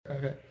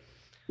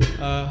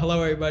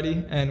Hello,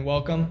 everybody, and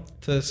welcome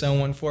to the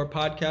 714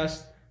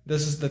 podcast.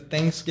 This is the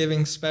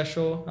Thanksgiving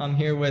special. I'm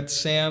here with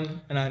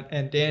Sam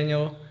and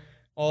Daniel,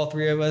 all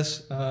three of us.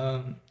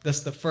 This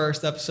is the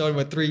first episode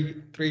with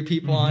three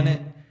people on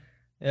it.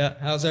 Yeah,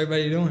 how's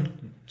everybody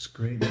doing? It's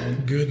great,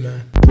 man. Good,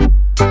 man.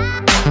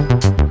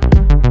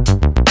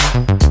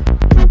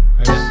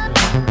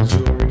 I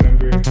still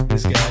remember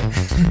this guy,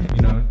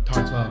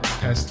 talks about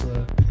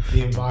Tesla,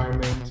 the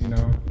environment,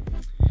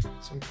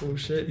 Some cool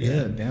shit.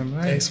 Yeah, damn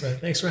right. Thanks, man.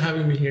 Thanks for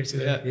having me here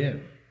today. Yeah.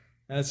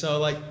 And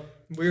so,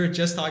 we were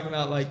just talking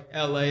about,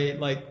 LA.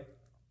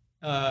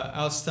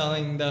 I was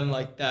telling them,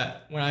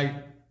 that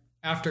when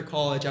after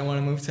college, I want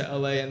to move to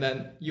LA, and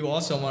then you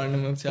also wanted to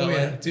move to LA. Oh,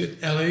 yeah.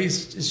 Dude, LA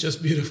is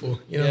just beautiful,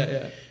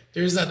 Yeah.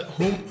 There's that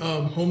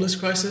homeless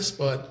crisis,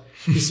 but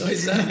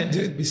besides that,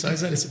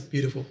 it's a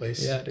beautiful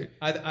place. Yeah, dude.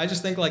 I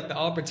just think, the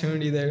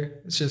opportunity there,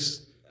 it's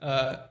just,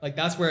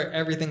 that's where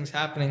everything's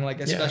happening,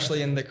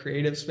 especially in the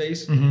creative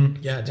space.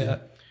 Mm-hmm. Yeah, dude. Yeah.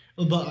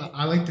 Well, but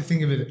I like to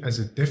think of it as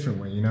a different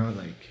way,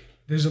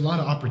 there's a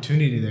lot of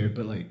opportunity there,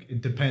 but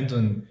it depends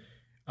on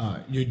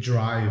your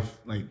drive,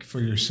 for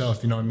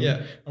yourself, you know what I mean?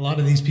 Yeah. A lot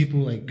of these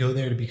people go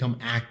there to become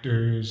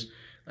actors,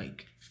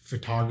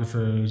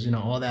 photographers,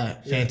 all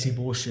that fancy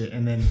bullshit,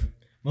 and then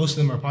most of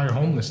them are probably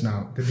homeless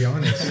now, to be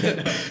honest.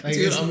 Dude,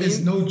 it's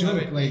no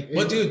joke.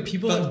 Dude,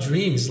 people have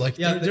dreams.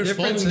 They're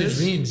following their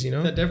dreams,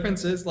 The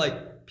difference is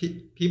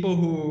people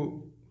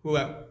who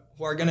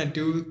are gonna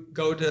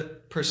go to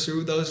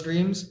pursue those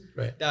dreams,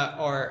 right, that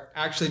are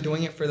actually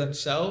doing it for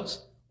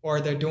themselves,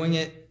 or they're doing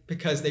it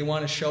because they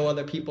want to show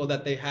other people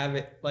that they have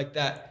it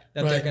that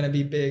right, they're gonna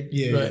be big.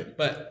 Yeah. Right.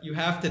 But you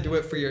have to do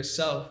it for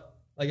yourself.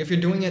 If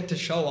you're doing it to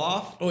show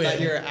off that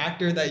you're an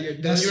actor, that you're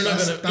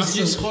it's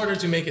just harder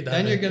to make it that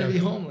then way. you're gonna be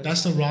homeless.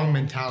 That's the wrong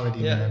mentality,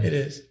 Yeah. man. It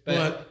is.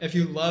 But if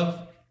you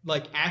love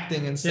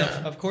acting and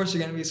stuff, of course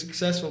you're gonna be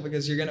successful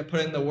because you're gonna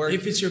put in the work.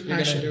 If it's your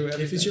passion,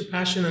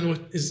 and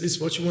it's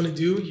what you want to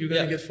do, you're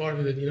gonna get far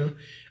with it.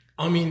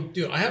 I mean,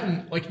 dude, I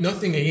have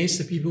nothing against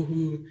the people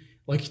who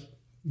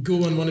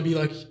go and want to be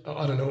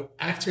I don't know,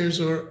 actors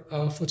or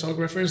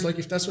photographers.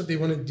 If that's what they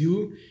want to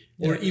do,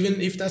 or even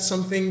if that's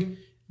something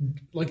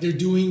they're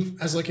doing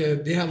as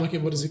they have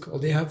what is it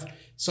called? They have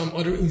some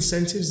other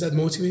incentives that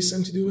motivates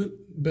them to do it.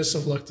 Best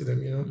of luck to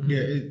them, Yeah,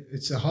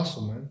 it's a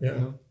hustle, man.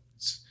 Yeah.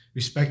 It's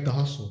respect the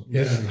hustle.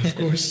 Yeah, of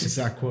course. It's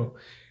that quote.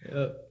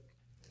 Yeah.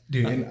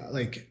 Dude, and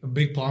a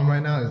big problem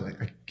right now is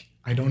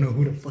I don't know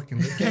who to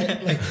fucking look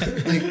at.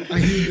 I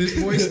hear this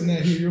voice and then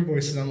I hear your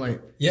voice and I'm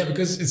like, yeah,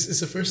 because it's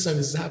the first time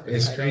this is happening.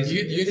 It's crazy.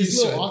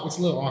 It's a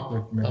little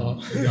awkward, man.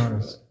 To be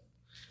honest.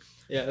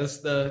 Yeah, that's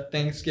the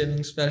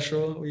Thanksgiving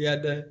special. We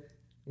had to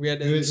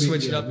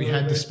switch it up. We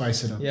had to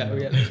spice it up.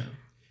 Yeah,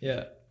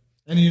 yeah.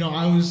 And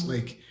I was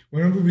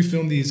whenever we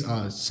film these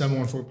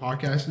 714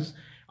 podcasts,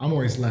 I'm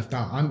always left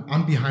out.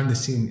 I'm behind the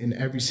scene in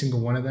every single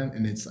one of them,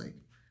 and it's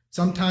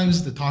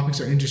sometimes the topics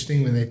are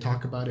interesting when they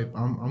talk about it. But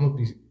I'm gonna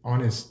be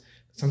honest.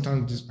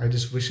 Sometimes I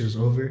just wish it was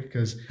over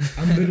because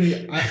I'm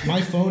literally my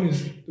phone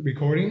is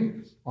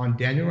recording on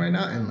Daniel right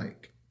now, and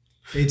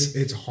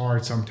it's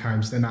hard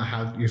sometimes to not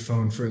have your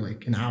phone for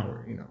an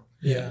hour.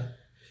 Yeah.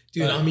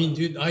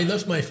 Dude, I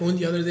left my phone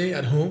the other day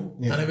at home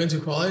and I went to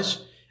college,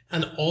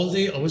 and all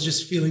day I was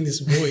just feeling this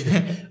void.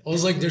 I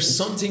was there's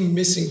something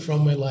missing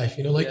from my life,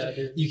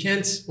 you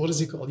can't, what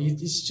is it called?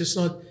 It's just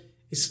not,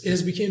 it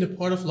has become a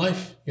part of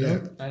life,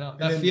 know? I know.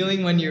 That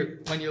feeling when you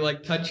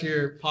touch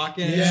your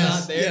pocket and it's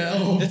not there. Yeah.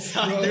 Oh, it's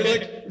not bro,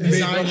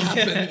 there. what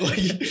happened?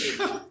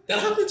 That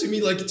happened to me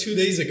 2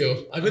 days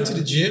ago. I went to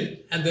the gym,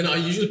 and then I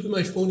usually put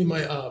my phone in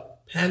my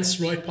pants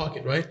right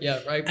pocket, right?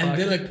 Yeah, right pocket.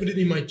 And then I put it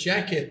in my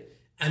jacket.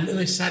 And then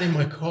I sat in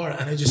my car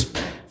and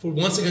for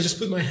one second, I just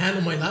put my hand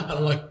on my lap and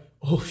I'm like,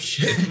 oh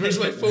shit, where's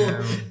my phone?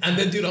 Yeah. And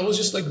then, dude, I was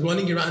just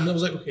running around and I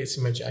was like, okay, it's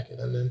in my jacket.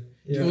 And then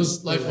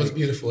life was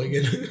beautiful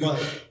again. Well,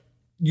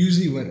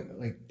 usually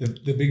when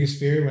the biggest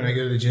fear when I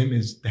go to the gym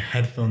is the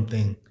headphone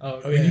thing.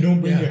 Oh, when you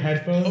don't bring your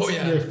headphones, oh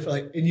yeah,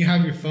 and you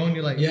have your phone,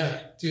 you're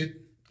yeah,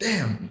 dude,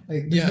 damn,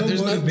 there's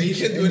no motivation. You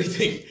can't do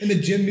anything. And the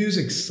gym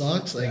music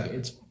sucks.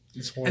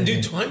 It's horrible. And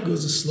dude, time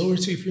goes slower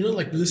too. If you're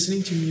not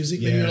listening to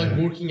music when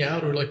you're working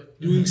out or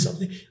doing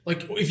something,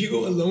 if you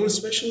go alone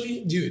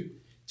especially, dude,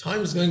 time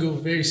is gonna go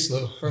very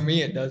slow. For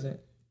me, it doesn't.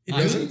 It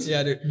doesn't?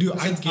 Yeah, dude.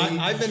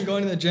 I've been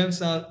going to the gym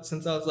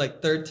since I was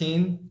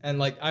 13,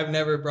 and I've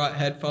never brought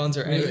headphones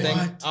or anything.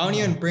 What? I don't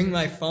even bring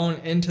my phone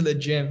into the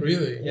gym.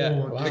 Really? Yeah,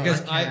 wow,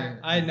 because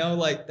I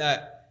know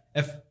that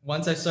if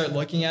once I start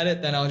looking at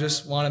it, then I'll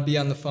just want to be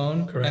on the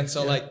phone. Correct. And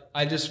so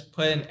I just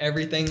put in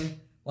everything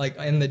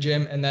in the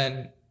gym, and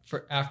then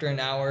for after an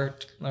hour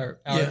or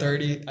hour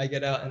 30, I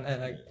get out and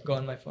then I go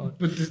on my phone.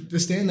 But to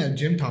stay in that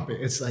gym topic,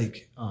 it's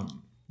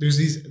there's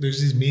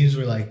these memes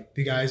where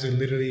the guys are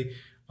literally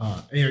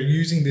are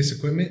using this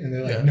equipment and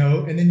they're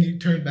no, and then you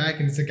turn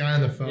back and it's a guy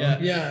on the phone.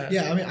 Yeah.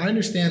 I mean, I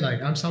understand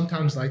I'm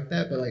sometimes like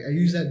that, but I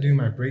use that during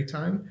my break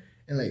time,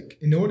 and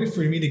in order for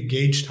me to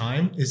gauge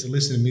time is to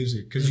listen to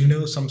music because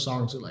some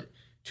songs are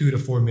 2 to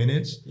 4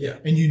 minutes. Yeah.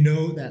 And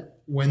that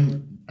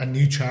when a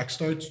new track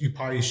starts, you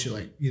probably should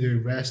like either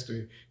rest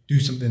or do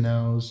something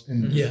else.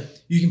 And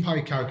you can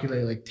probably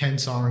calculate like 10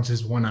 songs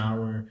is 1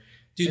 hour.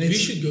 Dude, we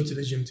should go to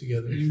the gym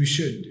together. We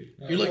should, dude.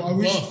 You're like, I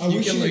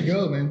wish you could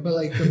go, man. But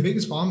like the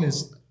biggest problem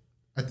is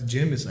at the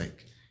gym is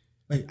like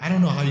I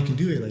don't know how you can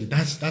do it. Like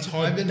that's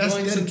hard. I've been that's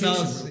going dedication, since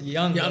I was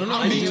young. Yeah, I don't know I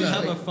how you didn't do even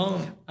that. have a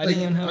phone.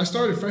 I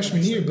started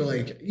freshman year, but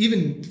like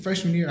even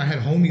freshman year, I had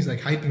homies like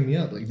hyping me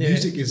up. Like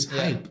music is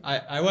hype.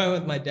 I went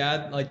with my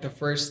dad like the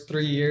first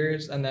 3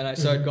 years, and then I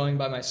started going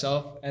by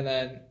myself, and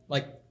then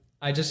like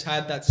I just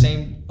had that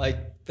same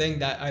like thing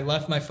that I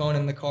left my phone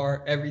in the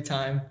car every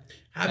time.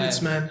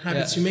 Habits, man.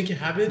 Habits. You make a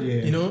habit,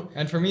 you know?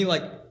 And for me,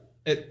 like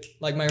it,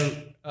 like my,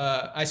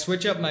 I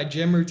switch up my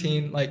gym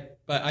routine, like,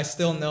 but I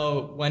still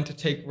know when to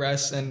take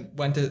rests and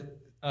when to,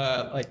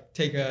 like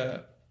take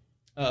a,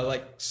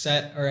 like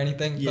set or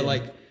anything. Yeah. But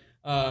like,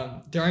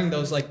 during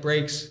those like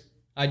breaks,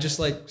 I just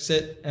like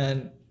sit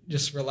and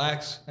just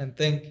relax and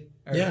think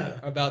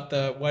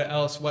about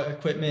what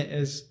equipment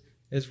is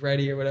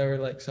ready or whatever.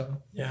 Like, so.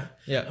 Yeah.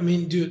 I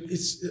mean, dude,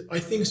 I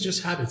think it's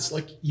just habits.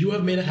 Like you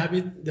have made a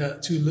habit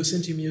to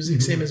listen to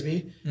music, same as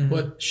me,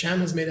 but Sham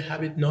has made a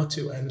habit not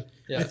to. And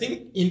I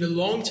think in the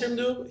long term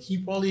though, he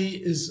probably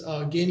is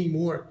gaining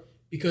more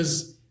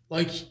because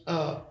like,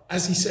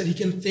 as he said, he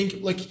can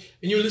think like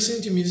when you're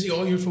listening to music,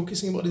 all you're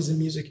focusing about is the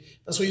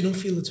music. That's why you don't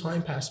feel the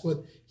time pass,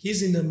 but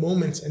he's in the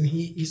moment and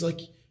he's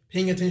like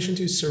paying attention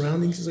to his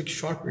surroundings. He's like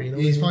sharper, you know?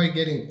 He's probably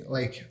getting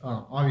like,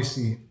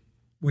 obviously,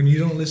 when you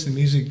don't listen to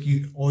music,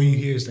 all you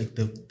hear is like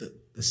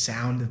the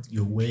sound of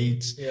your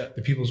weights,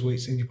 the people's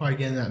weights, and you're probably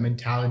getting that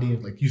mentality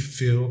of like you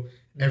feel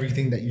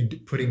everything that you're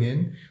putting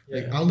in.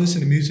 Like I'll listen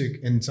to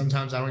music, and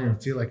sometimes I don't even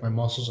feel like my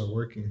muscles are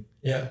working.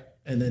 Yeah,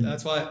 and then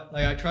that's why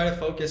like I try to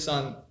focus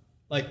on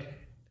like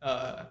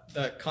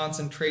the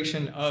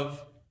concentration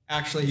of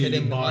actually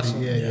hitting the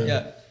muscle.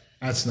 Yeah,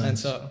 that's nice. And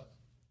so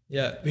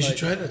we should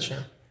try that,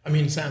 Sam. I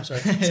mean, Sam. Sorry,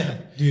 Sam.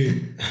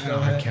 Dude,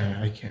 I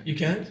can't. You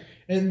can't.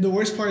 And the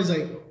worst part is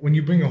like when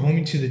you bring a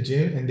homie to the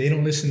gym and they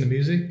don't listen to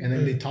music and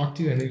then they talk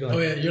to you and they go like, oh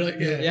yeah, you're like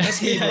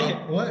that's me,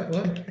 bro. What?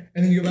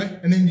 And then you go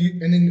back and then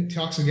it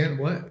talks again.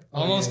 What?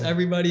 Almost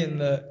everybody in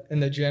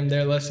the gym,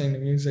 they're listening to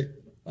music,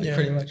 like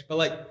pretty much. But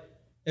like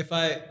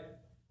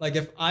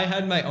if I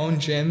had my own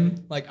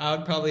gym, like I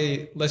would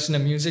probably listen to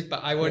music,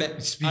 but I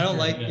wouldn't. Speaker, I don't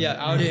like.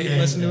 I would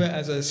listen to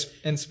it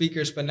in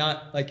speakers, but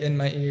not like in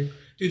my ear.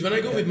 Dude, when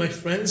I go with my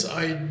friends,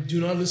 I do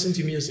not listen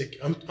to music.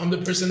 I'm the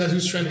person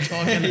who's trying to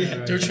talk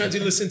and they're trying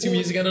to listen to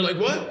music and they're like,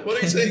 what? What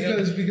are you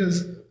saying?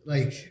 Because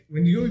like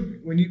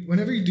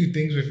whenever you do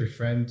things with your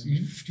friends,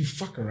 you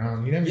fuck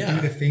around. You never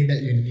do the thing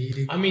that you're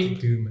needing to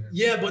do, man.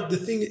 Yeah, but the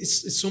thing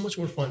is, it's so much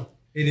more fun.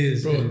 It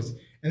is, bro. It is.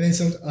 And then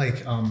some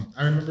like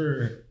I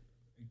remember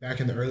back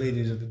in the early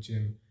days of the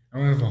gym, I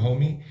remember a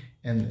homie.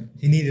 And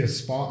he needed a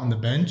spot on the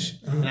bench,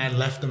 and I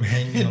left him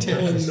hanging.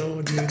 Oh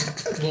no, dude!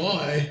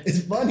 Why?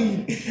 It's funny,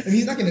 and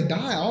he's not gonna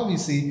die,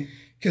 obviously,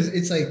 because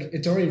it's like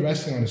it's already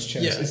resting on his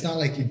chest. Yeah. It's not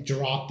like you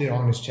dropped it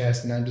on his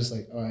chest, and I'm just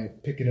like, all right,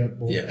 pick it up,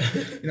 boy. Yeah.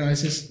 You know,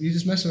 it's just you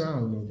just mess around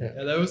a little bit.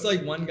 Yeah, there was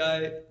like one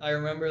guy I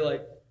remember,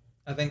 like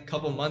I think a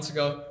couple months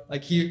ago,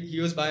 like he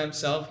was by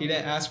himself. He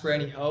didn't ask for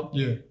any help.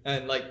 Yeah.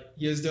 And like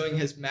he was doing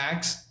his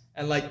max,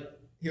 and like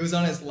he was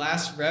on his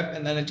last rep,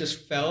 and then it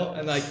just fell,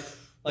 and like.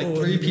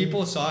 Three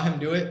people saw him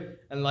do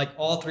it, and like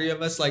all three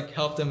of us like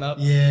helped him up.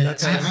 Yeah,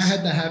 I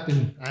had that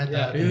happen.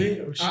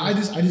 Really? Oh, I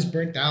just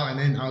burnt out, and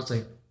then I was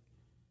like,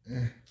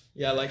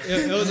 yeah, like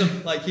it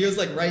was like he was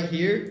like right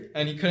here,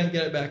 and he couldn't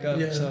get it back up.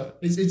 Yeah. So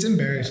it's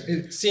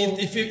embarrassing. See,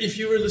 if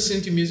you were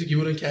listening to music, you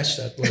wouldn't catch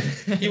that. But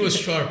he was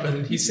sharp,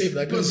 and he saved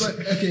that. But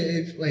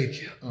okay,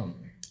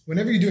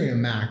 whenever you're doing a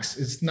max,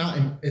 it's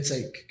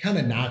like kind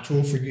of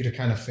natural for you to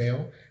kind of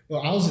fail.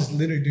 Well, I was just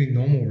literally doing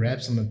normal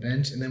reps on the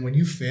bench, and then when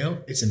you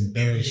fail, it's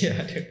embarrassing.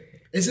 Yeah, dude.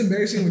 It's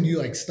embarrassing when you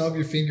like stub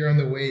your finger on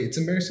the weight. It's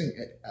embarrassing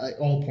at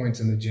all points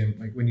in the gym,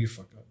 like when you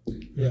fuck up.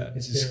 Yeah,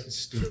 it's just it's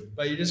stupid.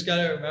 But you just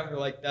gotta remember,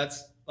 like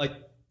that's like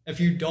if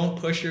you don't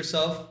push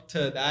yourself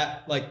to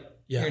that, like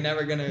you're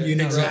never gonna. You're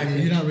not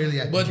really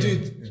at. But the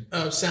gym.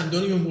 Dude, Sam,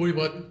 don't even worry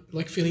about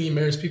like feeling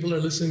embarrassed. People are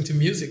listening to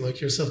music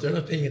like yourself. They're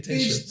not paying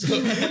attention.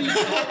 So. What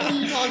are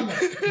you talking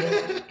about?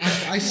 Well,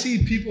 I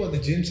see people at the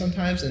gym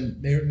sometimes,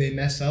 and they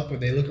mess up or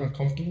they look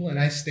uncomfortable, and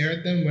I stare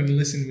at them when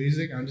listening to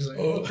music. I'm just like,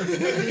 oh.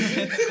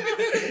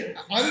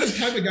 I'm the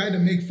type of guy to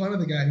make fun of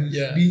the guy who's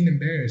being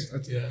embarrassed.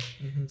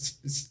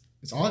 It's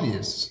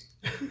obvious.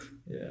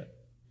 Yeah.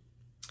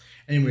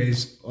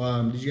 Anyways,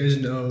 did you guys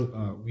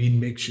know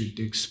weed makes your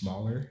dick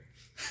smaller?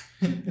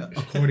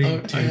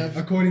 According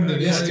to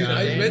this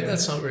guy. I read that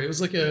somewhere. It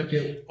was like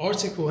a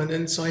article, and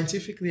then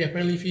scientifically,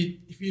 apparently,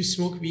 if you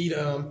smoke weed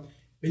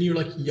when you're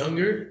like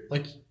younger,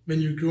 like when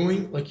you're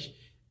growing, like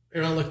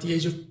around like the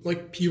age of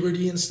like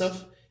puberty and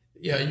stuff,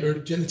 your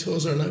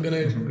genitals are not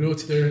gonna grow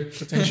to their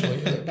potential.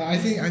 But I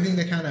think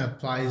that kind of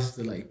applies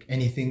to like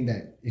anything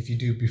that if you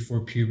do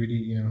before puberty,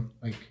 you know,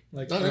 like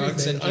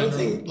drugs. I don't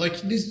think like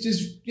this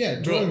just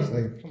drugs.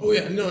 Like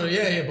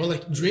but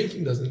like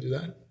drinking doesn't do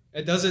that.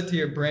 it does it to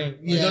your brain.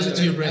 It does it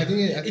to your brain. I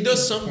think it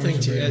does something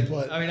to you.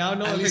 But I mean, I don't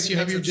know at if least it you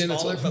have makes your it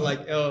smaller, genitals. but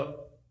like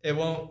it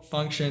won't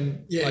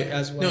function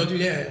as well. No,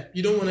 dude,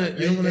 you don't want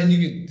to. You don't want to. And you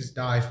could just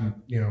die from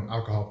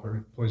alcohol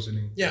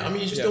poisoning. Yeah, I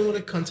mean, you just don't want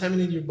to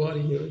contaminate your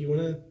body. You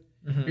want to.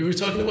 We were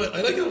talking about.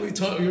 I like how we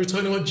were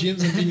talking about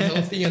gyms and being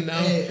healthy, and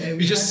now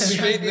we just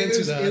straight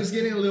into that. It was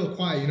getting a little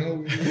quiet, We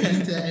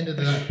went to the end of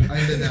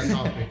that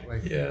topic.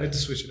 Like, we had to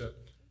switch it up.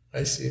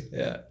 I see.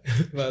 Yeah,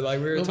 but like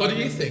we were talking. What do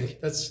you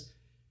think? That's.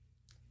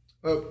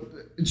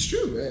 It's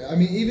true. I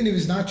mean, even if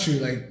it's not true,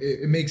 like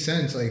it makes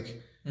sense. Like.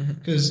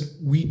 Because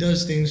weed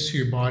does things to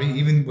your body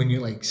even when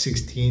you're like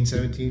 16,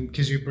 17,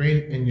 because your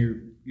brain and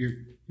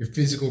your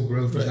physical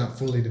growth is not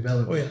fully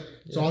developed. Oh yeah.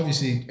 So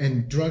obviously,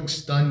 and drugs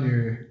stun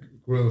your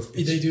growth.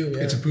 They do.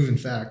 Yeah. It's a proven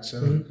fact.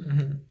 So,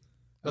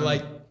 but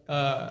like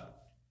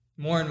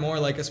more and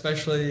more, like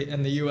especially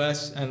in the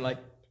U.S. and like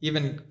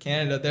even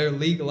Canada, they're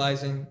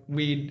legalizing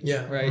weed.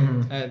 Yeah. Right.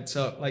 And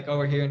so like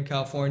over here in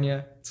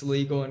California, it's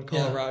legal in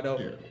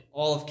Colorado,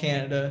 all of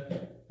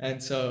Canada.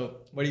 And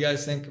so, what do you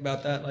guys think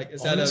about that? Like,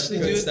 is Honestly,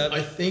 that a good dude, step?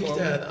 I think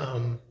forward?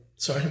 that.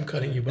 Sorry, I'm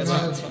cutting you, but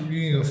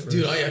you go first.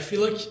 dude, I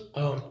feel like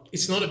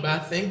it's not a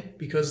bad thing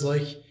because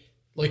like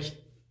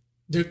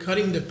they're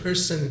cutting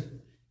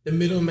the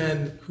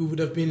middleman who would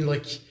have been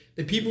like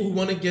the people who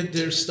want to get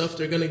their stuff.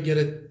 They're gonna get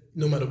it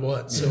no matter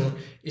what. So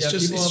it's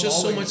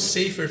just so much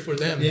safer for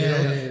them.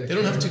 They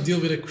don't have to deal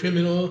with a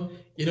criminal.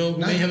 Who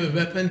may have a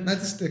weapon. Not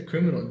just the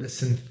criminal, the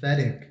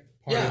synthetic.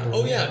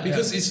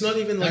 Because it's not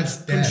even like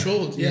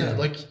controlled.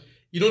 Like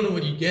you don't know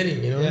what you're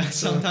getting, Yeah,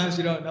 sometimes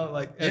you don't know.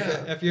 Like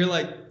if you're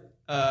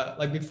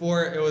like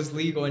before it was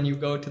legal and you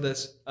go to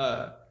this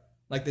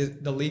like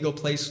the legal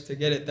place to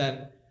get it,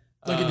 then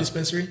like a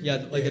dispensary.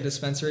 A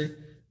dispensary.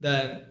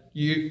 Then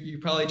you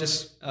probably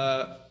just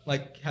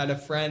like had a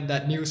friend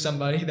that knew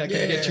somebody that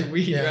could get you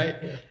weed, right?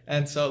 Yeah.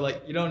 And so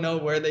like you don't know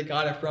where they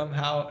got it from,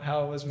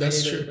 how it was made.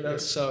 That's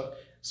true.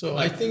 So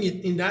I think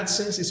in that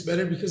sense it's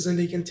better because then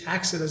they can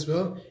tax it as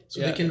well,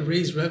 so they can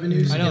raise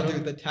revenues. I know,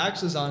 dude. The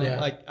taxes on it,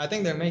 like I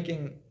think they're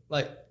making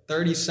like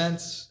 30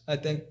 cents, I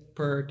think,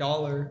 per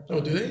dollar. Oh,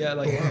 do they? Yeah,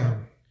 like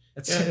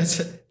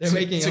they're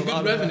making it's a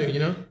good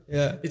revenue,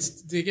 Yeah,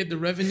 they get the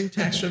revenue,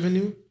 tax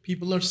revenue.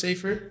 People are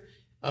safer.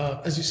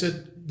 As you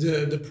said,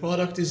 the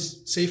product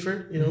is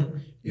safer,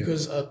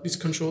 because it's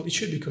controlled. It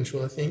should be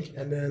controlled, I think.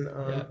 And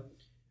then.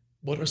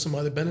 What are some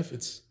other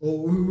benefits?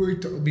 Well,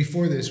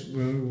 before this,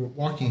 when we were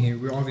walking here,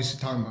 we were obviously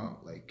talking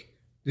about like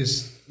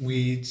this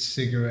weed,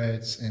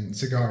 cigarettes, and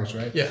cigars,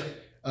 right? Yeah.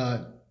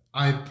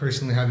 I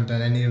personally haven't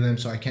done any of them,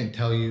 so I can't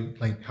tell you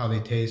like how they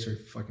taste or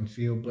fucking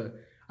feel. But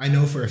I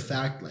know for a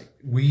fact, like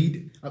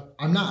weed,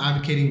 I'm not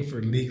advocating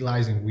for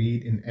legalizing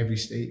weed in every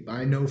state, but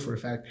I know for a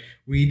fact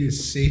weed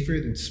is safer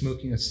than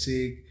smoking a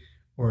cig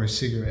or a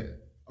cigarette.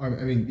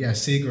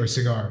 Cig or a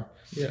cigar.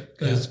 Yeah.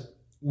 Because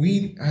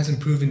weed hasn't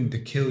proven to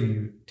kill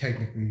you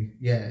technically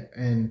yet,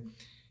 and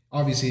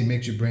obviously it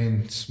makes your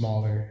brain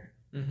smaller.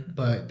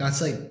 But that's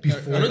like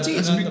before. I don't think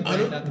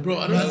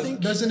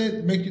Doesn't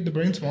it make the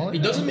brain smaller?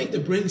 It doesn't make the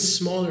brain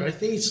smaller. I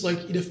think it's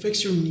like it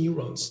affects your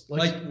neurons.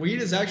 Like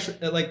weed is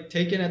actually like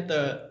taken at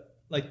the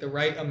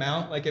right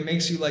amount. Like it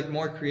makes you like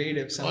more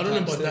creative. Sometimes. I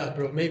don't know about that,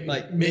 bro.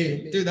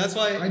 Maybe. Dude, that's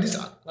why there's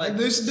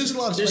a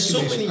lot of there's so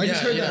speculation. many. I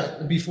just heard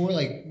that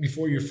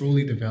before you're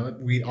fully developed,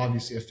 weed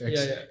obviously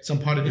affects some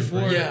part of your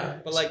brain. Yeah,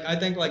 but like I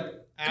think like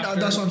after,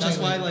 that's what I'm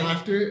saying. Why like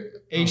after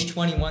age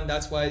 21,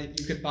 that's why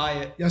you could buy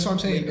it. That's what I'm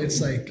saying. legally.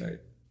 It's like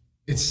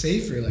it's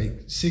safer.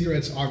 Like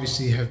cigarettes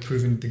obviously have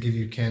proven to give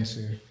you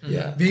cancer.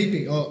 Yeah.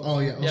 Vaping.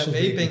 Also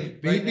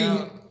vaping. Right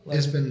now,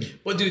 has been.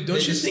 But dude,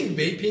 don't you think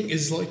vaping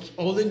is like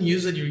all the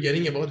news that you're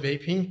getting about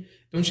vaping?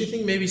 Don't you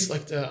think maybe it's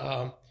like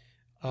the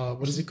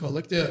what is it called?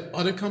 Like the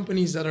other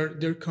companies that are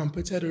their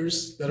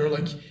competitors that are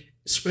like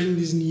spreading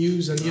this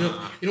news, and you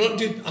know what,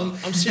 dude?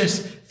 I'm serious.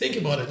 Think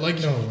about it.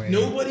 Like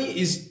nobody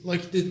is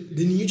like the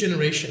new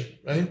generation,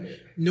 right?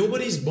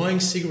 Nobody's buying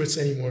cigarettes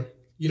anymore.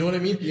 You know what I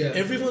mean? Yeah.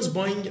 Everyone's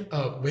buying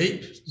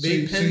vape pens. So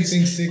you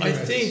think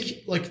cigarettes? I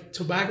think like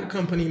tobacco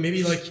company,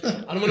 maybe like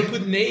I don't want to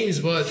put names,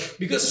 but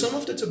because some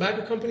of the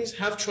tobacco companies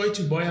have tried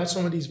to buy out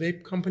some of these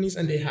vape companies,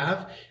 and they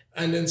have,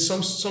 and then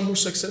some more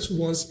successful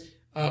ones,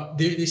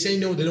 they say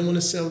no, they don't want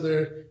to sell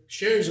their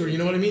shares, or you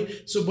know what I mean.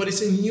 So, but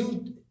it's a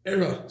new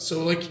era.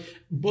 So like,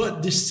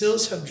 but the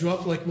sales have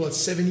dropped like what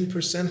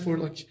 70% for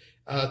like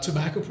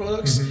tobacco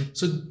products. Mm-hmm.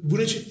 So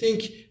wouldn't you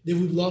think they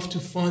would love to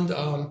fund?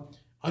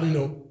 I don't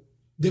know.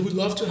 They would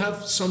love to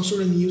have some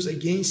sort of news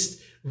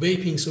against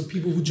vaping, so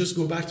people would just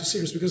go back to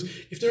cigarettes. Because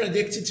if they're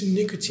addicted to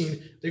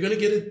nicotine, they're gonna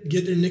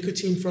get their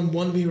nicotine from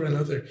one way or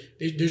another.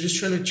 They're just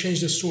trying to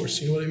change the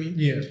source. You know what I mean?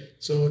 Yeah.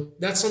 So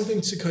that's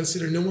something to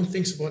consider. No one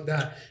thinks about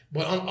that.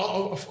 But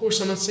of course,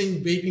 I'm not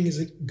saying vaping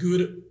isn't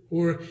good,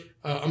 or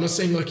I'm not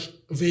saying like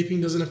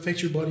vaping doesn't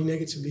affect your body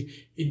negatively.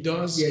 It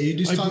does. Yeah, you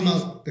just talking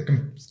about the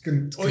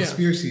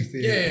conspiracy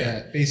theory.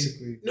 Yeah.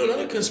 Basically. No, not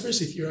a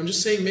conspiracy theory. I'm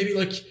just saying maybe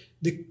like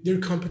their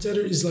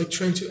competitor is like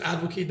trying to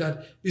advocate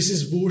that this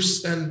is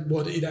worse than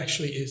what it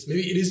actually is.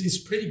 Maybe it's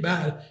pretty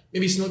bad.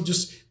 Maybe it's not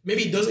just,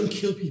 maybe it doesn't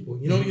kill people.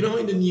 You know how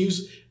in the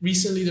news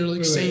recently they're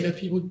like saying that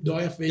people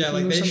die of vaping. Yeah,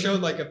 like or they something?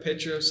 showed like a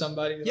picture of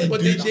somebody. Yeah, like,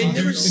 but they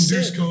never said.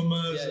 Induced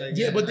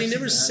comas. But they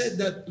never said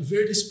that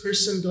where this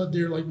person got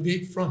their like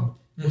vape from.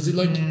 Was it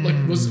like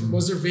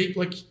was their vape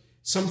like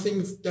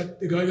something that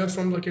the guy got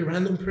from like a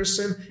random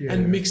person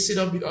and mixed it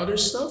up with other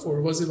stuff,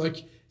 or was it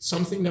like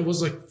something that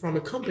was like from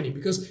a company?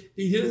 Because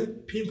they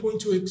didn't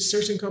pinpoint to a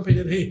certain company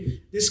that,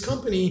 hey, this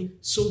company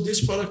sold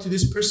this product to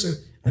this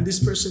person and this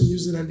person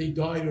used it and they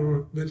died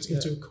or went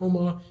into a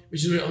coma,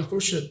 which is very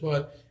unfortunate.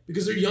 But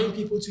because they're young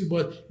people too,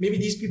 but maybe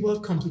these people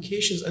have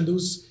complications and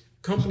those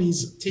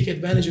companies take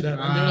advantage of that.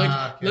 And they're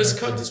like, let's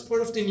cut this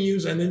part of the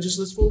news and then just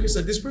let's focus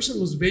that this person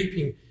was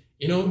vaping,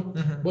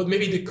 but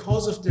maybe the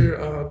cause of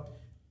their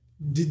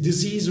the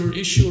disease or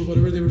issue or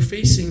whatever they were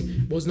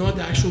facing was not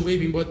the actual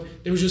vaping, but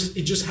it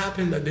just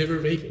happened that they were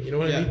vaping. You know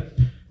what I mean?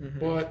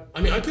 But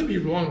I mean, I could be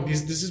wrong.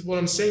 This is what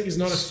I'm saying is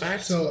not a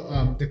fact.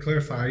 So to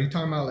clarify, are you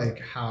talking about like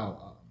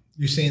how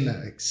you're saying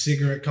that like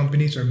cigarette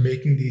companies are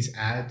making these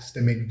ads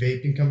that make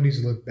vaping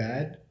companies look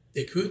bad?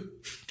 They could.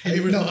 Have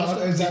you ever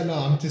thought of that? No,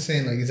 I'm just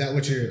saying, like, is that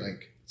what you're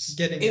like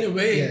getting in a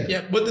way?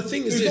 Yeah. But the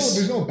thing is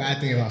there's no bad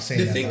thing about saying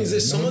that. The thing is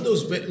this, some of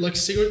those like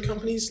cigarette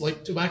companies,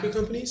 like tobacco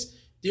companies,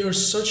 they are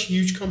such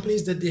huge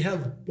companies that they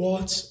have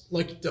bought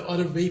like the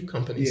other vape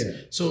companies.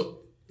 Yeah. So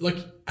like,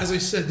 as I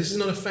said, this is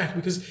not a fact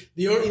because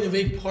they are in a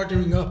way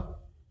partnering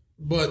up.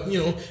 But,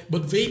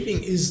 but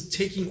vaping is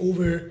taking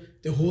over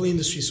the whole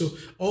industry. So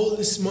all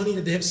this money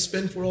that they have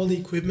spent for all the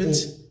equipment,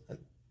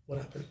 what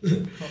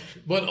happened?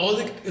 But all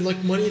the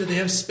like money that they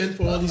have spent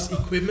for all these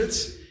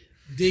equipments,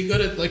 they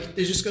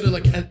just gotta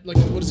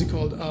what is it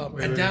called?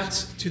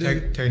 Adapt to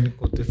the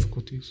technical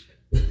difficulties.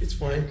 It's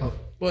fine.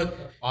 But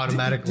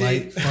automatic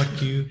light,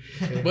 fuck you.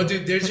 But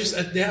dude,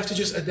 they have to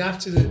just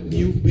adapt to the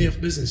new way of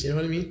business. You know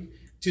what I mean?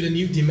 To the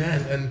new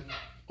demand and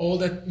all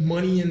that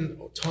money and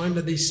time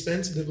that they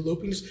spent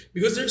developing this.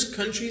 Because there's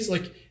countries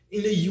like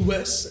in the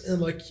US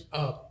and like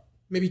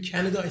maybe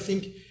Canada, I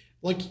think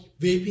like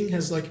vaping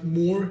has like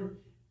more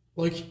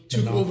like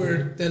took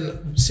over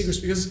than cigarettes,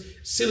 because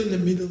still in the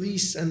Middle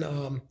East and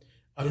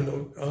I don't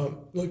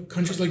know, like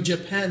countries like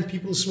Japan,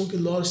 people smoke a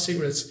lot of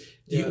cigarettes.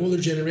 The older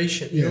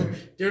generation,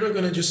 they're not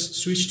gonna just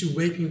switch to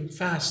vaping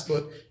fast.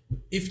 But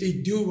if they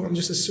do, I'm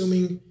just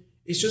assuming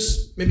it's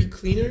just maybe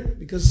cleaner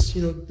because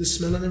the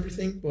smell and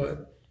everything.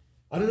 But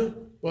I don't know.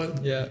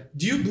 But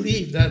do you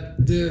believe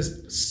that the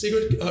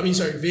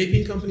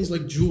vaping companies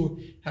like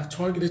Juul have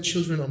targeted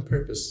children on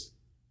purpose?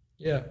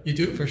 Yeah, you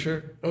do for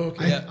sure. Oh,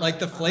 okay. Like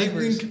the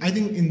flavors. I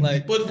think in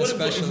like, but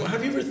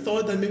have you ever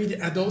thought that maybe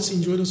the adults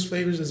enjoy those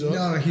flavors as well?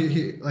 No,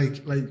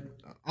 like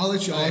I'll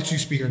let you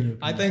speak on your opinion.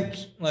 I think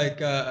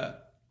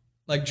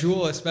like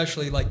Juul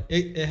especially, like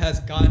it has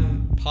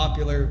gotten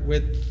popular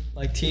with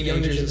like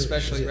teenagers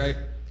especially, right?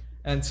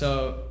 And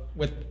so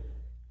with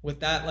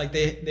that, like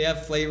they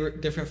have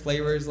different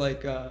flavors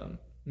like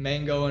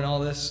mango and all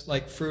this,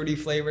 like fruity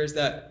flavors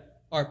that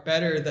are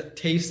better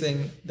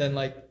tasting than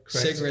like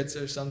cigarettes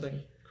or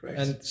something. Correct.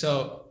 And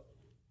so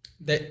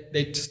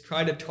they just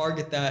try to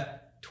target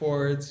that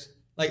towards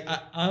like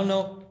I don't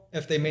know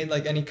if they made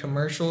like any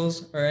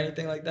commercials or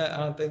anything like that. I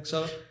don't think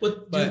so.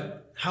 But dude,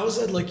 how is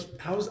that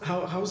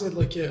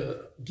like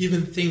a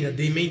given thing that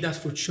they made that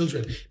for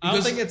children? Because I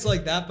don't think it's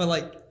like that, but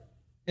like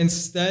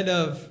instead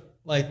of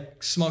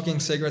like smoking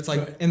cigarettes,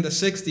 like in the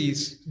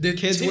 60s, the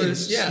kids were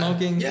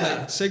smoking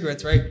like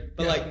cigarettes, right?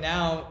 But like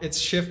now it's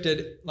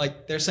shifted.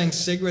 Like they're saying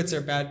cigarettes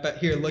are bad, but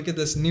here, look at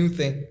this new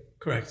thing.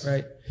 Correct.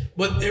 Right.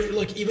 But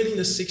like even in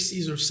the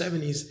 60s or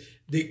 70s,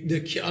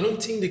 I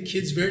don't think the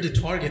kids were the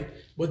target,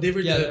 but they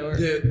were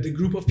the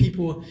group of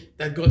people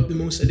that got the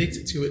most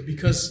addicted to it.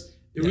 Because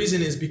the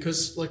reason is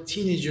because like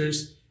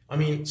teenagers, I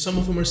mean, some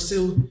of them are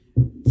still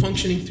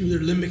functioning through their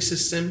limbic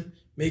system,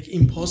 make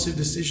impulsive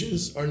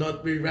decisions, are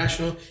not very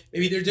rational.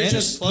 Maybe they're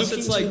just plus looking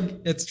it's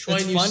like it's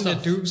fun to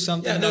do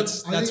something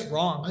that's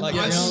wrong. Like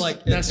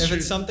like if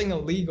it's something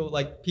illegal,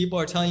 like people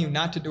are telling you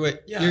not to do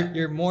it,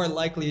 you're more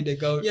likely to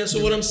go. Yeah.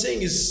 So what I'm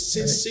saying is,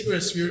 since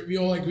cigarettes, we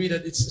all agree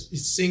that it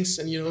stinks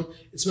and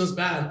it smells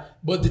bad.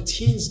 But the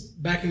teens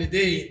back in the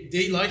day,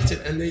 they liked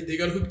it and they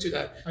got hooked to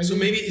that. So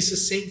maybe it's the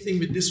same thing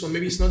with this one.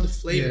 Maybe it's not the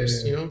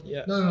flavors.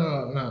 Yeah.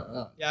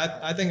 No. Yeah,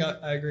 I think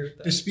I agree with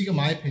that. To speak of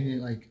my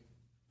opinion, like.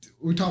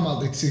 We're talking about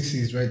the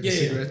 60s, right? The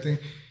cigarette thing.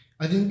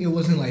 I think it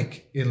wasn't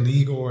like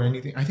illegal or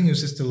anything. I think it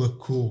was just to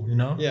look cool,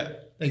 Yeah.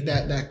 Like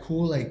that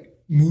cool like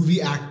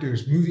movie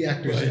actors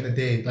in the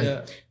day. Like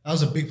that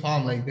was a big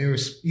problem. Like they were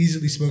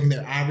easily smoking.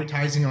 Their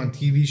advertising on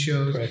TV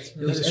shows. Correct.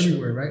 It was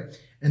everywhere, right?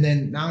 And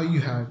then now you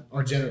have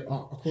our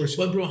of course.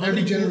 But bro, how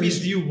many movies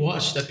do you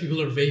watch that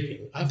people are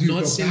vaping? I've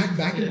not seen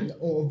back in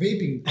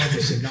vaping.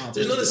 Obviously not.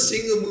 There's not a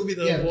single movie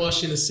that I've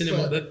watched in a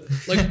cinema that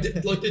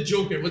like the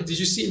Joker. But did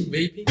you see him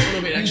vaping? Oh,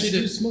 no, wait, actually,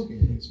 he was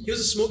smoking. He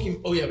was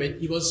smoking. Oh yeah, wait,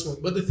 he was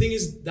smoking. But the thing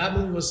is, that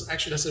movie was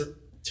actually that's a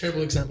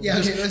terrible example. Yeah,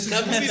 okay,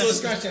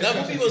 That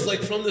movie was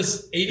like from the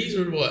 80s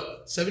or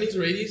what? 70s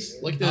or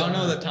 80s? Like I don't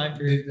know the time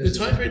period. The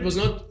time period was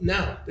not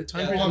now. The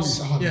time period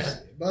was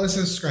obviously. But let's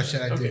just scratch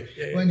that idea. Okay,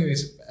 yeah. Well,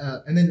 anyways,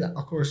 and then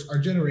of course our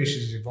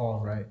generations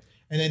evolve, right?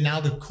 And then now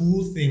the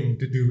cool thing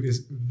to do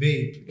is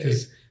vape,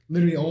 because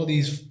literally all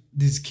these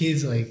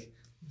kids, like,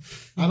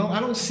 I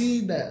don't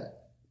see that.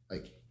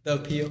 The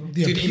appeal.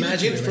 Dude,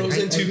 imagine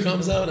Frozen 2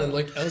 comes out and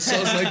like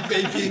Elsa's like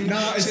vaping.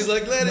 She's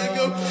like, let it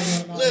go.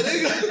 Let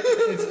it go.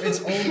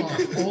 It's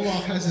Olaf.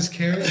 Olaf has his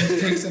carrot and he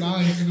takes it out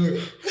and he's like,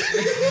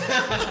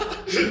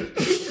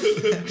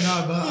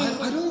 no,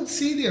 but I don't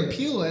see the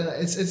appeal. And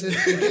it's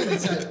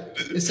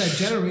that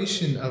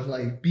generation of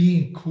like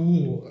being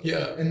cool.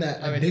 Yeah. And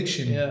that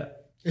addiction. Yeah.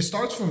 It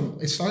starts from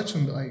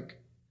like,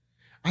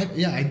 I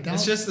doubt.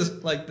 It's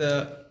just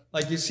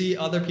like you see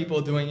other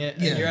people doing it,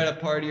 and you're at a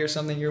party or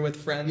something, you're with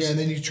friends. Yeah, and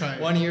then you try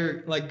it. One of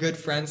your like good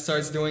friends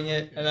starts doing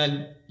it, and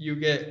then you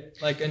get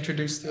like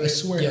introduced to it. I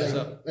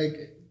swear,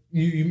 like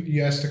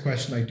you asked the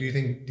question, like, do you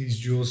think these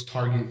jewels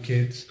target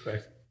kids?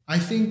 Correct. I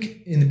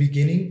think in the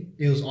beginning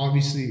it was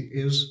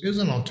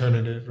an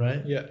alternative,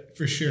 right? Yeah,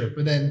 for sure.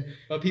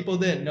 But people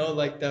didn't know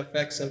like the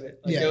effects of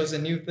it. Like it was a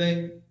new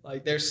thing.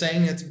 Like they're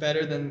saying it's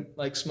better than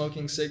like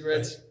smoking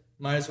cigarettes. Right.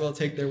 Might as well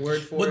take their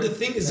word for it. But the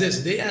thing is this,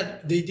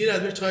 they did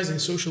advertise in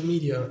social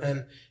media,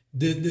 and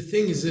the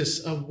thing is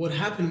this, what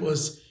happened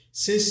was,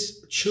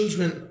 since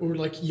children or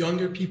like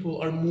younger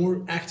people are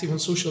more active on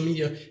social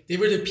media, they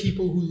were the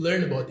people who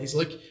learn about these.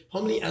 Like,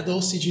 how many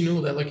adults did you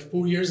know that like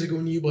 4 years ago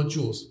knew about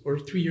jewels, or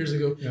 3 years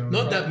ago?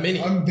 Not that many.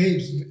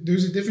 Vapes.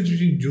 There's a difference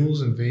between jewels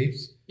and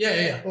vapes.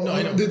 Yeah. Well, no,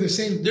 I know. They're the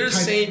same. They're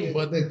the same,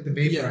 but like the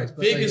vaporized.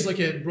 Vape is like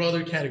a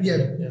broader category.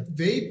 Yeah,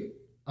 vape.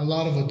 A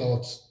lot of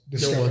adults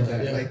discovered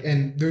that. Yeah. Like,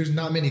 and there's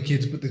not many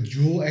kids, but the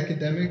jewel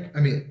epidemic.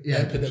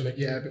 Epidemic.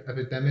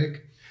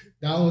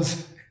 That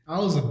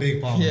was a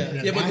big problem.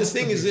 Yeah. But the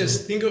thing is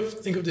this: think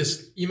of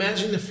this.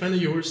 Imagine a friend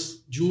of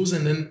yours, Jules,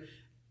 and then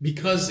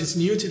because it's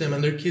new to them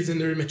and they're kids and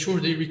they're mature,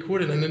 they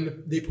record it and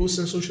then they post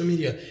it on social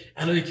media.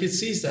 Another kid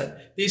sees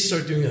that, they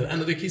start doing that.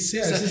 Another kid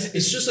sees that.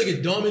 It's just like a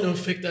domino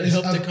effect that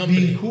helped the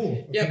company. Being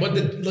cool. Yeah, but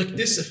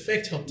this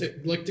effect helped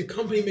it. Like the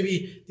company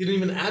maybe didn't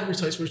even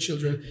advertise for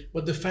children,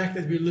 but the fact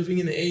that we're living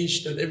in an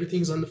age that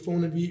everything's on the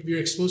phone and we're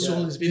exposed to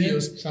all these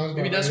videos,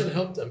 maybe that's what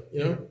helped them,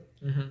 you know?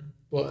 Mm-hmm.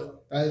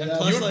 But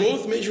you're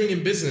both majoring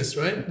in business,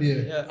 right?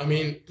 Yeah. I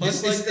mean,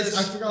 plus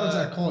I forgot what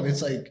that called.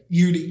 It's like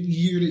year to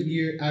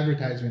year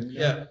advertisement. You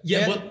know?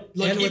 Yeah. But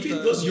like, if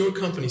it was your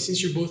company,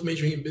 since you're both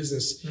majoring in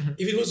business,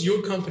 if it was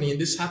your company and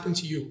this happened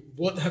to you,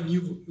 what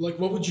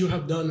would you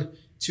have done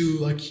to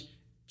like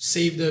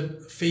save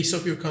the face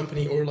of your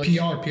company, or like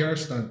PR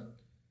stunt?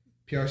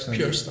 Pure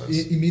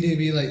stunts. Immediately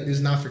be like, this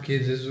is not for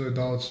kids, this is for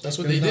adults. That's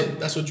what they did.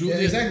 That's what Drew did.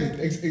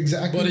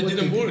 Exactly. But it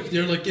didn't work.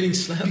 They're like getting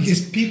slammed.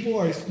 Because people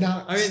are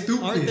not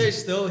stupid. Aren't they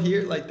still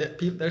here? Like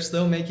they're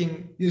still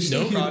making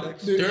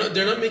products.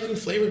 They're not making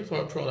flavored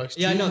products.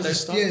 Yeah, I know.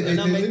 They're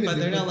not making, but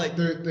they're not like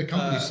the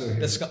company's still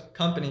here. The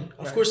company.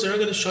 Of course, they're not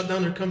going to shut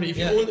down their company. If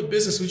you own the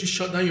business, would you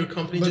shut down your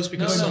company just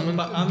because someone?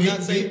 But I'm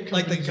not saying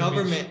like the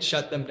government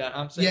shut them down.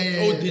 I'm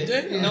saying. Oh, did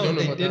they? No,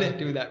 they didn't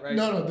do that, right?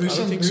 No. There's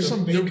some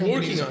big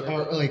companies working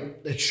on it. Like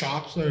the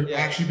shops are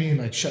actually being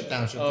like shut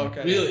down.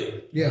 Okay.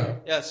 Really? Yeah.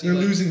 They're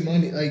losing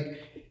money. Like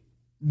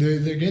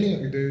they're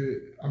getting.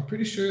 I'm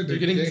pretty sure they're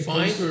getting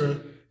fined or.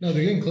 No,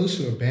 they're getting close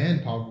to a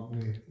ban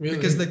probably. Really?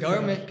 Because the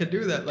government could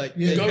do that. Like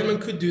the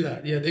government could do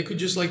that. Yeah, they could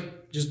just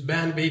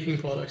ban vaping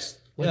products.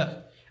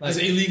 As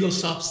an illegal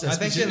substance.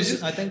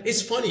 I think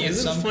it's funny.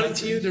 Isn't it funny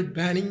to you? They're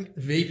banning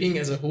vaping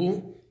as a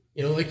whole.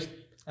 You know, like.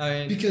 I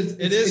mean, because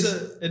it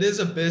is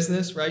a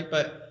business, right?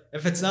 But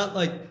if it's not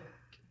like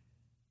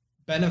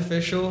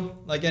beneficial,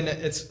 like, and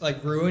it's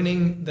like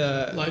ruining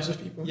the lives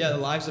of people. Yeah, the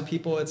lives of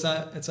people. It's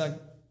not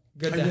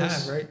good to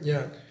have, right?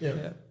 Yeah.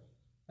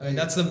 I mean,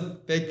 that's the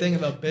big thing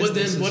about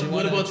business. But then,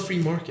 what about free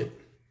market?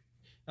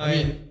 I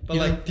mean, but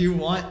like, do you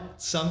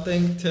want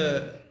something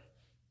to,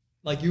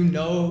 like,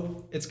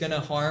 it's gonna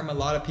harm a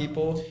lot of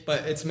people,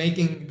 but it's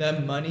making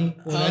them money?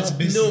 Well, that's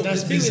business. No, the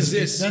thing is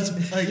this. That's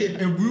like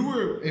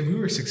if we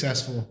were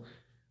successful.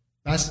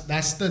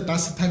 That's the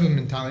type of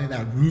mentality,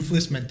 that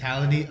ruthless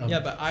mentality of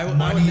but I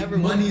money. would never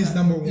money is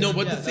number one. No,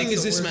 but the thing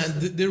is this,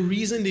 man. The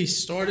reason they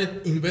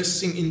started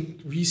investing in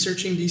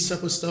researching these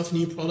type of stuff,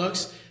 new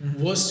products,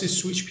 was to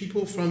switch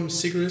people from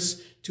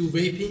cigarettes to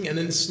vaping, and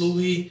then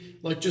slowly,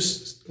 like,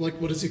 just like,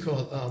 what is it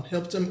called?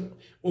 Help them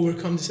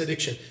overcome this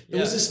addiction.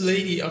 There was this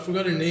lady, I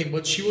forgot her name,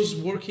 but she was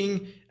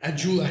working at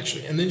Juul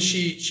actually, and then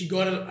she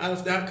got out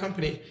of that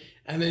company.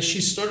 And then she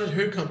started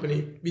her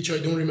company, which I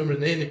don't remember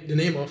the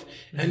name of.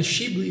 And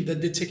she believed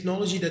that the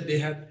technology that they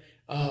had,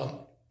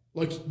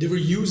 like they were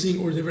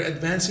using or they were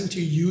advancing to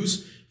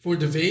use for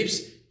the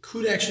vapes,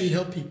 could actually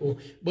help people.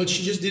 But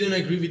she just didn't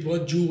agree with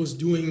what Juul was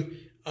doing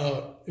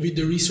with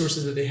the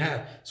resources that they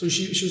had. So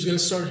she was going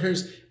to start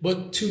hers.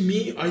 But to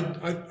me,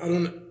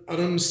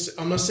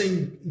 I'm not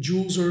saying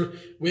Juuls or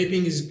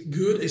vaping is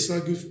good. It's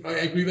not good.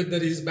 I agree with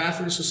that. It is bad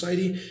for the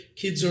society.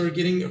 Kids are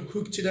getting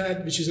hooked to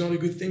that, which is not a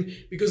good thing,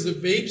 because the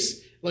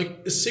vapes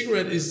like a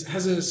cigarette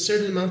has a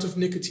certain amount of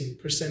nicotine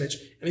percentage,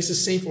 and it's the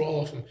same for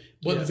all of them.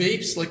 But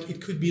vapes, like it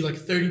could be like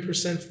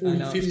 30%,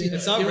 40, 50.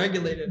 It's not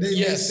regulated. They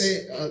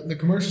say the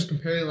commercials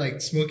compare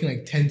like smoking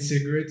like 10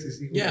 cigarettes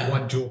is equal to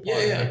 1 joule.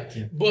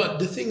 But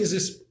the thing is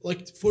this,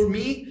 like for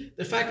me,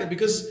 the fact that,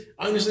 because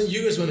I understand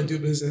you guys want to do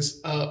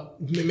business,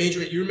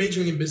 you're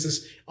majoring in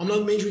business. I'm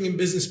not majoring in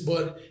business,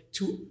 but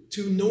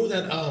to know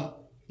that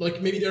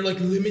like maybe they're like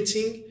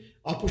limiting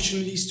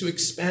opportunities to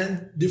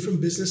expand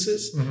different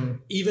businesses,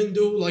 even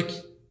though like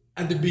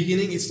at the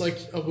beginning it's like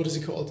what is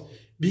it called,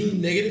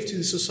 being negative to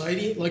the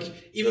society.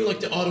 Like even like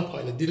the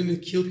autopilot didn't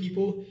kill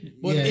people,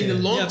 but in the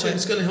long term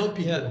it's gonna help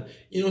people.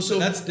 You know, so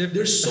that's different.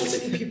 There's so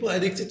many people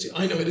addicted to,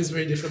 I know it is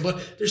very different, but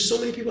there's so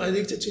many people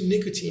addicted to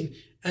nicotine,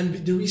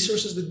 and the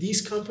resources that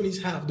these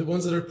companies have, the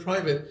ones that are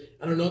private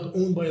and are not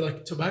owned by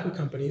like tobacco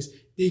companies,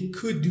 they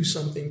could do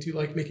something to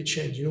like make a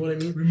change. You know what I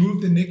mean?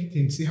 Remove the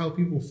nicotine, see how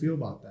people feel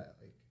about that.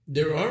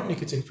 There are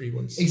nicotine-free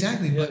ones.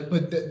 Exactly,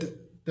 but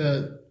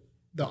the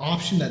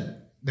option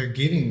that they're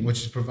giving, which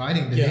is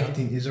providing the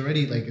nicotine, is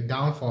already like a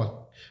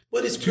downfall.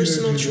 But it's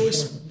personal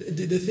choice.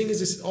 The thing is,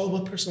 it's all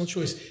about personal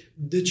choice.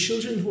 The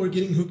children who are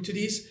getting hooked to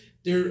these,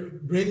 their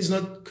brain is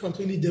not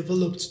completely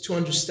developed to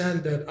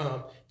understand that,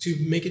 to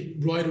make it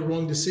right or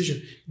wrong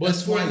decision. But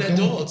that's for an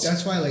adult,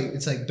 that's why like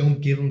it's like don't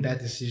give them that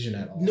decision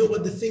at all. No,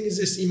 but the thing is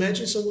this: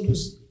 imagine someone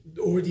who's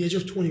over the age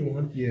of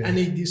 21 and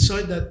they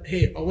decide that,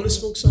 hey, I want to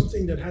smoke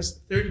something that has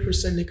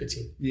 30%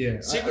 nicotine.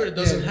 Cigarette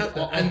doesn't have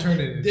that.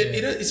 Alternative.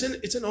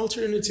 It's an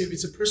alternative.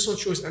 It's a personal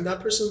choice, and that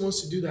person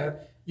wants to do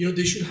that. You know,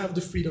 they should have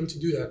the freedom to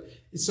do that.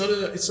 It's not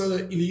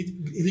an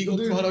illegal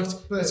product.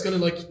 It's gonna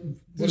like.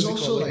 There's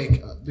also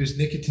like there's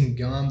nicotine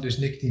gum. There's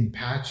nicotine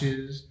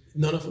patches.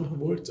 None of them have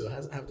worked, though,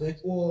 have they?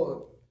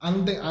 Well, I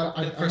don't think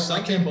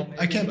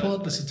I can't pull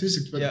up the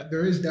statistics, but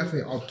there is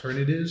definitely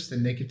alternatives to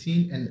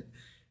nicotine. And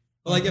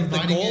like if the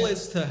goal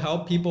is to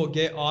help people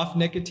get off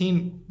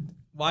nicotine,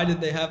 why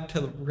did they have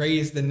to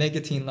raise the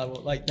nicotine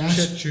level? Like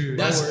that's true.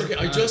 That's okay.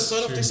 I just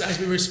thought of this as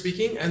we were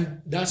speaking,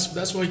 and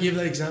that's why I gave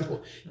that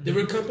example. There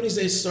were companies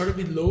that started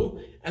with low,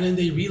 and then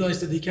they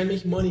realized that they can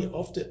make money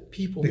off the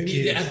people,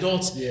 maybe the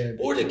adults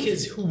or the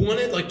kids who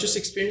wanted like just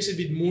experience it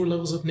with more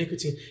levels of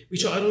nicotine.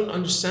 Which I don't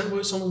understand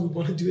why someone would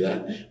want to do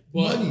that.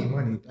 But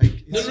money.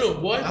 Like no.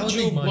 Why would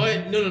you?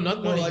 Why no,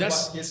 not money. Like,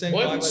 that's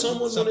why would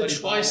someone want to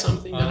try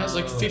something that has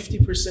like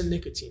 50%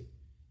 nicotine?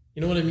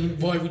 You know what I mean?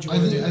 Why would you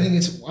want to do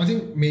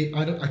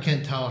that? I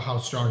can't tell how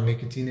strong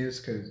nicotine is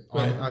because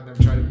I've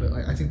never tried it, but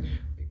like, I think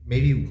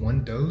maybe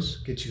one dose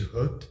gets you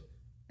hooked,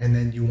 and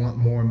then you want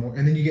more and more,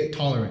 and then you get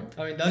tolerant.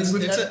 I mean,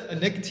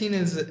 nicotine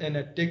is an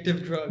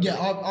addictive drug. Yeah,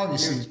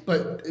 obviously,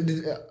 but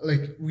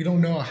like we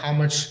don't know how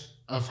much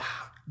of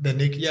the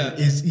nicotine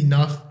is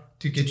enough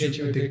to get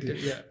you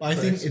addicted. But I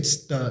think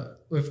it's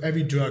with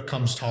every drug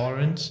comes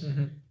tolerance.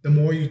 The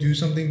more you do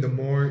something, the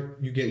more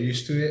you get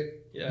used to it.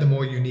 The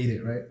more you need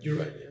it, right? You're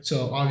right.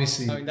 So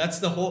obviously, I mean that's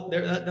the whole.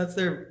 That's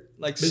their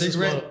like business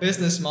cigarette model.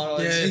 business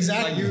model. Yeah,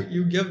 exactly. Like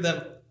you give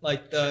them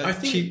like the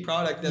cheap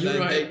product, and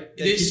then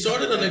they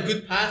started on a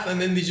good path, and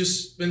then they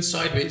just went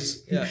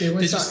sideways. Yeah, I think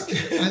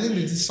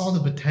they just saw the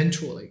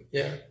potential. Like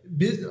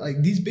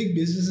like these big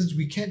businesses,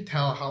 we can't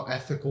tell how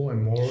ethical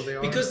and moral they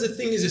are. Because the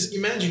thing is this: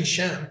 imagine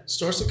Sham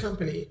starts a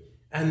company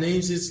and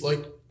names it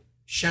like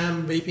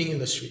Sham Vaping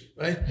Industry,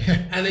 right?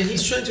 And then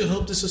he's trying to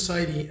help the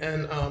society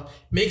and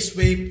makes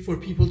vape for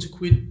people to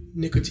quit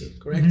nicotine,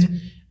 correct?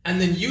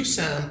 And then you,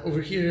 Sam,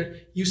 over here,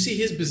 you see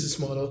his business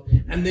model,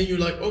 and then you're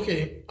like,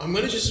 okay, I'm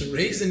gonna just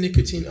raise the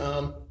nicotine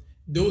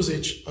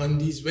dosage on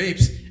these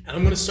vapes, and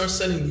I'm gonna start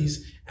selling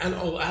these, and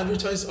I'll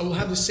advertise. I will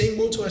have the same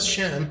motto as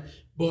Sham,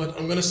 but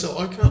I'm gonna sell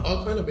all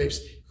kind of vapes.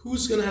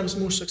 Who's gonna have a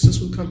more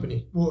successful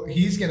company? Well,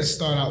 he's gonna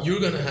start out. You're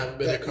gonna have a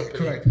better company.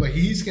 Correct, but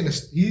he's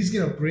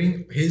gonna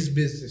bring his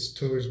business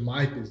towards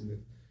my business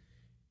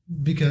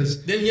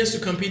because then he has to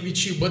compete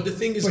with you. But the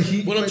thing is,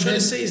 what I'm trying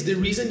to say is the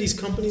reason these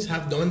companies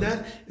have done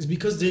that is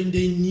because they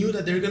knew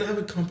that they're gonna have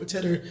a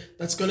competitor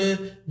that's gonna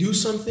do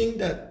something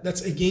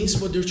that's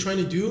against what they're trying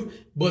to do,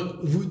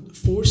 but would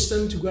force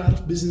them to go out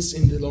of business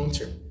in the long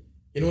term.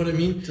 You know what I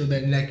mean? So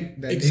that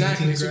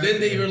exactly. So then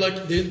they were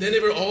like, then they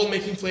were all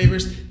making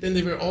flavors. Then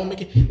they were all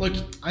making like.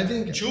 I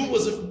think Juul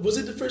was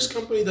it the first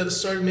company that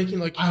started making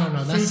like. I don't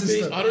know.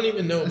 I don't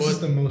even know. This is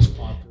the most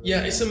popular.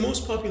 Yeah, it's the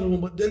most popular one.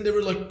 But then there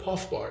were like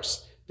puff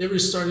bars. They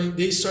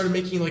started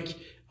making like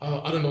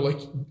I don't know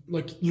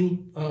like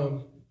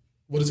little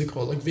what is it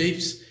called, like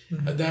vapes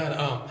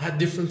that had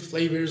different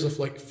flavors of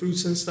like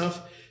fruits and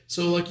stuff.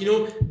 So like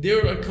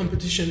they're a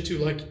competition to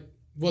like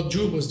what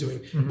Juul was doing.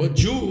 But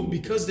Juul,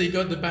 because they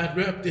got the bad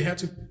rep, they had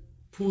to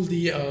pull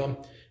the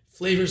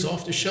flavors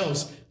off the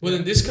shelves. But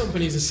then this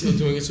company is still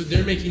doing it, so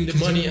they're making the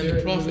money and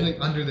the profit. Like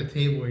under the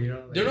table,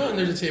 Like, they're not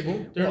under the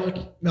table. They're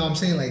no, I'm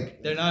saying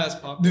like they're not as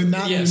popular. They're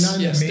not.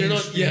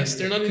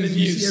 They're not in the news.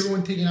 You see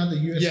everyone taking out the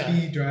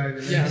USB drive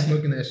and then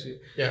smoking that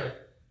shit. Yeah.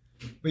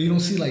 But you don't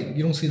see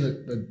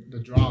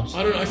the drops.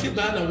 I don't know. I feel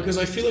bad now because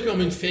I feel like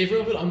I'm in favor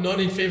of it. I'm not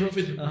in favor of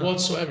it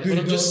whatsoever. Dude,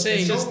 but I'm just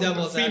saying, it's just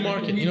devil's free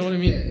advocate. market. You know what I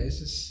mean? Yeah, it's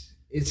just.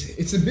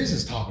 it's a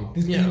business topic.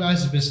 This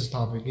legalize is a business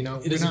topic. You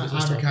know, we're not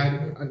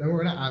advocating. I know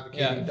we're not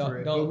advocating for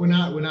it, but we're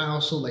not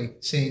also like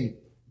saying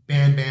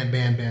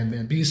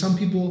ban. Because some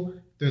people,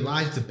 their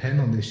lives depend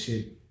on this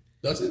shit.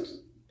 Does it?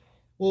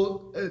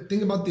 Well,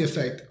 think about the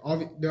effect.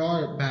 There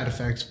are bad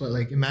effects, but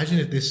like imagine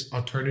if this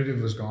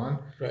alternative was gone.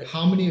 Right.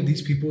 How many of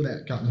these people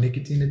that got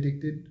nicotine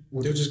addicted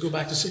they'll just go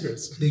back to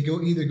cigarettes? They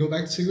either go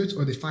back to cigarettes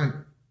or they find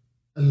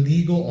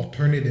illegal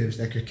alternatives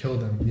that could kill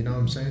them. You know what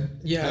I'm saying?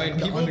 Yeah, I mean,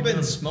 people have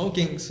been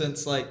smoking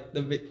since like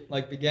the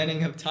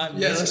beginning of time.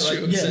 Yeah, that's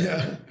true.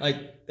 Yeah.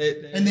 Like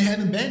they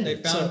haven't been. They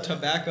found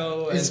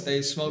tobacco and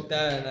they smoked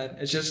that, and then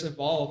it's just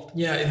evolved.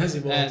 Yeah, it has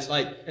evolved. And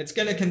like it's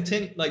gonna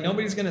continue. Like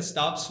nobody's gonna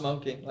stop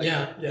smoking. Like,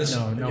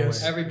 no way.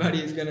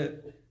 Everybody's gonna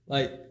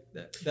like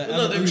the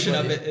evolution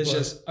of it is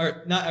just,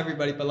 or not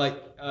everybody, but like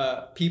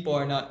people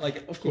are not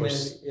like. Of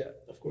course. Yeah.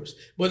 Of course,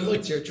 but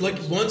like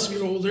once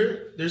we're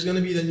older, there's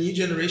gonna be the new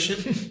generation.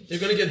 They're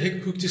gonna get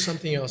hooked to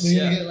something else.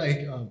 They're gonna get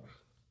like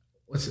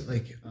what's it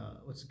like?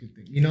 What's a good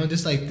thing? You know,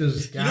 just like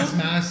those gas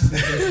masks.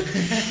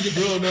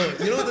 Bro, no.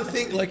 You know the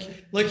thing? Like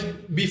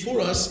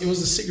before us, it was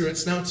the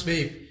cigarettes. Now it's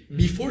vape.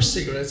 Before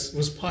cigarettes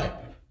was pipe.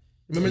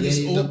 Remember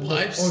these old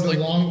pipes? Or the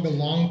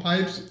long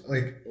pipes,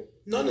 like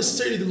not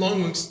necessarily the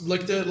long ones. I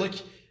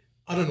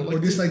don't know. Like or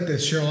just like the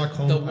Sherlock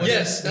Holmes.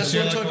 Yes, that's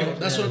what I'm talking about.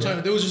 That's what I'm talking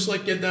about. They was just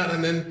like get that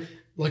and then.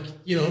 Like,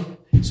 you know,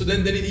 so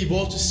then it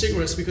evolved to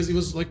cigarettes because it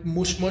was like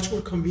much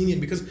more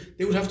convenient because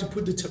they would have to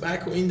put the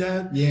tobacco in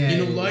that,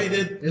 light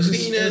it,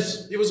 clean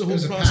it. It was a whole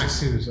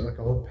process. It was like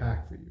a whole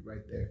pack for you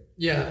right there.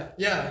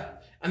 Yeah.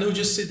 And they would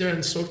just sit there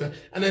and smoke that.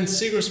 And then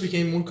cigarettes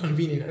became more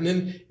convenient. And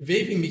then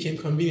vaping became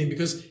convenient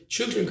because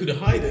children could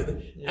hide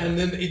it. Yeah. And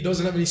then it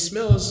doesn't have any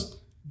smells,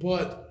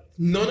 but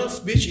none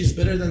of which is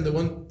better than the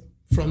one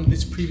from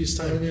its previous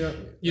time. Yeah.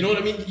 You know what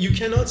I mean? You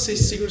cannot say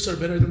cigarettes are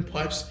better than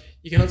pipes.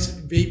 You cannot say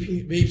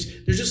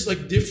vapes. They're just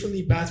like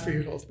differently bad for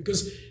your health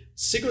because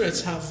cigarettes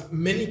have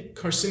many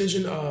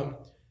carcinogen,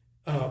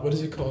 what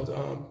is it called?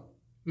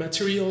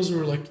 Materials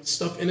or like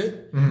stuff in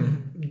it.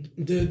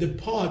 Mm-hmm. The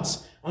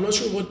pods, I'm not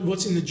sure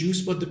what's in the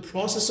juice, but the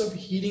process of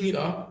heating it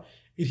up,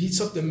 it heats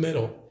up the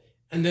metal.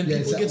 And then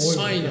people get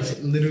cyanide. It's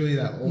literally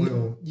that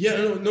oil.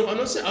 No, I'm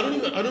not saying,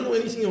 I don't know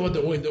anything about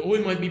the oil. The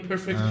oil might be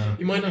perfect.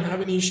 You might not have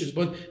any issues,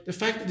 but the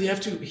fact that they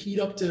have to heat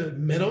up the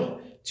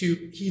metal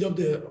to heat up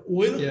the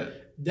oil,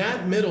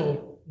 that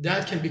metal,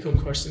 that can become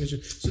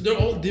carcinogen. So they're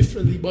all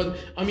differently, but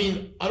I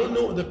mean, I don't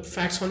know the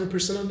facts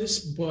 100% on this,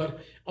 but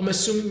I'm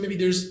assuming maybe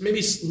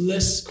it's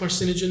less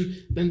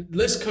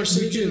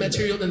carcinogen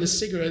material than the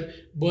cigarette,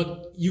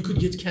 but you could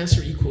get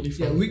cancer equally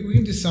from it. We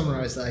can just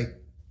summarize like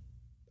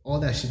all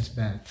that shit's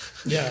bad.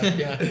 Yeah.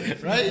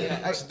 Right?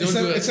 Yeah,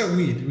 it's a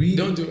weed.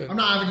 Don't do it. I'm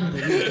not advocating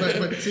for weed,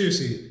 but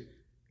seriously,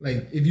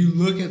 like if you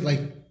look at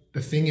like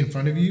the thing in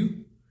front of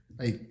you,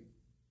 like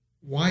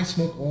why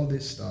smoke all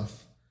this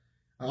stuff?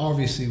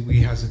 Obviously,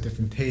 weed has a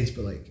different taste,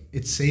 but like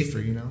it's safer,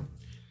 you know.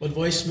 But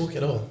why smoke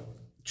at all?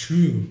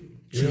 True.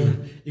 You know,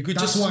 you could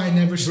That's why I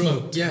never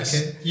smoked. Yes,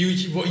 okay?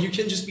 You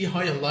can just be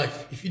high on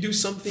life. If you do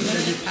something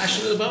that you're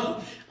passionate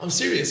about, I'm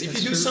serious. If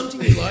you do something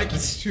you like,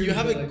 you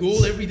have a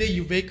goal every day.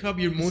 You wake up,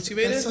 you're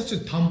motivated. That's such a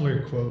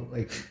Tumblr quote.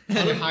 Like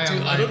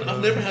I've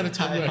never had a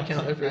Tumblr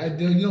account ever.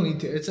 You don't need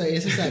to. It's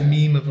just that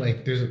meme of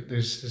like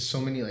there's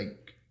so many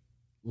like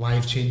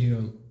life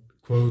changing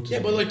quotes. Yeah,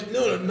 but like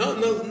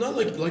not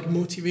like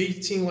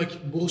motivating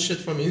like bullshit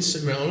from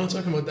Instagram. I'm not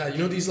talking about that. You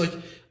know these like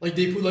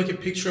they put like a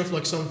picture of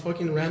like some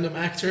fucking random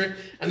actor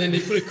and then they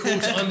put a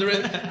quote under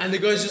it and the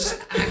guy's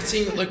just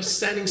acting like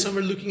standing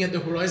somewhere looking at the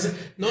horizon.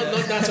 Not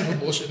that type of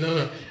bullshit.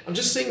 No. I'm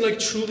just saying like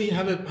truly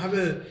have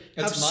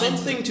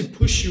something to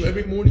push you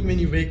every morning when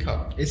you wake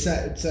up. It's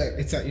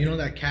that you know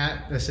that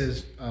cat that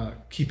says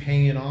keep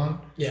hanging on.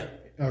 Yeah.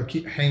 Or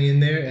keep hanging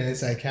there, and it's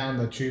that cat on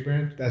the tree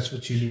branch. That's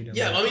what you need.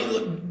 Yeah, I mean,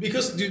 look,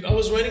 because dude, I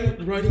was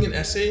writing an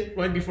essay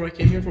right before I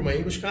came here for my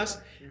English class,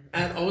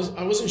 and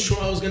I wasn't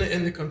sure I was gonna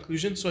end the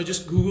conclusion, so I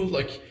just googled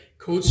like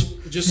quotes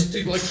just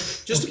to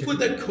put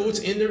that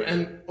quote in there,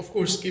 and of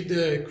course give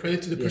the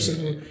credit to the person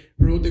who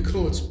wrote the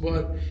quotes.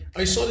 But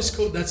I saw this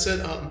quote that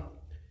said,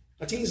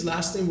 I think his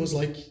last name was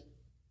like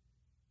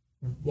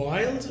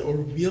Wild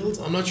or Wield.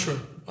 I'm not sure.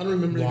 I don't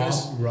remember the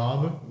guy's.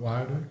 Rob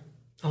Wilder.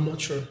 I'm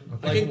not sure.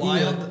 Okay. Like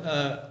Wild,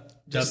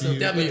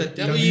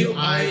 W-I-L-D-E-R.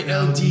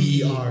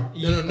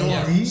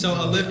 No. So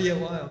Olivia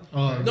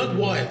Wilde. Not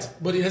Wild,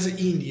 but it has an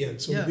E in the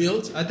end. So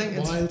Wild. I think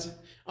Wild.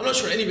 I'm not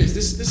sure. Anyways,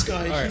 this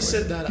guy, he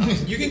said that.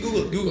 You can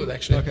Google it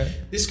actually. Okay.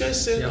 This guy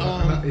said.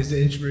 Is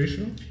it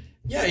inspirational?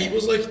 Yeah, he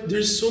was like,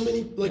 there's so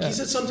many. Like he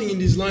said something in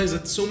these lines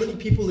that so many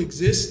people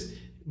exist,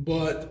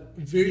 but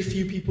very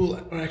few people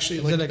are actually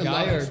is like. Is it a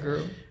guy alive. or a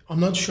girl? I'm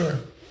not sure.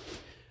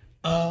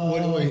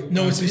 Wait.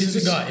 No, it's a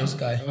guy. It was a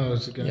guy. Oh,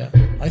 it's a guy. Yeah,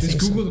 I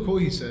think Google the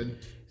quote he said.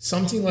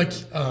 Something like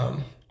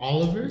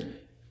Oliver.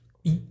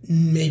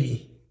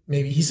 Maybe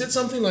he said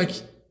something like.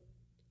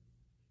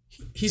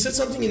 He said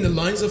something in the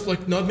lines of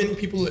like not many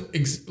people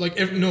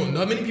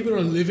not many people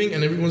are living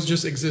and everyone's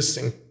just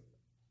existing.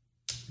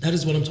 That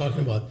is what I'm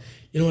talking about.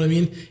 You know what I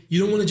mean? You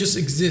don't want to just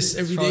exist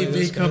every day,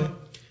 wake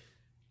up.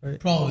 right?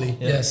 Probably,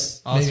 Yeah.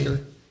 yes. Oscar.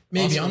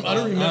 Maybe. Oscar I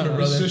don't remember, Wilde.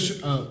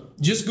 brother.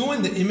 Just go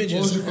in the images.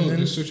 What was it and called? then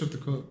Just search up the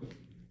quote.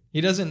 He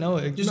doesn't know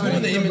it. Just go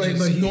in the images.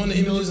 Go in the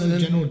he knows images the and then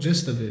general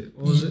gist of it.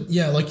 What was it?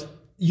 Yeah, like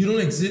you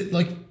don't exist.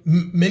 Like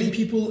many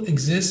people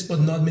exist, but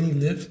not many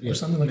live, or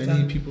something like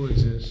Many that. people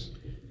exist.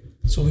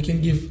 So we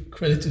can give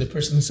credit to the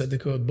person who said the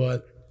code,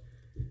 but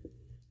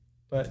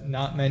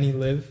not many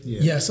live.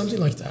 yeah, something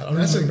like that. I don't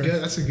remember.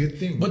 That's a good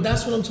thing. But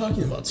that's what I'm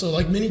talking about. So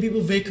like many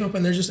people wake up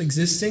and they're just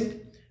existing,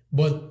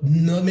 but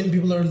not many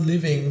people are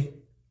living.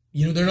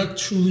 You know, they're not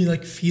truly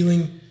like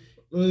feeling.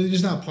 Well, they're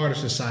just not part of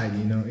society,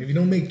 you know. If you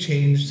don't make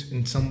change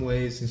in some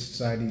ways in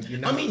society, you're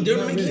not. I mean, they're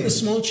making really.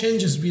 small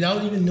changes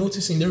without even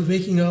noticing. They're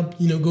waking up,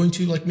 you know, going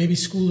to like maybe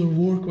school or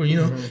work, or you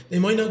know, they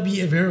might not be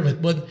aware of it,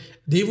 but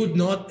they would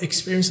not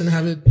experience and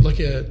have it like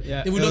a.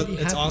 Yeah, they would not be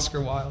it's happy.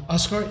 Oscar Wilde.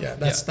 Oscar, yeah,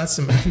 that's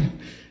the man.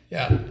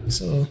 Yeah,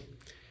 so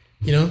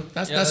you know,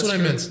 that's what I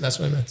true. meant. That's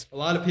what I meant. A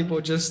lot of people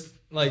just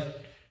like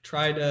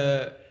try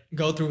to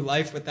go through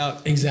life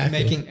without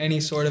Exactly. making any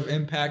sort of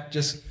impact,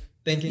 just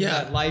thinking Yeah.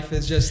 that life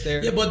is just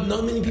there. Yeah, but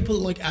not many people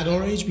like at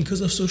our age,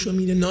 because of social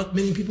media, not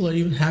many people are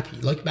even happy.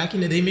 Like back in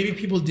the day, maybe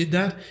people did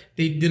that.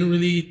 They didn't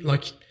really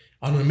like,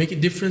 I don't know, make a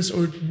difference,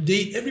 or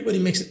everybody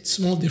makes a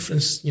small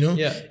difference, you know?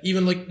 Yeah.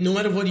 Even like no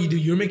matter what you do,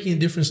 you're making a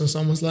difference on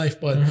someone's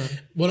life. But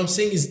what I'm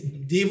saying is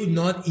they would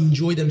not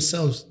enjoy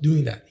themselves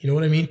doing that. You know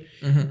what I mean?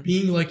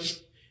 Being like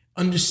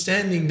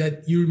understanding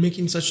that you're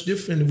making such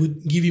difference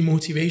would give you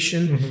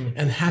motivation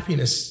and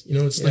happiness. You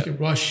know, it's like a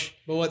rush.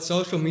 But what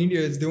social media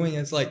is doing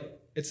is like,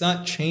 it's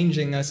not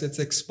changing us, it's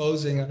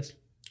exposing us.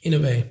 In a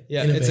way.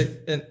 Yeah, in a it's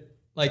way.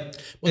 like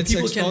Well, it's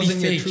people can be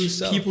exposing your fake. true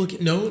self. People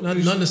can,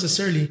 not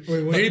necessarily.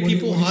 Wait, what- Many what-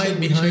 people what you hide said-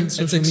 behind It's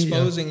social media.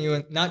 exposing you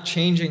and not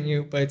changing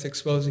you, but it's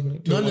exposing you.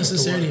 to Not what-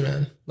 necessarily,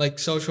 man. Like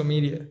social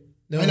media.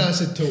 No. I know. I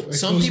said to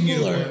Some exposing you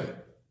people to are what?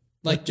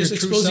 Like just your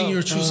true exposing self.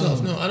 your true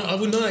self. No, I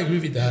would not agree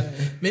with that.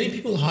 Many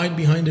people hide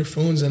behind their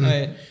phones and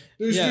Right.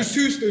 There's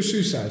two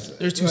sides.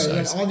 There's two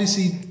sides. Like,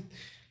 obviously,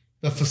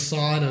 the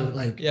facade of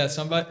like, Yeah,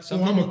 some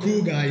I'm a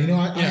cool guy. You know,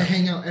 I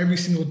hang out every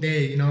single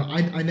day. You know,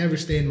 I never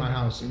stay in my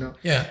house. You know.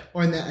 yeah,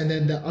 Or and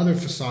then the other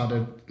facade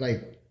of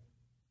like,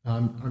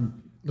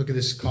 look at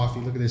this coffee.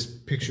 Look at this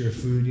picture of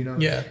food. You know.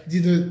 Yeah. It's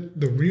either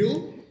the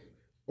real,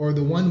 or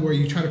the one where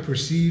you try to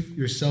perceive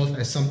yourself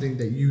as something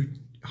that you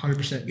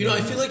 100%. you know,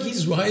 I feel like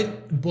he's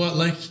right, but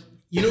like,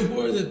 you know, who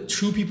are the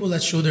true people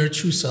that show their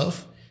true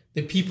self?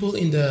 The people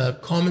in the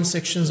comment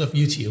sections of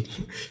YouTube.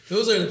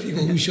 Those are the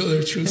people who show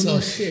their true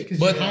self. Shit, 'cause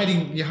But you're hiding.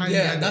 yeah,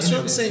 behind that's the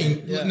what I'm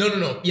saying. Yeah.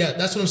 No. Yeah,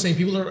 that's what I'm saying.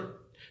 People are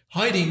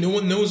hiding. No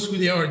one knows who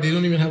they are. They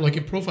don't even have like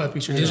a profile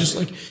picture. They're just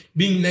like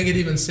being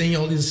negative and saying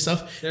all this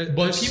stuff. there's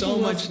people so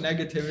who much have-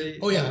 negativity.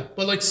 Oh yeah,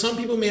 but like some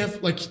people may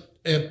have like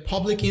a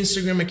public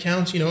Instagram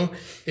account. You know,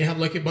 they have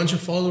like a bunch of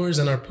followers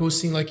and are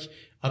posting like,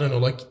 I don't know,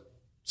 like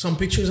some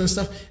pictures and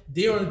stuff.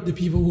 They are the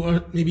people who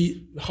are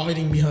maybe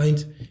hiding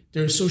behind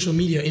their social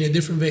media in a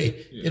different way.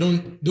 They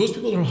don't. Those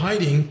people are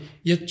hiding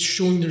yet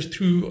showing their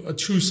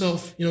true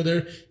self. You know,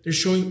 they're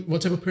showing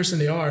what type of person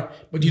they are,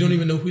 but you don't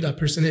even know who that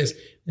person is.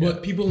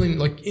 But people in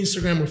like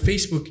Instagram or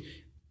Facebook,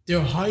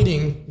 they're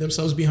hiding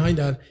themselves behind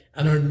that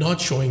and are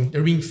not showing.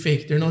 They're being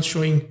fake. They're not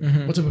showing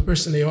what type of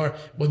person they are.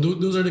 But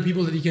those are the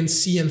people that you can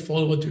see and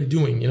follow what they're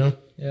doing. You know.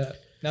 Yeah,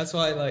 that's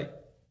why like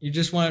you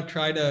just want to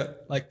try to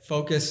like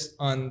focus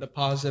on the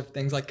positive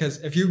things, like because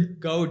if you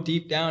go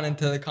deep down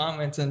into the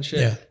comments and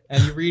shit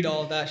and you read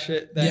all that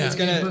shit, then it's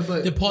gonna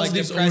but The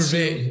positives depress you.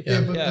 overweigh. Yeah,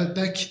 Yeah.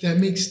 but that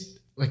makes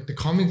like the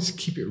comments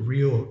keep it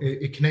real.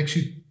 It connects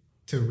you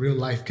to real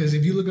life, because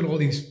if you look at all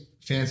these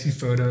fancy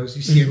photos,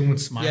 you see everyone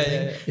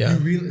smiling. Yeah. You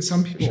really,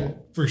 some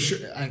people for sure.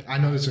 I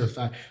know this is a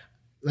fact.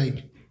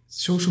 Like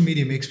social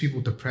media makes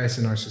people depressed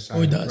in our society.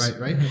 Oh, it does.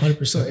 Right.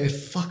 100%. So it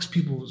fucks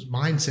people's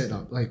mindset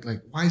up. Like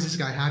why is this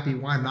guy happy?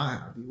 Why am I not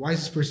happy? Why is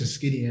this person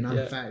skinny and I'm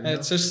fat? You And know?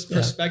 it's just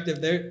perspective.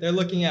 They're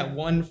looking at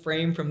one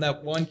frame from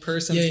that one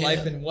person's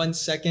life in 1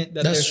 second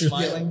that That's they're true.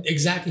 smiling. Yeah,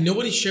 exactly.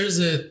 Nobody shares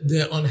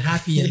the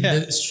unhappy and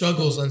the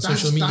struggles on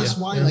social media. That's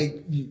why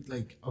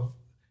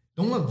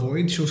don't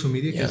avoid social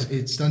media, because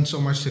it's done so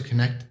much to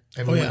connect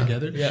everyone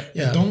together.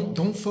 Yeah.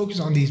 Don't focus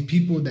on these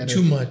people that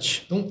Too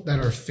much. that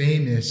are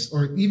famous,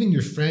 or even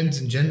your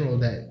friends in general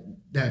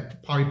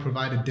that probably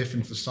provide a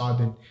different facade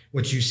than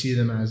what you see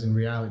them as in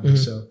reality.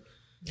 So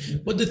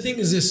But the thing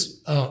is this,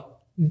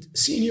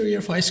 senior year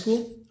of high school,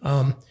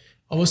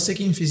 I was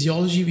taking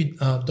physiology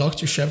with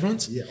Dr.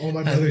 Chevrons. yeah,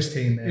 my brother's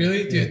taking that.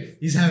 Really? Yeah. Dude.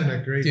 He's having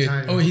a great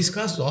time. Oh, his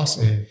class was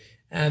awesome. Yeah.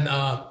 And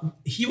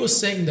he was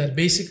saying that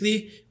basically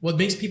what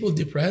makes people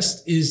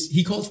depressed is,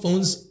 he called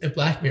phones a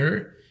black mirror,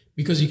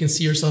 because you can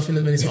see yourself in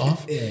it when it's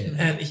off.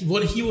 And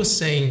what he was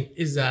saying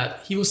is that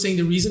he was saying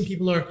the reason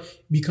people are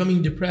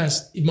becoming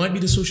depressed, it might be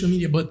the social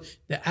media, but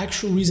the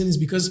actual reason is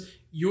because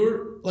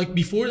you're like,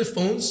 before the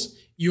phones,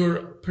 your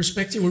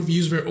perspective or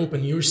views were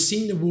open. You're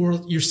seeing the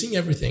world, you're seeing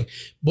everything.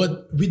 But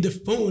with the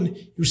phone,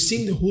 you're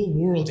seeing the whole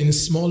world in a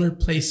smaller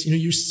place. You know,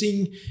 you're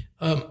seeing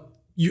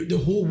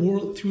the whole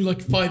world through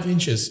like 5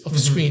 inches of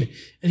screen.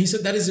 And he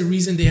said that is the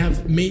reason they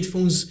have made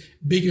phones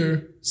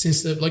bigger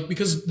since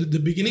because the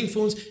beginning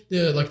phones,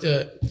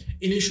 the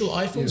initial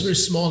iPhones were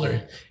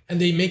smaller, and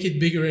they make it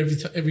bigger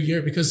every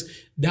year because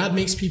that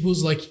makes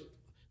people's like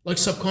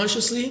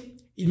subconsciously,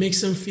 it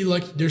makes them feel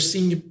like they're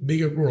seeing a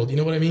bigger world. You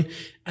know what I mean?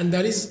 And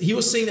he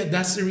was saying that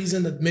that's the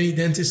reason that many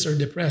dentists are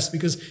depressed,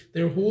 because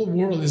their whole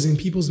world is in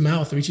people's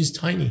mouth, which is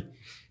tiny.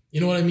 You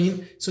know what I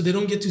mean? So they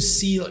don't get to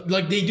see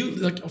like they do.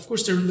 Like, of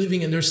course they're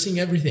living and they're seeing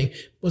everything,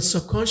 but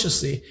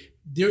subconsciously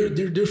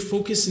they're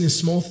focused in a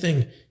small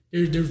thing.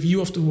 Their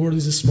view of the world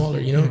is smaller.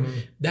 You know,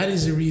 that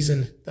is the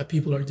reason that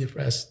people are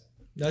depressed.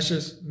 That's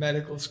just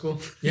medical school.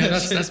 Yeah,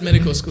 that's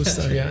medical school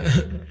stuff.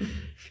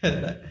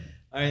 Yeah.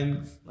 I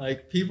mean,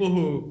 like people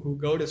who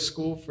go to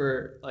school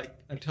for like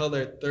until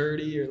they're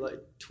 30 or like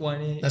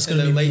 20, that's in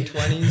their late me.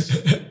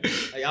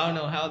 20s. Like I don't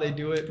know how they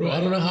do it, bro. I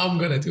don't know how I'm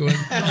gonna do it.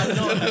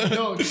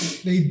 No,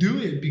 they do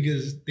it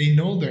because they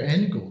know their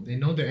end goal. They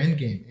know their end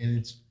game, and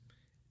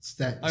it's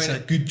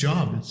that good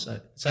job. It's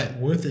that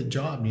worth it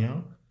job, you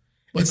know.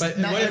 But what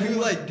if you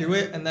like do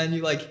it and then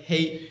you like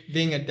hate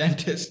being a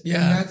dentist?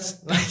 Yeah,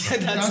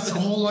 that's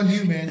all on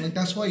you, man. Like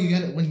that's why you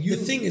get it when you.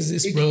 The thing is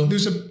this, bro.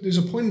 There's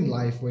a point in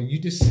life where you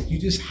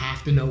just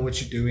have to know what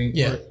you're doing.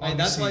 Yeah, I mean,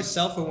 that's why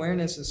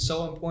self-awareness is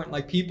so important.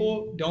 Like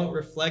people don't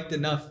reflect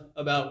enough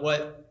about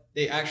what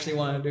they actually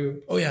want to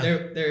do. Oh yeah,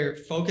 they're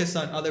focused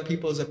on other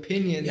people's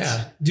opinions.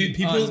 Yeah, dude,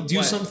 people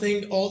do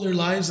something all their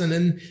lives, and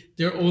then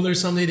they're older.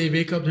 Someday they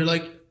wake up, they're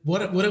like,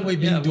 What have I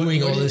been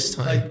doing all this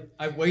time? Like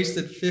I've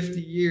wasted 50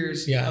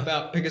 years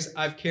because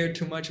I've cared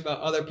too much about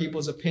other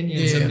people's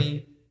opinions of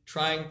me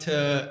trying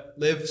to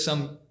live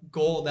some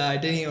goal that I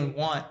didn't even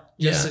want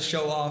just to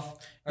show off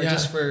or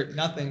just for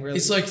nothing really.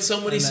 It's like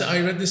somebody said,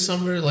 I read this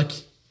somewhere, like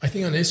I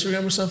think on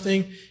Instagram or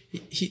something.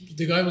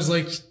 The guy was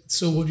like,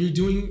 so what we're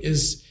doing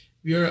is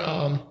we're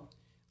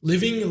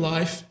living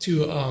life to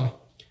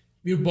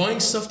we're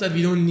buying stuff that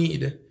we don't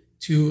need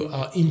to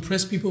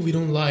impress people we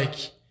don't like.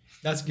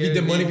 That's Gary with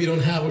the money we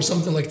don't have or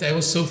something like that. It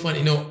was so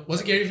funny. No,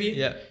 was it Gary Vee?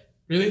 Yeah.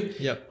 Really?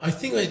 Yeah. I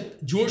think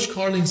like George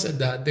Carlin said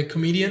that, the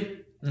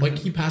comedian, like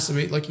he passed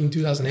away like in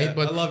 2008. Yeah,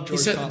 but I love George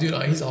he said, Carlin.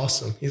 dude, he's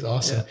awesome. He's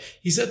awesome. Yeah.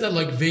 He said that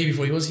like way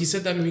before. He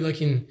said that maybe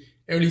like in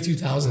early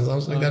 2000s. I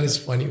was like, that is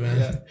funny, man.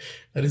 Yeah.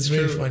 That is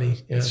very funny.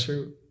 Yeah. It's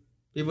true.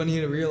 People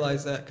need to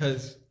realize that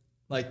because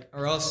like,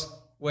 or else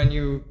when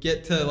you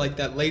get to like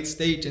that late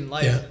stage in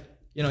life,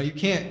 you know,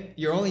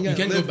 you're only going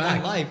to live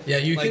one life. Yeah,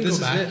 you can go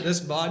back. This is it. This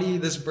body,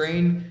 this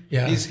brain,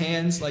 these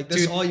hands, like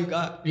this is all you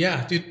got.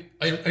 Yeah, dude.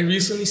 I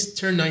recently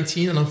turned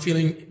 19 and I'm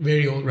feeling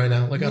very old right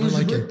now. Like, I don't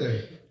like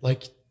it.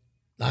 Like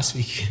last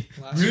week.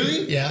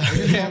 Really? Yeah.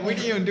 We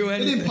didn't even do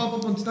anything. It didn't pop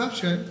up on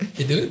Snapchat.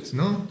 It didn't?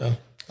 No.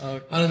 I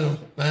don't know,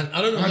 man.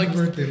 I don't know. Happy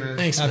birthday, man.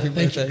 Thanks, Happy man.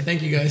 birthday.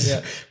 Thank you guys.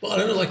 Yeah. Well, I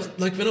don't know.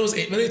 Like when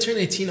I turned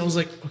 18, I was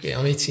like, okay,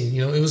 I'm 18.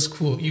 You know, it was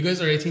cool. You guys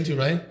are 18 too,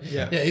 right?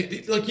 Yeah.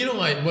 Yeah. Like you know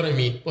what I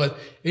mean. But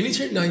when you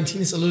turn 19,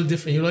 it's a little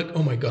different. You're like,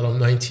 oh my god, I'm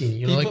 19.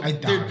 You know,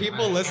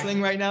 people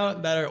listening right now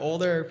that are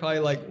older are probably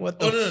like, what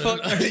the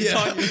fuck are you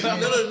talking about?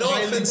 No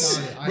offense,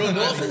 bro.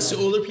 No offense to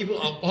older people.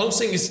 All I'm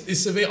saying is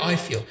it's the way I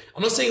feel.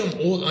 I'm not saying I'm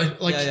old.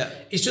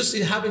 It's just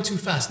it happened too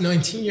fast.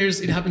 19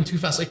 years, it happened too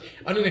fast. Like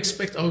I didn't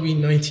expect I would be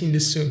 19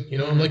 this soon. You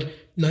know, I'm like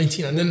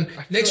 19, and then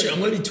next year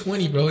I'm gonna be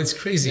 20, bro. It's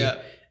crazy. Yeah.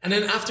 And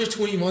then after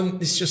 21,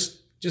 it's just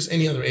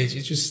any other age.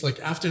 It's just like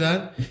after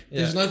that,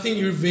 there's nothing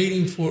you're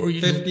waiting for. Or you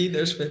 50.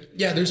 There's 50.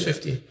 Yeah, there's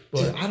 50.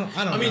 But dude, I don't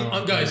know. I mean,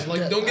 guys,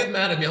 like, don't get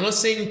mad at me. I'm not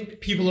saying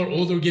people are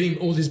old or getting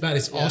old is bad.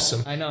 It's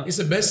awesome. I know. It's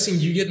the best thing.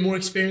 You get more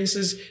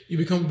experiences. You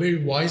become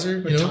very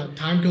wiser. But you know,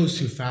 time goes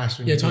too fast.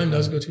 Time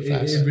does go too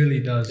fast. It really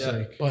does. Yeah.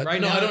 Like, but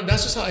right now, now, I don't.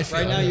 That's just how I feel.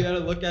 Right now, you got to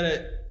look at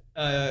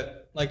it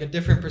like a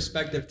different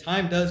perspective.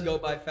 Time does go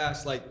by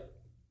fast. Like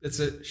it's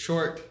a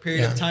short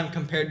period of time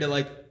compared to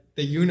like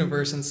the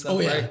universe and stuff.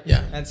 Right?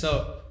 Yeah. And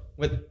so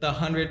with the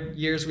 100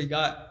 years we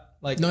got,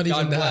 like not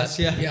God even bless,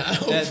 that. Yeah.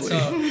 And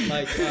so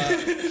like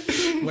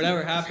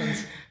whatever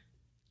happens,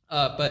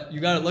 but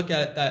you got to look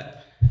at it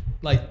that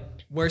like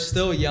we're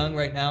still young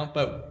right now,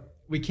 but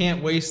we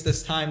can't waste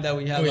this time that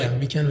we have.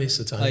 We can't waste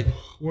the time. Like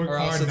work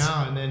hard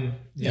now and then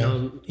you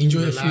know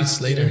enjoy the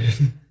fruits later.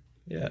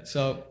 Yeah.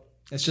 So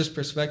it's just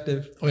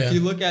perspective. Oh, yeah. If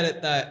you look at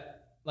it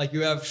that like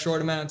you have short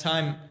amount of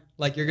time,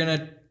 like you're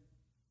gonna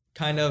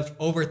kind of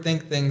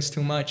overthink things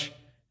too much,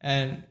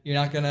 and you're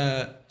not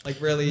gonna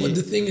like really. But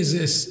the thing is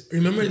this: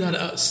 remember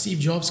that Steve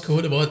Jobs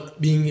quote about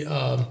being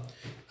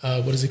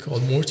what is it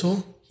called,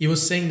 mortal? He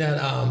was saying that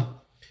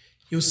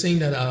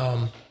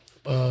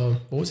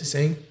what was he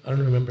saying? I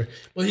don't remember.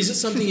 Well, he said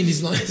something in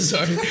these lines.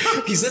 Sorry,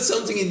 he said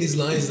something in these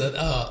lines that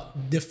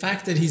the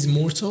fact that he's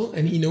mortal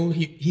and he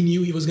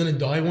knew he was gonna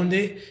die one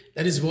day.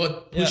 That is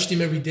what pushed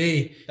him every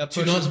day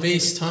to not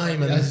waste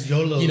time. And that's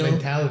YOLO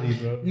mentality,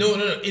 bro. No.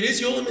 It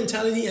is YOLO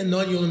mentality and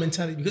not YOLO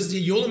mentality, because the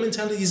YOLO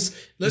mentality is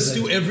let's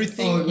do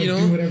everything.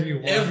 Do whatever you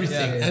want.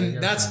 Everything,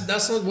 and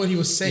that's not what he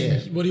was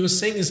saying. Yeah. What he was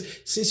saying is,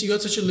 since you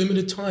got such a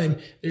limited time,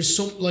 there's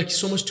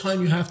so much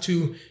time you have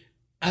to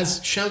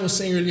as Sham was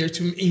saying earlier,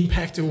 to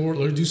impact the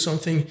world or do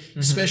something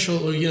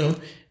special, or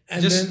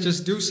and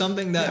just do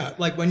something that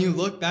like when you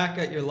look back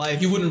at your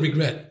life, you wouldn't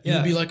regret.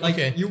 You'd be like,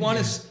 okay, you want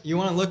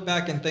to look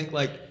back and think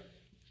like,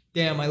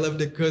 damn, I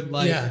lived a good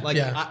life.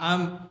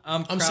 I'm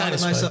proud satisfied,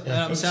 of myself.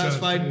 yeah. I'm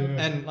satisfied,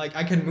 and like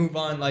I can move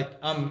on. Like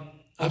I'm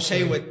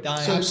okay with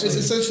dying. So it's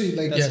essentially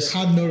like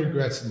have no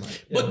regrets in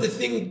life. But the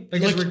thing,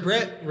 because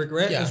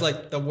regret is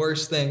like the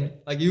worst thing.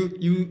 Like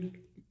you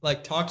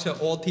like talk to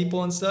old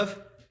people and stuff.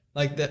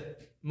 Like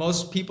that,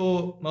 most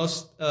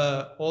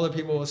older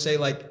people will say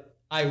like,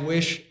 I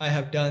wish I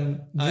have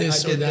done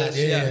this or that.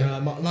 Yeah.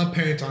 My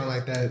parents aren't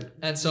like that.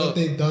 And so what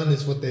they've done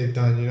is what they've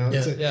done.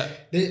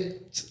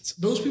 It's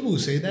Those people who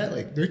say that,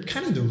 like, they're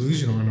kind of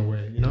delusional in a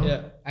way.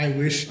 Yeah. I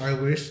wish.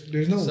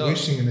 There's no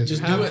wishing in this.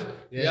 Just do it.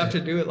 You have to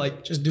do it.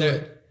 Like, just do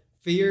it.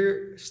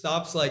 Fear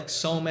stops like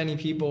so many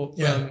people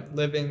from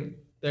living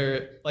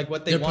their like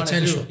what they want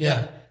to do.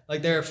 Yeah.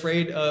 Like they're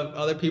afraid of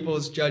other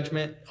people's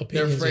judgment. Opinions,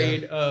 they're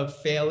afraid of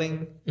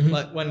failing.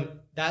 Like when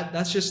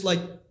that's just like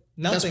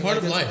nothing. That's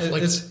part like, of life.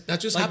 Like that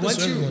just like happens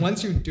to everyone.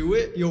 Once you do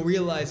it, you'll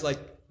realize like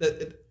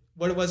that.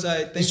 What was I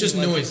thinking? It's just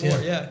like noise.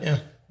 Before? Yeah.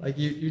 Like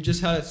you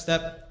just had to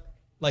step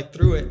like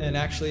through it and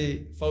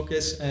actually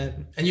focus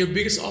and your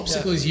biggest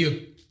obstacle is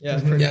you. Yeah,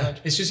 pretty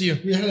much. It's just you.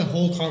 We had a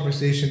whole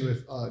conversation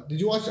with.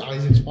 Did you watch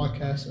Isaac's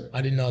podcast? Or?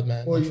 I did not,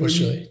 man.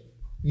 Unfortunately.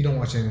 You don't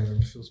watch any of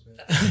them. It feels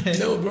bad.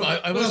 No, bro.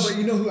 I was. No, but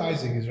you know who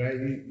Isaac is, right?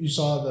 You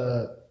saw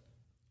the.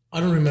 I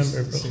don't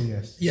remember, bro. Say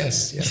yes.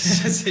 Yes.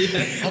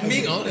 I'm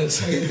being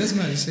honest. It doesn't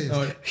matter. Say it.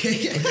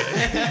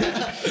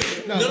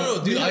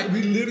 No, dude.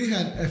 We literally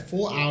had a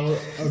full hour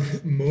of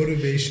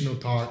motivational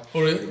talk.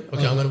 Oh, really?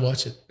 Okay, I'm gonna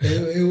watch it.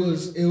 It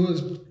was.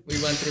 We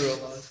went through a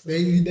lot.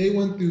 They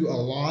went through a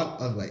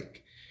lot of like.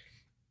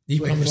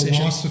 Deep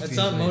conversation. It's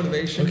not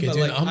motivation, okay, but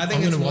dude, like I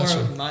think it's more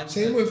of mindset.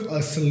 Same with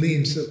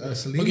Salim.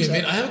 Salim. Okay,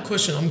 man, I have a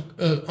question.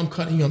 I'm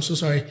cutting you. I'm so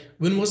sorry.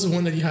 When was the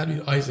one that you had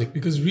with Isaac?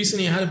 Because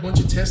recently I had a bunch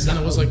of tests and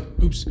I was like,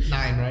 oops.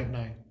 9, right?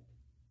 9.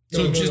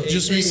 So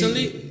just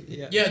recently?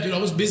 Yeah, dude, I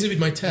was busy with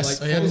my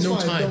tests. Like, I had no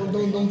time.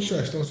 Don't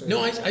stress. Don't stress.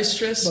 No, I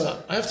stress.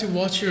 But I have to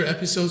watch your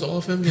episodes, all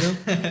of them.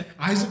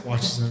 Isaac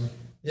watches them.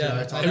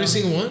 Yeah, every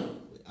single one.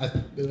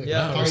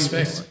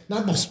 Respect.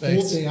 Not the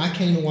full thing. I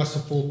can't even watch the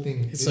full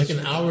thing. It's like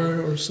an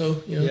hour or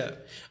so. Yeah.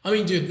 I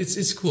mean, dude,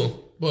 it's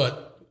cool,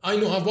 but I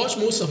know I've watched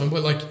most of them,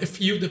 but like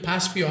the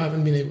past few I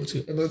haven't been able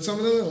to. But some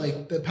of them,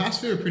 like the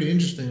past few, are pretty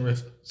interesting.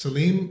 With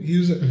Salim,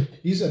 he's a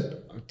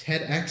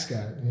TEDx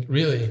guy.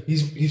 Really?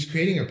 He's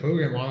creating a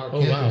program on our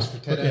campus for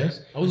TEDx. Okay.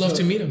 I would love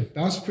to meet him.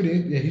 That was pretty.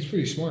 Yeah, he's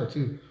pretty smart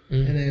too.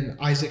 And then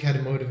Isaac had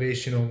a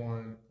motivational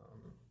one.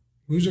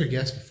 Who's our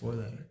guest before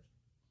that?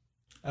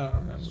 I don't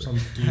remember. Some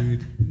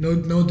dude.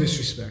 No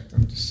disrespect.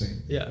 I'm just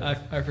saying. Yeah,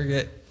 I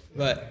forget.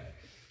 But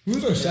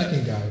who's our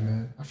second guy,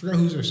 man? I forgot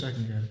who's our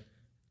second guy.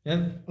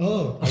 Yeah.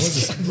 Oh, I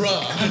was bro.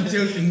 I'm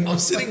joking. I'm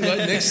sitting right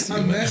next to you.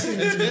 I'm messing.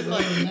 It's been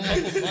like a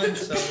couple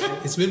months. So.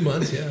 It's been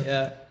months, yeah.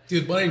 Yeah.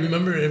 Dude, but I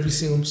remember every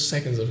single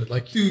seconds of it.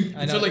 Like, dude,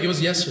 I felt like it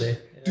was yesterday.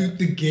 Yeah. Dude,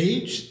 the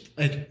gauge,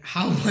 like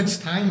how much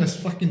time has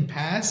fucking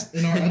passed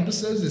in our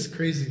episodes is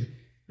crazy.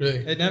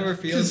 Really? It never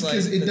feels like.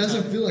 Because it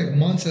doesn't feel like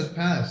months have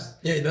passed.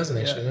 Yeah, it doesn't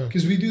actually. No.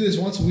 Because we do this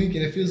once a week,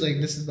 and it feels like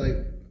this is like,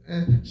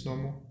 it's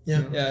normal. Yeah.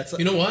 You know? Yeah. It's like,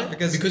 you know why?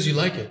 Because you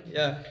like it.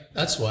 Yeah.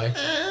 That's why.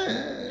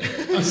 I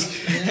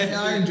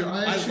enjoy.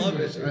 I love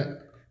it.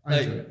 I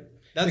enjoy it.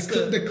 That's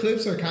the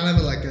clips are kind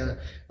of like a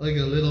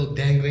little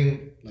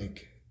dangling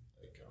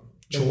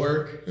the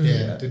work.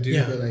 Yeah, to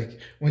do. But like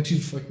once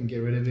you fucking get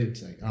rid of it,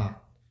 it's like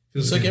feels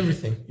it's like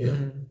everything. You know.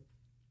 Mm-hmm.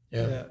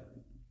 Yeah.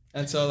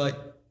 And so like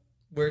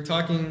we're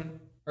talking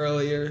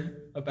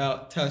earlier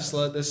about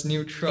Tesla, this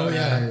new truck. Oh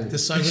yeah, the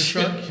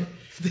Cybertruck.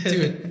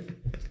 Dude,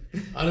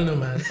 I don't know,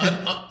 man.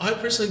 I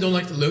personally don't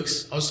like the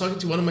looks. I was talking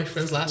to one of my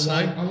friends last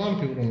night. A lot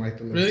of people don't like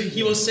the looks. Really?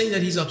 He was saying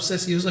that he's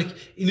obsessed. He was like,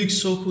 it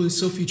looks so cool. It's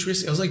so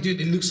futuristic. I was like,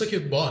 dude, it looks like a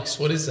box.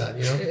 What is that?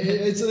 You know?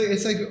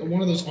 It's like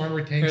one of those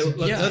armored tanks. Here,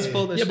 let's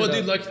pull this. Yeah, but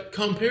dude, like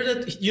compare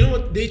that. You know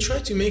what? They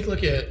tried to make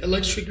like a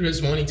electric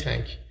Rezvani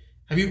tank.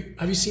 Have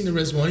you seen the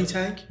Rezvani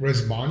tank?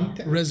 Rezvani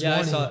tank? Rezvani.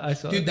 Yeah, I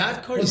saw. Dude,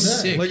 that car What's is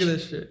that? sick. Look at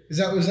this shit.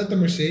 Was that the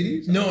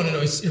Mercedes? No,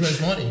 it's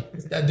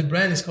Rezvani. The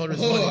brand is called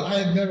Rezvani. Oh, I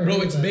have never. Bro,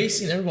 heard it's that.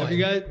 based in Irvine.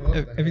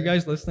 If you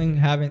guys listening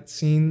haven't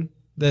seen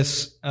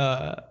this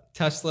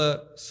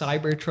Tesla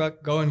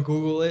Cybertruck, go and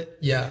Google it.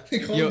 Yeah. They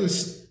call it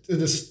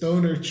the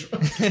stoner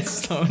truck.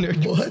 Stoner.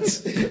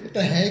 What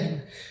the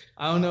heck?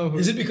 I don't know.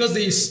 Is it because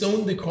they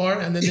stoned the car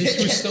and then they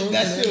threw stones?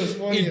 That shit was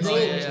funny. It broke,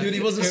 Yeah. dude.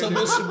 It wasn't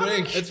supposed to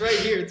break. It's right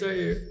here. It's right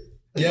here.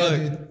 Yeah, Look,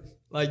 dude.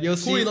 like you'll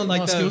see, Elon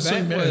like Musk, the he was so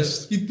event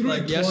embarrassed. He threw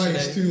like it twice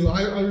yesterday. too.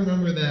 I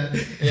remember that.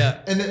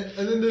 Yeah. And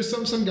then there's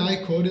some guy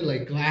quoted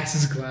like glass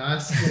is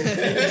glass. Like,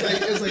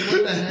 it's like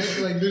what the heck?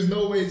 Like there's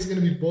no way it's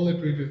gonna be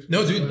bulletproof. If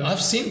No, dude,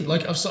 I've seen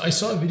like I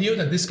saw a video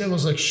that this guy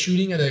was like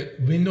shooting at a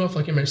window of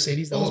like a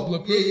Mercedes that was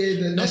bulletproof.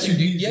 Yeah, Not that's you,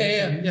 dude.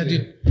 Yeah,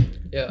 dude.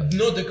 Yeah.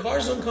 No, the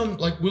cars don't come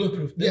like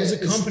bulletproof. There was a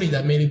company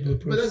that made it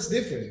bulletproof. But that's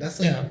different. That's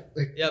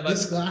like Yeah, but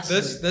this glass.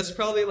 That's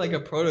probably like a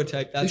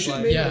prototype. They That's should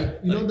why. make Yeah, like,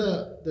 you know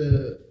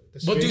the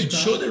But dude,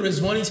 spacecraft. show the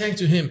Rezvani tank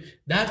to him.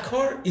 That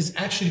car is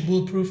actually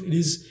bulletproof. It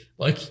is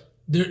like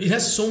there. It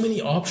has so many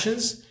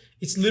options.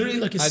 It's literally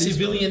like a How do you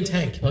spell civilian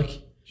tank. Like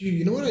Dude,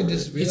 you know what I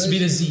just it's realized?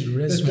 with a Z.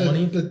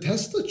 Rezvani The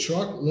Tesla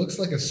truck looks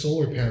like a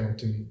solar panel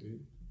to me, dude.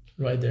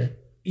 right there.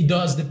 It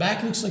does. The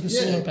back looks like a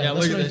solar panel. Yeah,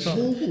 That's look what at I this.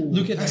 thought.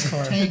 Look at this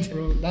car. Tank,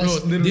 bro. That's Bro,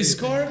 literally this a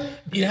tank. car,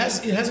 it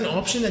has an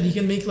option that you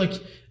can make like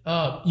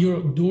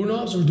your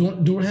doorknobs or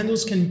door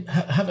handles can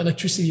have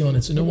electricity on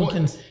it, so no one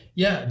can.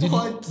 Yeah, dude,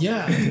 What?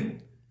 yeah.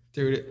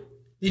 Dude,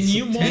 The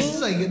new This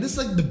model, is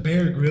like the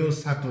Bear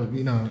Grylls type of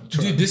truck.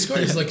 dude. This car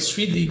is like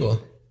street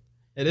legal.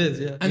 it is,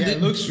 yeah. And Yeah, the,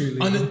 it looks really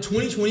on the good.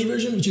 2020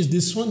 version, which is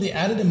this one, they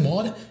added a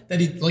mod that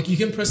it like you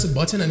can press a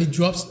button and it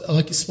drops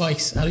like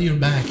spikes out of your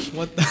back.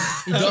 What the?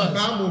 It That's a does.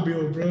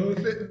 Batmobile, bro.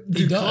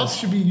 The does. cops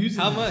should be using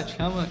How that. much?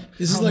 How much?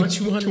 This is How like much?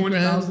 200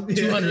 grand. 200,000?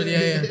 200,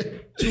 yeah.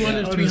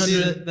 200, See,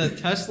 300. the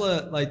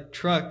Tesla like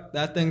truck,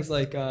 that thing's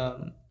like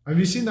Have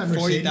you seen that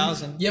Mercedes?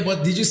 40,000. Yeah,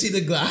 but did you see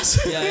the glass?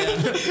 Yeah,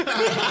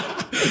 yeah.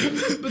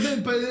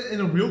 But in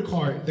a real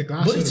car, the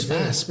glass But is it's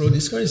fast, bro.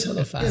 This car is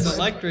hella fast. It's but-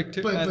 electric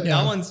too. but- That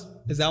yeah. one's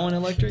is that one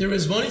electric? The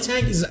Rezvani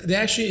tank is they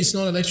actually it's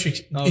not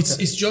electric. Oh, It's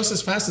okay. it's just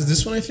as fast as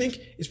this one. I think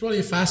it's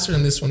probably faster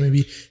than this one.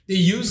 Maybe they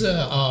use a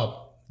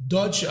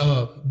Dodge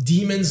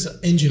Demon's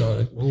engine on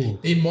it. Ooh.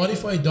 They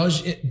modify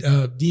Dodge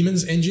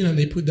Demon's engine and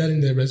they put that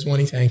in the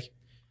Rezvani tank.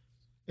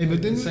 Hey,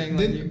 but then, Saying,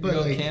 like, you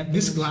go camping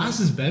this and glass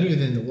is better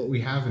than what we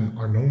have in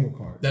our normal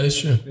car. That is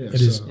true. Yeah,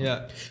 It is. so-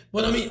 Yeah.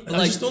 But I mean, I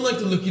Like- just don't like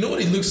the look. You know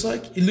what it looks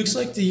like? It looks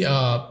like the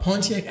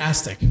Pontiac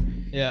Aztek.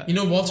 Yeah. You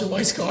know Walter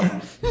White's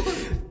car?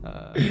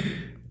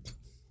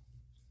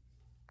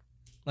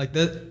 Like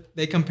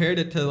they compared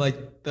it to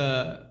like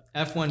the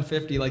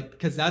F-150, like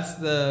because that's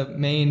the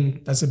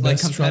main That's the like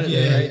best truck,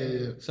 competitor, yeah,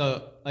 right? yeah.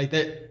 So like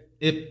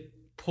it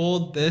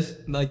pulled this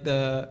like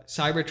the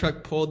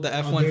Cybertruck pulled the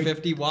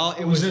F-150 while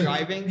it was Was it-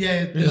 driving.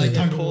 yeah, Really? like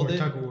tug it of pulled war, it.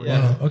 tug of war. Yeah,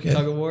 Wow, okay.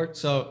 tug of war.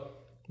 So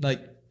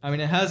like I mean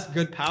it has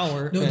good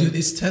power. No, and- dude,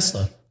 it's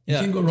Tesla. You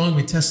Yeah. can't go wrong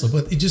with Tesla,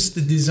 but it's just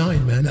the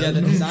design, man. I yeah,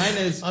 the don't know. design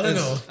is. I don't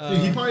is, know.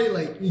 Dude, he probably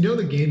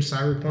the game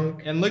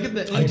Cyberpunk. and look at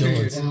the I don't.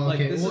 interior. Oh, Like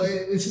okay. this Well,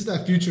 is, it's just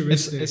that it's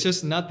futuristic.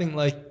 just nothing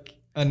like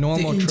a The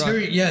normal truck.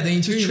 interior, yeah, the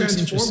It's a interior looks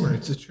interesting. transformer.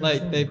 It's a transformer.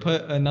 Like they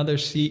put another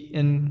seat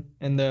in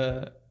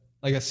the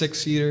like a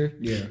 6-seater.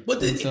 Yeah.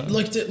 But So-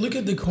 look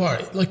at the car.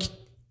 Like,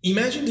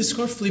 imagine this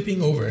car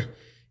flipping over.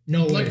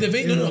 No Like way. the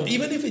way, no,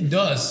 even if it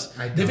does,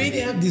 I the way doubt they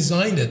have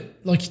designed it,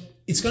 like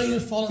it's gonna either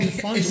fall in the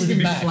front It's or gonna the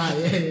be back. flat.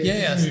 Yeah,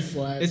 Yeah, it's gonna be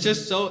flat. It's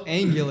just so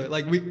angular.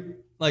 Like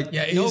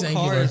Yeah, it no is car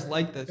angular. is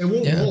like this. It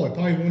won't Yeah. roll. It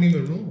probably won't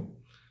even roll.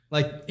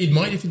 Like It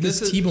might if it this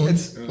gets is T-boned,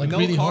 it's like no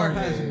really car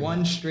hard. has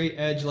one straight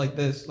edge like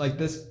this. Like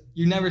this,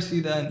 you never see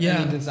that in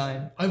Yeah. any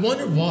design. I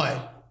wonder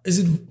why. Is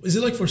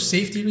it like for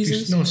safety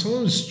reasons? No,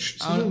 someone's.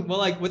 Well,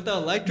 like with the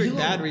electric You know-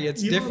 battery,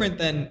 it's you know- different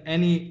than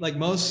any like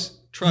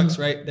most trucks,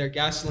 right? They're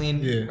gasoline,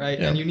 Yeah. right?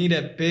 Yeah. And you need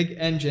a big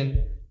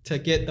engine to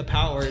get the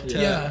power to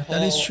Yeah,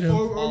 that is haul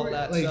true. all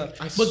that like,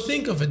 stuff. But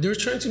think of it, they're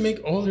trying to make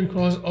all their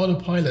cars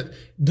autopilot.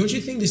 Don't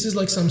you think this is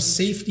like some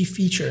safety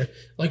feature?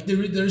 Like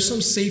there's some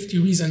safety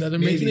reason that they're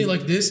making Maybe. it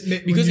like this.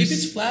 When Because you if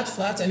it's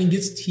flat and it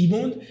gets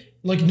T-boned,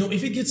 like no,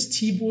 if it gets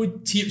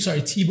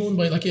T-boned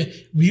by like a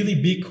really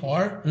big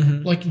car,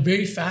 Mm-hmm. like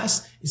very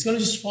fast, it's gonna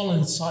just fall on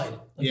its side.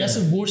 Like that's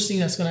Yeah. the worst thing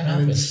that's gonna and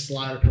happen. then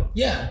slide across.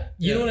 Yeah,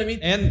 you know what I mean?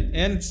 And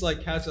it's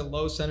like has a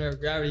low center of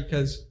gravity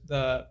because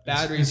the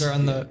batteries are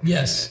on the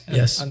Yes,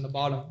 yes. on the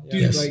bottom. Yeah.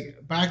 Dude, Yes. like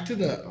back to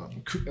the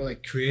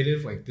like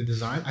creative, like the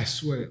design. I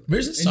swear.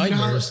 Where's the And you side know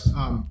how,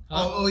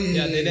 mirrors?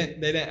 Yeah, they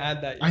didn't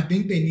add that. Yet. I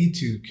think they need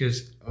to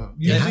because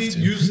They have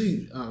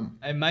usually to.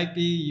 It might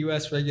be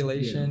U.S.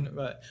 regulation,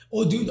 but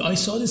Oh, dude, I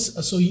saw this.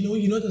 So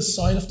you know the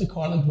side of the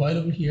car, like right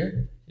over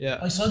here. yeah.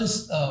 I saw this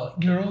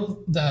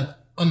girl that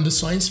on the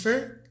science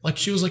fair, like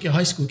she was like a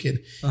high school kid.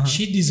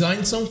 She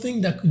designed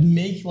something that could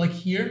make like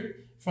here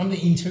from the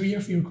interior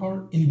of your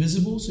car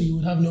invisible, so you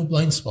would have no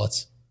blind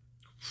spots.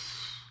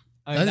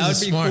 I mean, That is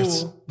would be smart.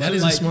 cool. That but,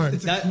 is like, smart.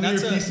 it's a That, clear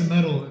that's piece a, of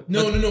metal.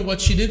 No.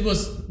 What she did was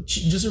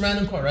just a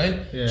random car, right?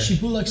 Yeah. She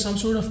put like some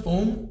sort of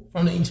foam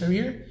from the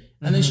interior,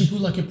 and then she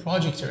put like a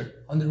projector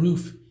on the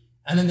roof,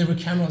 and then there were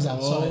cameras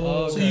outside,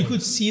 Oh, so okay. you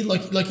could see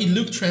like it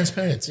looked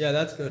transparent. yeah,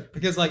 that's good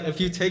because like if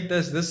you take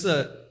this is a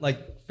like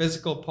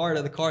physical part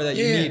of the car that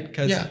you Yeah, need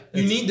because yeah.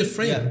 You need the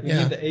frame. Yeah, you Yeah.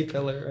 need the A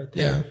pillar right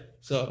there. Yeah.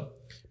 So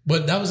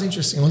But that was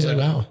interesting. I was like,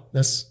 wow,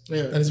 that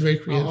is very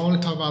I creative. want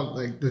to talk about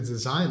like the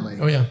design, like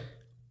Oh yeah.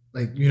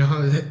 like you know how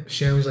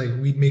Sharon was like,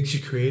 weed makes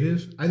you creative.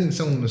 I think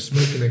someone was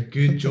smoking a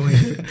good joint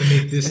to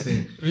make this thing.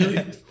 Really?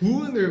 Who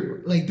in their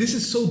like this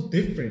is so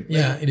different. Like,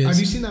 Yeah, it is. Have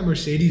you seen that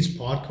Mercedes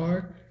pod car?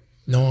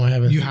 No, I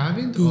haven't. You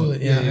haven't? Google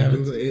it. Yeah, I haven't.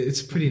 Google it.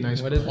 It's a pretty nice.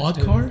 What is Quad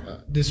it? car?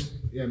 This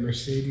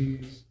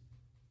Mercedes.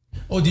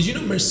 Oh, did you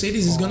know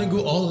Mercedes is gonna go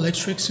all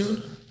electric soon?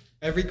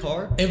 every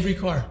car. Every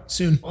car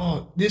soon.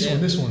 Oh, this Yeah.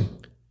 one. This one.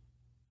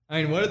 I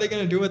mean, what are they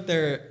gonna do with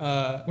their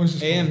What is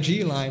this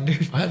AMG line,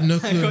 dude? I have no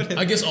clue. couldn't-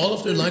 I guess all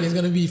of their line is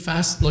gonna be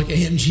fast like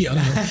AMG. I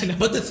don't know.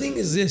 But the thing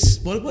is this: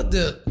 what about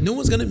no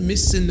one's gonna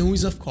miss the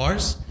noise of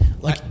cars?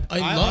 Like I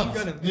I'm love,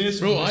 gonna miss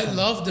bro. this I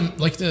love them.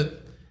 Like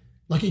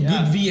Like a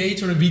good V8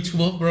 or a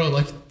V12, bro.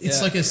 Like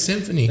it's like a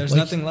symphony. There's like,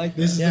 nothing like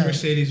This that. is the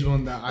Mercedes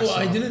one that I saw.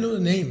 I didn't know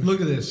the name.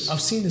 Look at this.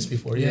 I've seen this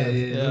before. Yeah.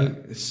 Yeah.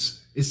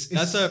 It's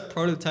That's a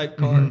prototype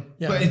car.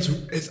 Yeah. But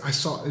I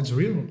saw it's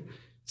real.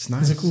 It's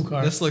nice. It's a cool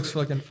car. This looks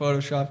fucking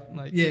Photoshop.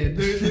 Like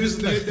there's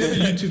a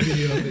YouTube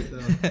video of it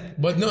though.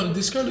 But no,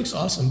 this car looks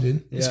awesome, dude.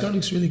 This car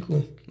looks really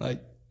cool. like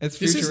it's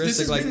This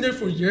futuristic. has been there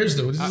for years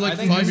though. This is like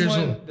 5 years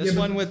old. This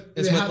one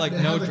is with like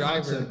no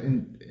driver.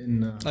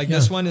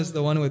 This one is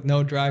the one with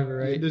no driver,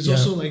 right? There's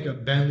also like a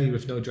Bentley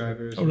with no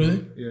driver. Oh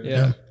really?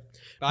 Yeah.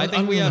 But I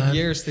think we have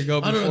years to go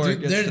I before don't know, it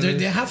dude. gets to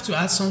They have to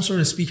add some sort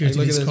of speaker to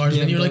look these at this cars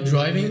when you're like BMW.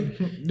 driving.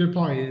 There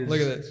probably is.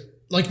 Look at this.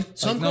 Like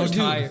some No cars do.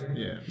 tire.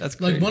 Yeah. That's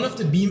crazy. Like one of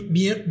the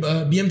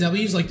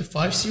BMWs, like the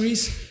 5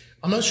 Series.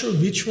 I'm not sure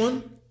which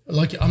one.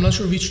 Like I'm not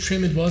sure which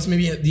trim it was.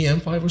 Maybe the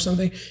M5 or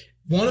something.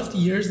 One of the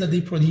years that they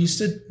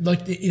produced it,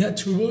 like it had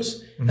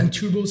turbos, and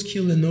turbos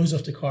kill the noise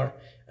of the car.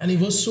 And it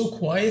was so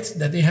quiet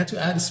that they had to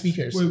add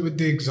speakers. Wait, with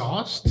the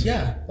exhaust?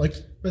 Yeah, like.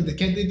 But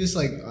can't they just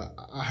like?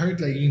 I heard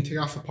like you can take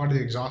off a part of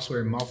the exhaust where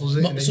it muffles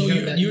it. And then So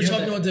you're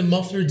talking that, about the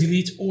muffler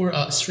delete or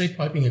straight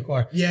piping a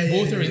car. Yeah,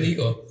 both are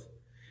illegal.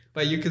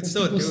 But you could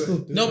still do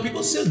it. No,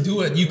 people still do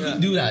it. You could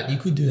do that. You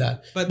could do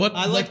that. But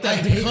I like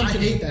that. that. The I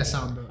company. hate that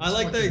sound though. I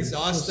like the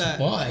exhaust that.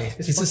 Why?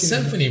 It's a fucking-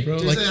 symphony, bro.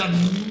 Like,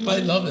 I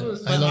love it.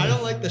 But I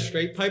don't like the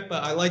straight pipe,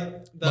 but I like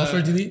the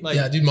muffler delete. Like,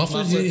 Yeah, dude,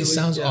 muffler delete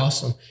sounds yeah.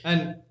 awesome.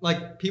 And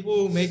like people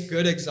who make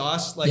good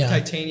exhaust, like Yeah.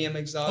 titanium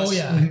exhaust. Oh,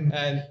 yeah.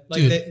 And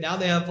like Dude. now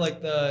they have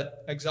like the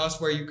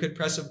exhaust where you could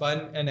press a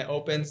button and it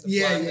opens. The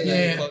Yeah, flap yeah, and then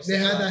you yeah. close They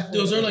the had flap. that.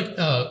 Those are like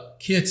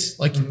kits,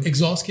 like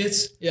exhaust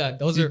kits. Yeah,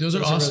 those Dude, those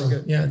are awesome.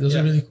 really good. Yeah, those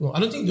are really cool. I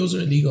don't think those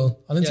are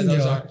illegal. I don't Yeah, think they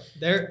those are.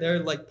 are. They're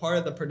like part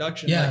of the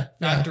production. Yeah, like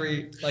yeah.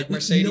 factory, like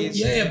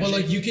Mercedes. But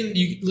like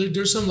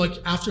there's some like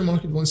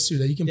aftermarket ones too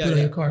that you can put on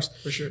your cars.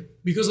 for sure.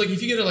 Because like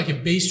if you get like a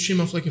base trim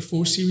of like a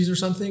 4 Series or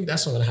something,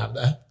 that's not gonna have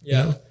that. Yeah,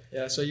 You know?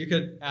 yeah. So you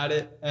could add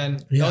it,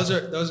 and Yeah.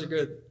 those are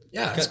good.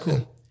 Yeah, it's cool.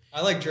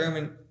 I like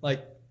German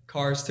like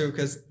cars too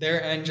because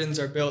their engines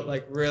are built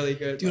like really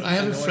good. Dude, like, I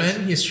have a the noise.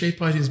 friend. He straight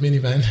pied his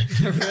minivan.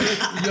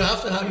 You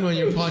have to have him on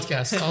your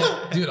podcast.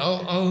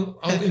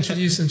 I'll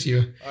introduce him to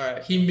you. All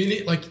right.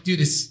 Dude,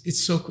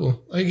 it's so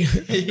cool. Like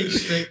He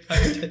straight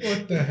piped it.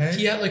 What the heck?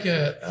 he had like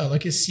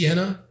a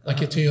Sienna,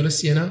 like a Toyota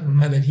Sienna,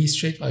 and then he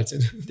straight piped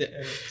it.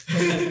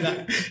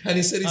 And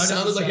he said it How does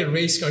sounded it like a sound?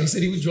 race car. He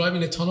said he would drive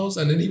in the tunnels,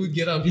 and then he would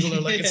get out. People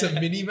are like, "It's a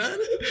minivan."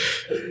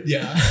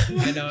 Yeah.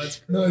 I know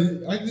it's No,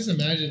 I can just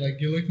imagine like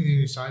you're looking in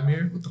your side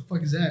mirror. What the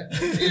fuck is that?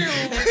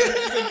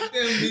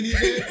 Damn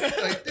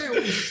minivan. Like damn,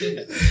 what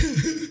shit.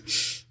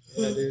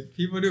 yeah, dude.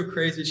 People do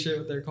crazy shit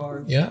with their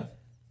cars. Yeah.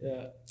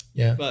 Yeah.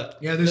 Yeah. But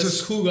Yeah, there's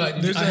This a cool guy.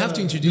 Dude. I have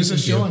to introduce him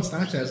There's a to show you. on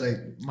Snapchat. It's like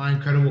My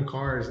Incredible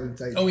Cars.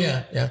 It's like Oh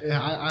yeah, yeah.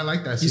 yeah, I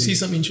like that. You see series.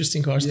 some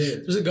interesting cars. Yeah.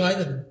 There's a guy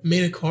that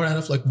made a car out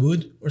of like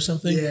wood or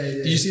something. Yeah,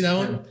 Did you see that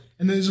one? Yeah.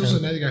 And then there's also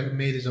another guy who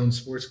made his own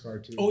sports car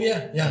too. Oh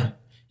yeah, yeah.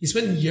 He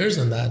spent years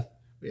on that,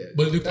 Yeah,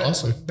 but it looked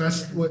awesome.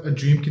 That's what a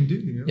dream can do.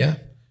 You know. Yeah,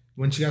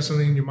 Once you got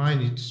something in your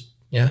mind, you just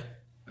yeah,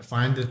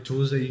 find the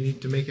tools that you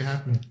need to make it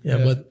happen. yeah.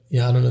 Yeah. But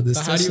yeah, I don't know this.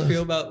 But how do you Tesla-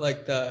 feel about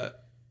like the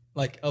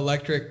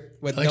electric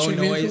with Electric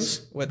no noise?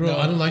 vehicles? With Bro, no,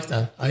 I don't like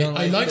that. I don't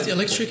like like it? the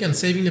electric and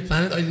saving the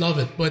planet. I love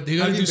it, but they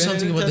gotta Have do you been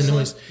something in a about the Tesla?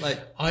 noise. Like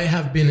I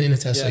have been in a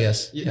Tesla,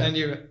 yes. Yeah. And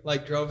you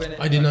like drove in it?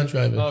 I did not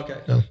drive it. Oh, okay.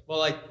 No. Well,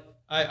 like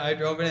I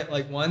drove in it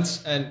like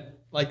once, and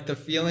like the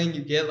feeling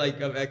you get like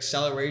of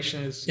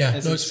acceleration is Yeah,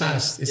 is no, it's insane.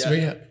 fast. It's yeah.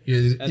 very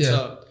yeah. And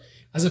so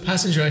As a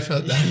passenger, I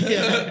felt that.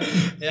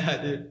 yeah,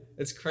 dude,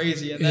 it's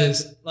crazy. And It then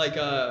is. like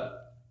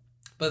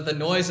but the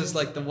noise is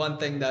like the one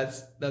thing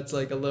that's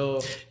like a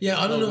little Yeah,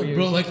 I don't know, weird.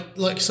 bro.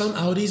 Like some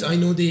Audis, I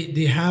know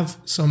they have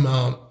some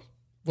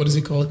what is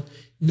it called?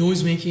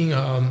 Noise making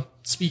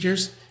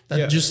speakers that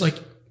Yeah. just like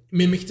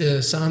mimic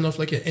the sound of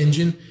like an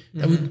engine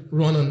that would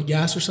run on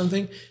gas or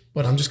something.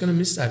 But I'm just gonna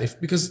miss that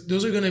because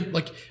those are gonna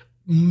like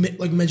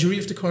majority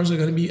of the cars are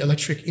gonna be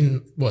electric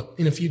in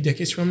a few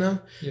decades from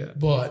now. Yeah.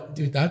 But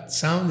dude, that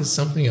sound is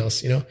something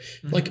else, you know.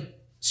 Like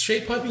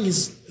straight piping is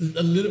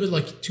a little bit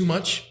like too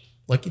much.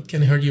 Like it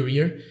can hurt your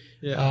ear.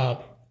 Yeah.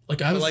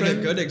 Like I have a Like a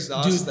friend, good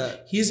exhaust dude,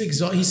 that- he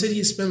said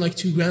he spent like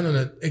 $2,000 on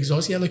an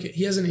exhaust.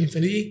 He has an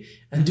Infinity,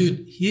 and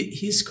dude,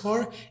 his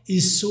car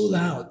is so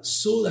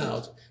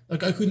loud.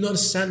 Like I could not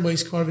stand by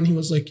his car when he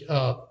was like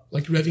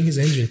revving his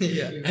engine.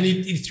 Yeah. And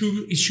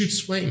it shoots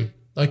flame.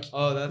 Like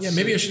Oh, that's yeah,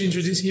 maybe I should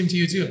introduce him to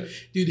you too,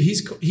 dude.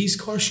 His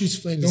car shoots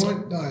flame.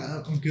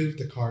 I'm good with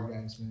the car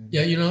guys, man.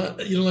 Yeah, you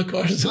don't like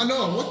cars. I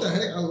know what the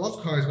heck. I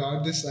love cars, but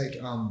I'm just like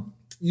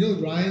you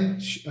know Ryan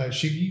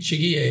Shiggy.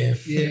 Shiggy, yeah.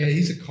 Yeah,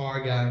 he's a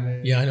car guy,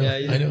 man. Yeah, I know.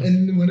 Yeah, I know.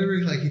 And whenever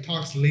like he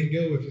talks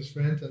lingo with his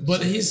friends, I'm But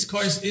just like- his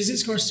car is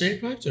his car straight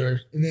piped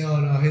or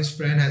no, his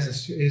friend has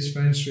his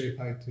friend straight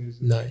pipe too. So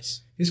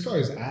nice? his car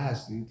is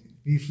ass, dude.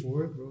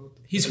 V4, bro.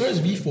 His car is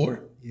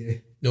V4. Yeah.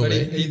 No but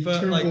way. he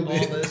put like Turbo all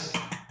bit. this.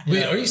 Wait,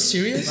 Yeah. are you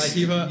serious? Like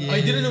he put, I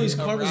didn't know his a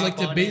car was like wrap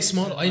the on base it.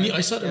 model.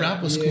 I saw the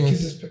wrap was Yeah, cool.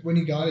 because when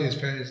he got it, his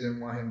parents didn't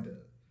want him to.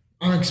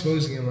 I'm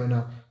exposing him right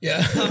now.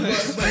 Yeah.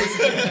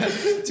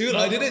 Dude,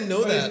 I didn't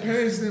know His that.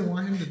 parents didn't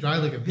want him to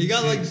drive like a V6. He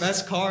got like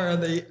best car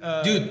of the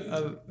Dude.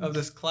 of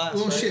this class.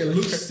 Oh right? shit, it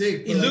looks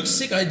sick. It looks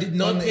sick. I did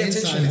not on the pay inside,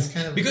 attention it's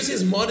kind of- because he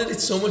has modded it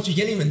so much you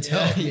can't even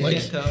tell. Yeah, you like,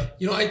 can't tell.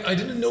 you know, I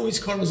didn't know his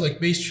car was like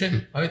base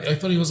trim. I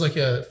thought he was like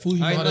a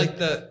fully I modded. like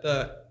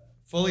the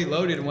fully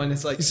loaded one.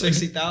 It's like It's like-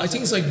 60,000. I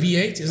think it's like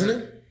V8, isn't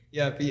it?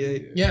 yeah,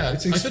 V8. Yeah,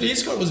 It's I thought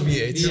his car was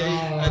V8.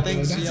 Yeah. I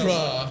think bro, so.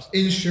 that's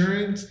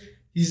insurance.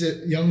 He's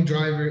a young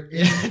driver,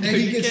 and dude,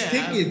 he you gets can't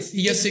have- tickets.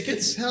 He gets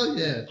tickets? Hell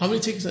yeah! How many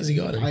tickets has he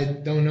gotten? I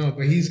don't know,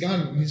 but he's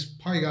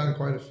probably gotten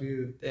quite a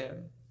few.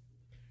 Damn.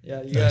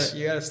 Yeah, Nice.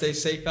 you gotta stay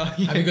safe out Have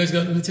you here. guys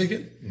gotten a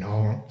ticket?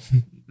 No,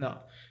 No.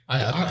 I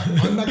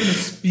have. I'm not gonna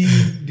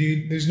speed,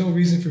 dude. There's no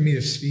reason for me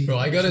to speed. Bro,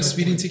 I got a There's no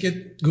speeding point.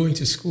 ticket going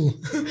to school.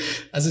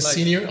 As a Like-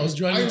 senior, I was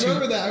driving I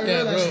remember that. I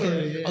remember that bro.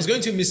 story, yeah. I was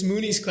going to Miss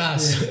Mooney's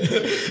class.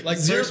 Like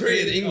zero first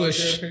period period? English.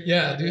 Oh, zero period.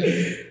 Yeah,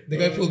 dude. The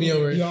guy pulled me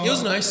over. Yeah. It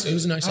was nice. It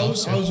was a nice I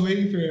was officer.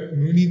 waiting for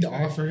Mooney to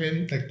offer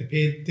him like the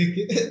paid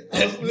ticket.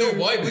 No,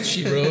 why would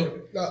she,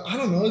 bro? I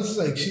don't know. It's just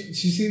like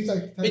she seems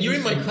like. But you're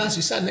in my class.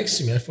 You sat next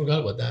to me. I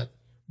forgot about that.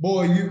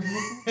 Boy, dude.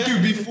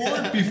 Before,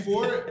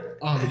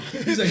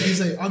 he's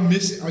like, I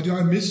miss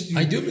you.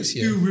 I do miss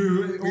you. Dude,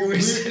 we were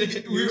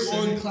sitting-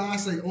 on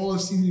class like all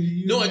of senior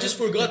year. No, I just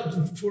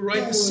forgot. For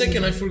right this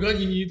second, I forgot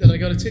you knew that I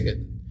got a ticket.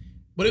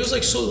 But it was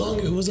like so long.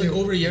 It was like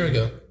over a year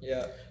ago.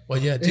 Yeah.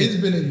 But yeah, It has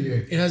dude. been a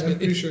year. It has I'm been.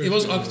 pretty It, sure it it's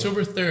was been a year.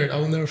 October 3rd. I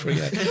will never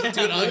forget.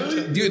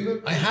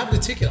 Dude, I have the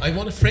ticket. I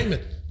want to frame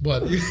it,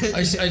 but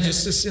I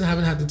just still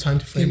haven't had the time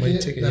to frame my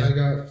ticket that I yet.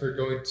 got for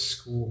going to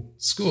school.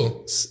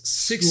 School,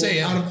 6 School,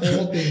 a.m. out of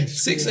all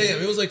things, 6 school.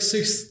 a.m. It was like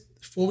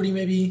 6:40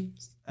 maybe.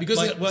 Because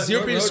Like, what- zero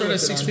what period road started at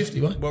was it on?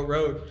 6:50. What? What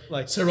road?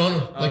 Like Serrano,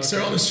 like okay.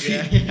 Serrano Street.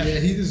 Yeah, yeah. Yeah,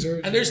 he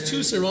deserves. And there's it, two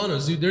man.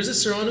 Serranos, dude. There's a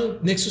Serrano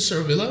next to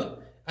Cervilla,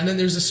 and then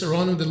there's a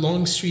Serrano, the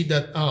long street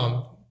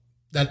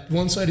that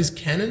one side is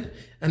Cannon,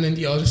 and then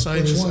the other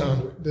side Which is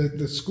one?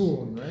 The school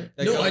one, right?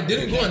 Like, no, I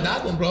didn't go on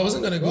that one, bro. I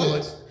wasn't gonna go. What?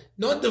 Like,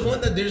 not the one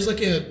that there's like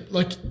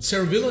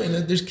Cervilla in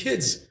it. There's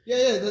kids.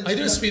 Yeah. I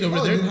didn't speed over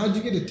there. Then how'd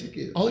you get a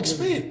ticket? I'll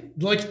explain.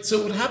 Like,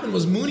 so what happened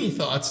was Mooney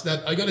thought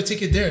that I got a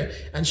ticket there,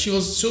 and she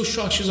was so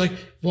shocked. She was like,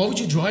 "Why would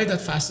you drive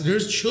that fast?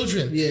 There's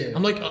children." Yeah.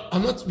 I'm like,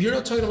 "I'm not. You're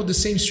not talking about the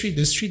same street.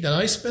 The street that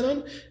I spent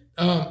on.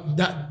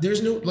 That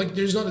there's no like.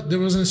 There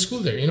wasn't a school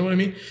there. You know what I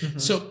mean?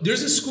 So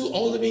there's a school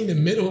all the way in the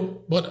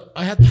middle, but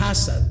I had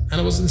passed that, and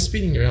I wasn't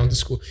speeding around the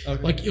school.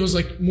 Okay. Like it was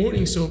like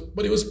morning. So,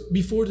 but it was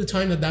before the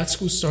time that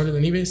school started.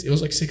 Anyways, it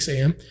was like 6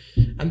 a.m.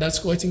 and that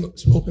school I think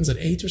opens at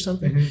 8 or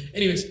something.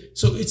 Anyways,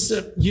 so it's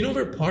you know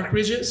where Park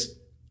Ridge is?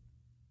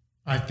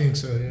 I think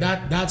so.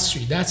 Yeah. That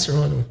street, that's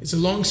Serrano. It's a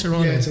long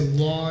Serrano. Yeah, it's a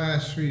long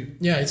ass street.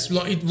 Yeah, it's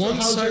long.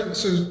 One side.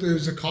 So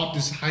there's a cop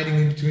just hiding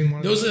in between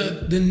one. There was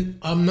then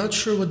I'm not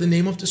sure what the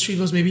name of the street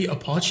was. Maybe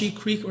Apache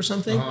Creek or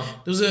something. There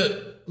was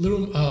a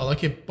little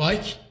like a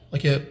bike,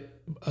 like a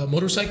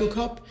motorcycle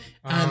cop.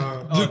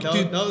 And look,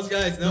 dude, those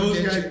guys, Those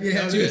guys,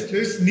 yeah, Dude.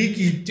 they're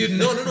sneaky. dude,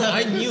 no.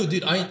 I knew,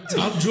 dude.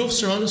 I've drove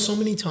Serrano so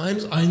many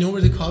times. I know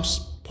where the cops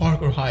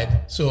park or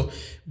hide. So,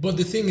 but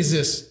the thing is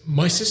this: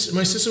 my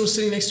sister was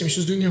sitting next to me. She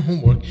was doing her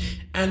homework,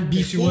 and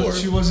before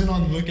She wasn't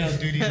on lookout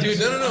duty. Dude,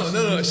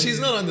 no. She's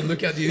not on the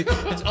lookout, dude.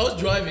 I was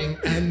driving,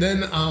 and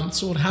then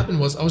so what happened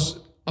was I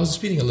was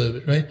speeding a little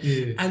bit, right?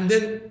 Yeah. And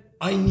then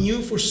I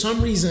knew for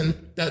some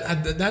reason that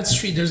at that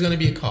street there's gonna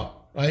be a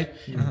cop, right?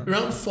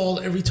 Around fall,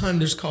 every time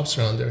there's cops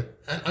around there,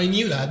 and I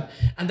knew that.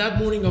 And that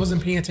morning I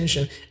wasn't paying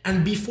attention.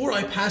 And before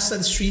I passed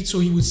that street, so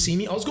he would see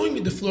me, I was going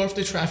with the flow of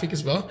the traffic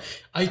as well.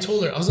 I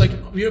told her, I was like,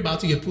 "We're about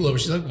to get pulled over."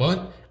 She's like,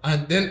 "What?"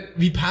 And then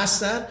we passed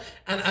that,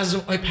 and as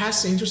I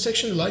passed the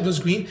intersection, the light was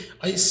green.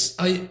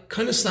 I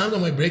kind of slammed on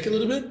my brake a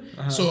little bit,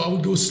 so I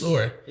would go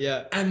slower.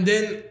 Yeah. And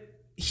then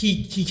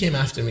he came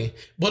after me,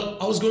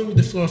 but I was going with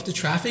the flow of the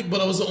traffic.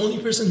 But I was the only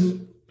person who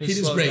hit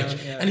his slowed brake, down,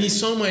 yeah. and he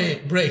saw my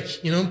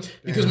brake, you know,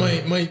 because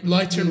my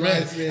light turned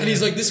red, Lights, yeah. and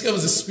he's like, "This guy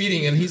was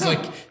speeding," and he's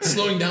like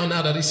slowing down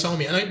now that he saw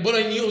me. But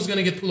I knew I was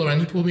gonna get pulled over,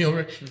 and he pulled me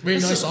over. Very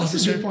nice That's a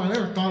officer. good point. I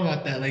never thought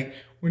about that. Like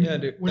when, Yeah,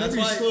 dude. whenever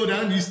you That's why- slow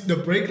down, the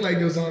brake light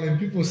goes on and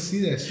people see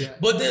that shit.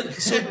 But then,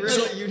 so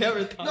Really, you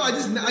never thought. No, I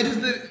just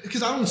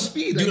because I don't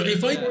speed.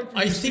 dude, Like,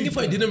 I think if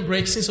I didn't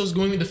brake since I was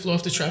going with the flow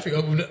of the traffic, I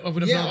would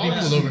have Yeah, not been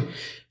pulled obviously. over.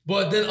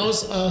 But then I was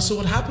so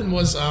what happened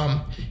was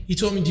he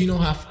told me, "Do you know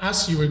how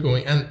fast you were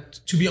going?" And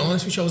to be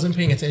honest with you, I wasn't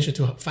paying attention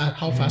to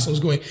how fast I was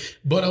going.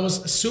 But I was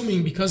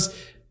assuming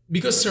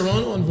because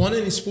Serrano on one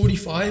end is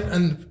 45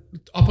 and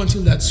up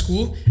until that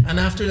school, and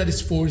after that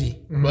it's 40,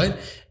 right?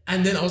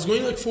 And then I was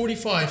going like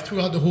 45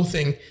 throughout the whole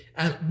thing,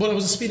 but I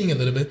was speeding a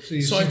little bit.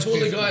 So I told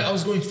the guy I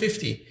was going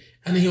 50,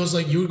 and he was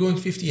like, "You were going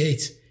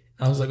 58."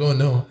 And I was like, "Oh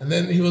no!" And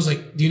then he was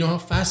like, "Do you know how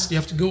fast you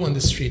have to go on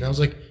this street?" And I was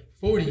like,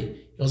 40. He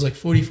was like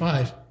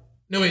 45.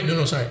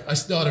 No, sorry. I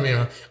said the other way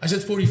around. I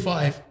said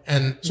 45,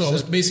 and so I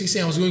was basically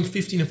saying I was going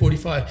 15 and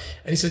 45,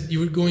 and he said you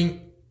were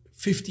going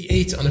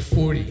 58 on a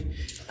 40.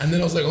 And then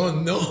I was like, oh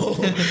no.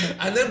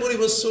 And then, but it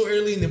was so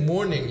early in the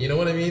morning, you know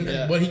what I mean?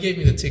 Yeah. But he gave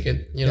me the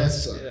ticket, you know? That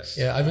sucks.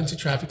 Yeah, I went to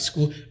traffic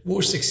school.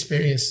 Worst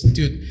experience,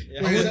 dude.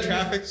 Yeah, I went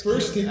traffic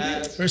first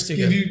ticket. First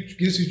ticket.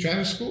 Gives you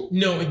traffic school?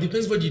 No, it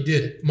depends what you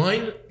did.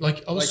 Mine, like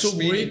I was Like so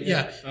speeding, worried.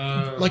 Yeah,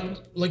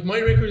 like my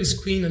record is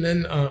clean, and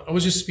then I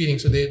was just speeding.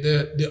 So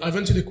I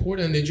went to the court,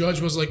 and the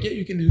judge was like, "Yeah,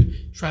 you can do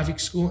traffic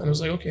school." And I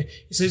was like, "Okay."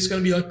 He said it's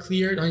gonna be like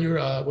cleared on your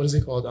what is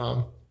it called?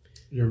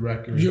 Your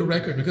record. Your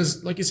record,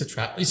 because like it's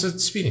a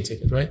speeding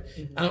ticket, right?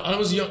 And I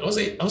was young.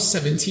 I was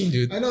 17,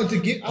 dude. I know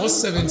I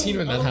was 17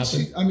 when that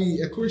happened. I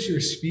mean, of course you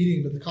were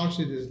speeding, but the cops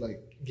should just like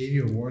gave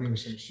you a warning or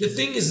some shit. The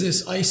thing is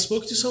this: I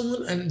spoke to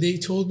someone, and they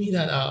told me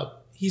that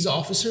he's an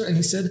officer, and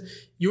he said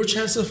your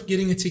chance of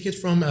getting a ticket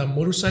from a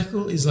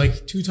motorcycle is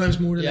like 2 times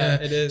more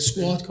than a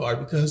squad car,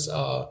 because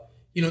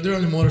you know, they're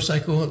on a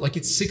motorcycle, like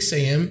it's 6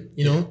 a.m.,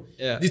 you know,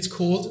 it's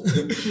cold.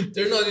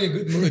 They're not in a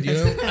good mood, you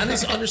know, and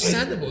it's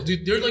understandable,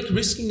 dude. They're like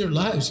risking their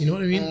lives, you know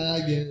what I mean?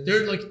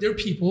 They're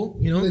people,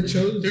 you know,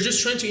 they're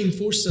just trying to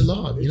enforce the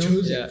law, you know? They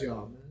chose their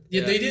job, man.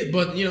 Yeah, they did,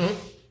 but you know,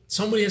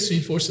 somebody has to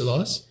enforce the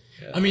laws.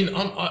 I mean,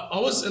 I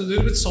was a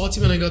little bit salty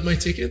when I got my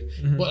ticket,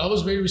 but I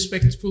was very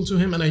respectful to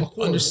him, and I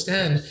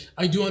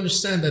do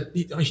understand that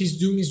he's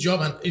doing his job,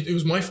 and it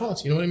was my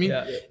fault. You know what I mean?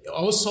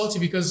 I was salty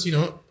because, you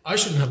know, I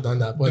shouldn't have done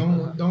that. But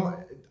don't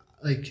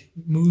like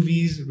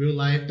movies, real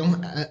life.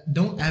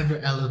 Don't ever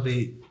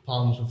elevate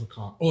problems with a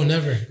cop. Oh,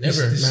 never,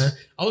 man.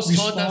 I was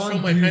taught that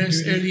from my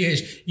parents' early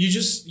age. You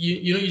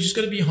just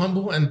gotta be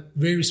humble and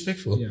very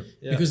respectful.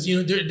 Because you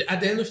know, at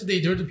the end of the day,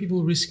 they're the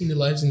people risking their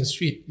lives in the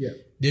street.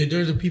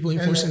 They're the people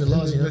enforcing the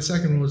laws. The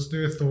second was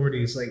their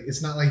authorities. Like,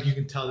 it's not like you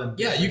can tell them.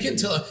 Yeah, you can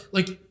tell.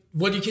 Like,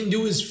 what you can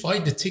do is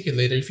fight the ticket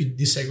later if you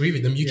disagree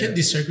with them. You can't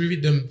disagree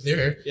with them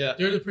there. Yeah,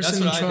 they're the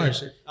person in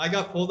charge. I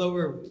got pulled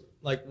over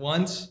like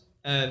once,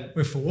 and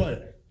wait, for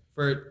what?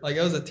 For like,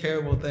 it was a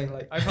terrible thing.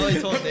 Like, I probably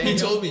told Danyal. He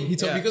told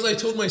me because I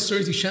told my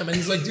story to Sham, and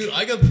he's like, dude,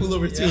 I got pulled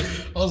over too.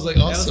 I was like,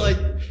 awesome. It was like,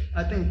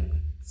 I think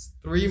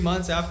 3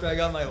 months after I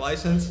got my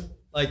license,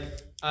 like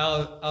I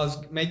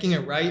was making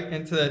a right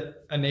into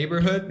a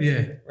neighborhood.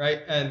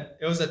 Right, and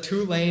it was a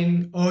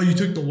 2-lane. Oh, you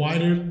took the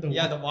wider.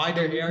 The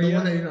wider area. The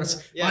one that you're not.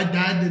 My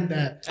dad did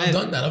that. I've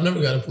done that. I've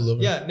never gotten pulled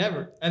over. Yeah,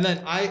 never. And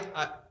then I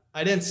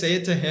didn't say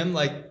it to him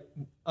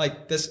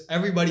like this.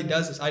 Everybody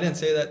does this. I didn't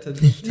say that to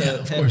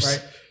him,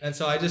 right? And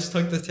so I just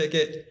took the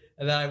ticket,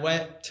 and then I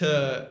went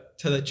to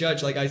the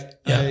judge. Like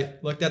I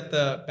looked at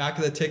the back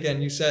of the ticket,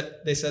 and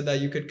they said that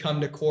you could come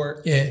to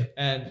court.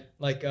 And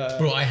like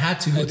bro, I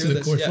had to go to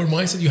the court. For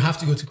mine said you have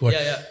to go to court.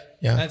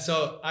 Yeah. And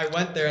so I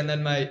went there, and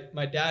then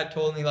my dad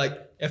told me,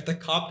 like, if the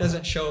cop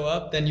doesn't show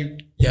up, then you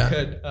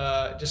could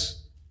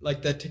just,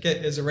 like, the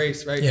ticket is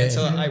erased, right?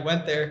 So I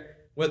went there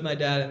with my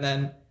dad, and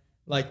then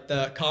like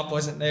the cop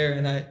wasn't there,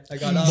 and I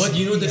got off. But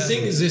you know, the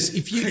thing is this: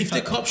 if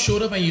the cop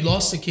showed up and you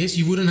lost the case,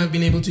 you wouldn't have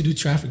been able to do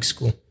traffic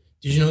school.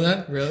 Did you know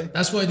that? Really?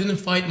 That's why I didn't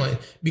fight mine.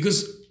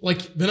 Because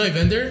like when I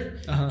went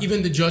there,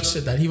 even the judge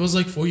said that. He was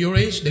like, for your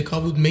age, the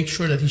cop would make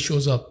sure that he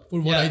shows up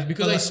for what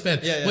I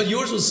spent. But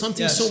yours was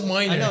something so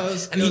minor.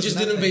 And he just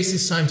didn't waste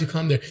his time to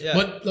come there.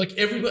 But like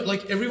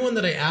everyone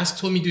that I asked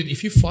told me, dude,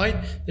 if you fight,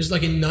 there's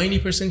like a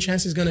 90%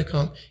 chance it's gonna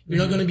come. You're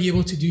not gonna be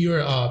able to do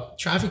your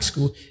traffic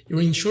school. Your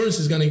insurance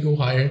is gonna go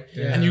higher,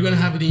 and you're gonna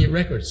have it in your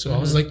record. So I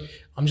was like,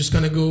 I'm just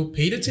gonna go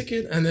pay the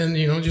ticket and then,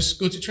 you know, just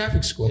go to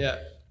traffic school.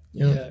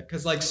 You know?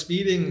 Because like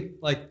speeding,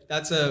 like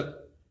that's a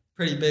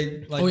pretty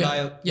big like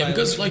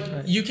because like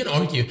you can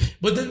argue,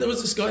 but then there was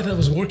this guy that I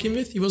was working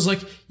with. He was like,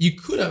 you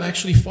could have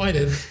actually fought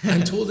it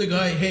and told the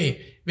guy,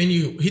 hey, when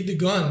you hit the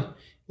gun,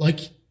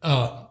 did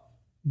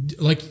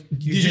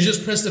you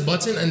just press the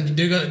button? And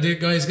the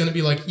guy is gonna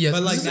be like, yes.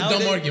 But like, this is a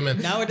dumb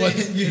argument.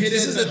 Nowadays, you hit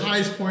it at the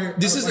highest point.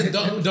 This is a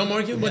dumb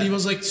argument. But he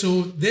was like,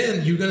 so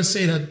then you're gonna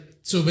say that.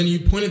 So when you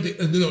pointed,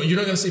 no, you're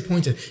not gonna say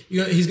pointed.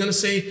 He's gonna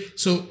say,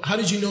 so how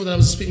did you know that I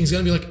was speeding? He's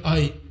gonna be like,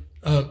 I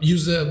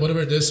used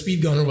the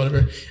speed gun or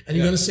whatever, and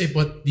you're gonna say,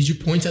 but did you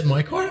point at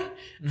my car?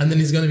 And then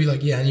he's gonna be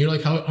like, yeah, and you're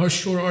like, how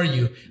sure are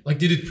you? Like,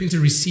 did it print a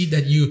receipt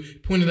that you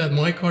pointed at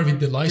my car with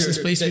the license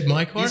plate with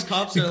my car? These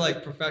cops are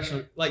like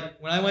professional. Like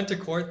when I went to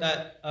court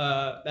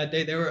that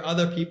day, there were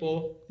other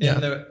people in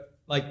the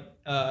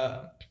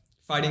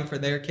fighting for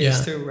their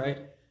case too, right?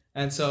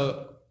 And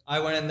so I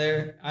went in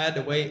there, I had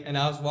to wait, and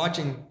I was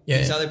watching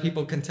these other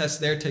people contest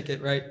their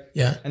ticket, right?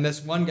 And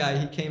this one guy,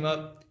 he came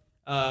up,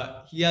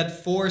 he had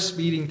 4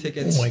 speeding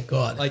tickets. Oh my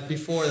God. Like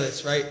before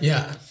this, right?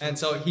 And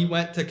so he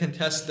went to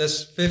contest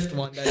this 5th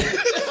one that he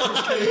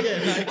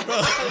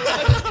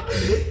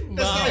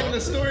That's not even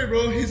a story,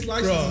 bro. His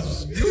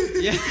license is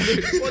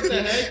dude, what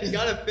the heck? He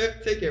got a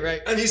 5th ticket,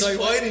 right? And he's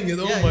fighting it.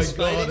 Oh my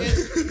God.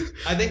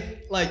 I think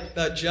like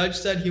the judge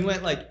said he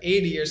went like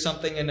 80 or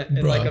something in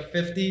like a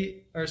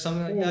 50 or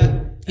something like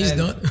that. He's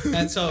done.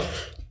 And so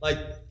like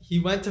he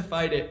went to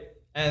fight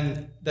it,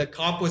 and the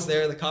cop was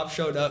there. The cop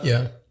showed up.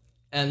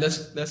 And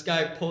this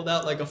guy pulled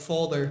out like a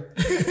folder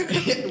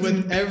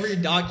with every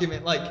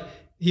document. Like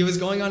he was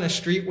going on a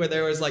street where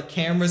there was like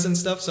cameras and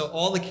stuff. So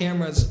all the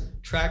cameras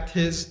tracked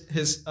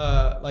his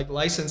like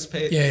license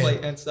plate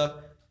and stuff,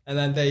 and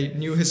then they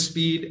knew his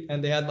speed,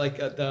 and they had like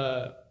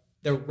the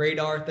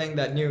radar thing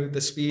that knew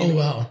the speed. Oh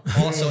wow!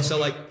 Also, so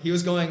like he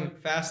was going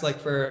fast, like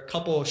for a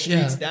couple of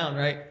streets down,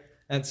 right?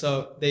 And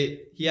so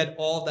he had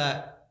all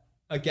that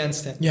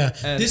against him. Yeah,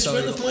 and this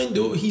friend of mine,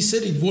 though, he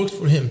said it worked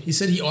for him. He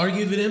said he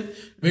argued with him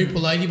very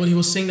politely, but he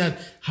was saying that,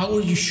 how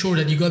are you sure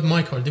that you got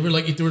my car? They were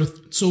like,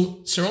 so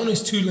Serrano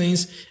is 2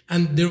 lanes,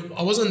 and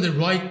I was on the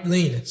right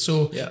lane,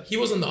 so he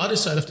was on the other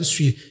side of the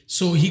street,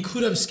 so he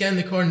could have scanned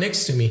the car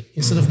next to me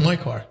instead of my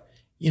car,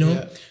 you know.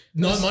 Yeah.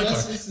 Not my car.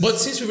 But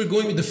since we were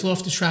going with the flow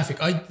of the traffic,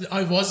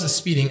 I was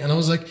speeding, and I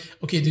was like,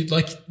 okay, dude,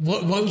 like,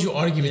 why would you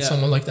argue with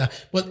someone like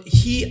that? But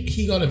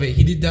he got away.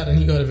 He did that, and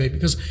he got away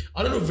because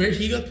I don't know where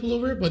he got pulled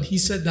over, but he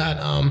said that.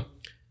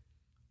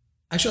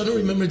 Actually, I don't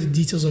remember the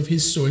details of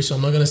his story, so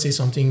I'm not gonna say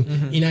something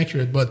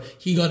inaccurate. But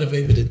he got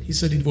away with it. He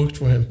said it worked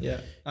for him. Yeah.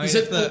 He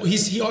said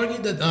he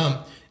argued that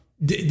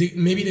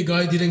maybe the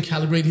guy didn't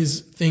calibrate his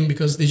thing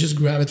because they just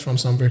grab it from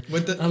somewhere.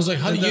 I was like,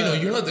 how do you know?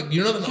 You're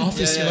not an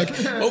officer. Like,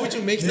 why would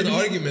you make that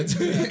argument?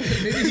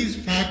 Maybe he's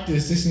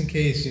practiced just in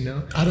case, you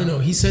know. I don't know.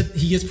 He said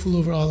he gets pulled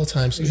over all the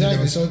time. So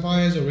exactly. So he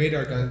probably has a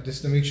radar gun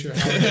just to make sure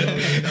how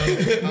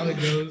it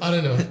goes. I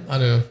don't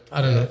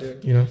know.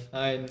 Dude. You know.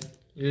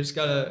 You just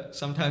gotta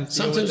sometimes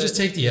just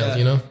take the L.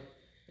 You know.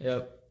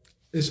 Yep.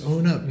 Just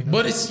own up, you know?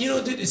 But it's, you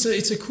know, dude,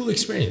 it's a cool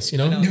experience, you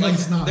know. No,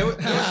 it's not.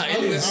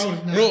 It is.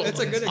 Bro, it's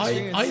a good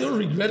experience. I don't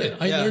regret it.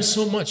 I learned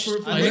so much.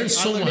 I learned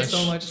so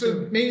much.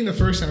 So maybe the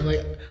first time,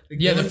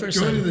 the first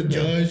time going to the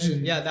judge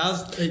and that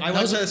was. I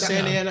went to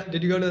Santa Ana.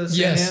 Did you go to the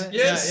Santa Ana?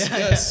 Yes.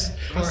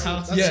 That's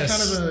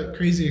kind of a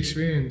crazy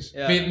experience.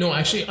 Yeah. Wait, no,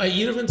 actually, I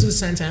either went to the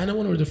Santa Ana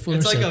one or the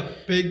Fullerton. It's like a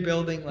big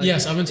building.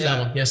 Yes, I went to that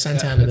one. Yes,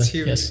 Santa Ana. It's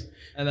huge. Yes.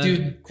 And then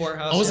dude,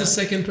 courthouse. I was the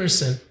second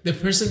person. The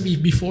person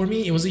before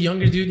me, it was a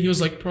younger dude. He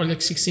was like probably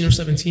like 16 or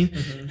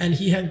 17, and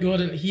he had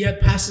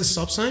passed the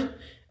stop sign.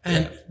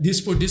 And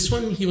this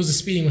one, he was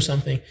speeding or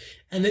something.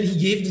 And then he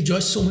gave the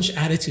judge so much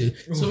attitude.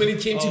 So when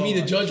it came to me,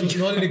 the judge was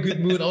not in a good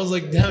mood. I was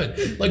like, damn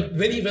it. Like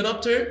when he went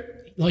up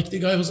there, like the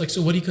guy was like,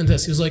 so what do you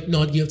contest? He was like,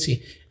 not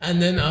guilty.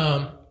 And then,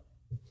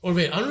 or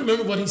wait, I don't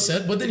remember what he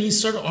said, but then he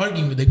started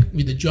arguing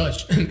with the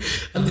judge.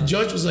 And the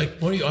judge was like,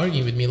 what are you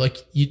arguing with me? Like,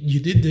 you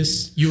did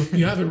this, you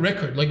have a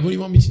record. Like, what do you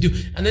want me to do?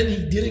 And then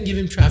he didn't give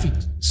him traffic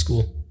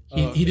school.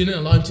 He didn't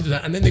allow him to do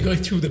that. And then the guy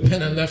threw the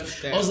pen and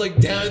left. Damn. I was like,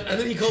 damn it. And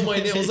then he called my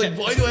name. I was like,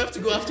 why do I have to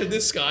go after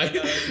this guy?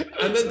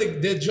 And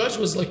then the judge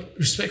was like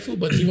respectful,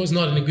 but he was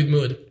not in a good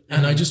mood.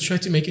 And I just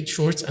tried to make it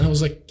short. And I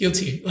was like,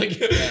 guilty. Like,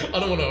 I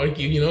don't want to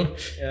argue, you know?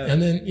 Yeah. And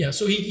then,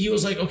 so he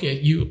was like, okay,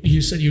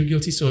 you said you're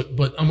guilty,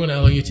 but I'm going to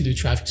allow you to do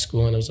traffic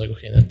school. And I was like,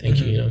 okay, then thank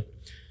you, you know?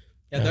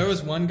 Yeah, there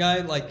was one guy,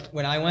 like,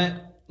 when I went,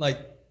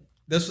 like,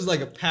 this was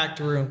like a packed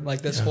room,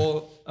 like this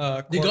whole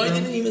the guy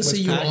didn't even say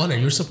your honor.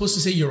 You're supposed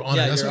to say your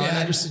honor. That's what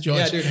I addressed the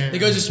judge. Yeah, the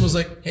guy just was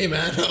like, hey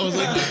man. I was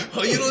like,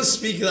 oh, you don't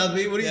speak that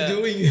way. What are you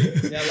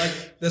doing? Yeah,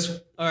 like this.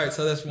 All right,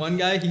 so this one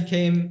guy, he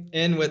came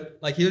in with,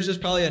 like, he was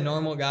just probably a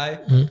normal guy,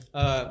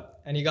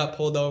 and he got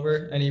pulled over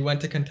and he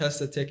went to contest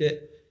the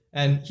ticket.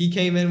 And he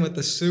came in with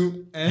the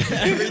suit and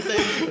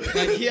everything.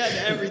 Like, he had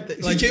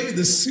everything. Like, he came with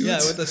the suit? Yeah,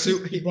 with the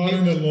suit. He brought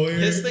in a lawyer.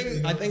 His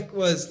thing, I think,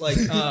 was like,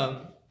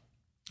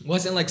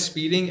 wasn't like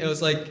speeding. It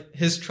was like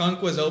his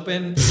trunk was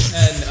open and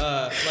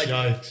like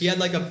Yikes. He had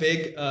like a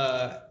big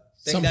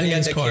thing something that he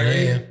had to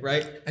carry,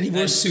 right? And he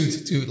wore a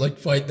suit to like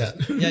fight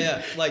that.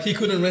 Yeah. Like he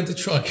couldn't rent a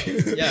truck.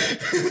 Yeah.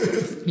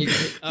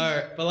 All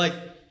right, but like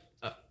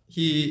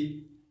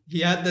he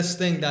had this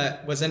thing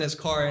that was in his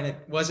car and it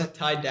wasn't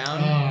tied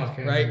down,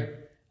 right?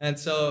 And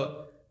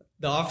so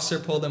the officer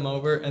pulled him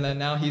over, and then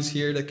now he's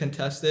here to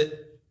contest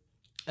it.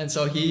 And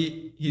so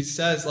he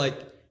says, like,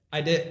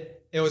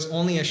 it was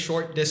only a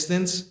short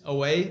distance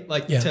away,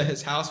 like to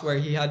his house where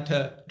he had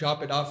to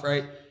drop it off,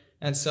 right?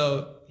 And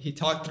so he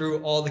talked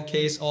through all the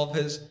case, all of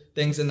his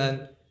things, and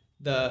then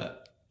the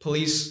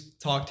police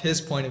talked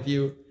his point of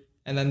view,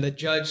 and then the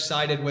judge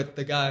sided with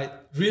the guy.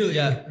 Really?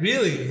 Yeah.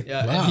 Really?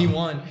 Yeah. Wow. And he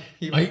won.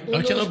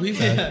 I cannot believe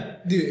that. Yeah.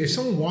 Dude, if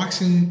someone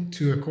walks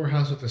into a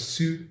courthouse with a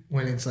suit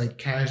when it's like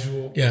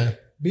casual,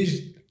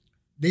 bitch,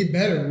 they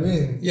better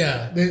win.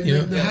 Yeah.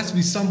 There has to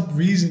be some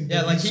reason.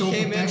 Yeah, like he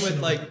came in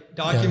with like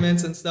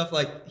documents and stuff.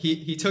 Like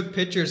he took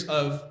pictures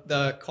of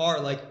the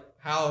car, like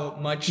how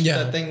much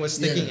the thing was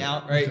sticking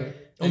out, right? Okay.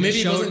 Or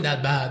maybe it wasn't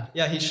that bad.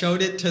 Yeah, he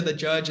showed it to the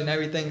judge and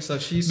everything, so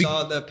she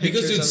saw the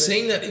pictures. Because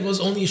saying that it was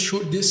only a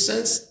short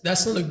distance,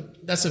 that's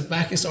a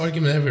vacuous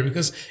argument ever.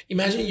 Because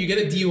imagine you get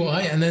a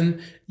DUI and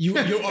then your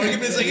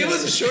argument is like, it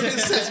was a short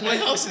distance. My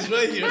house is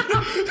right here.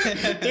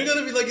 They're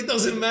gonna be like, it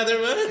doesn't matter,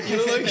 man. You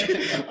know,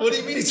 like, what do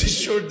you mean it's a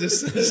short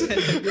distance?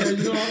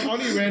 I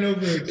only ran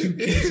over 2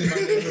 kids in my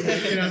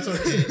neighborhood. You know, it's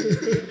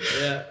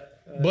okay. Yeah.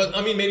 But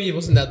I mean, maybe it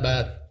wasn't that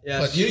bad.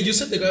 Yeah. But you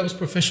said the guy was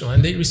professional,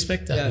 and they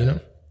respect that. You know.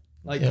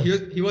 Like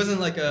he wasn't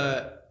like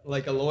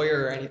a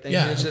lawyer or anything.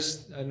 Yeah. He was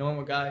just a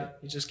normal guy.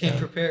 He just came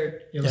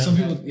prepared. Yeah, but some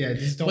people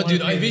just don't. But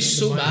dude, I wish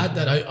so bad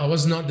that I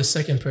was not the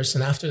second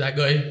person after that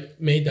guy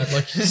made that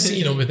like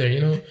scene over there.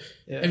 You know,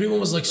 everyone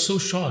was like so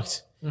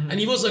shocked. And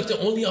he was like the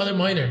only other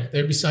minor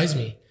there besides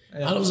me. Yeah.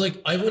 And I was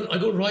like, I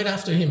go right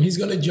after him. He's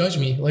gonna judge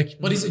me. Like,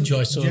 what is a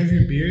judge? So Do you have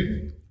your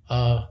beard?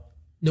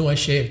 no, I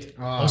shaved.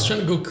 I was trying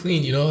to go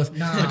clean, you know,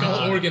 like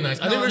all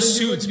organized. I never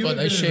suits, but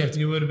I shaved.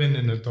 You would have been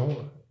an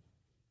adult.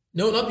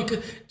 No, not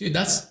because, dude,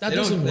 that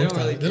doesn't work.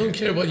 They don't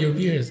care about your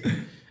beard.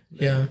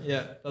 Yeah.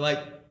 Yeah, but like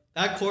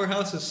that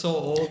courthouse is so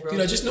old, bro.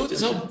 Dude, I just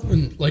noticed how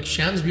like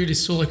Sham's beard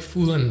is so like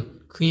full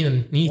and clean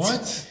and neat.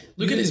 What?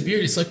 Look at his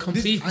beard; it's like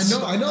complete.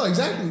 I know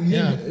exactly. You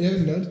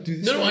haven't noticed,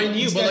 dude. No, I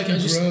knew, but like I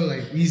just grow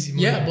like easy.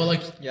 Yeah, but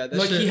like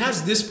this he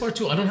has this part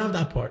too. I don't have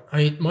that part.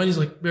 Mine is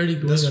like barely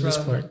growing on this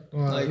part.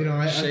 Well, like, you know,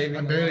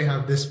 I barely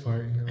have this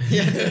part. You know.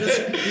 Yeah,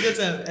 he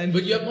doesn't have. And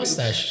But you have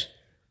mustache.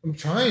 I'm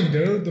trying,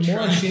 dude. The more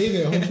I shave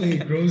it, hopefully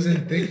it grows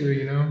in thicker.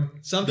 You know.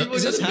 Some people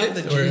Is that just a have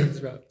the myth, or- genes,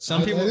 bro.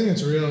 Some I people. think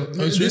it's real.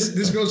 it's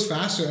This grows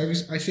faster.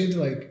 I shaved it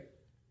like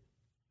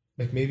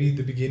maybe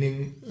the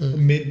beginning,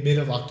 mid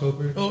of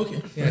October. Oh,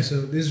 okay. Yeah,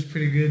 so this is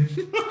pretty good.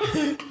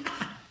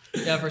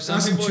 Yeah, for some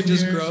Lasting people it 2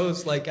 just years.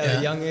 grows like at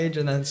a young age,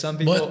 and then some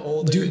people But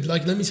older. dude,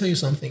 like let me tell you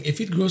something.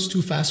 If it grows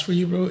too fast for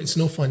you, bro, it's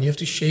no fun. You have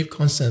to shave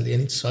constantly,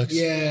 and it sucks.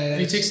 Yeah,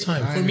 And it takes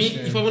time. I For me,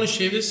 understand. if I want to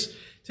shave this, it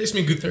takes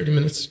me a good 30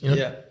 minutes. You know?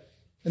 Yeah.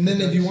 And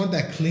then if you want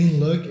that clean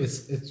look,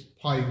 it's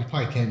probably you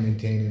probably can't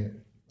maintain it.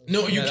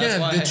 No, you Yeah, that's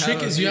why can. I The trick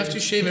have is a you have beard.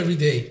 to shave every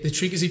day. The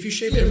trick is if you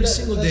shave every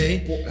single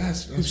day.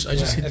 Oops, I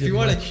just hit If the you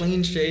want a mic.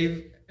 clean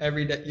shave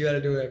every day, you got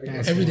to do it every day.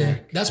 That's Every day.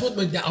 whack. That's what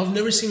my dad. I've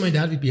never seen my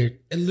dad with beard.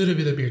 A little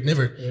bit of beard.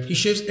 Never. He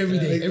shaves every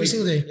day. Like- Every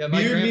single day. Yeah, my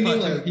Beard grandpa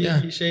meaning, too,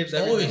 like- he shaves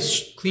every Always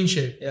day. clean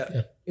shave.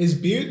 Yeah. Is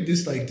beard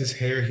this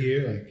hair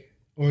here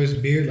or is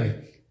beard like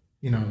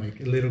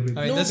a little bit?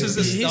 I mean, this is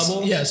the His-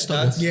 stubble. Yeah,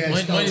 stubble. That's-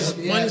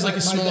 yeah, mine is like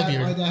a small My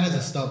beard. dad has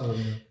a stubble.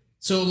 You know.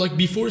 So like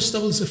before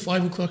stubble is a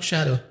 5 o'clock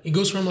shadow. It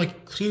goes from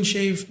like clean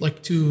shave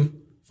like to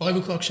 5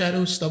 o'clock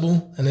shadow,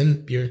 stubble, and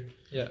then beard.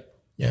 Yeah.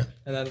 Yeah.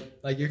 And then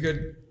like you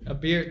could a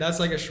beard. That's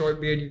like a short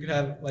beard. You could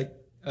have like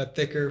a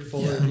thicker,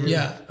 fuller Yeah. beard.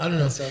 Yeah. I don't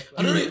know. Stuff.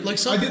 I don't know. Like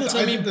some people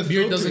tell me the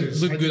beard doesn't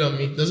look good on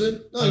me. Does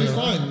it? No, I don't you're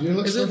know. fine. It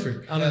looks Is it?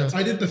 perfect. I don't know.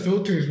 I did the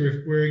filters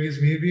where it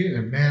gives me a beard,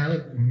 and man, I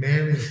look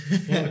manly as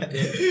fuck.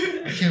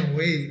 Bro. I can't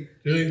wait.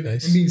 Really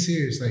nice. I'm being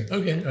serious. Like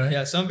Okay. All right.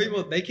 Yeah. Some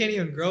people they can't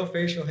even grow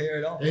facial hair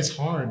at all. it's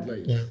hard.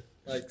 Like Yeah.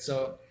 Like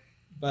so,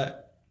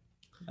 but.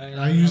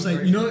 I use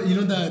like you know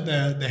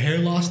the hair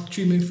loss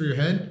treatment for your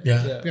head.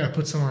 Yeah. Yeah. You gotta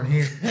put some on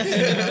here.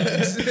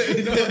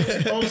 You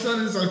know, all of a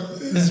sudden it's like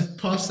this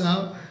puffs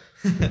out.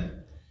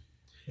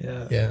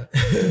 Yeah. Yeah.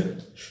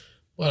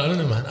 Well, I don't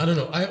know, man. I don't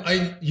know.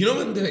 I you know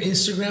when the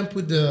Instagram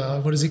put the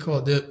what is it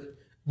called, the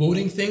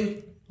voting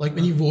thing, like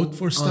when you vote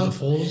for stuff. The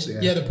polls.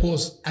 Yeah, the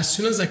polls. As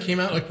soon as that came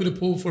out, I put a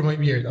poll for my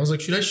beard. I was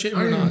like, should I shave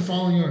I or don't even not?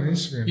 follow you on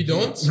Instagram. You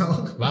don't?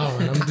 No. Wow,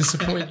 man, I'm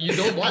disappointed. You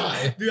don't?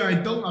 Why? Dude, I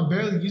don't. I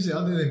barely use it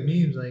other than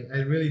memes. Like I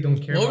really don't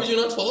care. Why about, would you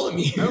not follow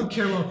me? I don't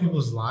care about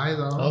people's lives.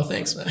 Oh,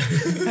 thanks, man.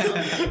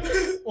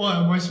 What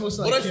am I supposed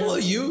to? Would Like, I follow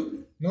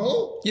you?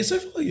 No. Yes, I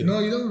follow you. No,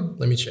 you don't.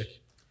 Let me check.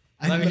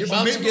 I mean, you're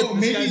about to get this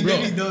maybe, guy, bro.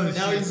 maybe he does.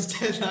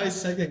 Now he's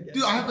second.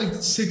 Dude, I have like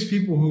 6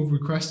 people who've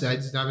requested. I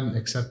just haven't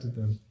accepted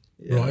them.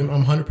 Bro, I'm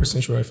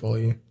 100% sure I follow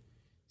you.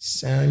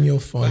 Samuel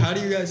Fong. But how do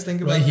you guys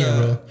think about Right here,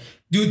 the, bro.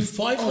 Dude,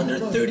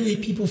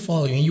 538 people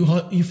follow you, and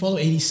you follow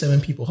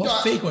 87 people.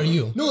 How fake are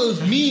you? No, it was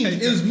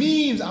memes. It was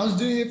memes. I was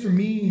doing it for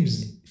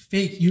memes.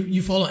 Fake.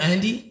 You follow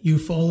Andy. You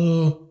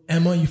follow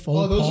Emma. You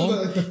follow Oh, those Paul.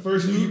 are like the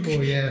first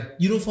people. Yeah,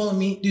 You don't follow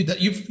me, dude.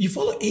 That you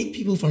follow 8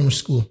 people from our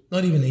school.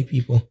 Not even 8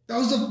 people. that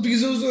was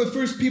because those were the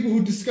first people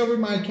who discovered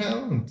my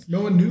account.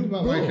 No one knew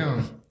about my Bro.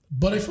 account.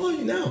 But I follow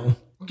you now.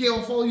 Okay,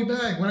 I'll follow you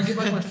back when I get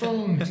back my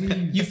phone.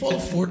 Jeez. You follow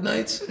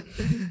Fortnite.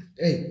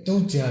 Hey,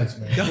 don't judge,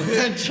 man.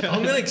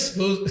 I'm gonna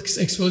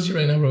expose you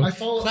right now, bro. I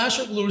follow- Clash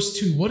of Lords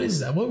 2. What is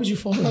that? Why would you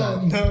follow Oh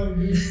that? no,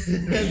 dude.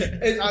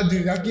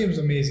 Dude, that game's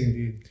amazing,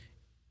 dude.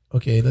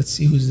 Okay, let's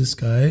see who's this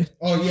guy.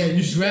 Oh yeah,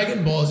 you should.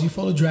 Dragon Balls. You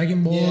follow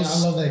Dragon Balls. Yeah,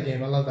 I love that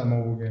game. I love that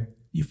mobile game.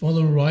 You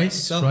follow Rice.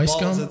 It's not Rice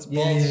balls, Gum. it's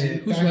balls.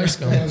 Who's Back Rice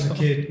Gum? When I was a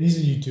kid, he's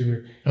a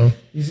YouTuber. Oh.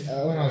 He's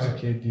when I was a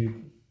kid,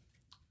 dude.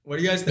 What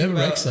do you guys think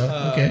Never about?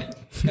 Rexa. Okay.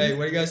 Hey,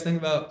 what do you guys think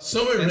about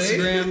Summer Rae?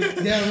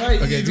 Instagram? Yeah,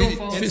 right. Okay, you dude, don't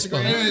follow fist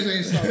bump.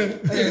 Anyways, stop.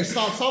 Okay,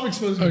 stop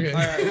exposing me. Okay. All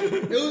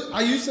right.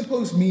 I used to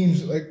post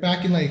memes like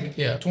back in like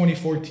Yeah.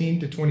 2014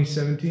 to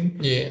 2017.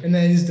 Yeah. And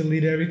then I just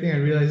deleted everything. I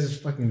realized it's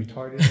fucking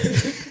retarded.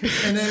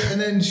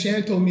 and then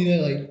Shannon told me to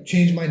like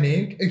change my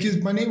name because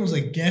my name was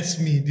like Guess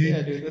Me, dude.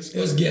 Yeah, dude. This It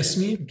was Guess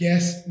Me.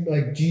 Guess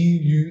like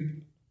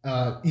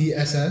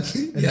GUESS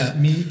and Yeah.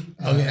 then me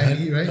Okay,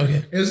 ME, right?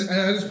 okay. It was, and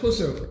I just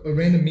posted a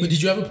random meme. But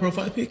did you have a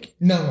profile pic?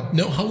 No,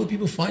 No. How would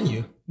people find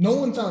you? no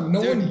one found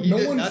no Dude, one he no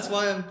did- one That's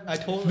why I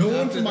told him. no one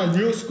after from my that.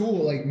 real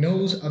school like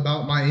knows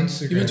about my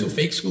Instagram. You went to a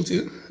fake school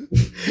too?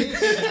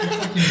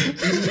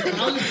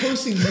 I was just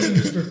posting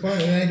memes for fun,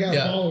 and I got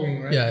Yeah.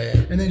 following, right? Yeah,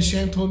 yeah. And then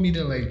Sham told me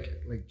to like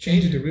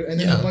change it to real, and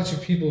then Yeah. a bunch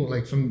of people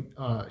like from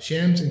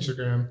Sham's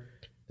Instagram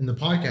and the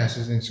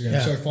podcast's Instagram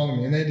Yeah. started following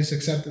me, and then I just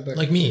accepted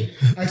Like me.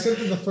 I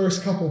accepted the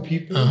first couple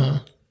people, Uh-huh.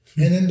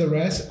 and then the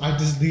rest I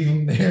just leave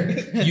them there.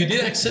 You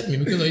did accept me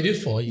because I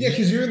did follow you. Yeah,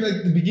 because you're in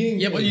like the beginning.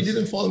 Yeah, but you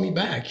didn't follow me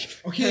back.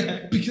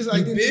 Okay, because I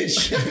didn't.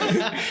 Bitch.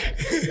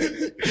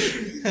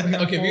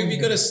 Okay, we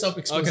gotta stop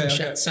exposing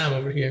Sam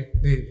over here.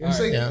 It's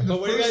like, yeah. But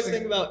what do you guys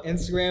think about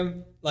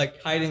Instagram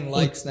like hiding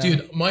likes now?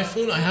 Dude, my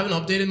phone, I haven't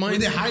updated mine.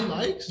 Wait, they hide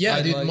likes? Yeah,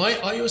 Hide dude, likes. my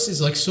iOS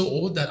is like so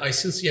old that I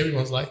still see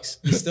everyone's likes.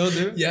 You still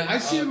do? Yeah, I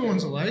see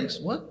everyone's likes.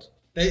 What?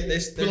 They're Pull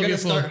up gonna your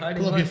start phone.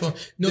 hiding Pull up your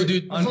likes. phone. No,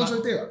 dude. My phone's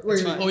right there.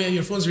 Wait, fine. Oh yeah,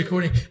 your phone's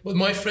recording. But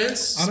my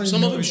friends, I don't some even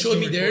of know them it's showed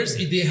me still theirs.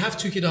 recording. They have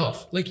took it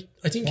off. Like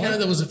I think What?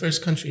 Canada was the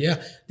first country.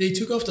 Yeah, they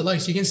took off the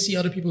likes. You can see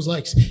other people's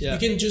likes. Yeah. You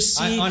can just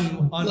see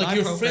on like my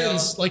your profile,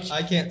 friends. Like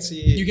I can't see.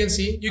 you can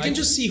see. You can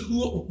just see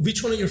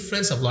which one of your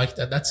friends have liked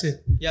that. That's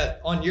it. Yeah,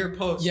 on your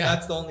post, Yeah.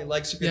 that's the only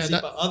likes you can Yeah, see.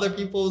 that- But other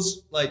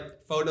people's like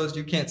photos,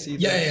 you can't see.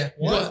 Yeah, them.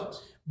 yeah.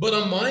 What? But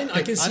on mine,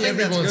 I can I see think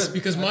that's everyone's good.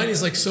 because I mine think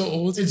is like so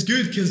old. It's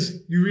good because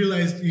you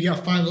realize you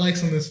got 5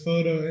 likes on this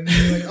photo, and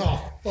then you're like,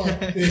 oh, fuck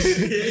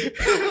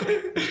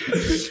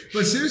this.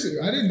 But seriously,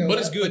 I didn't know. But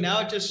it's that. good. But now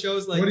it just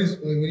shows like What do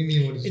you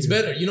mean? What is It's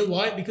good? better. You know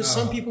why? Because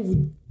some people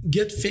would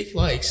get fake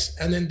likes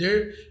and then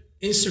their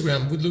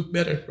Instagram would look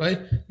better, right?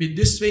 But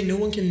this way, no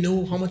one can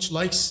know how much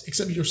likes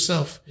except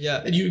yourself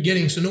Yeah. that you're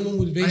getting. So no one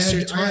would waste their I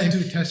had time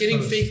to test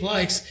getting those. fake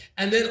likes.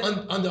 And then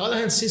on the other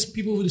hand, since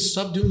people would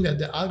stop doing that,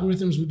 the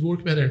algorithms would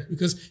work better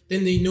because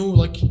then they know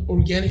like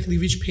organically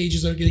which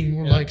pages are getting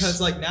more likes.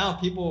 because like now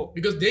people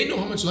Because they know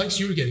how much likes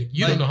you're getting.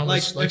 You Like- don't know how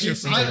like, much if likes you your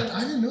see- friends are.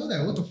 I didn't know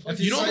that. What the fuck?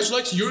 You know how much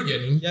likes you're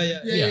getting. yeah.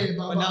 Yeah.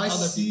 But But now I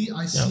other see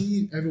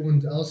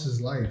everyone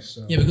else's life.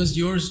 So Yeah, because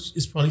yours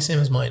is probably same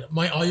as mine.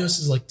 My iOS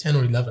is like 10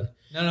 or 11.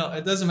 No,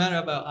 it doesn't matter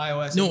about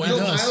iOS. No, it matters-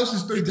 does. iOS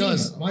is 13. It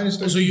does. Mine is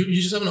 13. So you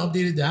just haven't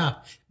updated the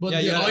app. But Yeah,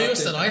 the you gotta iOS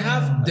update that it. I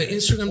have, the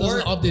Instagram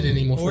doesn't update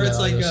anymore. Or for it's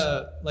that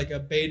like iOS. a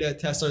beta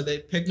test, or they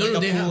pick No, like no,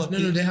 a they pool have- of no,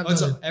 no, people. they have Oh,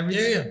 it's done it.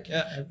 everything.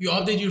 Yeah. You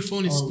update your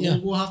phone. It's Oh,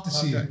 we'll have to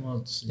see. Okay. We'll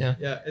have to see. Yeah.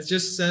 Yeah, it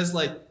just says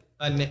like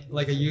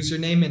like a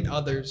username and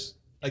others.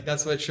 Like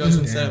that's what it shows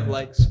instead of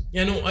likes.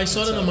 Yeah, no, I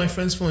saw that on my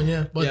friend's phone.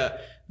 Yeah, but Yeah.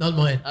 not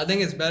mine. I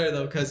think it's better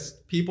though because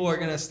people are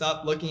gonna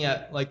stop looking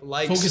at like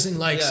likes, Focusing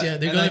likes. Yeah,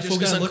 they're and gonna just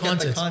focus on look at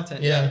the content.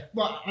 content. Yeah.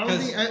 But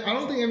I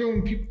don't think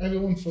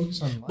everyone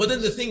focus on. But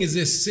then the thing is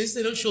this: since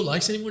they don't show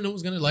likes anymore, no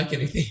one's gonna like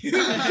anything.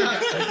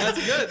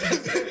 That's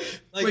good.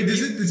 Like Wait,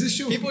 does this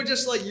show? people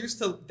just like used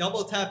to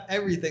double tap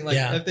everything. Like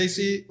Yeah. if they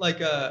see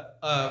like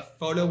a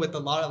photo with a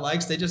lot of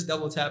likes, they just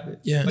double tap it.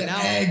 Yeah. But the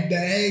now egg,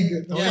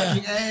 the Yeah.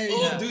 fucking egg.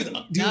 Oh, Yeah. dude,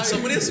 Now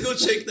someone has to go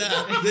check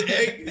that. The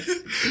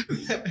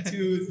egg.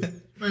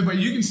 dude. Wait, but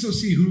you can still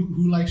see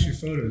who likes your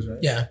photos, right?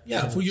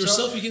 Yeah. For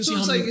yourself, you can see so how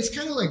it's many. like it's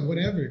kind of like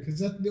whatever, because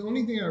the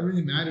only thing that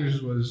really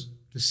matters was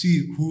to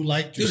see who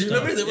liked your Dude, stuff.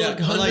 remember there were Yeah, like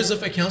but, hundreds like,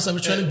 of accounts that were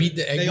trying to beat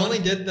the egg They one? only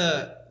did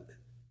that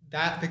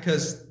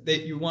because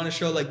you want to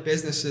show like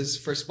businesses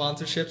for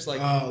sponsorships, like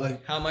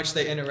like how much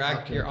they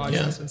interact with your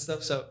audience and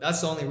stuff. So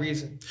that's the only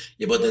reason.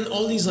 Yeah, but then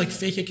all these like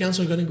fake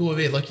accounts are gonna go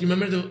away. Like you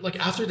remember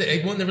after the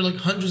egg one, there were like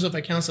hundreds of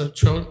accounts that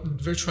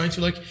were trying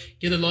to like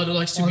get a lot of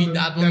likes to beat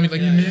that one with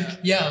like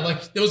yeah.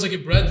 like there was like a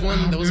bread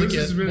one, there was like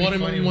this a really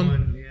watermelon funny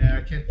one. Yeah,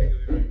 I can't think of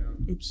it right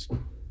now. Oops.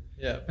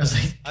 Yeah, I was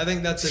like, I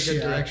think that's a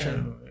good shit, I can't direction.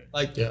 remember.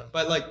 Like, Yeah.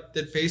 but like,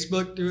 did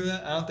Facebook do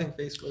that? I don't think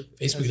Facebook.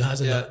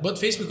 hasn't Yeah, done, but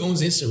Facebook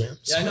owns Instagram.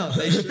 yeah, I know.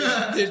 They So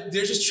should.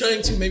 they're just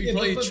trying to maybe Yeah,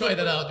 probably but- try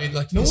that out with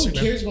like No one Instagram.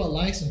 cares about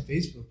likes on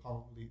Facebook.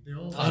 Probably they're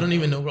all. I don't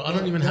even know, bro. I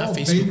don't even they're have all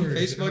Facebook.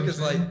 boomers, Facebook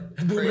is like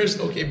Boomers,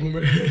 crazy. okay,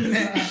 boomer.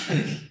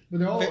 but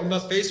they're all.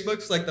 But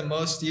Facebook's like the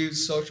most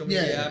used social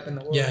media Yeah. app in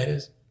the world. Yeah, it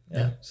is.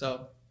 Yeah.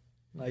 So,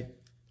 like,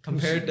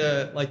 compared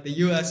to like the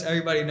U.S.,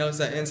 everybody knows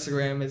that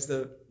Instagram is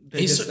the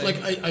biggest thing.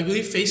 Like I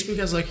believe Facebook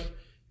has like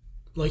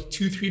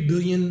 2-3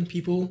 billion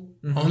people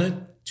on it.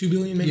 2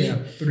 billion maybe. Yeah,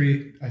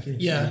 3. I think.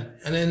 Yeah,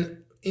 and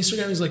then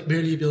Instagram is like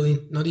barely a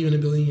billion, not even a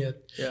billion yet.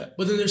 Yeah,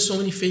 But then there's so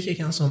many fake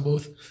accounts on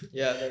both.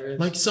 yeah, there is.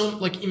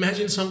 Like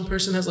imagine some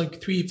person has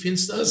like 3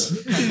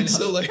 Finstas.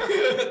 So like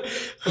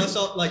Plus,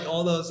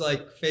 all those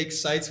like fake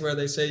sites where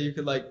they say you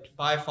could like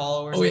buy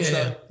followers Oh, and yeah,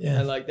 stuff, yeah.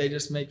 and like they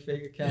just make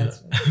fake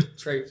accounts.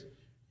 It's crazy.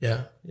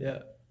 yeah. Yeah,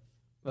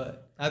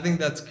 but I think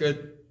that's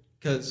good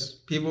because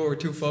people were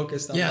too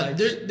focused on Yeah, likes.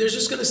 they're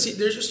just gonna see.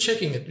 They're just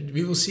checking it.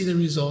 We will see the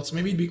results.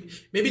 Maybe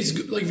it's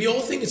good. Like we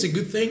all think it's a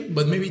good thing,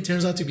 but maybe it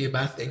turns out to be a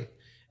bad thing.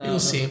 We will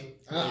see.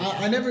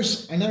 I never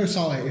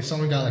saw like if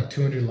someone got like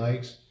 200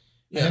 likes.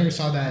 Yeah. I never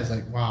saw that as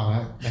like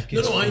wow that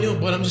gets No, I cool. know,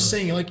 but I'm just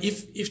saying like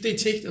if they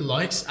take the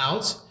likes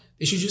out,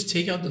 they should just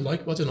take out the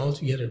like button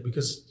altogether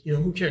because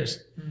who cares?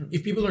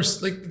 If people are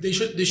like they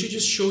should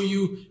just show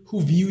you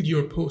who viewed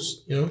your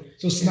post.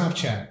 So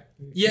Snapchat.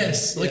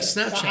 Yes, like Yeah.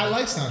 Snapchat. I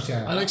like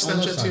Snapchat. I like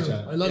Snapchat too.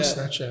 I love Yeah.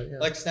 Snapchat. Yeah.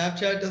 Like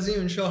Snapchat doesn't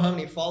even show how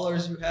many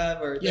followers you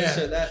have or this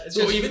Yeah. or that. It's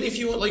So just, even if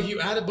you want, like, you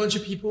add a bunch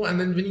of people, and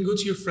then when you go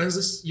to your friends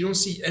list, you don't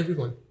see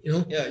everyone.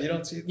 yeah, you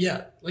don't see.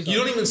 Yeah, like you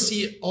don't even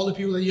see all the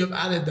people that you have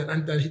added that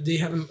they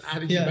haven't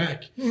added you Yeah.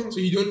 back. So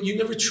you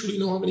never truly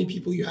know how many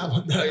people you have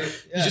on that. Yeah.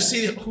 You just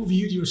see who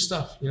viewed your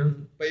stuff.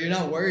 But you're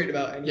not worried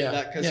about any Yeah. of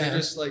that because Yeah. you're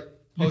just like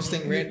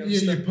posting random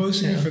You're stuff.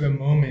 posting Yeah. it for the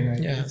moment.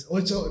 Like, Yeah. it's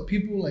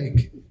people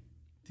like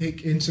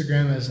take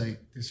Instagram as like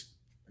this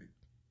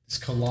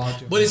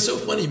collage. But it's so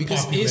funny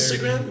because popularity.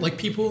 Instagram, like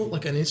people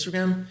like on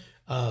Instagram,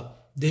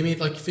 they made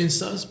like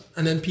Finstas,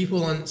 and then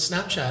people on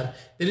Snapchat,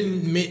 they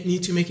didn't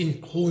need to make a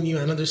whole new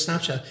another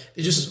Snapchat.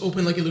 They just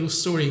open like a little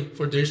story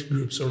for their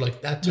groups or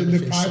like that type of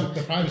Finsta.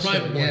 The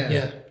private one,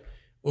 yeah.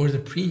 Or the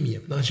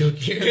premium. Not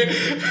joking. Whatever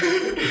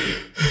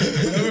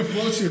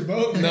floats your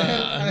boat.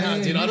 Nah,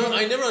 dude.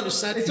 I never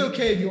understand. It's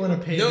okay if you want to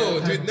pay. No,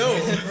 that dude, no.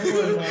 Don't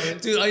worry about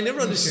it. Dude, I never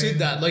understood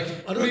that. Like,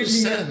 I don't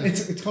understand.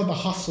 It's called the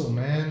hustle,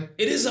 man.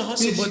 It is a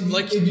hustle, but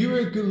like, if you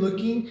were good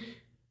looking,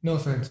 no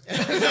offense. I'm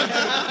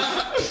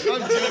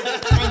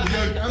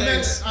joking.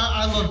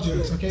 I love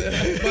jokes, okay?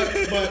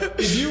 But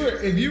if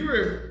you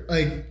were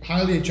like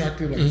highly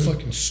attractive, like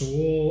fucking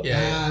soul,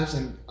 abs,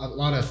 and a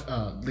lot of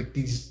like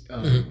these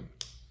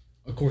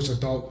of course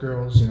adult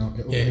girls,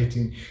 over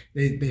 18,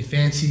 they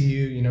fancy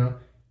you,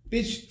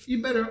 bitch, you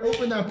better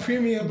open that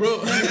premium, bro.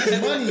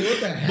 Money,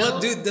 what the hell?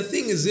 But dude, the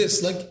thing is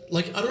this,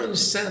 like I don't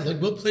understand. Like,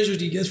 what pleasure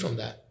do you get from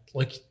that?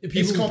 Like, the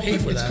people who pay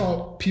for that. It's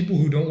called people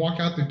who don't walk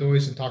out their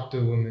doors and talk to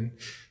a woman.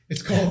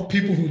 It's called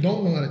people who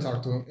don't know how to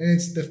talk to them. And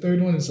it's the third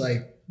one is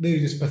like they're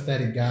just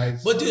pathetic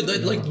guys. But dude,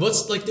 like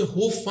what's like the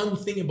whole fun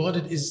thing about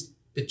it is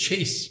the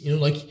chase.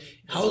 Like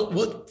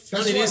what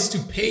fun it is to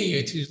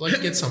pay to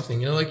like get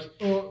something. Well,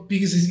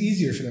 because it's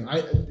easier for them.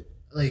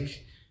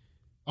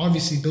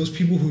 Obviously those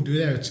people who do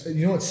that.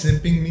 You know what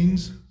simping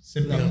means?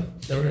 Simping. No,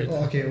 never heard.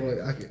 Oh, okay,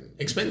 well, okay.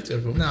 Explain it to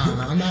everyone. No,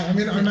 I'm not. I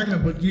mean, I'm not gonna.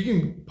 But you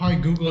can probably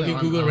Google it.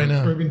 Google it right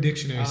now. Urban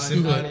Dictionary.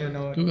 Google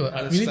it. Google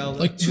it.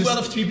 Like 2 out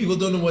of 3 people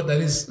don't know what that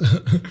is.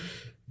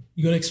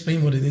 You gotta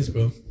explain what it is,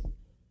 bro.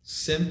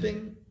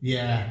 Simping?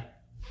 Yeah.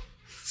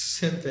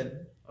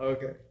 Simping.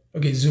 Okay.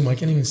 Okay, zoom. I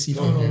can't even see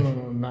from here.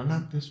 No,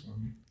 not this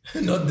one.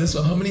 Not this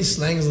one. How many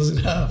slangs does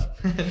it have?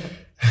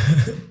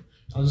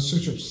 I'll just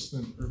search up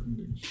Urban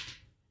Dictionary.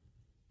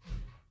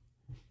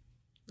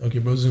 Okay,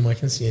 bro, zoom. I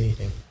can't see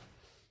anything.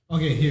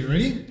 Okay, here,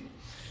 ready?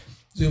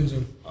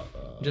 Zoom.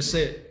 Just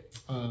say it.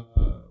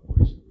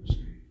 Where's it?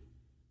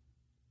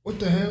 What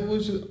the hell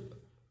was it?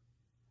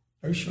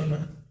 Are you sure,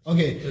 man?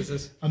 Okay. What is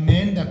this? A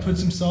man that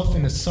puts himself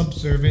in a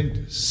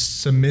subservient,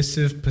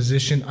 submissive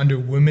position under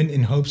women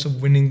in hopes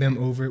of winning them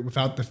over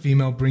without the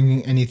female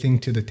bringing anything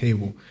to the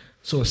table.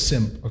 So a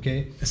simp,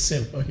 okay? A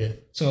simp, okay.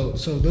 So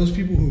those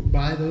people who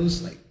buy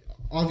those, like,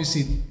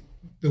 obviously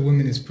the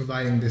woman is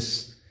providing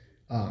this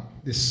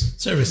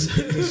service.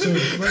 But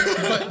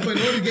in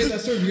order to get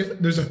that service,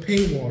 there's a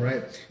paywall,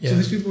 right? Yeah. So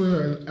these people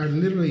are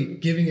literally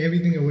giving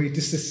everything away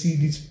just to see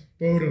these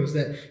photos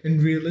that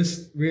in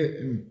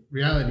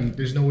reality,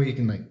 there's no way you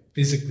can like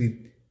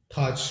physically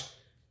touch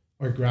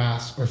or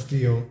grasp or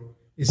feel.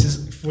 It's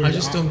just for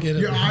don't get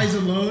it. Your eyes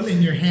alone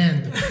and your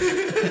hand.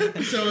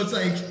 So it's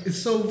like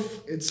it's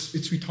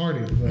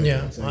retarded. But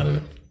Yeah, it's like, I don't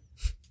know.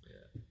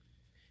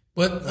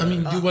 But I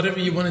mean, do whatever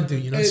you want to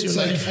do. It's your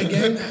like life.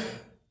 again.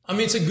 I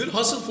mean, it's a good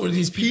hustle for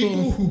these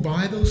People who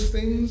buy those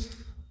things,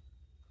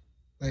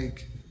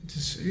 like,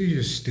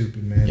 you're just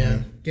stupid, man. Yeah.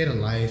 Like, get a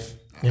life.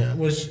 Yeah.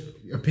 What's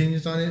your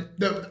opinions on it?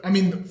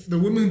 The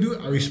women who do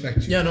it, I respect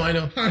you. Yeah, no, I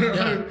know.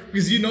 Yeah.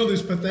 Because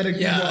there's pathetic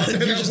people. Yeah, out there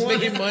you're that just want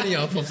making it. money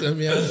off of them.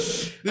 Yeah,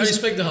 I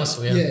respect the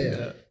hustle. Yeah.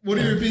 Yeah. What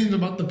are your opinions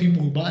about the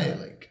people who buy it?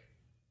 Like,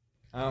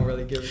 I don't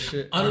really give a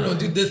shit. I don't know,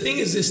 dude. The thing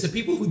is this: the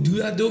people who do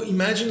that, though,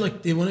 imagine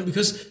like they want to,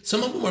 because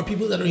some of them are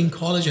people that are in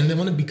college and they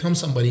want to become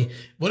somebody.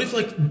 What if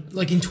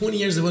like in 20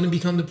 years they want to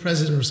become the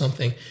president or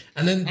something,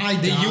 and then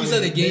they use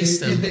that against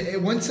them? I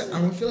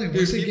feel like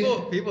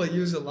people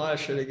use a lot of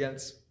shit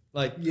against.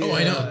 Like, oh,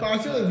 I know. But I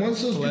feel like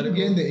once those people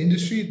get in the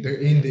industry, they're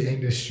in the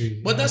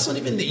industry. But that's not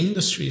even the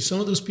industry.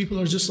 Some of those people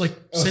are just like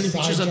sending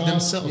pictures of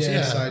themselves.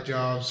 Yeah, side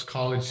jobs,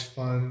 college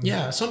funds.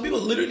 Yeah, some people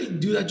literally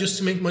do that just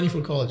to make money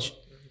for college.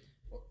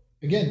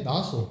 Again,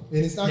 docile,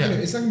 and it's not gonna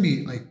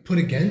be like put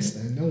against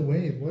them. No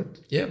way. What?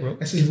 Yeah, bro.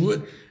 It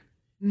would.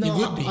 No, it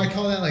would be. I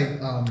call that like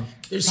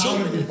There's proud so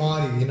of many, your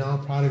body.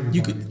 Proud of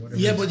your body. Could,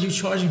 yeah, but you're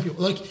charging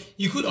people. Like,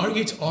 you could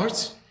argue it's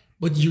art,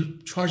 but you're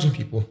charging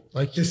people.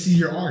 Like, to see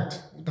your art.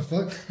 What the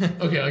fuck?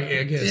 Okay,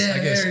 I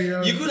guess.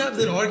 You could have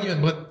that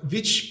argument, but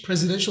which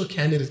presidential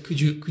candidate could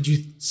you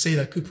say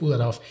that could pull that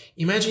off?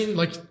 Imagine,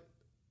 like,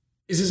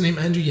 is his name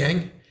Andrew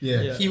Yang?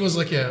 Yeah. He was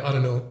like a, I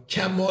don't know,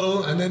 cam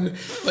model, and then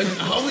like,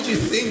 how would you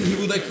think he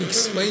would like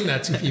explain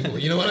that to people?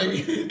 You know what I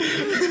mean?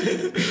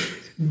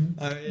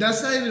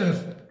 That's not even a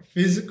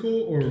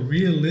physical or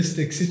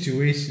realistic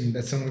situation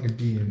that someone could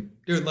be in.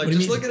 Dude, like,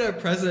 just look at our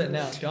president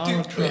now,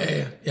 Donald Trump.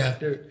 Yeah.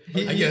 Dude,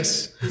 I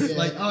guess.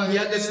 Like, he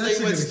had this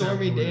thing with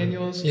Stormy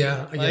Daniels.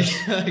 Yeah, I guess.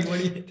 Like, what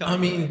are you talking about? I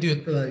mean,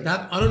 dude,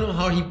 that I don't know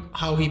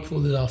how he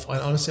pulled it off.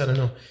 Honestly, I don't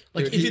know.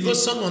 Like, dude, if it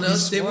was someone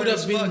else, they would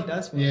have been.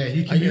 That's why. Yeah,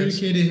 he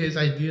communicated his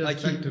idea like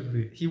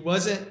effectively. He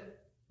wasn't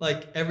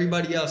like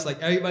everybody else.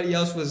 Like, everybody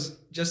else was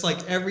just like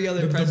every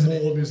other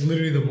president. The mold is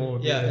literally the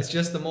mold. Yeah, it's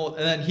just the mold.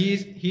 And then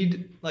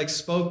he like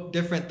spoke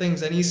different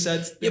things, and he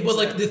said Yeah, but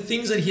like the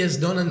things that he has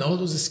done and all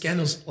those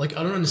scandals, like,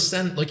 I don't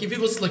understand. Like, if it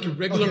was like a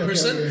regular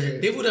person,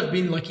 they would have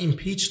been like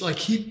impeached like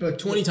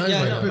 20 times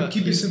by now.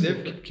 Keep it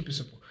simple. Keep it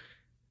simple.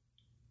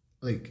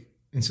 Like,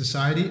 in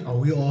society, are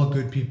we all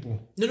good people?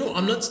 No,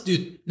 I'm not,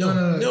 dude. No,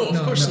 of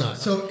course not.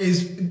 So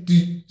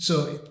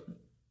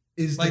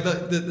is like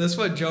that's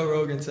what Joe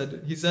Rogan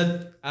said. He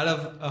said out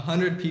of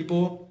 100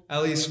 people,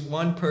 at least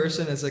one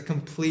person is a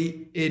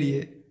complete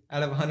idiot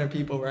out of 100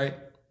 people, right?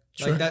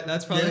 Sure. Like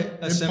that's probably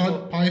a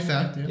simple probably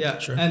fact. Yeah,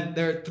 sure. And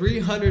there are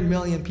 300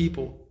 million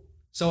people.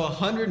 So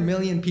 100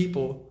 million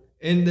people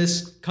in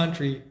this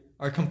country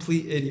are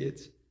complete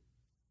idiots.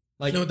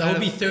 Like no, that would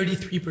be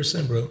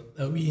 33%, bro.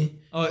 That would be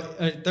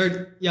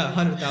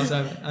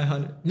 100,000.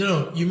 100.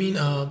 No, you mean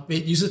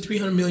wait, you said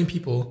 300 million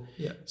people.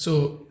 Yeah.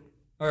 So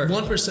Or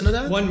 1% of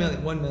that? 1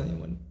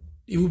 million.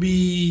 It would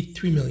be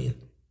 3 million.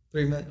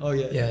 3 million. Oh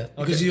yeah. Yeah,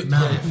 because okay. you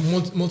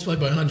multiply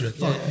by 100.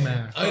 Fuck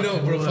math. I know,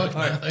 bro. Fuck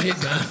math. math. I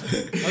hate math.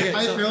 Okay,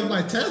 I failed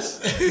my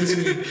test this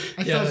week.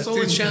 I Yeah, felt so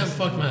dude, champ, invested.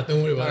 fuck math.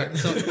 Don't worry about Alright, it.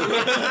 so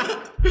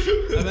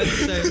I meant to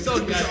say It's all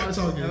good. It's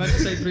all good. I meant to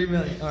say 3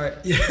 million. All right.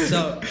 Yeah.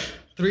 So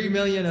 3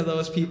 million of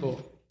those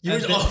people.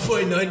 You're off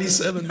by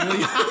 97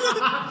 million.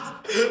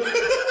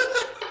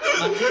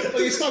 Oh,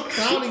 you stop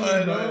counting me,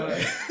 bro.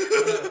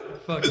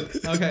 Fuck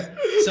it. Okay.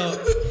 So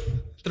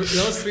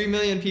those 3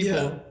 million people,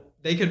 Yeah.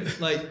 they could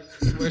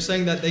we're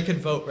saying that they could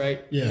vote,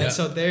 right? Yeah. And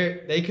so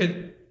they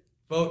could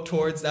vote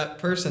towards that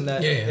person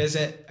that Yeah.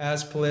 not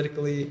as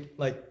politically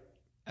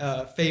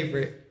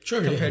favorite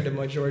Sure, compared to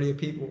majority of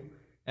people,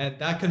 and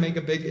that could make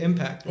a big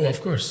impact. Oh, right?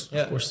 of course.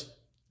 Yeah. Of course.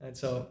 And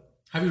so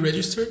Have you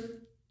registered?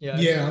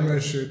 Yeah, I'm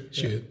registered.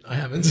 Shoot, I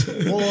haven't.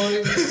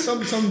 Well, some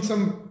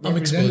I'm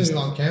representative exposed.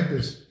 on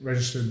campus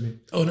registered me.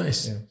 Oh,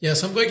 nice. Yeah. Yeah,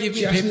 some guy gave me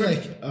She a asked me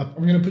paper.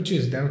 I'm gonna put you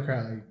as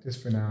Democrat like this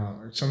for now,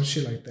 or some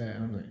shit like that.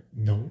 And I'm like,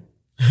 no,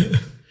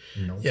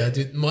 no. Yeah,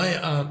 dude.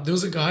 There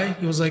was a guy.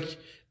 He was like,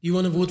 "Do you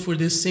want to vote for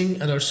this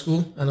thing at our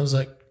school?" And I was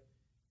like,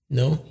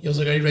 "No." He was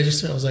like, "Are you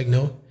registered?" I was like,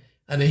 "No."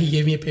 And then he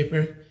gave me a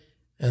paper,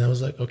 and I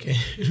was like, "Okay."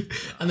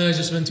 And then I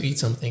just went to eat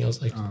something. I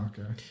was like, Oh,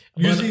 okay.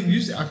 But-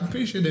 Usually, I'm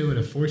pretty sure they would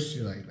have forced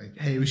you like,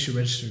 hey, we should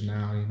register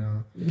now. You know,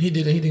 "He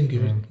didn't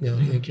give it. No,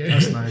 he didn't care."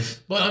 that's nice.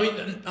 But I mean,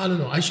 I don't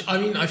know.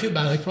 I feel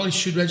bad. I probably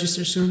should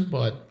register soon,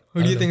 but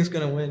Who do you think is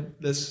gonna win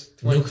this?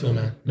 No 2020? clue,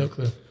 man. No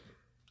clue.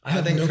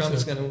 I think no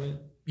Trump's clue. gonna win.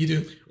 You do?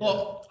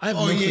 Well, I have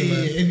no clue,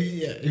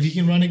 man. If he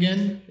can run again,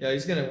 Yeah,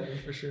 he's gonna win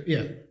for sure.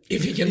 yeah.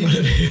 If he can run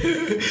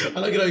it. I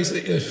like it how you say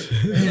if.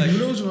 Man, who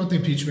knows about the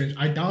impeachment?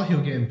 I doubt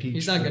he'll get impeached.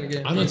 He's not gonna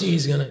get. I don't think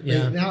he's gonna.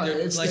 Yeah. Now Dude,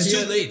 it's, like, it's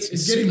too late. It's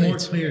It's getting too more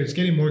late. clear. It's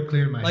getting more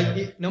clear in my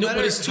head. No No, matter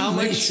but it's too how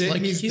much late. shit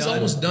Like he's done,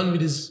 almost done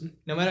with his.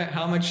 no matter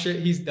how much shit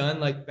he's done,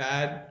 like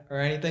bad or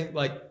anything,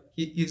 like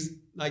he's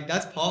like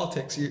that's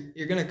politics.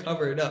 You're gonna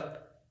cover it up.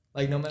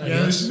 Like no matter.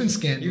 Yeah, this has been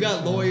scandalous. You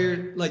got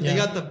lawyers, like they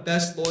Yeah. got the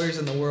best lawyers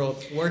in the world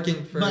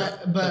working for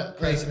But the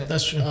president.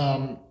 That's true.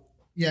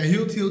 Yeah,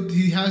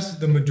 he has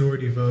the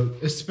majority vote,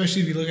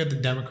 especially if you look at the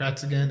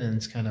Democrats again, and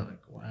it's kind of like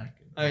whack.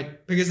 I mean,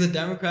 because the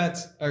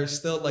Democrats are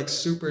still like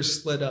super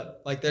split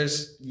up. Like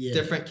there's Yeah.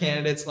 different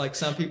candidates. Like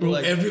some people Bro,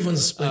 like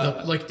everyone's split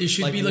up. Like they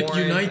should like be like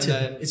Warren, and united.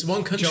 then It's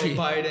one country. Joe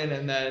Biden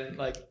and then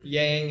like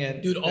Yang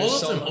and Dude, there's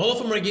so much. all of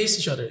them are against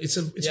each other. It's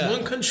Yeah.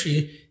 one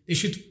country. They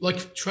should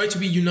like try to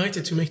be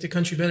united to make the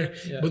country better.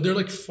 Yeah. But they're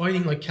like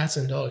fighting like cats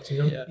and dogs, you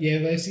know? Yeah. Yeah,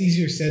 but it's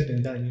easier said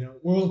than done. You know,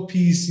 world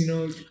peace. You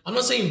know, I'm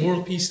not saying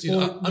world peace, dude.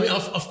 Well, I mean,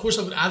 of course,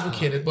 I would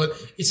advocate it, but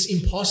it's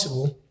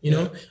impossible, you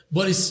know.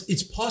 But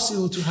it's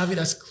possible to have it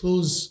as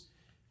close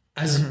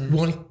as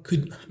one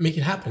could make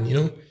it happen, you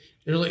know.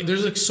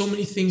 There's like so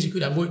many things you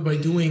could avoid by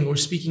doing or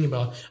speaking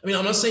about. I mean,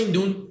 I'm not saying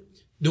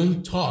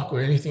don't talk or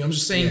anything. I'm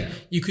just saying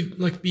you could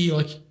like be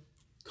like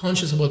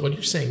conscious about what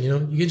you're saying. You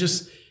know, you can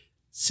just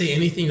say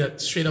anything that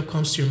straight up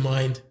comes to your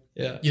mind.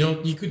 Yeah. You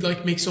know, you could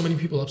like make so many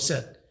people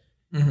upset.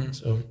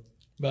 So.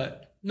 But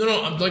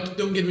No, I'm like,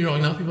 don't get me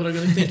wrong. Now people are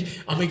gonna think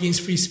I'm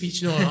against free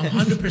speech. No, I'm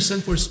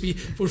 100%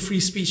 for free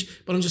speech.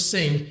 But I'm just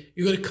saying,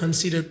 you gotta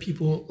consider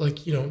people.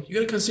 Like, you know, you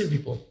gotta consider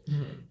people.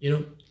 You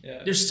know,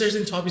 yeah. there's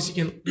certain topics you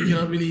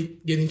cannot really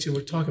get into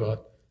or talk about.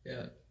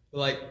 Yeah. But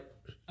like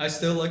I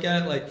still look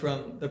at it like from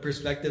the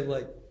perspective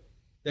like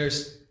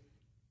there's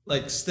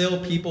like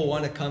still people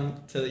want to come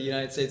to the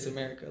United States of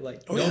America. Like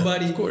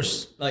nobody of course,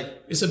 like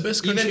it's the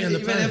best country on the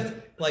planet. if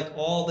like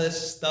all this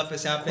stuff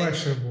is happening.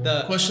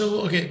 Questionable.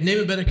 Questionable. Okay, name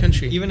a better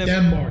country. Even if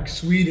Denmark,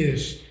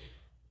 Swedish.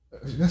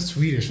 Not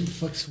Swedish. What the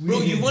fuck,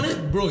 Swedish?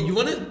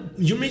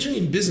 You're majoring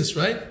in business,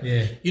 right?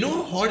 Yeah. You know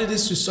how hard it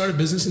is to start a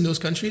business in those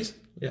countries?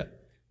 yeah.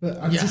 But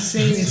I'm Yeah. just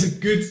saying, it's a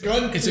good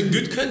country. It's a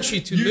good country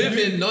to live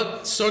in,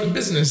 not start a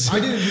business. I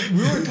didn't.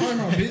 We weren't talking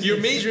about business.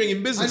 You're majoring in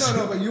I business.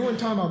 know, but you weren't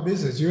talking about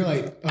business. You're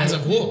like As a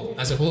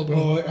whole, bro.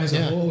 Oh, as a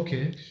Yeah. whole,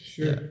 okay,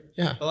 sure.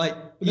 Yeah. But like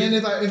But then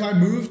if I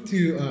moved to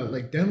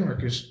like Denmark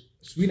or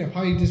Sweden, I'd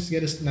probably just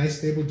get a nice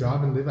stable job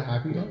and live a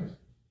happy life.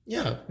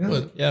 Yeah. Yeah.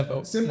 But yeah,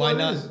 but Simple why as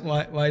not?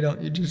 is. Why don't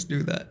you just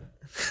do that?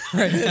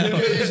 Right now.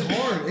 It's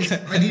hard.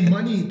 I need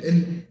money,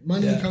 and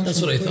money Yeah. comes. that's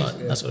from what I a place, thought.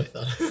 yeah. That's what I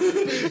thought.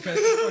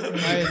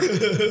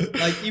 because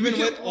like even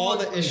with all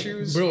the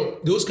issues, bro,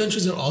 those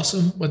countries are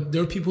awesome, but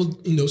there are people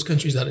in those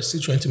countries that are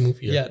still trying to move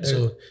here. Yeah,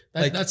 so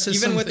like that's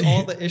even with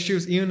all the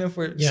issues, even if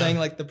we're saying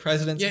like the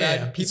president's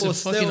bad, people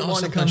still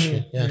want to come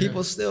here. Yeah.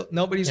 People still,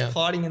 nobody's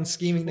plotting and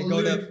scheming to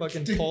go to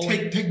fucking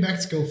Poland. Take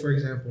Mexico for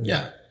example.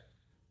 Yeah.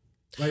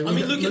 Like, I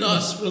mean, look at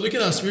us. Bro, look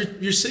at us.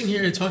 We're sitting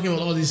here talking about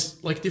all these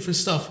like different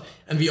stuff,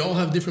 and we all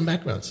have different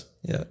backgrounds.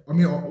 Yeah. I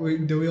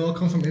mean, do we all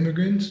come from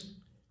immigrants?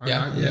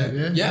 Yeah.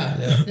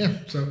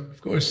 So of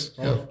course,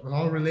 we're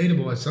all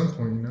relatable at some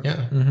point, you know. Yeah.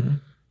 Mm-hmm.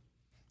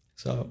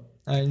 So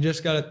I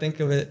just got to think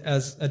of it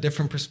as a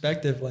different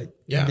perspective. Like,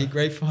 be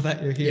grateful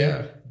that you're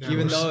here,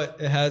 even though it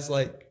has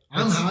like.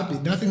 I'm happy.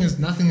 Nothing is.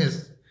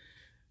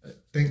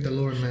 Thank the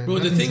Lord, man. Bro,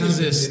 Nothing's the thing is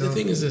this. you know? The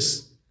thing is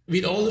this.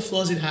 With all the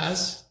flaws it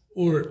has,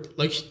 or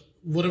like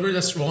whatever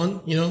that's wrong,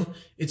 you know,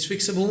 it's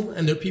fixable,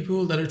 and there are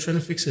people that are trying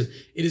to fix it.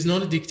 It is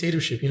not a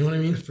dictatorship. You know what I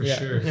mean? For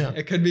sure. Yeah.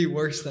 It could be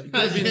worse than.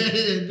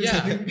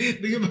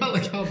 Think about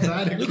like how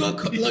bad it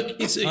could be. Look,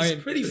 it's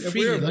pretty free. If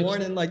we were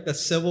born in like the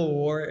Civil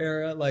War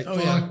era, like,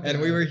 and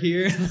we were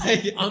here,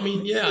 like, I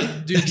mean,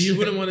 dude, you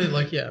wouldn't want to,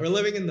 like, we're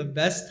living in the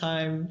best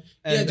time.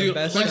 And dude, the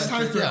best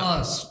time for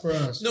us. For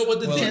us. No, but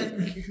the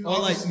thing,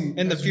 well, like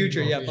in the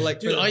future, but like,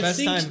 dude, for the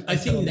best time. I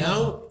think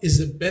now is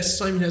the best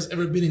time it has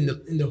ever been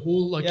in the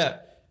whole like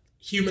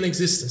human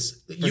existence.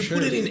 You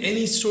put it in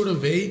any sort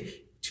of way.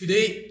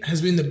 Today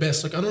has been the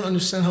best. Like, I don't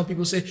understand how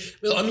people say,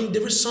 well, I mean,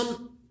 there were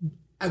some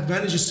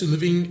advantages to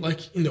living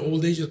like in the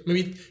old age,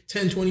 maybe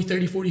 10, 20,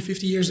 30, 40,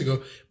 50 years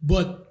ago.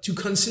 But to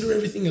consider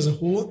everything as a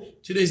whole,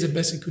 today is the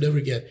best it could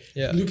ever get.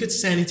 Yeah. Look at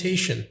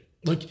sanitation.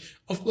 Like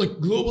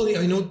globally,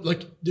 I know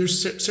like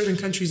there's certain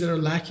countries that are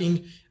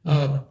lacking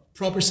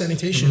proper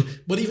sanitation,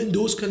 but even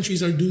those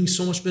countries are doing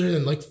so much better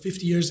than like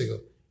 50 years ago.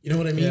 You know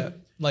what I mean? Yeah.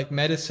 Like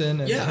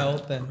medicine and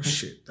health and oh,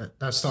 shit.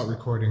 That stopped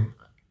recording.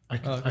 I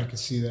could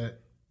see that.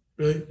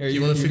 Really? Here,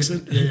 you want to fix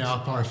it? Yeah, I'll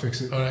probably fix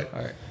it. All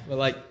right. But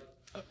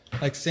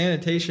like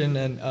sanitation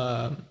and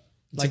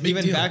like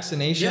even deal.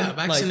 vaccination. Yeah,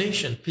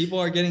 vaccination. Like, people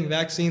are getting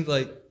vaccines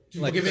like.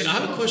 Okay, man, I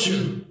have a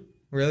question.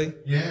 Really?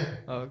 Yeah.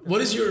 Oh, okay.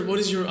 What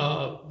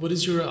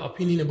is your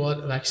opinion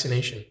about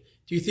vaccination?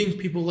 Do you think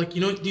people like,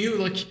 you know, do you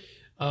like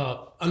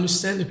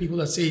understand the people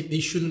that say they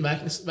shouldn't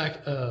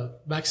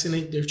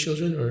vaccinate their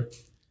children or?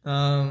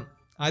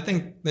 I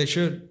think they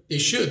should. They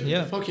should.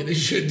 Yeah. Fuck it, they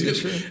should. They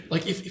should.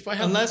 Like if I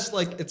have, unless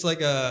like it's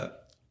like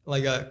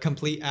a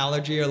complete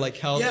allergy or like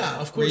health. Yeah,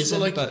 of course.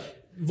 Reason,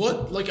 but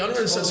what, like, I don't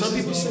understand. Some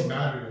people say.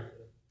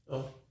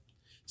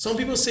 Some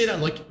people say that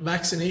like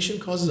vaccination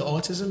causes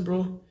autism,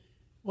 bro.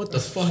 What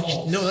the fuck?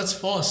 False. No, that's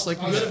false. Like,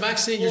 you gotta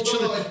vaccinate your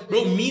children.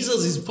 Bro,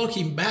 measles is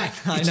fucking back.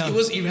 It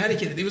was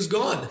eradicated. It was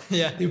gone.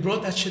 Yeah. They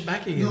brought that shit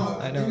back again. No,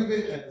 I know.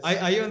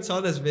 I even saw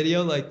this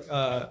video like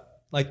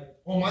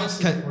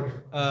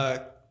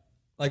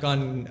like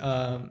on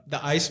the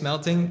ice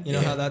melting, you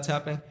know how that's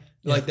happening?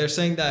 Yeah. Like they're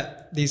saying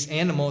that these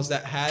animals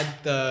that had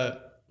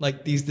the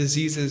like these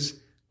diseases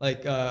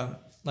like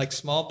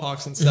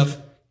smallpox and stuff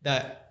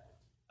that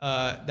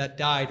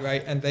died,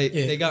 right? And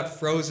they got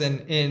frozen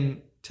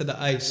into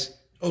the ice.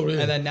 Oh,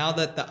 really? And then now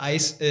that the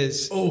ice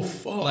is melting,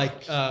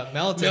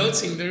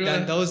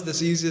 that those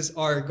diseases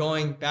are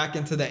going back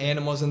into the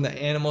animals, and the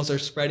animals are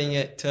spreading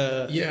it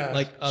to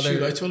like other.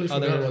 Shoot, I totally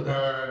forgot about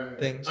that.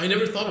 Things. I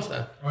never thought of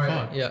that. All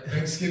right. Yeah.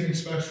 Thanksgiving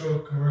special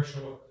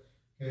commercial.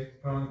 Okay,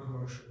 put on the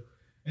commercial.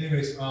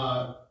 Anyways,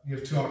 you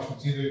have two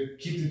options: either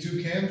keep the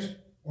two cams,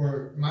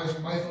 or my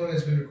phone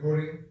has been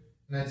recording,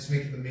 and I just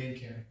make it the main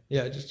cam.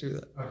 Yeah, just do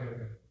that.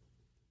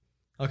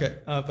 Okay.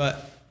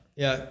 But.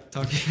 Yeah,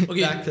 talking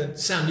back to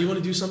Sam, do you want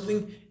to do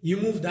something? You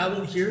move that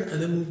one here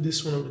and then move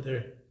this one over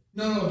there.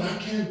 No, that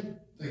cam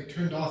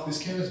turned off. This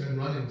cam has been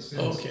running since.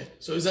 Oh, okay.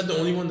 So is that the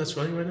only one that's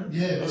running right now?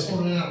 Yeah, this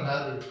one ran out of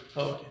battery.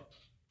 Oh, okay.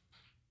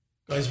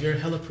 Guys, we're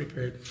hella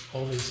prepared,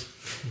 always.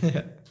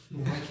 Yeah.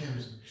 My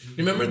cam's.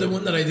 Remember the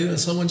one that I did and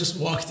someone just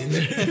walked in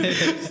there?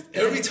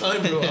 Every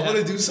time, bro, I want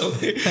to do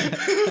something.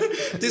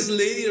 This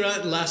lady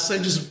last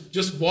time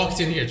just walked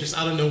in here, just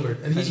out of nowhere.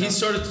 And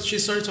she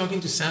started talking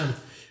to Sam.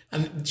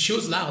 And she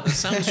was loud, and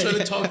Sam was trying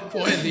to talk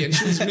quietly, and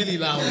she was really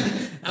loud.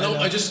 And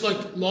I just like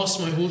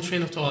lost my whole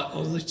train of thought. I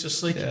was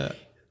just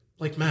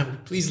like, man,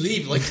 please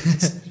leave. Like,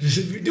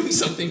 you're doing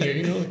something here,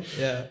 you know?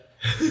 Yeah.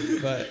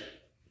 But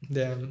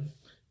damn.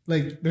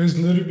 Like, there's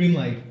literally been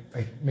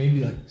like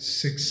maybe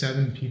 6,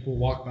 7 people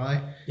walk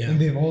by, and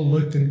they've all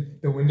looked in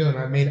the window, and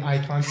I made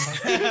eye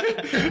contact.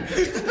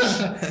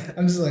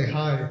 I'm just like,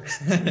 hi.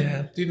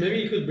 Yeah, dude, maybe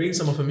you could bring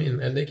some of them in,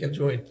 and they can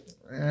join.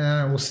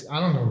 We'll see. I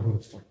don't know who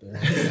the fuck they are.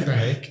 What the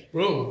heck?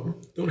 Bro,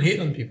 don't hate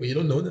on people. You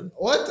don't know them.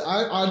 What?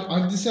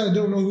 I just said I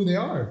don't know who they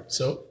are.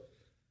 So?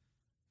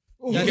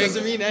 That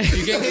doesn't mean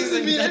anything.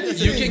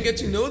 You can get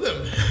to know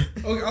them.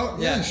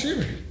 Okay, yeah,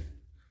 sure.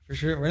 For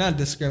sure. We're not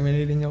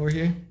discriminating over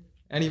here.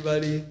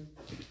 Anybody.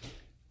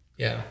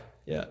 Yeah.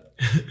 Yeah.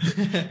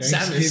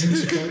 Sam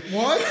is.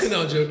 What?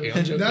 No, I'm joking.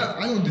 I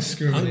don't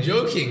discriminate.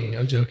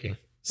 I'm joking.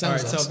 All right,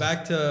 so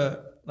back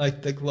to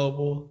like the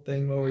global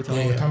thing. What were we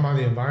talking about? We're talking about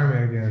the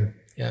environment again.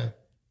 Yeah.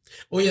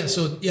 Oh, yeah.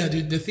 So, yeah,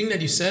 dude, the thing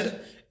that you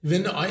said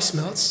when the ice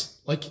melts,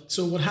 like,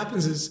 so what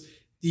happens is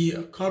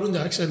the carbon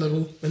dioxide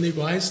level, when they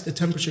rise, the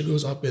temperature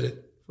goes up with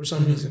it for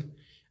some reason.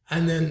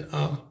 And then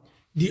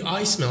the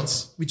ice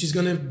melts, which is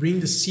going to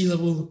bring the sea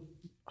level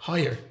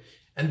higher.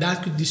 And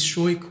that could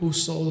destroy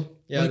coastal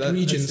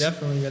regions. That's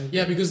definitely gonna.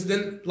 Yeah, because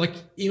then, like,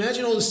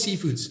 imagine all the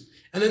seafoods.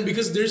 And then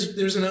because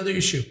there's another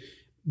issue.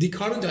 The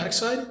carbon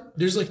dioxide,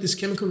 there's like this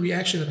chemical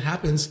reaction that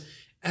happens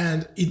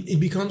and it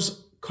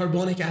becomes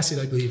carbonic acid,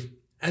 I believe.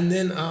 And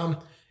then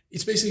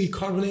it's basically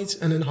carbonates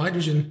and then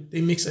hydrogen,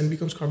 they mix and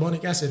becomes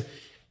carbonic acid.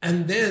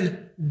 And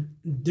then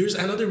there's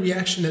another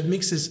reaction that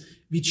mixes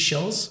with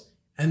shells,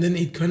 and then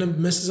it kind of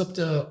messes up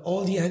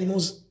all the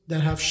animals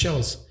that have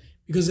shells,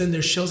 because then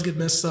their shells get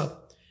messed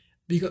up.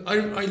 Because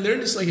I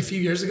learned this like a few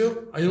years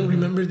ago. I don't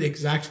remember the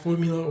exact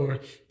formula or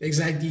the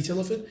exact detail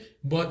of it,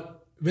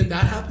 but when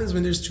that happens,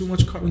 when there's too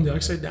much carbon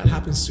dioxide, that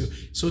happens too.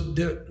 So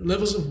the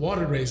levels of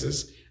water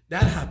raises,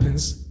 that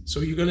happens.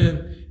 So you're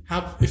gonna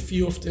have a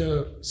few of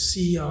the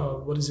sea,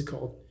 what is it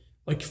called?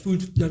 Like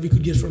food that we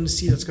could get from the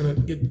sea that's gonna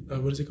get,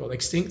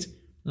 extinct.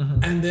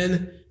 And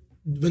then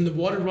when the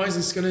water rises,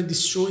 it's gonna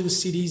destroy the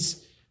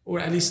cities, or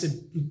at least the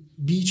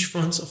beach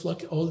fronts of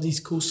like all these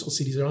coastal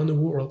cities around the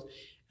world.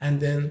 And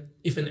then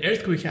if an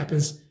earthquake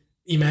happens,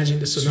 imagine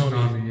the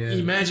tsunami. Yeah.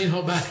 Imagine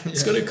how bad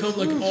it's gonna come,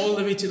 like all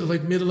the way to the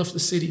like middle of the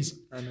cities.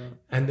 I know.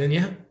 And then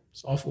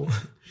it's awful.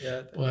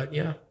 Yeah. But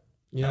yeah.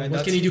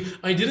 What can you do?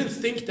 I didn't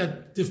think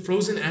that the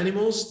frozen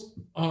animals,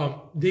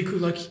 they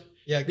could like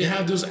they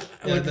have those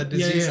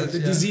the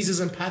diseases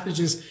and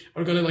pathogens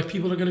are gonna, like,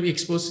 people are gonna be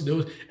exposed to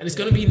those, and it's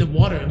gonna be in the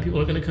water, and people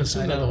are gonna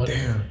consume that water.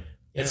 Damn.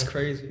 It's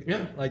crazy.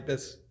 Yeah. Like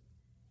this.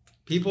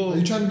 People. Are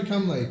you trying to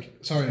become like?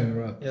 Sorry to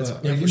interrupt. Yeah,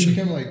 but you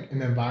become like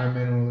an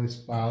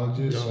environmentalist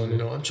biologist?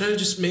 No. I'm trying to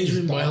just major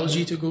in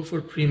biology to go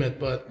for pre-med,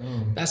 but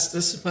that's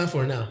the plan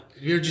for now.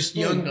 We're just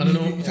young. I don't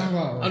know. You talk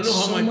about, I don't know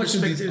how so my much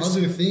of these perspective is.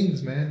 other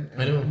things, man.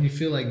 I know. You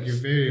feel like you're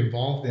very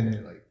involved in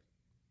it. Like,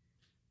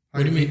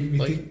 what do you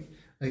mean?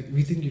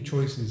 We think your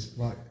choices,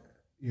 like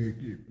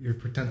your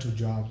potential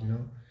jobs. You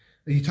know.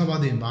 Like, you talk about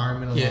the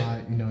environment a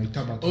lot, you know. You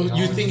talk about.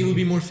 You think it would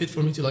be more fit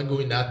for me to like go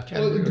in that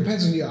category? Well, it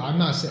depends on you. I'm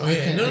not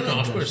saying. No,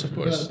 of course.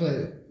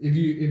 But if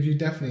you're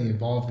definitely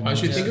involved in. I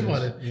should think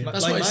about it. Yeah.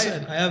 That's like why I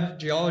said. I have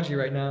geology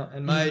right now,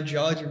 and my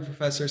geology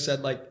professor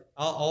said, like,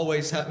 I'll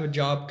always have a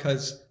job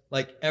because,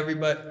 like,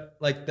 everybody,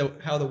 like,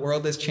 how the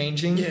world is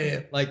changing.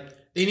 Yeah.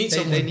 Like, they need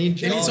someone. They need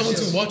someone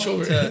to watch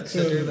over to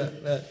do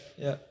that.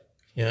 Yeah.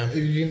 Yeah. If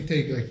you can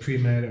take like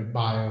pre-med or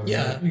bio.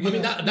 Yeah. I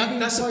mean,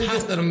 that's the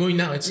path that I'm going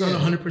now. It's not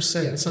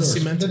 100%. It's not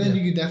cemented. But then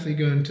you could definitely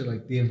go into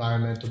like the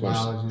environmental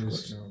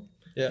biologist,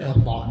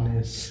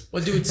 botanist.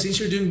 Well, dude, since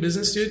you're doing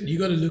business, dude, you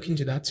got to look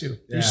into that too.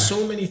 There's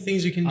so many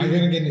things you can do. I'm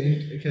gonna get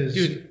into because,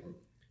 dude,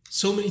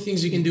 so many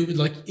things you can do with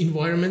like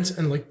environment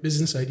and like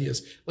business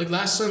ideas. Like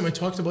last time I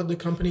talked about the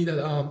company that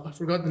I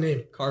forgot the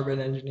name. Carbon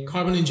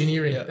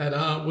engineering. Yeah.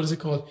 That what is it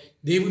called?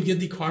 They would get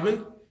the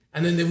carbon,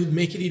 and then they would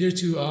make it either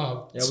to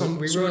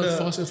we wrote a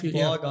fossil fuel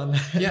blog on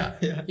that.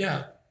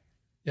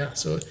 Yeah.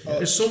 So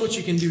there's so much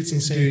you can do. It's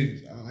insane.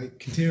 Dude, I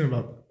continue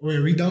about. Wait,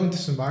 are we done with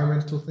this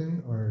environmental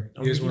thing, or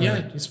it's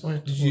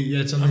fine. You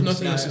had I have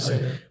nothing else to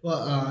say.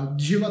 Well,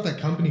 did you hear about that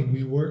company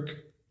WeWork?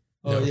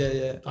 Oh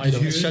yeah. I know.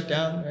 It shut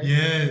down. Right?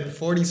 Yeah,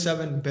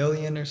 47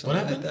 billion or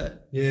something like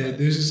that. Yeah,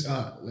 there's this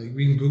like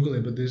we can Google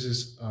it, but there's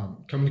this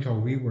company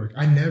called WeWork.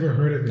 I never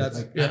heard of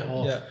it at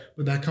all. Yeah.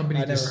 But that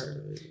company I never heard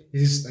of it.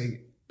 Is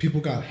like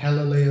people got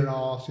hella laid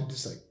off. It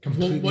just like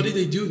completely. What did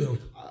they do though?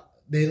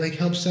 They like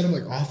helped set up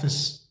like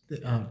office.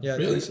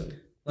 Really? So.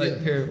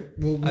 Like here,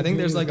 I think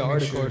there's like an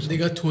article. They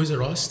got Toys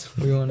R Us.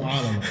 I don't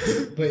know,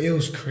 but it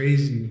was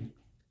crazy.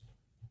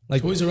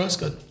 Like Toys R Us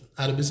got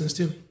out of business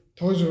too.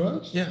 Toys R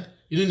Us? Yeah.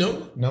 You didn't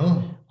know?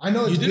 No. I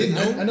know you didn't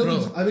know? I know.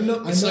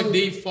 Bro. It's like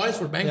they filed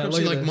for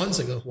bankruptcy like months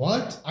ago.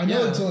 What? I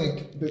know it's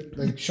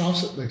like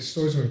shops, like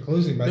stores were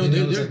closing. But no,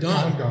 they're like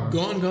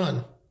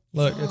gone.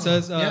 Look, it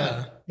says.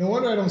 No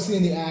wonder I don't see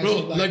any ads.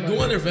 Bro, like go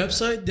on their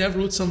website. They have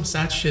wrote some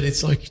sad shit.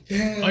 It's like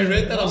I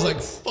read that. I was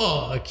like,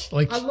 fuck.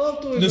 Like I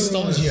love Toys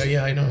nostalgia.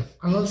 Yeah, I know.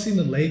 I love seeing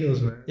the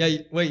Legos, man.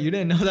 Yeah. Wait, you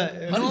didn't know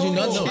that? How did you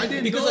not know? I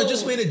didn't because know. I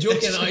just made a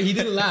joke and he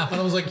didn't laugh, and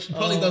I was like, he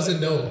probably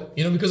doesn't know.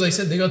 You know, because I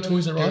said they got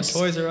Toys R Us.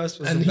 Toys R Us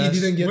was and the best. He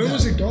didn't get. When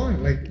was it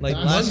going? Like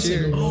last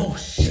year. Oh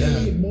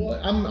shit, boy!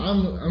 I'm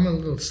a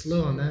little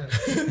slow on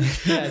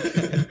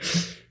that.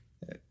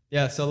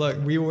 Yeah, so look,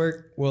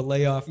 WeWork will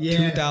lay off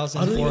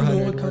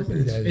 2,400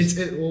 workers.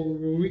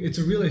 It's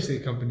a real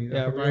estate company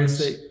that provides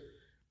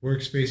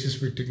workspaces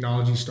for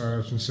technology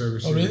startups and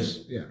services. Oh, really?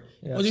 Yeah.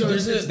 Well,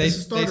 so they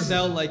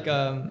sell like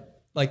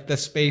the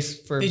space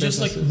for they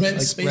businesses. just like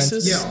rent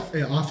spaces.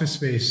 Yeah, office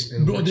space.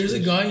 Bro, there's a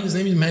guy. His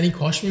name is Manny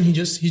Koshman. He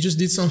just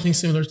did something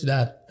similar to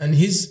that. And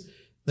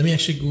let me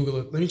actually Google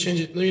it. Let me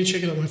change it. Let me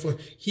check it on my phone.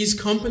 His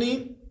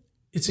company,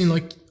 it's in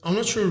like I'm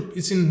not sure.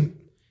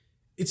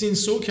 It's in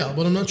SoCal,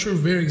 but I'm not sure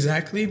where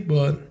exactly,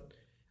 but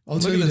I'll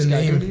tell you the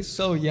name. Dude, he's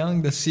so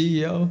young, the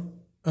CEO.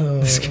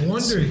 I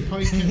wonder, he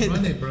probably can't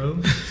run it, bro.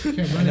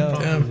 Can't run it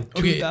properly.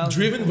 Okay,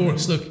 Driven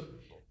Works, look.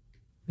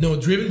 No,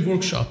 Driven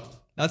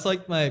Workshop. That's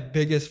like my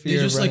biggest fear.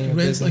 They just of like running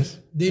a rent, like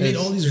business. they made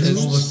all these All of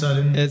a rules.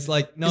 sudden, It's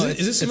like no, Is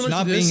it it's similar to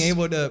not being this?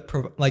 able to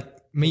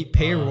meet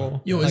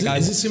payroll. Yo, like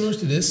is it similar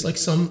to this? Like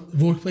some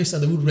workplace that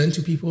they would rent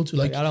to people to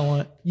like I don't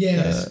want.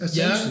 yeah.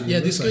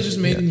 This guy just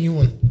made a new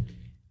one.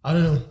 I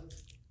don't know.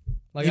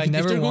 Like if, I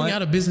never if they're want. going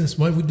out of business,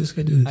 why would this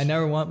guy do this? I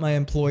never want my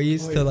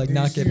employees to like do you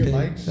not see get your paid.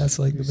 likes? That's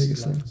like Do the you see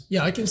biggest thing. likes?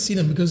 Yeah, I can see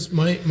them because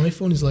my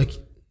phone is like,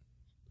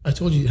 I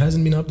told you, it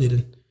hasn't been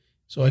updated.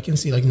 So I can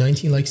see like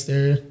 19 likes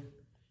there,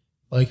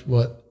 like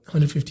what,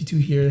 152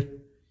 here,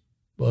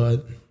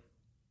 but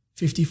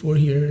 54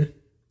 here.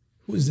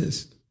 Who is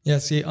this? Yeah,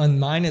 see, on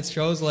mine it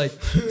shows like,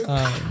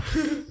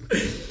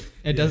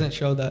 it doesn't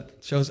show that.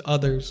 It shows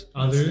others.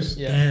 Others?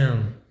 Yeah.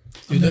 Damn.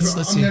 Dude, let's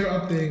I'm see. never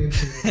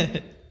updating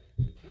it.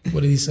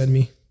 What did he send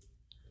me?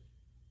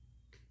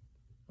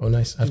 Oh,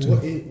 nice. I have to.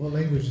 What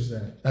language is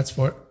that? That's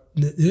for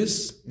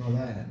this. No,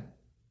 that.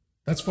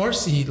 That's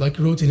Farsi, like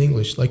wrote in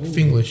English, like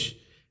Finglish.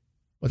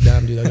 But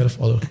damn, dude, I gotta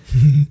follow.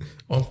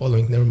 Oh, I'm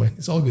following. Never mind.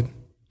 It's all good.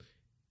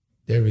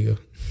 There we go.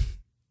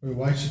 Wait,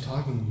 why is she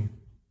talking to you?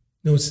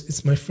 No,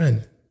 it's my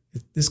friend.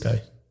 It's this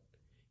guy.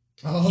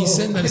 Oh. He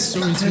sent that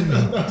story to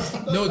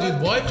me. No,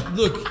 dude, why?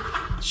 Look,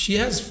 she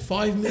has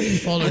 5 million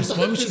followers.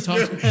 Why would she talk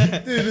to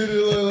me?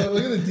 Dude,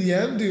 look at the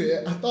DM,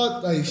 dude. I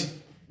thought like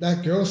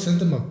that girl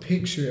sent him a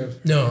picture of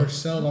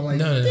herself. I'm like,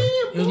 No.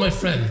 damn, It was my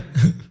friend.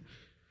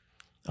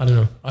 I don't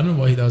know. I don't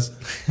know why he does.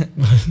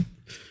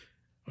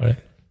 All right.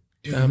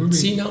 Dude,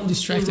 See, now I'm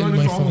distracted with running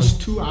my for phone.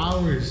 almost 2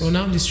 hours. Oh,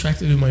 now I'm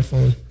distracted with my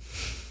phone.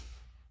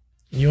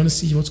 You want to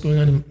see what's going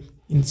on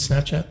in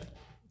Snapchat?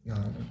 No, I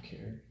don't care.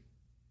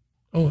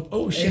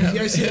 Oh, Hey, shit. you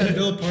guys see that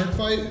Villa Park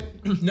fight?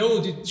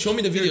 No, dude, show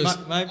me the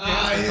videos. My parents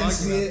I were didn't talking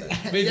see about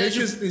that. it. Wait, Yeah, did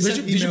you- 'cause they did sent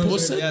you- did you emails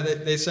post in. it?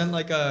 Yeah, they sent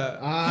like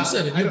a. Who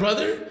said it? Your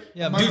brother?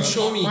 Yeah, Dude,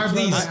 show me, my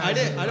brother please. has I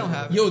didn't. I don't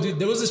have. Yo, dude,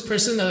 there was this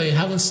person that I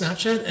have on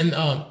Snapchat,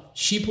 and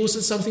she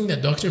posted something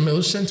that Dr.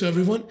 Miller sent to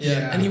everyone.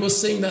 Yeah. And he was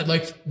saying that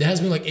like there has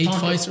been like 8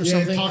 fights or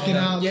something. Talking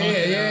out. Yeah.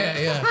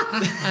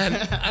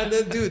 and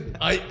then, dude,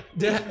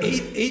 there are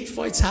eight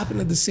fights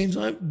happened at the same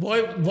time.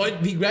 Why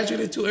we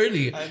graduated too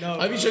early? I know,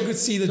 I wish I could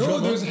see the No,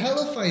 drama. there was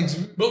hella fights.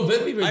 Bro,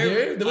 when we were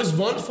there was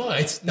one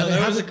fight No, that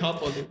there was a happened,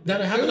 couple. Dude.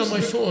 that happened on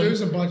my phone. There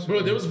was a bunch.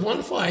 Bro, there was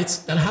one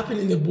fight that happened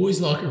in the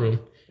boys' locker room.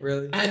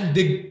 Really? And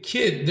the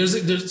kid, there's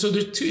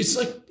two. It's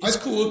like it's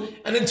cool,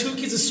 and then 2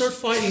 kids start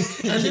fighting,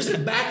 and there's a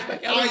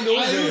backpack out of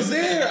nowhere. I was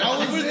there. I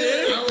was You were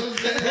there. I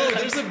was there. Bro,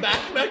 there's a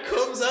backpack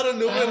comes out of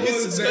nowhere and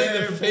hits was this guy in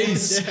there, the bro.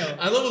 face, Damn.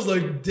 and I was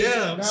like,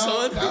 "Damn,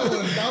 son."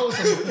 That was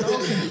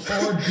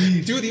some hard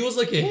beef. Dude, he was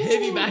like a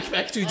heavy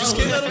backpack too. He just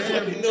came out of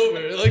fucking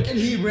nowhere, like. And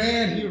he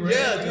ran.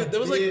 Yeah, dude, there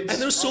was like, and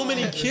there was so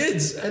many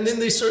kids, and then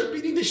they started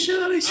beating the shit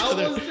out of each I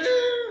other. was there.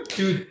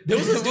 Dude, there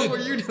was this What dude. were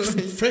you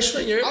doing?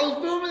 Freshman year, I was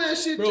filming that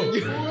shit bro.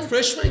 too, boy.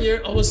 Freshman year,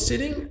 I was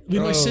sitting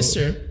with my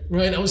sister,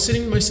 right? I was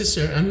sitting with my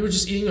sister, and we were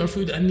just eating our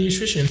food and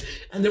nutrition,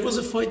 and there was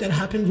a fight that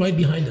happened right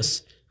behind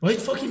us, right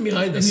fucking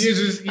behind us. And you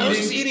were just I was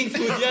just eating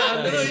food, yeah.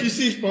 And then You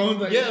see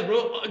phones like yeah,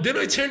 bro. Then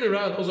I turned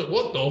around. I was like,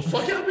 "What the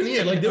fuck happened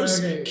here?" Like there was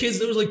Okay. kids.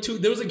 There was like 2.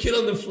 There was a kid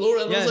on the floor,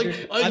 and I was like,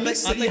 dude. "I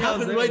missed it. It I was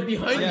happened there. right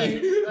behind Yeah. me."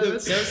 Dude,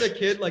 there was a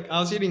kid, like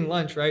I was eating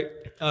lunch, right,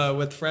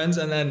 with friends,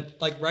 and then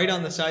like right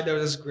on the side there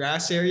was this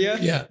grass area.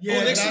 Yeah.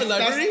 Oh, next to the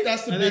library.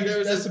 That's the And then there biggest.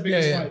 was That's a- the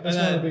biggest yeah, yeah. fight. That's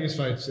And one of then- the biggest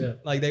fights. Yeah.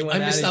 Like they went I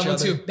at missed each that one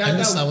other. too. I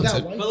missed that one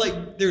too. But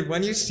like, dude,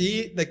 when you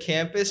see the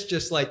campus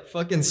just like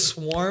fucking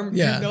swarm,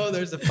 Yeah. you know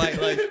there's a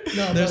fight. Like,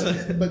 No, there's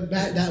but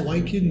that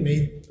white kid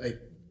made like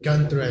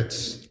gun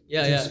threats.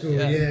 Yeah, to yeah, school.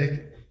 yeah.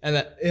 and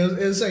that It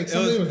was like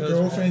something with bad.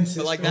 girlfriends.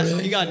 But like sisters.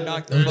 that's he got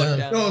knocked the I'm fuck down.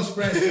 down. No, his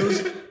friend. It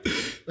was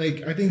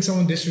like I think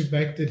someone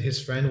disrespected his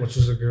friend, which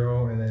was a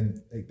girl, and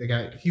then like the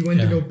guy he went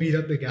to Yeah. go beat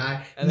up the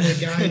guy, and the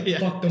guy Yeah.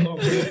 fucked him up.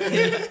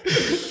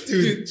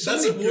 Dude, some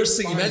that's the of the worst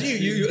thing. fights, Imagine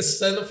dude. you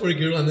stand up for a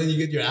girl and then you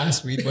get your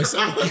ass beat by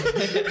someone.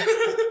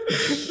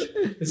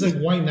 It's like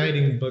white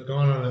knighting, but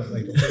gone on a,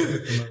 like a whole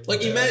different level.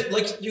 Like imagine,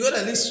 like you gotta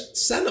at least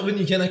stand up when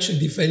you can actually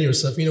defend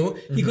yourself. You know,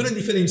 he couldn't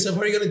defend himself.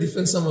 How are you gonna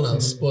defend someone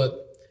else?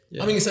 But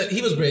I mean,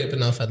 he was brave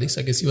enough. At least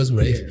I guess he was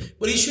brave. Yeah.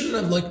 But he shouldn't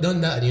have like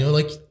done that. You know,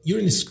 like you're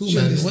in school,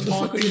 Should've man. just What the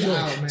fuck are you talked it doing?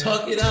 out, man.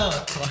 Talk it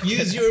out.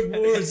 Use your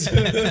words.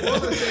 What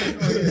was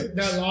I saying?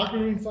 That locker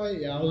room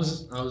fight. Yeah, I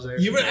was there.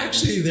 You were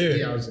actually there.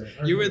 Yeah, I was there.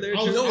 You were there I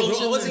too? was, No, I was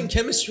bro, I was there. in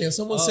chemistry and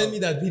someone Oh. sent me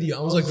that video.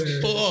 I was I like, was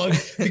there.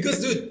 fuck. Because,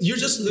 dude, you're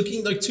just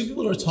looking like 2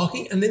 people are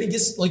talking and then it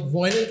gets like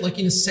violent like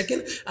in a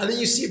second and then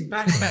you see a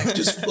backpack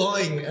just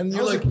flying and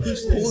you're I was like,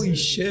 like, holy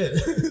shit.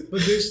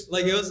 But there's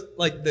Like it was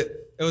like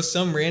it was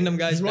some random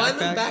guy's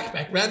Random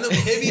backpack. random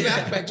heavy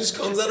backpack just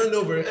comes out of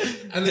nowhere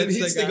and then Hits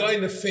hits the the guy. guy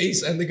in the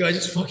face and the guy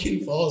just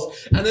fucking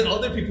falls. And then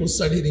other people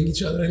start hitting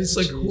each other and it's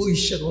like, holy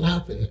shit, what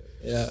happened?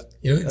 Yeah,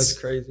 You know, that's it's,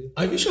 crazy.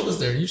 I wish I was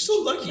there. You're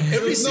so lucky.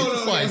 Every single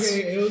fight.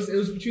 okay, it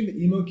was between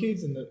the emo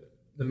kids and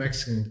the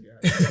Mexican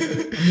guy.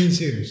 I mean,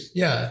 serious.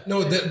 Yeah,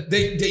 no,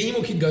 the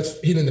emo kid got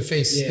hit in the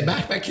face. Yeah. The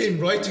backpack came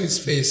right to his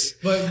face.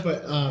 But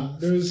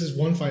there was this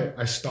one fight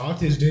I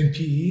stopped. He was doing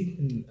PE,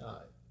 and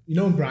you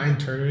know who Brian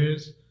Turner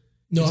is?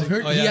 No, I've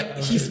heard. Oh, yeah,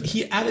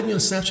 He added me on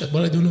Snapchat,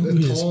 but I don't know who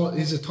he is.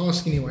 He's a tall,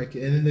 skinny white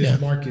kid, and then there's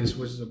Marcus,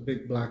 which is a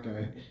big black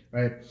guy,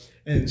 right?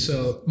 And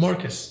so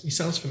Marcus, he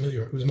sounds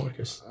familiar. Who's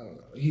Marcus? I don't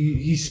know.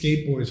 He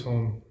skateboards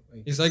home.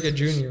 He's like a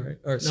junior, right?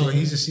 Or No, senior?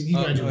 he's a senior.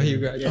 He graduated. He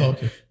graduated. Yeah. Oh,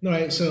 okay. No,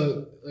 right.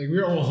 So like we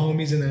were all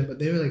homies, and then but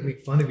they would like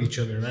make fun of each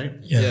other, right?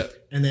 Yeah.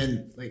 And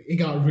then like it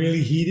got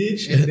really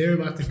heated, and they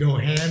were about to go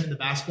ham in the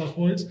basketball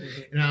courts,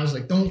 and I was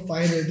like, "Don't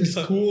fight it, just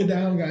cool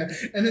down, guy."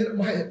 And then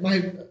my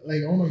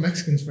like all my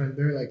Mexican friends,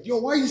 they're like, "Yo,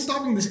 why are you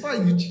stopping this fight,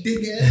 you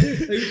dickhead?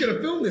 Like we could have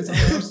filmed this." I'm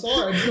like, "I'm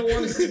sorry, I just don't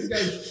want to see the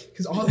guys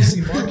because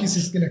obviously Marcus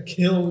is gonna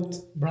kill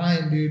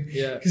Brian, dude.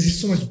 Yeah. Because he's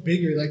so much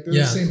bigger. Like they're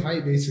the same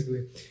height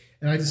basically."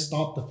 And I just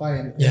stopped the fight,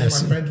 and my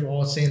friends were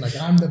all saying like,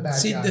 "I'm the bad guy."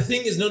 See, the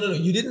thing is, no.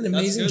 You did an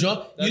amazing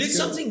job. You did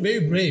something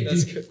very brave.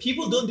 Dude.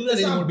 People don't do that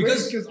anymore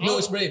because no,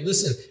 it's brave.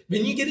 Listen,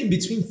 when you get in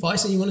between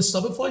fights and you want to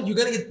stop a fight, you're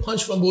gonna get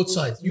punched from both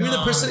sides. You're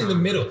the person in the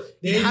middle.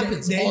 It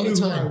happens all the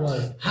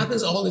time.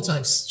 Happens all the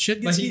time.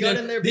 Shit gets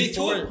heated. They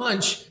throw a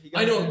punch.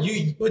 I know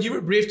you, but you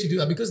were brave to do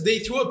that because they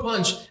throw a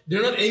punch.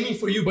 They're not aiming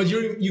for you, but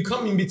you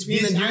come in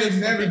between and I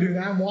never do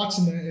that. I'm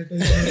watching that. If they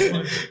throw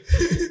a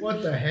punch.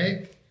 What the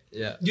heck?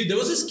 Yeah, dude, there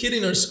was this kid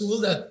in our school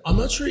that I'm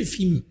not sure if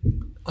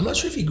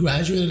he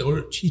graduated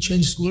or he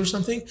changed school or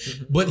something,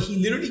 but he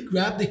literally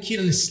grabbed the kid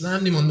and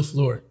slammed him on the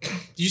floor.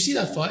 Did you see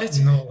that fight?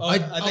 No,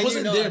 I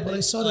wasn't there, but I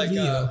saw the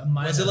video.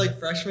 Was it like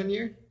freshman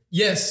year?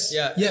 Yes.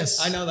 Yeah.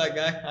 Yes. I know that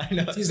guy. I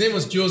know. His name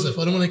was Joseph.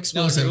 I don't want to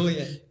expose him.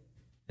 Julian.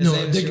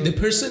 The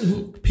person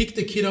who picked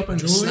the kid up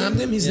and slammed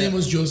him, his name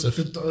was Joseph.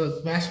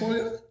 The basketball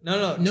guy?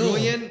 No.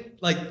 Julian,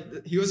 like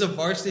he was a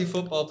varsity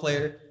football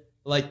player.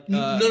 Like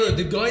no,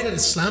 the guy that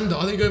slammed the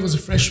other guy was a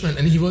freshman,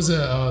 and he was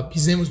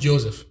his name was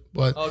Joseph.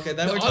 But okay,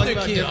 then the we're other talking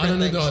about kid, different I don't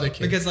know things. the other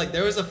kid because like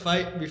there was a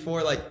fight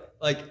before, like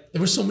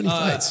there were so many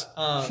fights.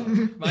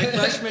 My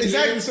freshman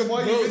exactly. year, So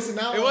why are you missing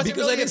out? it wasn't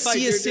because really I didn't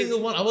see a single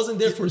one. I wasn't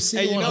there for a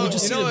single one. I would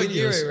just see the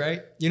videos. Aguirre,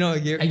 right? You know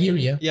Aguirre? Aguirre,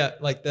 yeah. Yeah,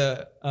 like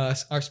the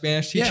our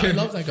Spanish teacher. Yeah, I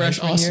love that guy.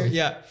 Freshman Awesome. year.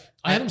 Yeah,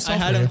 I had him. I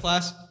had him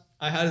class.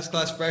 I had his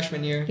class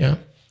freshman year. Yeah.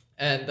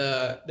 And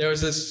there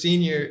was this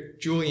senior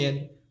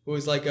Julian who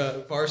was like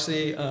a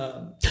varsity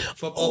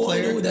football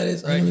player. I know who that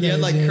is. Right? He had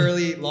like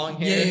curly long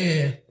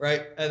hair. Yeah.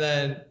 Right, and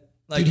then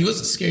like dude, he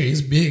was scary.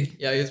 He's big.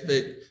 Yeah, he was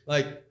big.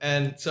 Like,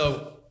 and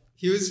so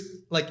he was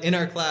like in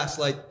our class,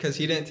 like, because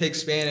he didn't take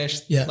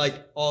Spanish, like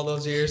all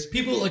those years.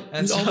 People like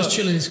and so, always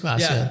chill in his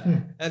class. Yeah.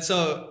 And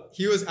so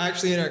he was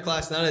actually in our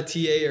class, not a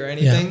TA or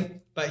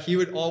anything, but he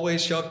would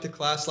always show up to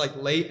class like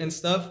late and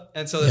stuff.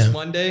 And so this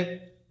one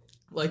day,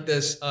 like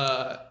this,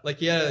 like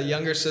he had a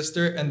younger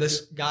sister, and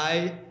this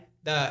guy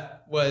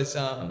that was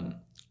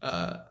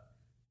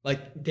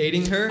like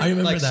dating her, I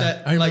remember like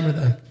that. I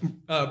remember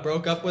that.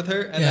 Broke up with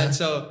her, and then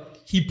so.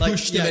 He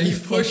pushed him and he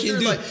pushed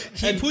him like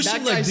he pushed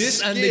him like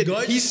this, and the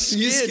guy he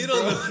skid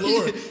on the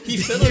floor. He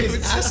fell on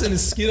his ass and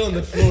skid on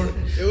the floor.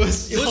 It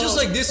was just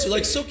like this,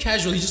 like so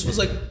casual. He just was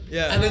like,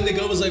 and then the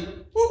guy was like,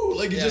 woo,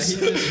 like he just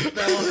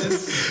fell and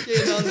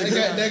skid on the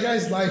ground. That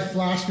guy's life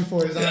flashed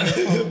before his eyes.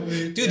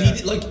 Dude, he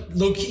did like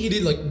low key, he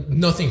did like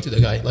nothing to the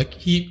guy. Like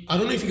I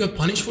don't know if he got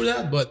punished for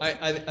that, but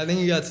I think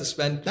he got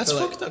suspended. That's for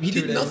fucked up. He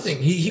did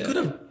nothing. He could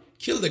have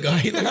killed the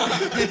guy.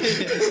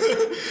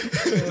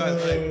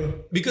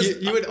 Because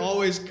he would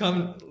always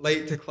come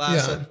late to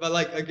class, but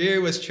like Aguirre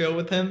was chill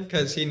with him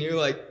because he knew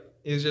like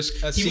he was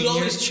just a senior. He would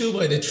always chill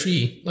by the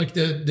tree, like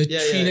the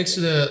tree next to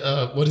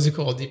the what is it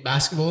called, the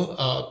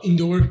basketball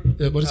indoor,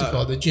 what is it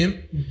called, the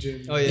gym.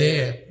 Oh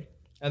yeah.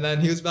 And then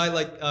he was by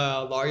like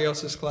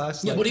Larios's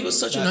class. Yeah, but he was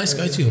such a nice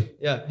guy too.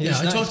 Yeah,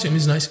 I talked to him.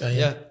 He's a nice guy.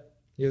 Yeah,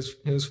 he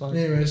was fun.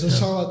 Anyways, let's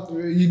talk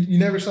about you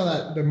never saw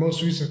that the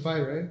most recent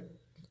fight, right?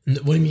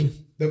 What do you mean?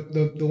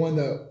 The one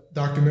that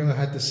Dr. Miller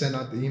had to send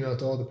out the email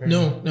to all the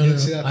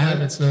parents. No. I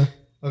haven't. No.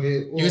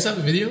 Okay. Well, you guys have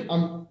a video?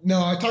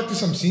 No, I talked to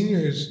some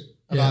seniors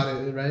about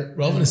it, right?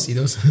 We're all gonna see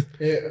those.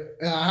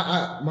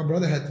 My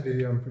brother had the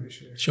video. I'm pretty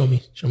sure. Show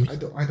me. I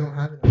don't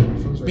have it on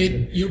my phone.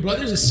 Wait, your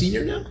brother's a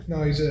senior now?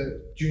 No, he's a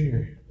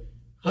junior.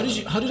 How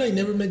did I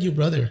never met your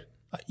brother?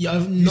 Yeah,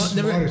 I've He's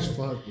never. Smart as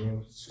fuck,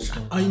 bro.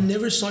 I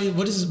never saw you.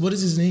 What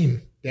is his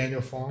name?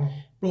 Daniel Fong.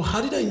 Bro,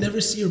 how did I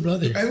never see your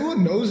brother?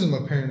 Everyone knows him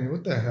apparently.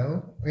 What the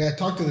hell? Like I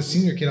talked to the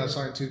senior kid I was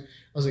talking to. I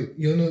was like,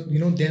 you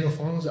know Daniel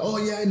Fong? I was like, oh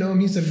yeah, I know him.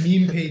 He's a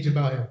meme page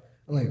about him.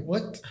 I'm like,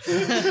 what?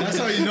 That's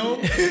how you know?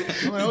 I'm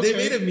like, okay. They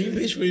made a meme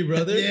page for your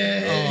brother?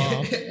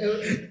 Yeah.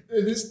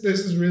 This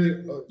is really...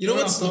 You know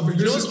what's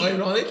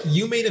ironic?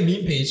 You made a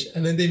meme page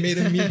and then they made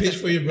a meme page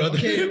for your brother.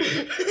 Okay.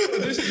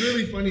 This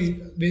really funny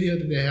video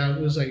that they have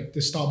was like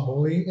to stop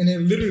bullying, and it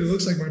literally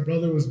looks like my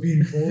brother was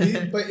being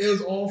bullied, but it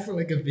was all for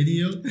like a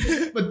video.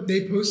 But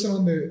they posted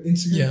on their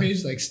Instagram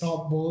page like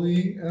stop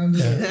bullying, and I'm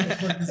just like, what the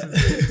fuck is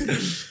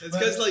this? It's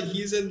because like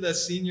he's in the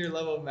senior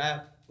level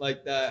math,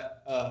 like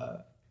that.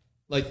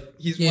 Like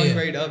he's one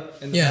grade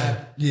up in the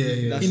math.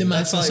 Yeah. In the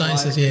maths and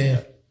sciences,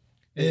 yeah.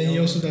 And then he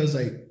also does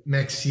like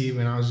Mech C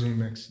when I was doing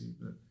Mech C.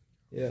 But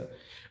yeah.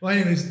 Well,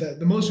 anyways,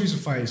 the most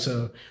recent fight.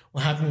 So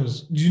what happened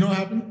was, do you know what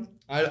happened?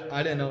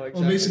 I didn't know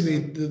exactly. Well, basically,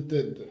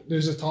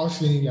 there's a tall,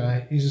 skinny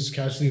guy. He's just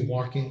casually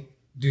walking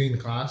doing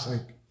class,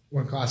 like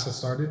when class had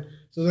started.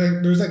 So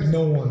like there's like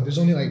no one. There's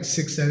only like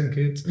 6-7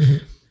 kids.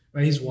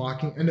 Right? He's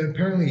walking, and then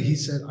apparently he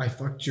said, "I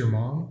fucked your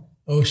mom."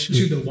 Oh shit!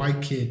 To the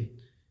white kid,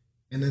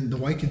 and then the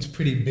white kid's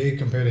pretty big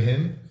compared to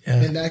him.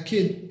 Yeah. And that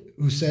kid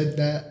who said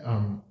that,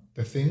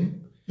 the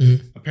thing,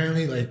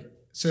 apparently like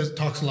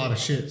talks a lot of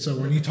shit. So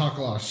when you talk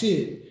a lot of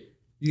shit,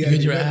 you gotta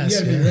be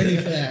ready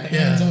for that.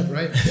 Hands up,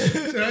 right?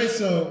 Right.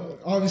 So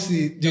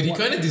obviously, dude, you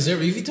kind of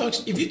deserve it.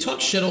 If you talk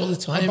shit all the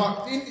time,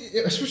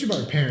 especially about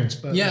your parents,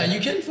 but yeah, you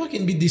can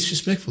fucking be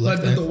disrespectful.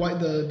 But like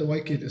the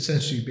white kid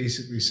essentially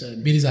basically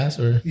said, beat his ass,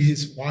 or he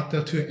just walked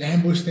up to him,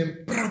 ambushed him.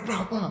 Brah,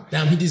 brah, brah.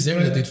 Damn, he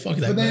deserved it, dude. Fuck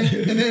that.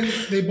 And then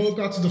they both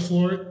got to the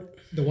floor.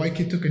 The white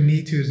kid took a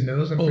knee to his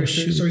nose. I'm pretty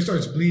sure. So he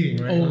starts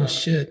bleeding. Right. Oh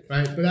shit.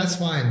 Right, but that's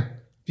fine.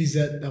 He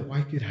said that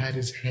white kid had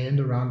his hand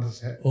around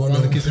his head. Oh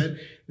no. The kid's head.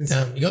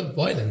 Damn, you got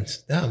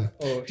violent. Damn.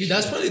 Oh, dude,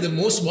 that's probably the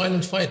most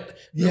violent fight.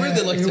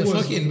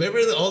 Remember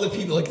all the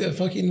people, like the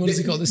fucking, what is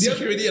it called? The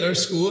security at our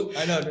school.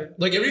 I know, dude.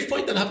 Like every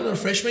fight that happened our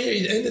freshman year,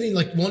 it ended in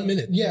like 1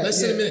 minute. Yeah.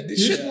 Less than a minute.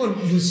 This one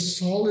was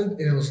solid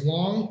and it was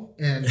long.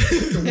 And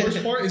the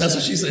worst part is that's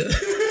what she said.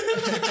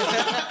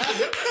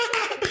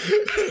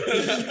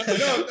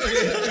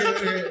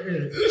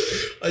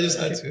 I just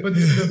had to. But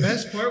the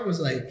best part was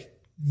like,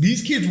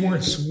 these kids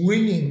weren't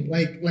swinging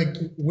like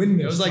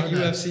windmills. It was like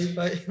UFC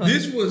fight.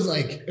 This was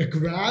like a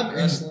grab,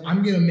 and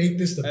I'm gonna make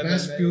this the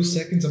best few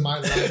seconds of my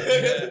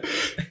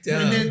life.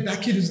 And then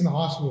that kid is in the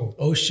hospital.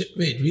 Oh shit!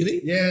 Wait,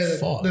 really? Yeah.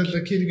 Fuck.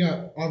 The kid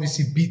got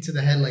obviously beat to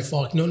the head. Like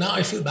fuck. No, now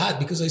I feel bad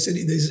because I said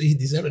he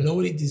deserves it.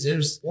 Nobody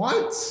deserves.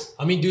 What?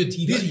 I mean, dude,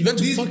 he went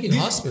to fucking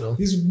hospital.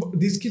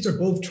 These kids are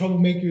both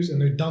troublemakers, and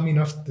they're dumb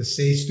enough to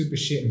say stupid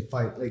shit and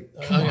fight. Like,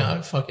 come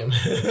on, fuck him.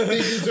 They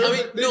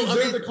deserve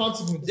the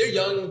consequences. They're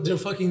young. They're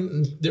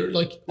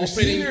like they're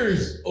operating.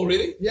 Seniors. Oh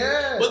really?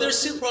 Yeah. But they're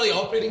still probably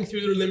operating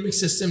through their limbic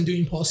system,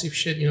 doing impulsive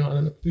shit. You know, I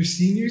don't know. They're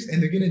seniors and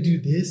they're gonna do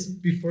this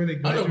before they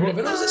graduate. I don't know, bro.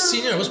 When I was a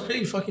senior, I was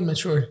pretty fucking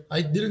mature.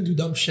 I didn't do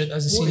dumb shit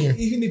as a senior.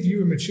 Even if you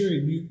were mature,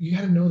 you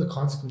had to know the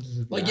consequences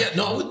of like, yeah,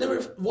 no, I would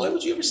never. Why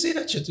would you ever say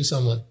that shit to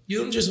someone? You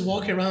don't just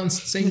walk around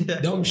saying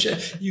dumb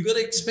shit. You gotta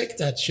expect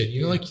that shit.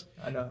 You know, like.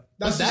 I know.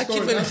 That's that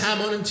kid went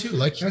ham on him too.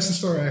 Like that's the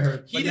story I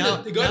heard. He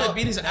did the guy that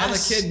beat his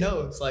ass. The kid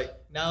knows. Like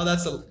now,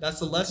 that's a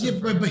lesson.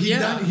 Yeah, but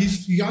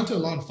he got into a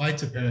lot of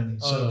fights apparently.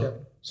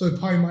 So he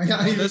probably might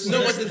not.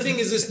 No, but the thing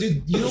is this,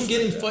 dude. You don't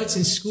get in fights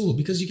in school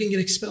because you can get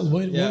expelled.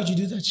 Why would you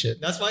do that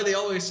shit? That's why they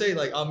always say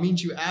like, "I'll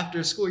meet you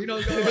after school." You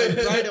don't go like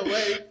right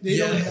away. They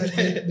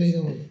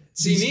don't.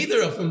 See,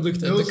 neither of them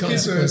looked at the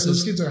consequences.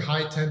 Those kids are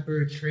high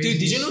tempered, crazy. Dude,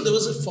 did you know there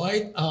was a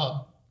fight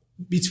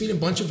between a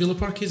bunch of Villa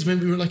Park kids when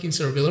we were like in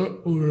Sevilla,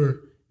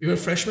 or we were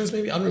freshmen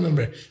maybe? I don't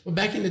remember. But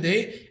back in the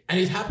day, and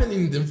it happened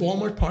in the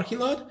Walmart parking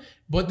lot.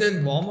 But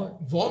then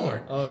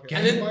Walmart. Oh, okay.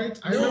 And then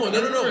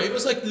no. It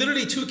was like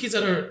literally two kids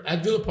that are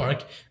at Villa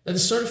Park that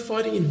started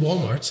fighting in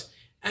Walmart.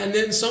 And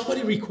then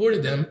somebody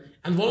recorded them,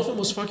 and one of them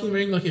was fucking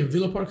wearing like a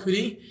Villa Park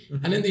hoodie.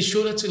 Mm-hmm. And then they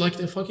showed it to like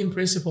the fucking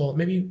principal.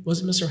 Maybe was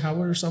it Mr.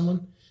 Howard or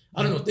someone?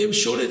 I don't know. They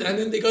showed it and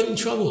then they got in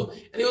trouble.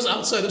 And it was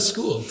outside of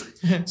school.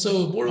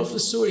 So, moral of the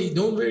story,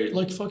 don't wear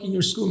like fucking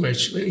your school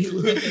merch. When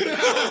you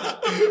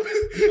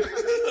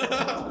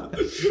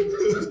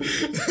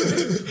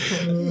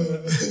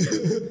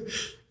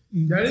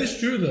That is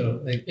true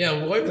though. Like,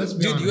 yeah, why?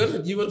 Dude,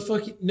 you gotta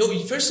fucking no.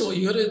 First of all,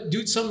 you gotta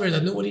do it somewhere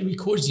that nobody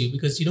records you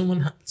because you don't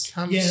want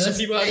some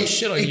people having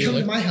shit on you. Come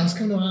to my house.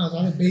 Come to my house.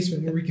 I'm in the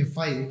basement where we can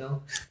fight. You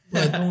know.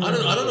 But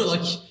I don't know.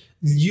 Like.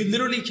 You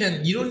literally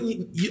can. You don't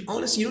need.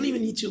 Honestly, you don't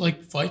even need to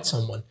like fight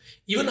someone.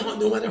 Even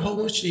no matter how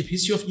much they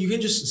piss you off, you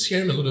can just scare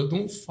them a little.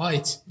 Don't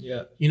fight.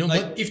 Yeah. You know,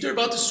 like, but if they're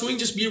about to swing,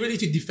 just be ready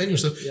to defend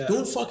yourself. Yeah.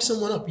 Don't fuck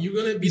someone up. You're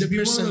gonna be the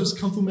person. One of those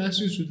kung fu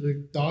masters with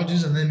like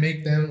dodges and then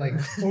make them like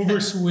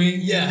over swing.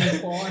 Yeah. And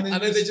then, fall,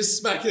 and then they just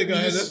smack the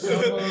guy.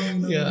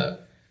 Yeah.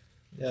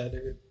 Yeah,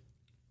 dude.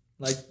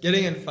 Like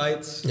getting in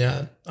fights.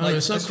 Yeah. Like,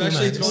 it's not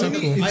especially cool, man.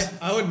 throwing.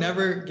 I would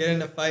never get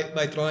in a fight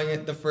by throwing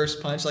it the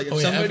first punch. Like if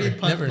somebody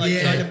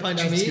tried to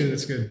punch me,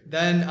 that's good.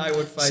 Then I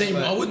would fight. Same.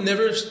 I would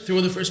never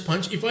throw the first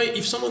punch.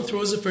 If someone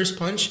throws the first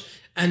punch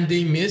and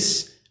they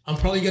miss, I'm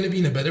probably gonna be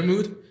in a better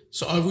mood.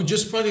 So I would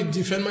just probably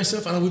defend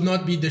myself and I would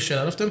not beat the shit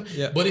out of them.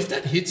 Yeah. But if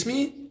that hits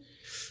me,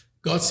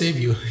 God save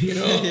you, you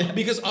know, yeah.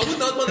 Because I would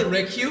not want to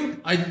wreck you.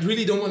 I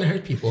really don't want to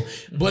hurt people.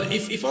 But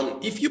if you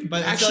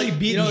actually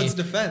beat me, it's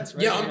defense,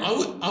 right?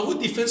 Yeah, I would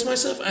defend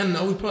myself, and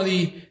I would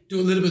probably do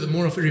a little bit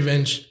more of a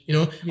revenge, you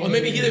know, or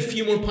maybe hit a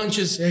few more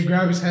punches. Yeah,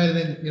 grab his head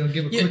and then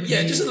give a quick.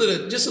 Yeah, just a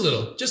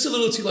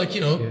little to like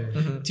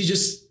to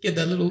just get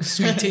that little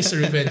sweet taste of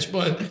revenge,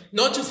 but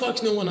not to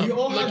fuck no one up.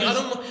 Like I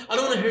don't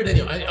want to hurt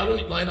anyone. I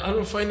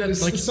don't find that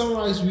like. To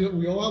summarize,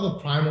 we all have a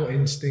primal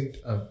instinct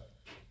of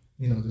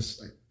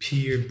just like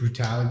pure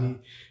brutality.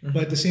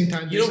 But at the same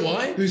time, You know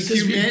why? There's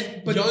Because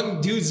human, but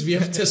young dudes, we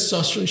have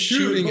testosterone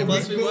shooting. but And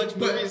Plus, we watch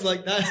movies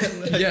like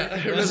that.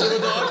 yeah, Reservoir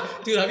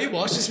Dogs. Dude, have you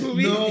watched this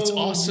movie? No, It's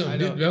awesome, I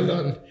dude. know. Well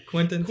done.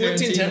 Quentin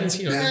Quentin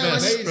Tarantino.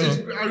 Tarantino, the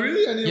best, bro. I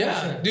need to watch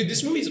Yeah, that. dude,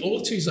 this movie is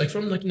old too. It's like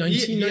from like He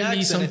 1990 acts in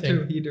it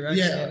something. too. He directs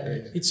Yeah,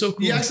 it. It's so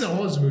cool. He acts in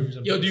all his movies.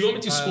 Yo, do you want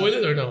me to spoil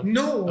it or no?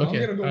 No,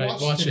 Okay, I'm gonna go all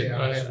right, watch it. it. Today, All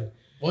right. actually.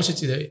 Watch it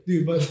today.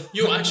 Dude, but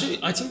Yo, actually,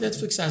 I think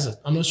Netflix has it.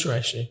 I'm not sure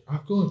actually. I'm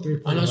going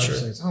third party I'm not sure.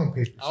 websites. I don't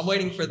pay for I'm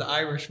waiting for The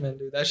Irishman,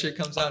 dude. That shit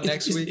comes out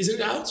next week. Isn't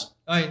it out?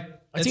 I mean,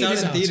 I it's think out it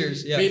is in out.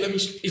 theaters. Yeah. Wait,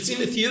 it's in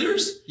the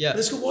theaters? Yeah.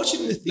 Let's go watch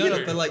it in the No, theater.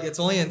 no, but like it's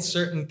only in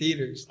certain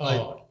theaters. Like,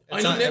 Oh, I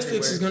it's know not Netflix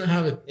everywhere. is gonna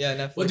have it. Yeah,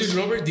 Netflix. But dude,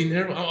 Robert De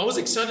Niro, I was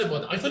excited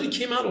about it. I thought it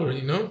came out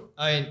already, no?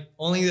 I mean,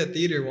 only the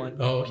theater one.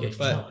 Oh, okay.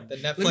 But fine. the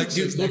Let me, Netflix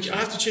dude, is look, next I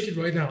have to check it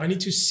right now. I need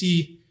to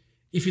see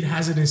if it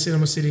has it in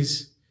Cinema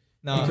Cities.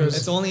 No, because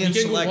it's only you in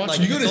can go select. watch Like,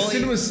 it. You go it's to only,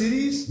 Cinema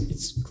Cities?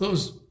 It's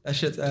closed. That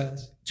shit's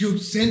ass. Dude,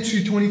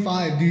 Century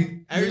 25,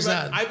 dude. Where's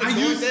that? I've been I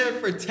going used- there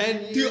for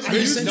 10 years. Dude, I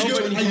Where's used, to Century go,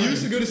 25? I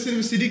used to go to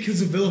Cinema City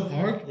because of Villa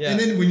Park. Yeah. And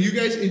then when you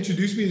guys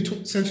introduced me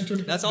to Century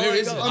 25, That's all Where I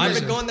is go. it? I've Where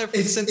been is going there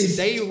It's- since it's-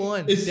 day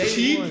one. it's day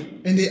cheap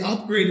one. and they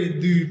upgraded,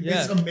 dude.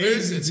 Yeah. It's Where amazing.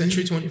 is it? dude.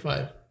 Century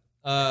 25.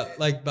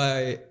 Like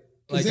by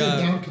like Isn't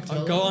it down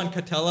Catella? go on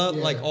Catella,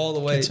 Yeah. like all the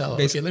way. Catella.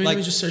 Okay, let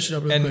me just search it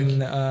up real quick.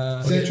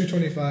 And Century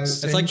 25.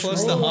 it's like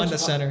close to I wanna Honda watch-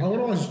 Center. I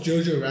want to watch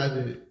Jojo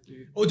Rabbit,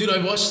 dude. Oh, dude,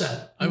 I watched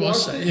that. I You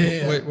watched watched that.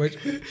 it? Yeah. Wait, what?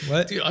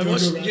 Dude, I Jojo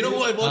watched. Rabbit? You know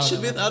who I watched I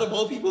it don't with out of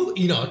all people?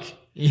 Enoch.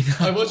 You know?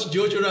 I watched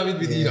Jojo Rabbit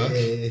with Enoch.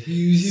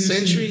 He was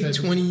Century type of-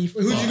 25.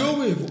 Wait, who'd you go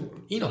with?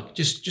 Enoch.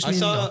 Just I me and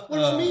saw. Enoch. What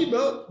about me,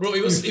 bro? Bro,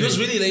 it was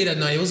really late at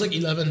night. It was like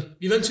 11.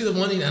 We went to the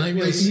one in and I Wait,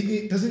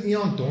 realized doesn't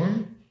Eon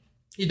dorm?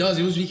 he does.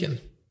 It was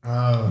weekend.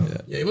 Oh.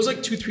 Yeah, it was like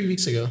 2-3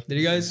 weeks ago. Did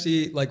you guys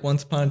see like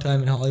Once Upon a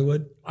Time in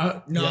Hollywood?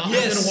 No, I'm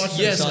yes, gonna watch that.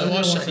 yes, I'm I gonna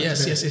watched watch that. Yes,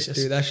 today. yes.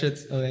 Dude, that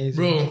shit's amazing.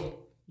 Bro,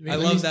 I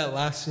love that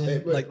last scene.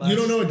 Hey, but like you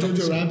don't know what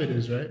last- Jojo Rabbit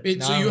is, right?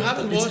 Wait, so No, you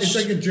haven't It's, watched? it's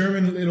like a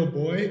German little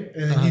boy,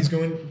 and he's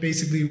going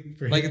basically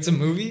for Like it's a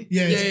movie.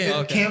 yeah, it's Yeah, a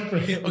okay. camp for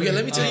Hitler. Okay,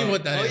 let me tell you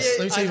what that Oh, is. yeah,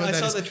 Let me tell you what I that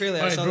saw is. the trailer. I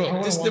All right, saw bro. the- I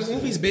wanna The watch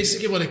movie is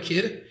basically about a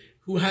kid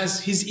who has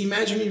his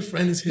imaginary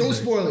friend is Hitler. Don't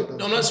spoil it, though.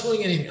 No, I'm not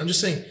spoiling anything. I'm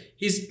just saying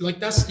he's like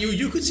that's you.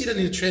 You could see that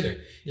in the trailer.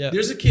 Yeah.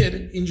 There's a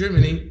kid in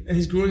Germany and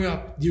he's growing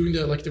up during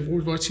the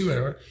World War II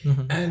era,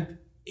 and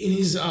in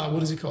his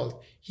what is it called?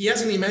 He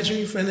has an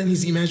imaginary friend, and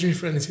his imaginary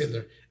friend is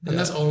Hitler, and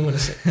that's all I'm gonna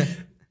say.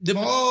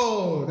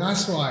 Oh,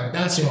 that's why.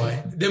 That's Okay.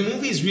 why. The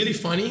movie is really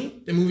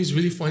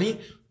funny.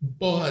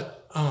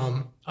 But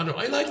I don't know.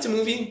 I like the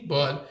movie,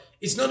 but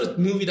it's not a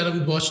movie that I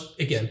would watch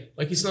again.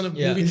 Like it's not a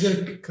Yeah. movie. Is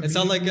it It's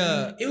not like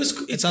a. It's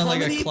It's not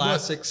like comedy, a but-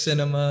 classic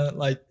cinema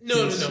like.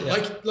 No. piece.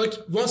 Yeah. Like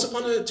Once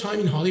Upon a Time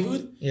in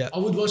Hollywood. Yeah. I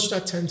would watch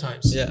that 10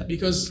 times. Yeah,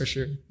 because for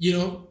sure. you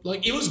know,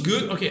 like it was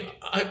good. Okay,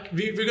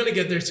 we're gonna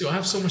get there too. I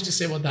have so much to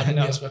say about that I movie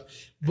know. as well.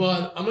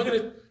 But I'm not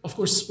gonna, of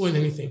course, spoil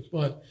anything.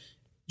 But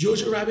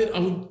Jojo Rabbit, I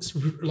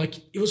would like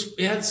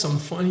it had some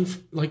funny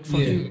like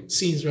fucking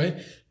scenes, right?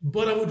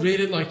 But I would rate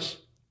it like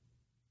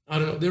I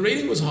don't know. The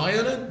rating was high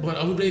on it, but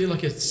I would rate it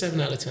like a 7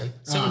 out of 10.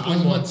 I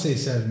 7.1. want to say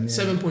 7. Yeah.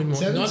 7.1.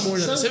 Seven- Not more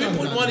than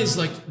 7.1 is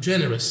like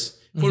generous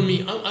for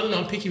me. I don't know.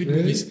 I'm picky with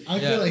Really? movies. I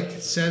Yeah. feel like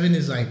 7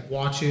 is like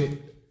watch it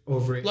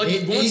over it. Like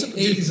Eight once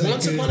is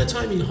like good. upon a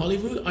time in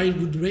Hollywood, I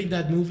would rate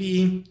that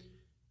movie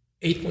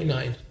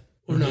 8.9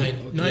 or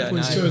 9.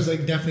 9.0. So it's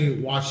like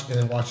definitely watch and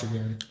then watch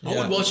again. I Yeah.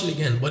 would watch it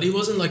again, but it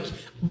wasn't like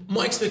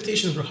my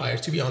expectations were higher.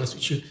 To be honest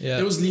with you, Yeah.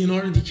 there was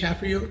Leonardo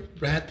DiCaprio,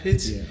 Brad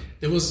Pitt. Yeah.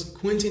 There was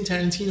Quentin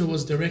Tarantino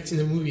was directing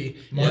the movie.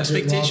 My Margot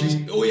expectations.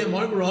 Robbie. Oh yeah,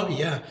 Margot Robbie.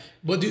 Yeah,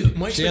 but dude,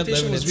 my She had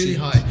expectation was limited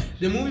really scenes. high.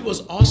 The movie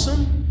was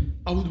awesome.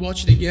 I would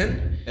watch it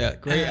again. Yeah,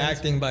 great And-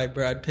 acting by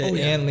Brad Pitt Oh,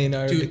 yeah. and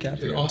Leonardo Dude,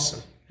 DiCaprio.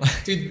 awesome.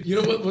 Dude, you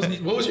know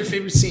what was your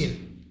favorite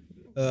scene?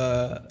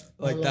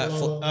 Like that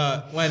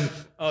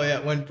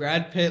when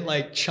Brad Pitt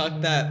like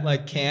chucked that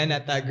like can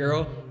at that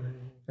girl,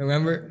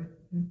 remember,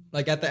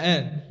 like at the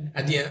end.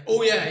 At the end.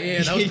 Oh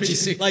yeah, that was pretty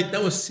sick. Like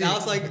that was sick. That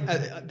was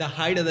like the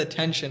height of the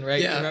tension,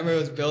 right? Yeah. Remember it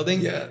was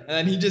building, Yeah. and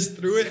then he just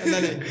threw it, and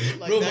then it,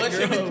 like, Bro, that my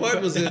girl- favorite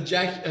part was the not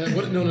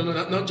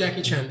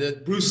Jackie Chan,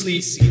 the Bruce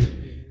Lee scene.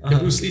 The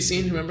Bruce Lee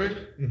scene, remember?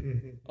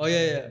 Oh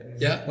yeah.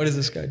 Yeah. What is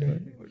this guy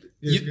doing?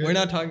 You- We're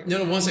not talking.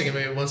 No, 1 second,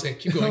 man. 1 second.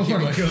 Keep going. Oh Keep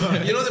my going.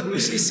 God. You know the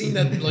Bruce Lee scene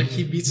that like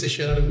he beats the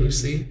shit out of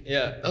Bruce Lee?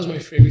 Yeah. That was my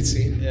favorite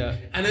scene. Yeah.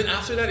 And then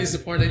after that is the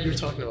part that you were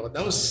talking about.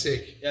 That was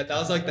sick. Yeah, that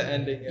was like the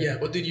ending. Yeah,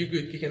 but dude, you're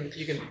good.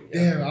 You can.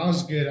 Damn, I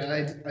was good.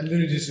 I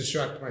literally just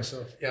distracted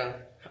myself. Yeah.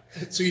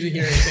 So you didn't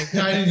hear anything.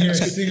 I didn't hear a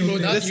Bro, single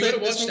thing. that, you gotta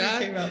This watch movie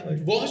that. came out,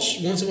 like- Watch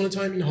Once Upon a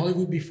Time in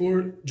Hollywood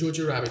before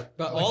Jojo Rabbit.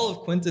 But all of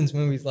Quentin's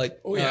movies, like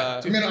Oh,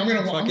 yeah. I'm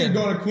gonna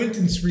go on a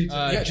Quentin spree.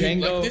 Yeah, dude,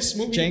 Django, like this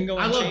movie- Django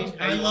I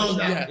Unchained. love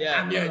that.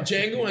 Yeah,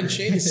 Django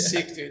Unchained is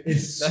sick, dude.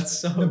 It's That's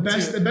so the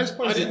best. The best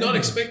part. I is did the not ending.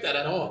 expect that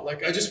at all.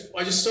 Like I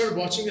just started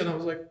watching it and I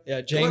was like,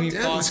 Yeah, Jamie God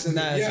damn, Foxx it's in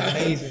that is good. Yeah.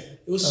 amazing.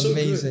 It was so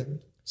amazing. good.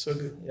 So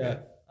good. Yeah,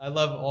 I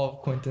love all of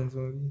Quentin's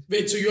movies.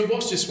 Wait, so you have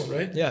watched this one,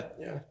 right? Yeah,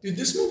 Yeah. Dude,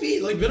 this movie,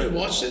 like when I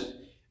watched it,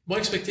 my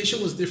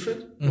expectation was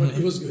different, but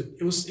it was good.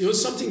 It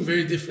was something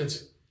very different.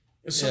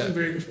 It was something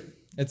very different.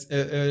 It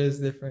is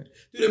different.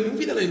 Dude, a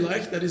movie that I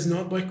like that is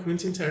not by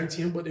Quentin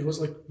Tarantino, but it was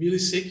like really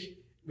sick,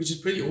 which is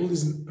pretty old,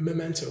 is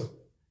Memento.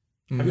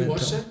 Have you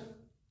watched that?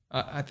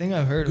 I think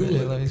I've heard Google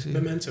of it. it. Let me see.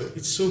 Memento.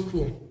 It's so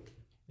cool.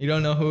 You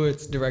don't know who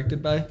it's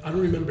directed by? I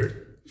don't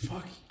remember.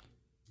 Fuck.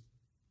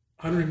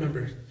 I don't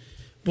remember.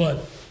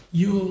 But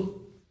you'll...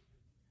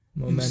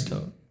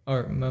 Memento.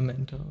 Or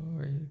Memento.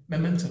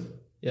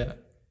 Yeah.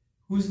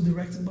 Who's it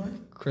directed by?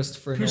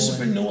 Christopher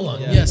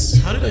Nolan. Yeah. Yes.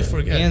 How did I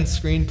forget? And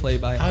screenplay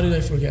by How did I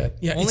forget?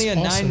 Yeah, only it's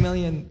a awesome. $9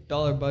 million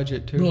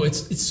budget too. Bro,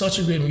 it's such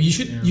a great movie.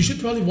 You should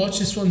probably watch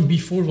this one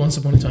before Once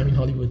Upon a Time in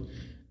Hollywood.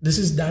 This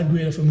is that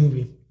great of a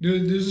movie.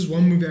 There's this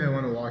one movie I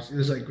want to watch. It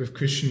was like with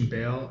Christian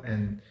Bale,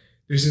 and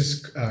there's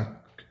this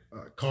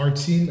card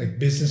scene, like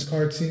business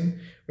card scene,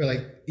 where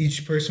like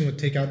each person would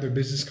take out their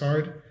business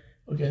card.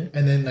 Okay.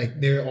 And then like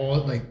they're all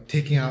like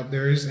taking out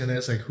theirs, and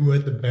it's like who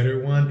had the better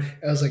one.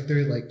 It was like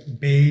they're like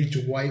beige,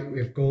 white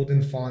with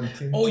golden font.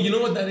 Oh, you know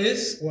what that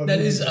is? What that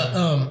movie is is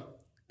that?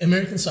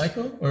 American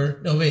Psycho, or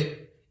no?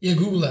 Wait, yeah,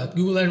 Google that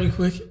real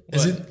quick.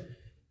 Is it?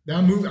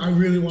 That movie I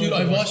really want. Dude,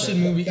 I watched the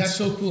movie. It's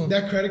so cool.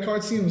 That credit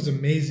card scene was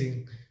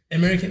amazing.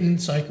 American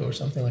Psycho or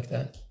something like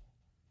that.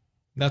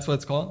 That's what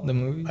it's called, the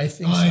movie? I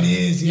think. Oh, so. it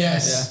is.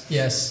 Yes.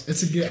 Yes.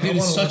 It's a good. Dude,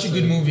 it's such a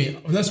good movie.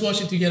 Let's watch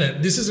it together.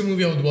 This is a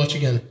movie I would watch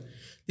again.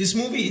 This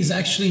movie is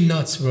actually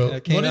nuts, bro. Yeah,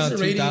 it came What is out the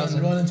in rating on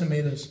 2000. Rotten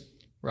Tomatoes?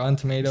 Rotten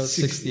Tomatoes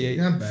 68.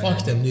 Not bad.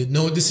 Fuck them, dude.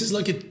 No, this is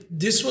like a.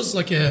 This was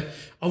like a.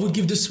 I would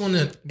give this one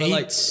an But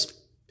like- 8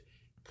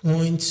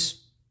 points.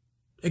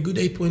 A good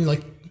 8 point,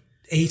 like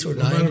 8 or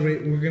 9.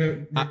 We're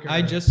gonna.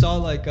 I just saw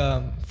like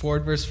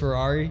Ford versus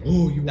Ferrari.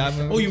 Oh, you that watched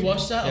that? movie. Oh, you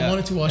watched that? I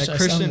wanted to watch that.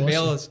 Christian Sound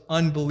Bale awesome. is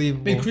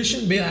unbelievable. Wait,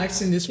 Christian Bale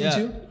acts in this one Yeah.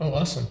 too? Oh,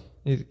 awesome.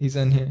 He's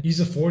in here. He's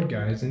a Ford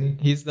guy, isn't he?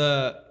 He's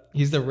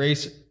the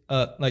race.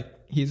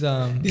 He's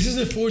This is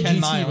a Ford Ken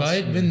GT, Miles.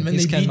 right? When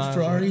He's they Ken beat Miles.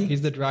 Ferrari.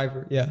 He's the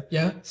driver. Yeah.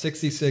 Yeah.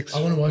 66.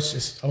 I want to watch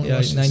this. I want to Yeah,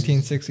 watch this.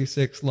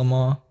 1966 Le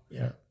Mans.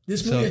 Yeah.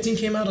 This movie So- I think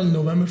came out on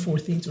November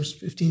 14th or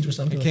 15th or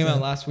something. It came like out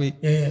that. last week.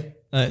 Yeah.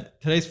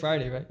 Today's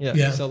Friday, right? Yeah.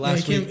 Yeah. So Yeah, last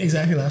it came week.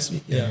 exactly last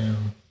week. Yeah.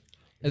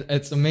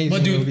 It's amazing.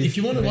 But dude, movie. if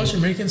you want to watch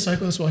American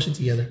Psycho, let's watch it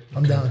together.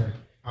 I'm Okay. down.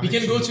 We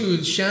can go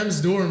to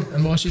Sham's dorm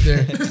and watch it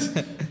there.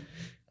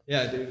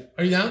 Yeah, dude.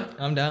 Are you down?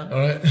 I'm down. All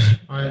right.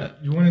 All right.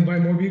 You want to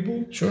invite more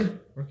people? Sure.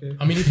 Okay.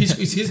 I mean, if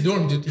it's his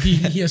dorm, dude, he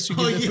has to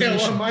get the permission.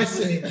 what am I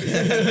saying?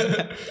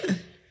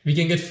 We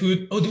can get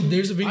food. Oh, dude,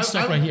 there's a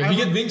Wingstop right here. We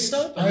get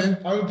Wingstop? I And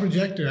then... have a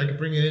projector. I can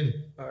bring it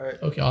in. All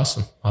right. Okay,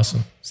 awesome.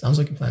 Sounds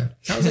like a plan.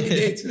 Sounds like a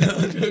date.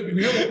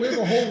 We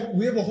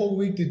have a whole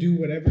week to do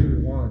whatever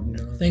we want.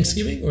 You know.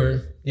 Thanksgiving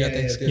or... Yeah, Yeah,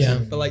 Thanksgiving. yeah.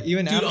 But like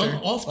even Dude, after, I'm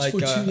off like,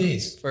 for 2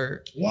 days.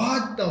 For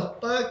What the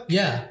fuck?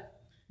 Yeah.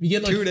 We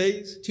get like 2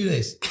 days. 2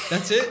 days.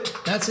 That's it.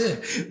 That's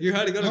it. You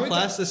had to go How to many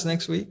class this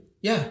next week.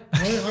 Yeah.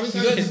 How many times do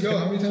you go?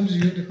 How many times do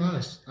you go to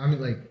class? I mean,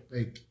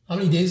 like. How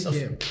many days?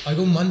 Yeah. I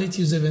go Monday,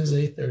 Tuesday,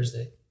 Wednesday,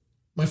 Thursday.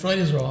 My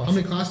Fridays are off. How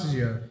many classes do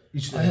you have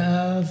each day?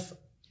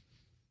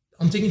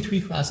 I'm taking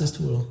 3 classes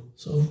total.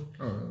 So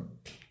Oh,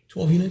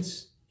 12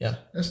 units. Yeah.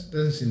 that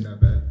doesn't seem that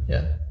bad.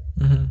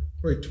 Yeah.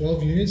 Wait,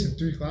 12 units and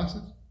 3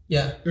 classes?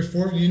 Yeah. There's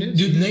 4 units?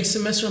 Dude, next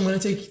semester I'm going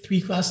to take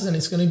 3 classes and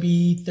it's going to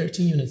be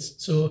 13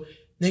 units. So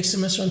next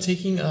semester I'm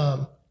taking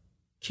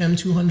Chem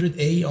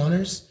 200A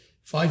honors,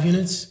 5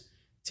 units.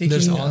 Taking,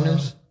 There's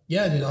honors?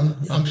 Yeah, dude.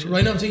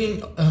 Right now I'm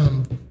taking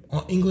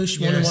English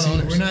 101 see,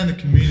 honors. we're not in the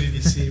community.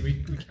 See, we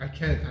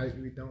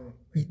don't.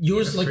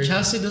 Yours, That's like crazy.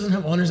 Cal State doesn't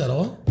have honors at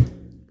all?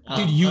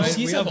 Dude, we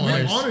UCs have have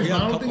honors. Honors, Yeah,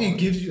 but I a don't think it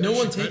gives you. No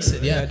one extra takes it.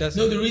 credit. Yeah. it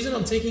doesn't. No, the reason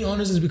I'm taking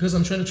honors is because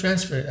I'm trying to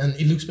transfer and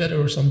it looks better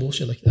or some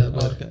bullshit like that.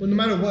 But Okay. Well, no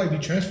matter what, if you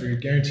transfer, you're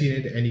guaranteed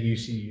into any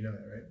UC. You know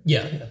that, right?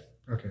 yeah.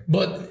 Okay.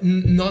 But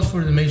not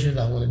for the major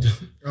that I want to do.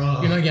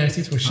 Oh. You're not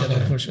guaranteed for shit,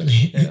 Okay.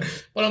 unfortunately.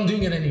 But I'm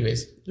doing it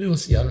anyways. We will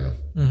see. I don't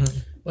know.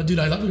 But dude,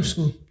 I love your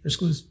school. Your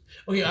school is...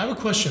 Okay, I have a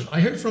question. I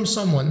heard from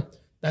someone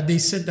that they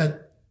said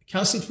that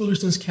Cal State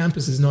Fullerton's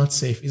campus is not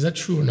safe. Is that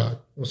true or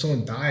not? Well,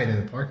 someone died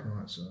in the parking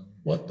lot, so.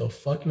 What the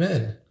fuck,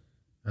 man?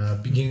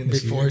 Beginning of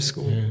this Before year.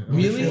 school. Yeah.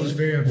 Really? It was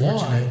very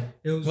unfortunate. Why?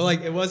 It was, Well,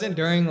 like it wasn't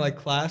during like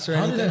class or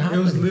How did anything. that happen?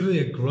 it was literally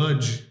a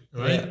grudge,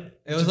 right? Yeah.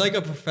 It was like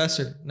a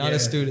professor, not Yeah. a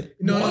student.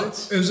 No,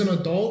 What? it was an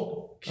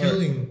adult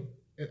killing.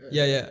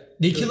 Yeah.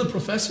 They kill a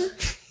professor?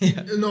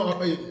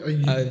 No,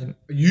 a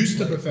used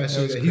to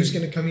professor was that he was crazy.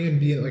 going to come in and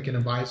be like an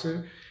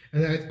advisor.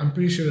 And I'm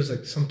pretty sure it was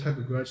like some type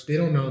of grudge. They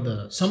don't know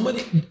the.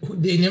 Somebody...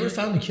 They never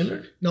found the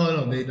killer?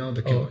 No, they know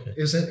the killer. okay.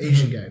 It was an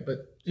Asian guy,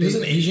 but. It was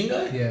an Asian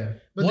guy? Yeah.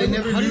 But Why- they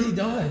never how knew. did he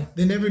die?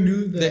 They never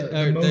knew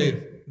the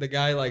motive. The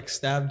guy like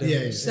stabbed him.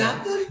 Yeah.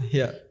 Stabbed him?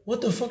 Yeah. What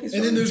the fuck is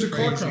And wrong then there's a with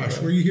car you? crash.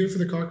 Were you here for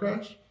the car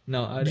crash?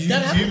 No, I Do didn't.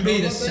 That you happened. know Wait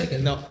a about that?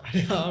 second. No, I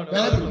don't know.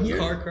 That happened here?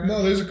 Car crash.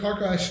 No, there's a car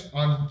crash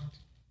on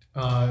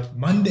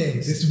Monday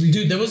this week.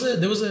 Dude, there was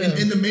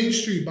a in the main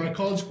street by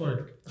College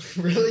Park.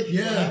 Really?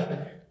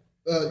 Yeah.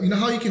 You know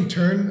how you can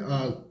turn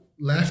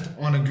left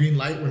on a green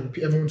light when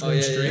everyone's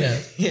going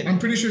straight. Yeah. I'm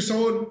pretty sure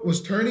someone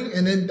was turning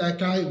and then that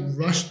guy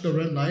rushed the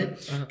red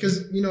light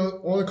because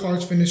all the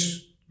cars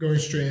finished going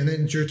straight and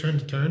then it's your turn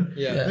to turn.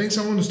 Yeah. I think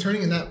someone was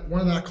turning and that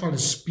one of that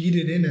cars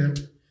speeded in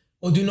and.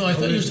 Oh, do you know? I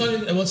thought you were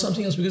talking about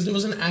something else because there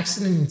was an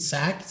accident in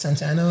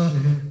Santana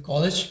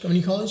College,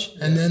 community college,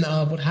 and then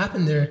what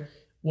happened there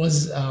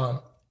was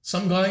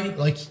some guy,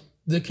 like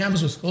the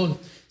campus was closed.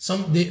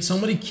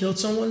 Somebody killed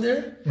someone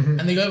there,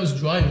 and the guy was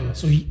driving,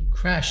 so he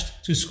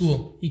crashed to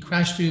school. He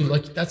crashed to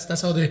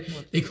that's how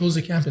they closed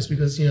the campus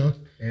because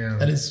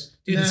that is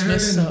it's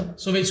messed up.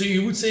 So wait, so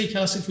you would say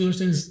Cal State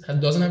Fullerton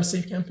doesn't have a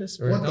safe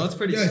campus? Or? No, it's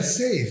pretty safe.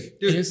 safe.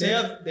 It's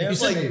safe. Dude, they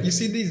have like, you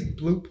see these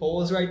blue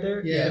poles right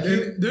there? Yeah,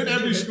 they're in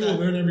every school.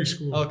 They're in every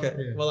school. Okay.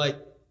 Yeah. Well, like.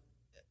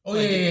 Oh, yeah.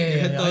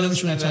 Hit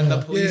those and then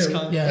the police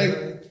come.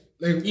 Yeah.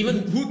 Like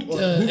even who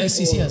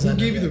SCC has that. Who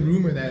gave you the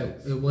rumor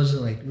that it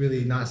wasn't like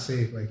really not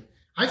safe? Like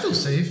I feel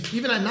safe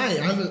even at night.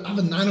 I have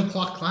a 9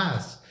 o'clock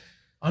class.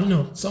 I don't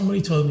know.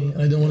 Somebody told me,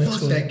 and I don't want to.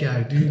 Fuck that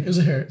guy, dude. It was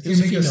a her. It was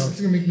a female.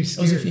 It's gonna make me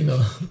scared. It was a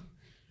female.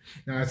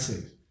 No, it's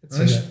safe.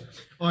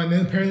 Oh, and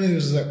then apparently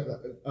there's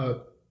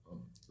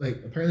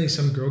apparently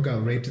some girl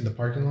got raped in the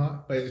parking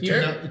lot, but it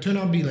turned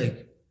out to be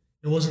like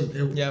it wasn't.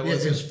 It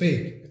was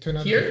fake. It turned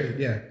out to be fake.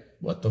 Yeah.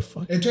 What the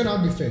fuck? It turned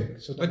out to be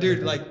fake. So but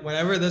dude, like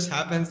whenever this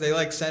happens, they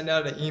like send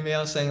out an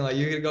email saying like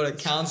you could go to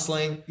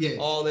counseling,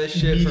 all this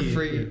shit for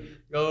free.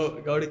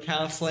 Go to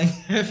counseling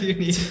if you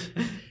need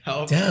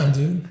help. Damn,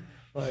 dude.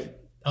 Like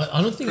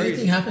I don't think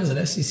anything happens at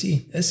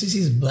SCC. SCC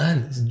is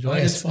bland. It's dry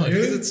as fuck.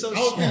 Because it's so I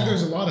don't think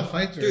there's a lot of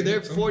fights. Dude, there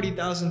are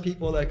 40,000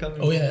 people that come.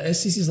 Oh yeah,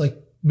 SCC is like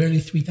barely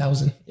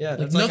 3,000. Yeah,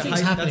 that's like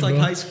nothing's happening. That's like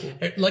bro. high school.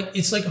 Like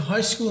it's like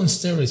high school on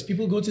steroids.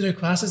 People go to their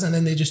classes and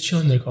then they just chill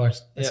in their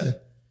cars. That's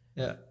it.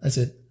 Yeah. That's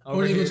it.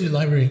 Over or they here, go to the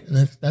library and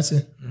that's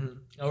it.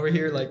 Mm-hmm. Over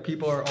here, like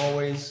people are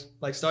always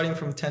like starting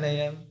from 10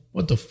 a.m.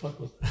 What the fuck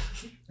was that?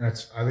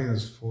 I think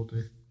that's a full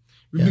day.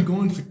 We've been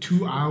going for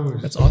 2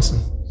 hours. That's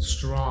awesome.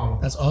 Strong.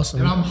 That's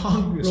awesome. And I'm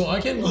hungry. Bro,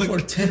 I can go for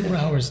 10 more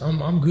hours.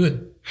 I'm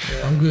good.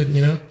 Yeah. I'm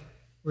good,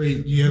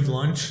 Wait, you have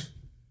lunch?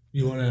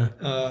 You wanna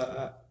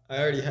I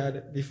already had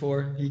it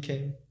before he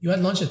came. You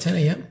had lunch at 10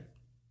 a.m.?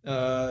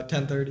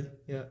 10:30,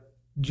 yeah.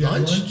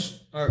 Lunch?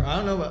 Or I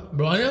don't know about.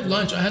 Bro, I didn't have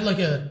lunch. I had like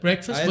a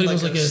breakfast, but it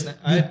was like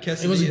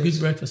it was a good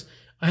breakfast.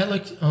 I had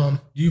like Do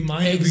you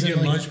mind if we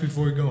get lunch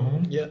before we go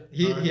home? Yeah,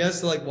 he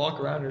has to like walk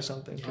around or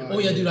something. Oh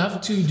yeah, dude, I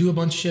have to do a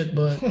bunch of shit,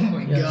 but oh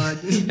my god,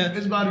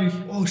 it's about to be.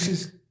 Oh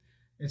shit,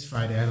 it's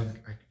Friday. I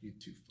could get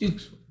too.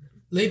 Dude,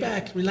 lay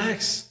back,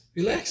 relax.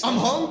 I'm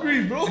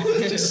hungry, bro.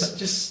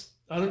 just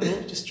I don't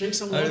know. Just drink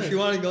some water. If you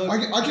want to go, I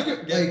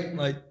could get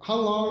like how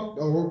long?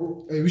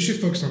 Oh, we should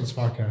focus on this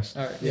podcast.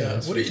 All right.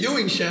 Yeah. What are you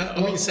doing,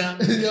 Sam? Sam.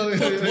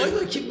 Fuck, why do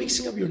I keep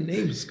mixing up your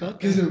names?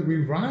 Because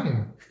we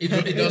rhyme.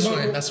 It does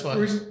rhyme. That's why.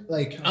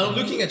 Like I'm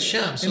looking at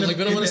Sham, so like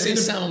when I want to say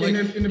Sam, I'm like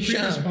in the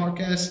previous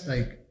podcast,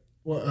 like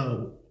what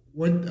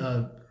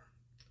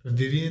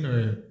Vivian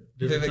or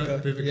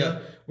Vivica. Yeah.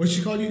 What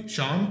she called you?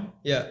 Sham?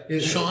 Yeah.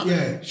 Sham?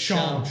 Yeah,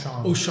 Sham.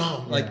 Oh,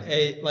 Sham. Like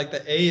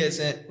the A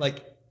isn't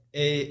like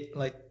A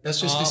like. That's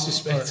just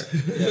disrespect.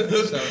 Yeah.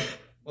 So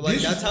well, like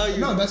that's how you.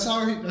 No, that's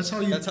how you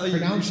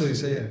pronounce usually it.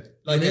 say it.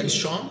 Like your name is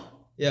Sham?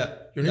 Yeah.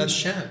 Your name is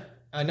Sham.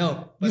 I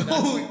know. But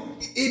no,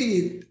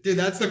 idiot. Dude,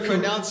 that's the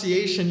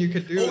pronunciation you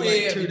could do. Oh,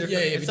 like two different.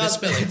 It's not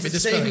spelling. It's the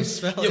same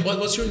spelling. Yeah, but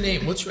what's your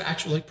name? What's your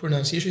actual like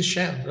pronunciation?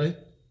 Sham, right?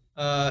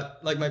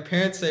 Like my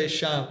parents say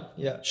Sham.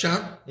 Yeah.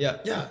 Sham? Yeah.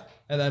 Yeah.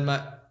 And then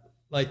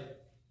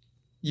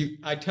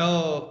I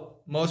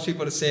tell most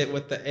people to say it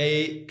with the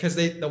A because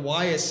the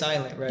Y is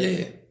silent, right?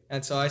 Yeah.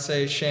 And so I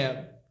say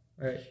Sham,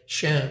 right?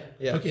 Sham.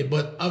 Yeah. Okay,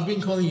 but I've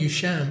been calling you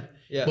Sham.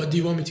 Yeah. But do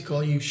you want me to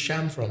call you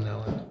Sham from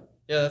now on?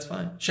 Yeah, that's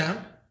fine. Sham?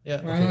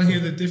 Yeah. I don't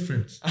hear the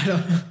difference. I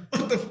don't know.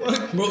 What the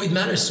fuck? Bro, it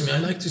matters to me. I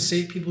like to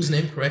say people's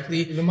name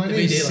correctly. My name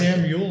is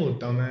Samuel,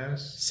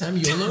 dumbass.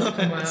 Samuelo?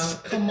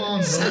 Come on,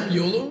 bro.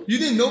 Samuelo? You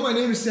didn't know my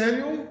name is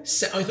Samuel?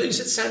 I thought you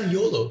said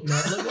Samuelo.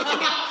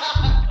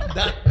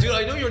 Dude,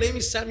 I know your name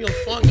is Samuel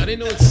Fong. I didn't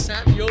know it's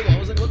Samuelo. I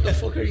was like, what the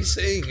fuck are you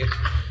saying?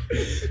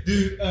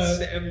 Dude,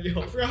 Samuel.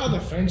 I forgot how the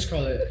French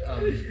call it.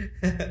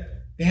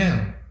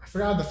 Damn. I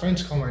forgot how the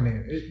French call my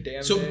name.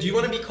 Do you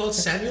want to be called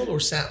Samuel or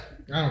Sam?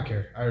 I don't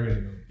care. I really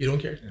don't. You don't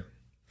care? Yeah.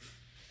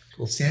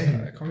 Cool.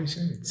 Sammy. Call me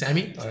Sammy.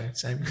 Sammy? Alright,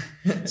 Sammy.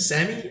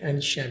 Sammy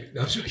and Shammy.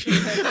 No,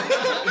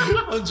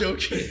 I'm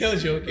joking. I'm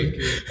joking.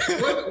 Okay.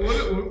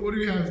 What do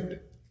we have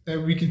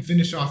that we can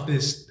finish off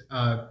this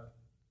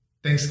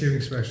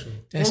Thanksgiving special?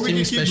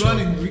 Thanksgiving special.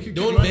 Running.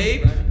 Don't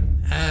vape.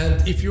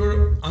 And if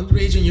you're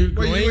underage and you're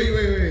going...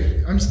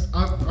 Wait.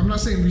 I'm not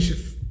saying we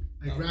should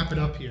wrap it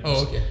up here.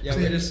 Oh, okay. Yeah,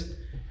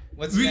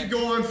 we can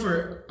go on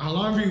for how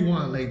long you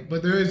want,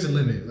 but there is a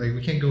limit. Like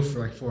we can't go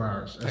for 4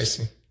 hours. I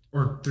see.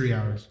 Or 3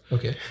 hours.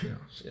 Okay.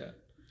 Yeah.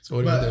 So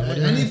what do you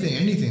do?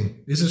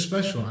 Anything. This is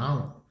special.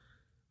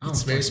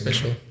 It's very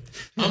special.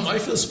 I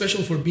feel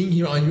special for being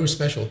here on your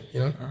special,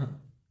 Uh-huh.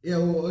 Yeah,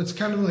 well, it's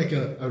kind of like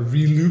a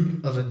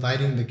re-loop of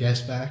inviting the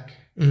guest back.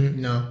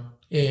 Mm-hmm.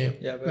 Yeah.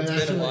 Yeah, but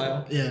it's been a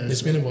while. Yeah.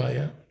 It's been a while,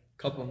 yeah.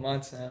 Couple of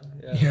months now.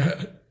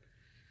 Yeah.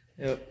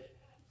 Yep.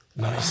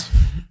 Nice.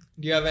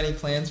 Do you have any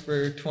plans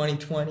for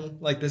 2020?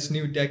 Like this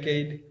new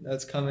decade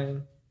that's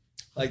coming?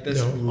 Like this?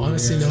 No,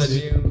 honestly, no.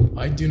 Dude.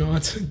 I do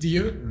not. Do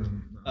you?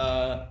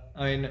 I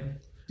mean,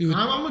 dude,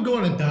 I'm gonna go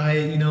on a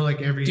diet,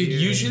 like every year. Dude,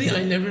 usually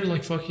I never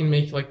like fucking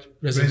make like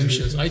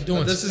resolutions. I don't.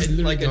 But this is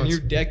like a new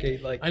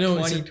decade. Like I know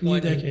it's a new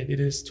decade. It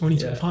is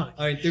 2025.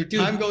 Yeah. I mean, dude,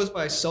 time goes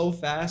by so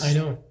fast. I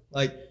know.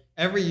 Like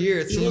every year,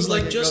 it seems was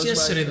like it just goes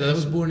yesterday that I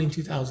was born in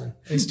 2000.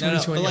 It's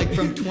 2020. But like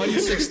from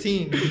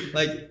 2016,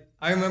 like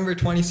I remember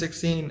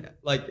 2016,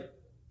 like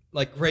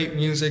great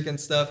music and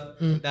stuff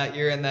that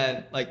year, and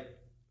then like.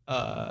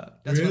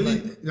 That's really?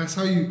 when, like, that's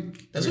how you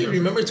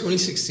remember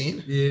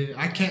 2016? Yeah,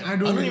 I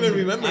don't even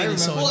remember any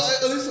songs.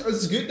 Well,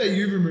 it's good that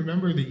you even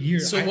remember the year.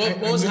 So what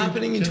was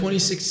happening in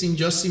 2016?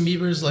 Justin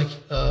Bieber's like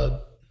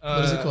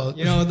what is it called?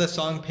 You know the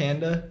song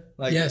Panda?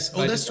 Like yes.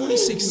 Oh, that's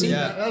 2016.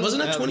 Yeah.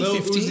 Wasn't that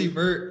 2015? Lil Uzi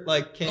Vert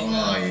like came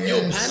out. Yes. Yo,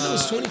 Panda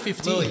was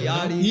 2015. Lil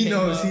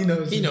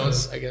Yachty He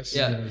knows, I guess.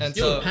 Yeah. And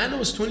yo, Panda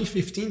was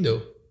 2015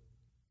 though.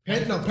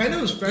 Panda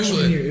was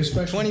freshman year. It was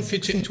freshman.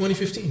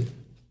 2015.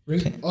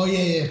 Really? Oh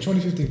yeah,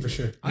 2015 for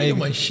sure. I know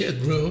my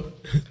shit, bro.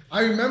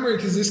 I remember it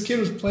because this kid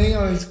was playing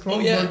on his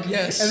Chromebook.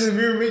 Yes. And then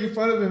we were making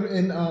fun of him.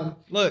 And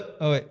look,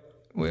 what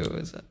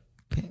was that?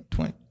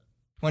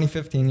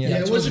 2015, yeah.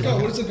 Yeah, what's it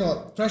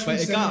called? Freshman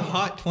But it Sem. got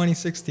hot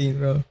 2016,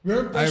 bro.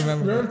 I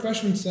remember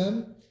freshman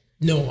Sem?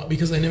 No,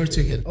 because I never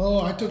took it.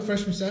 Oh, I took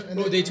freshman Sem.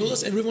 Bro, they told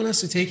us everyone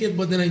has to take it,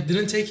 but then I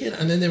didn't take it,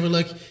 and then they were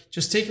like,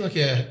 just take like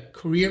a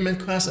career med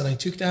class, and I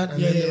took that,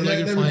 and then they were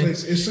like, you're fine.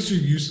 It's such a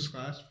useless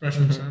class,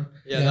 freshman Sem.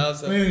 Yeah, that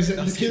was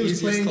the kid was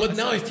playing. But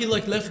now I feel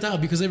like left out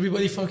because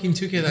everybody fucking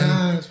took it.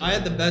 I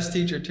had the best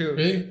teacher too.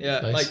 Really? Yeah,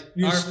 nice. like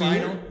You're our a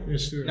student? final. You're a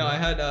student. No, I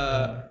had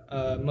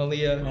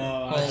Malia.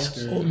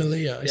 Oh,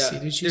 Malia, I see.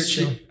 Dude, she's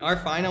chill. Our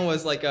final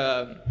was like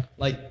a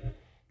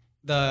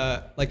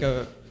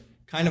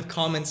kind of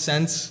common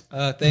sense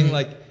thing.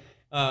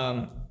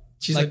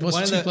 She's like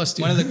what's 2 plus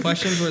 2? One of the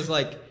questions was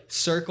like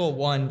circle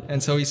 1,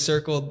 and so he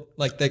circled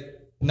like the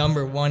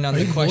number 1 on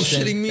the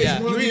question. Are you bullshitting me? Yeah.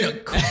 You're in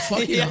a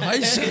fucking high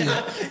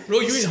school. Bro,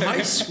 you're in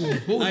high school.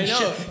 Holy I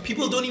know. Shit.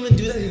 People don't even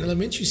do that in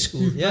elementary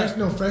school. Dude,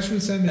 Yeah. Freshman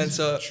Sem is And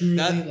so truly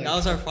that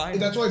was our final.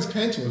 That's why it's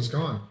canceled. It's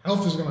gone.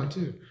 Health is gone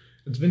too.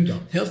 It's been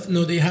gone. Health,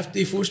 no,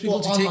 they force people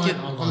to take it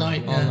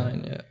online.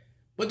 Online, yeah.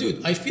 But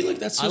dude, I feel like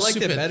that's so I liked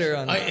stupid. it better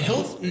on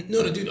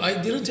dude,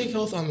 I didn't take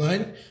health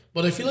online,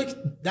 but I feel like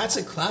that's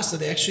a class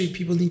that actually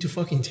people need to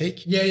fucking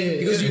take. Yeah.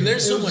 Because you learn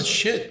so much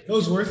shit. It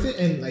was worth it,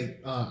 and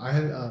like I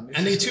had.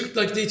 And they took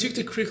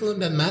the curriculum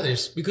that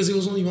matters because it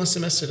was only one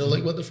semester. They're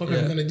like, what the fuck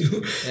am I gonna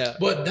do? Yeah.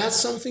 But that's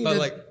something But that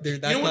like,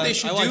 dude, that you know what they class,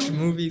 should I do? watched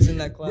movies in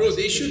that class. Bro,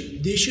 they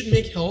should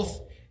make health.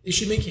 They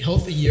should make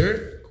health a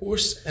year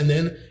course, and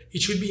then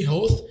it should be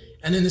health,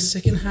 and then the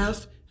second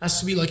half has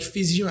to be like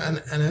physio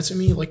and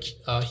anatomy, like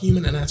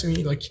human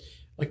anatomy, like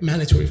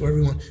mandatory for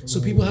everyone,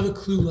 so people have a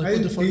clue like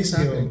what the fuck is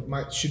happening.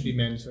 Should be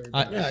mandatory.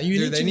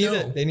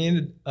 They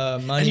needed money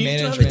and you need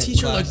to have a management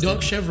teacher like class.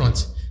 Doug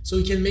Chevrons, so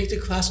he can make the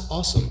class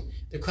awesome.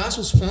 The class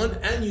was fun,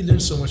 and you learn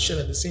so much shit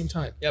at the same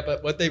time. Yeah,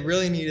 but what they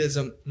really need is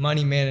a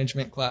money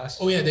management class.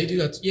 Oh yeah, they do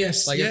that.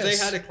 Yes, Like yes. if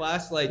they had a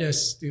class like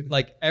yes, dude.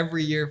 like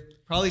every year,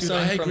 probably Dude,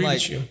 starting I from agree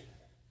like with you.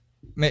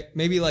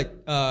 maybe like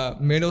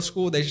middle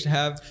school, they should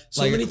have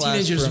So like many a class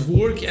teenagers from,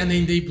 work and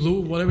then they blow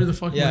whatever the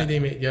fuck Yeah. money they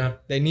made. Yeah,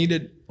 they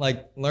needed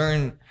like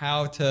learn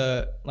how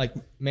to like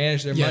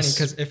manage their money, Yes.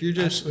 because if you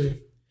just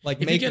absolutely.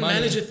 like If make you can money,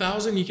 manage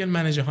 1,000, you can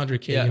manage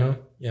 100K. Yeah. You know?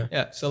 Yeah.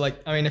 yeah. So like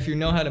I mean, if you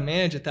know how to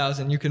manage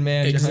 1,000, you can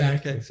manage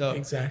Exactly. 100K. So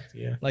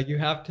exactly. Yeah. like you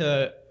have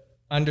to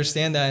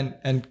understand that,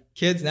 and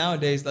kids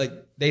nowadays, like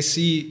they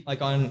see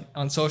like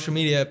on social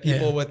media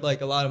people Yeah. with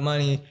like a lot of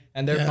money,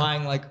 and they're Yeah.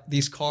 buying like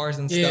these cars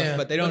and Yeah, stuff,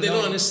 but they don't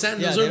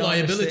understand Yeah, those they are don't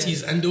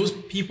liabilities, understand. and those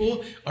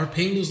people are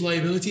paying those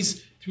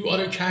liabilities through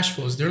other cash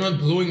flows. They're not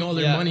blowing all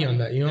their Yeah. money on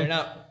that. You know? They're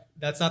not.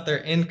 That's not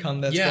their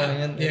income that's going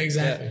in. Yeah,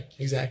 exactly.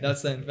 Exactly.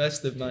 That's the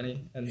invested money.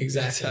 And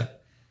Exactly.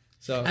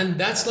 So And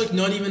that's like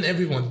not even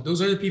everyone.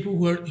 Those are the people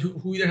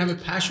who either have a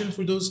passion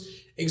for those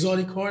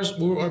exotic cars,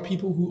 or are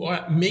people who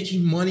are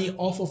making money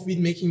off of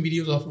making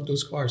videos off of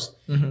those cars.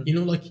 Mm-hmm. You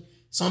know, like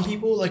some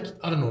people, like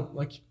I don't know,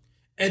 like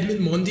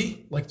Edmund Mundy,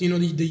 like do you know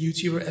the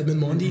YouTuber Edmund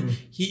Mundy?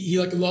 Mm-hmm. He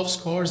like loves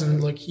cars,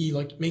 and like he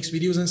like makes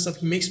videos and stuff.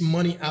 He makes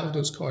money out of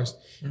those cars.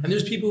 Mm-hmm. And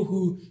there's people who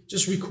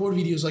just record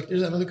videos. Like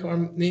there's another car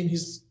name.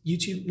 His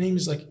YouTube name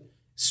is like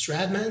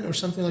Stradman or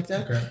something like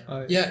that.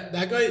 Okay. Yeah,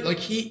 that guy, like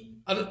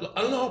I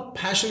don't know how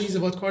passionate he's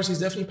about cars. He's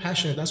definitely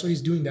passionate. That's why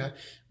he's doing that.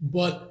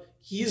 But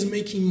he is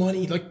making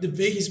money. Like the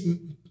way he's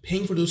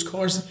paying for those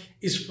cars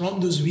is from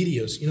those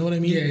videos. You know what I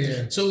mean?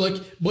 Yeah. So like,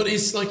 but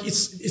it's like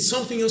it's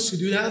something else to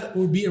do that,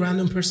 or be a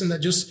random person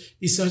that just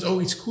decides, oh,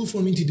 it's cool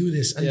for me to do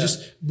this, and Yeah. just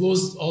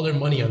blows all their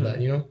money on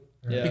that. You know?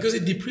 Yeah. Because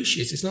it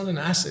depreciates. It's not an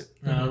asset.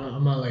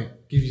 I'm gonna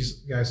like give you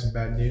guys some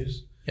bad news.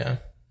 Yeah.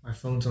 My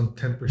phone's on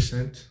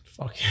 10%.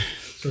 Fuck.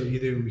 So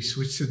either we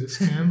switch to this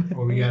cam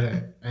or we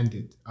gotta end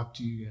it. Up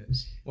to you guys.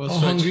 we'll How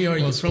switch. hungry are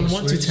you? We'll From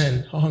 1 to switch.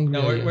 10. How hungry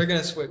No, are you? we're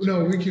gonna switch.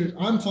 No, we can.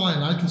 I'm fine.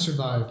 I can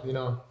survive. You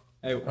know.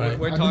 Hey, right.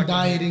 we're I've talking. been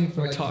dieting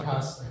for We're like talking. the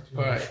past. Like, 2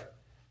 All months. right.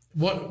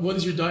 What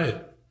is your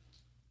diet?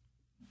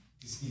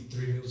 Just eat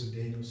 3 meals a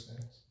day, no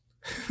snacks.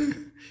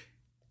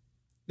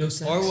 No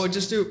snacks. Or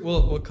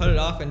we'll cut it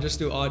off and just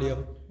do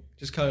audio.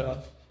 Just cut it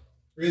off.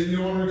 Wait, you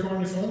don't want to record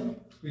on your phone?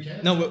 We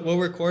can? No, we'll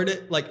record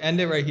it, like end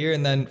it right here,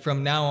 and then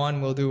from now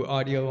on we'll do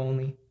audio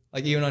only,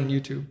 like even on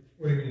YouTube.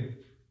 What do you mean?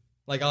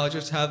 Like I'll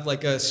just have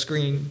like a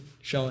screen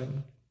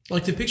showing.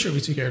 Like the picture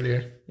we took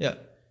earlier. Yeah.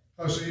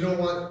 Oh, so you don't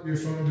want your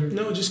phone to...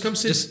 No, just come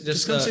sit.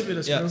 Just come sit with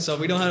us, yeah, bro. so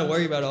we don't have to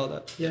worry about all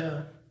that.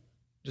 Yeah.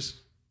 Just.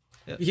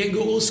 Yeah. You can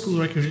go old school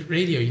like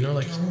radio, you know,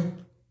 like.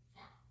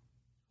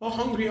 How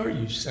hungry are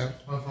you, Sam?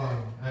 I'm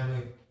fine. I'm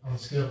like on a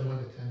scale of 1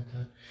 to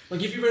 10.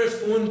 Like if you were a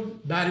phone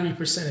battery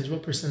percentage,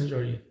 what percentage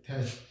are you?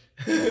 10.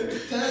 10.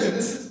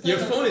 This is 10. Your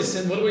phone is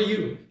 10. What about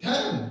you?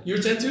 10. You're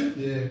 10 too?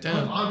 Yeah. 10.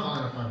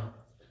 I'm fine.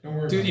 Don't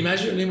worry. Dude,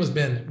 imagine your name was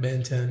Ben.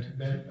 Ben 10.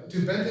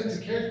 Dude, Ben 10's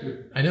a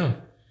character. I know.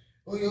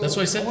 Oh, yo, That's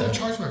why I said I want that. to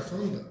charge my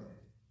phone though.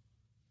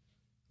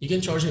 You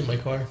can charge it in my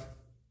car.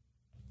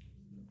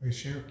 Wait,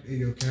 share. Hey,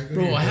 yo, can I go to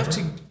Bro, your I have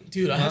door? to.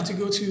 Dude, I have to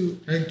go to.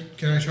 Hey,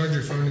 can I charge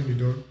your phone in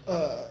your door?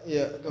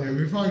 Yeah. Go Yeah,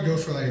 we probably go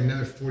for like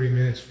another 40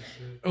 minutes for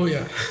sure. Oh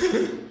yeah.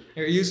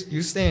 Here,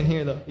 you stay in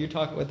here though. You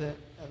talk with it,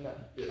 and then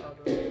I'll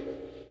do it.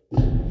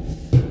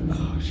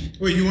 Oh shit.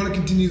 Wait, you want to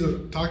continue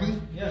the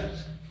talking? Yeah.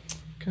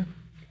 Okay.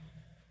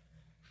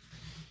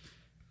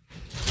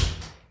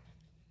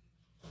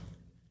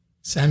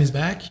 Sammy's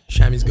back.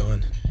 Shammy's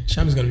gone.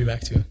 Shammy's gonna be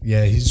back too.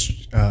 Yeah,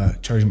 he's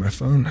charging my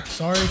phone.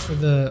 Sorry for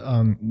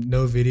the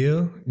no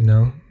video. You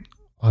know,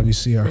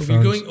 obviously our Bro,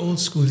 phones. we're going old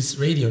school. It's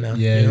radio now.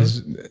 Yeah, you know?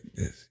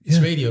 it's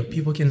Radio.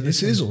 People can.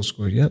 This listen. is old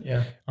school. Yep.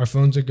 Yeah. Our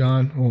phones are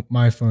gone. Well,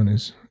 my phone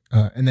is.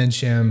 And then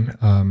Sham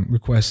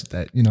requested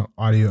that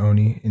audio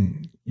only,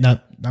 and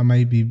that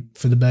might be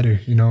for the better.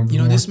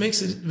 This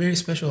makes it very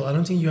special. I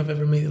don't think you have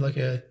ever made like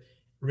a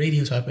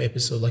radio type of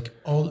episode. Like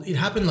it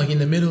happened like in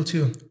the middle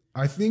too.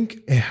 I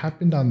think it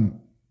happened on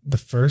the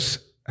first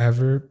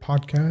ever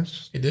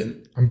podcast. It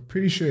did. I'm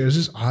pretty sure it was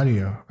just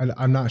audio.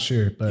 I'm not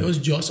sure, but It was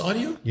just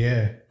audio.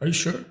 yeah, Are you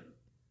sure?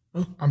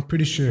 I'm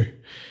pretty sure.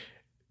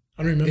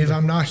 I don't remember.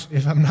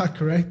 If I'm not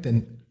correct,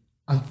 then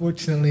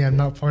unfortunately I'm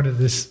not part of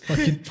this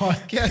fucking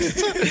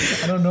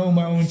podcast. I don't know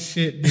my own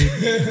shit,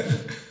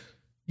 dude.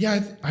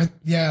 Yeah,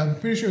 I'm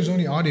pretty sure it was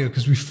only audio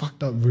because we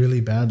fucked up really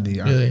badly.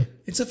 Really?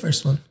 It's the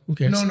first one. Who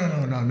cares? No,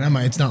 never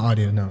mind. It's not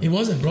audio. No. It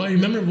wasn't, bro. I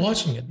remember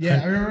watching it.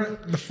 Yeah, I remember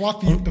the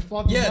floppy.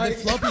 Yeah, mic.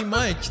 the floppy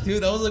mic,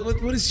 dude. I was like,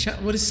 what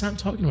is Sam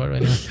talking about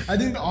right now? I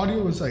think the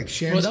audio was like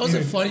Sham. Bro, that was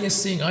the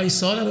funniest thing. I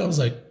saw that. I was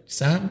like,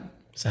 Sam,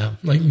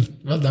 like,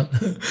 well done.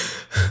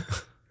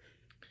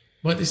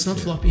 But it's not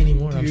floppy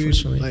anymore, Dude,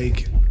 unfortunately.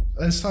 like,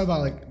 let's talk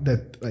about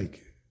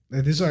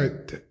this is our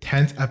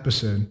 10th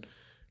episode,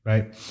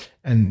 right?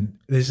 And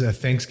this is a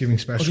Thanksgiving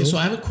special. Okay, so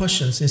I have a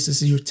question since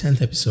this is your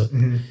 10th episode.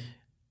 Mm-hmm.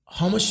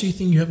 How much do you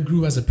think you have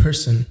grew as a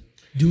person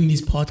doing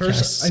these podcasts?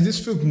 First, I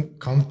just feel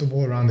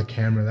comfortable around the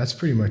camera. That's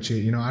pretty much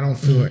it. I don't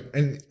feel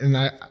and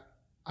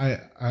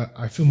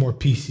I feel more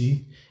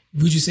PC.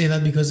 Would you say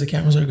that because the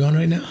cameras are gone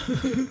right now?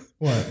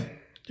 What?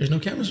 There's no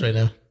cameras right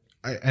now.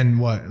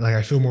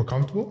 I feel more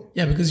comfortable?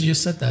 Yeah, because you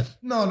just said that.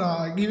 No,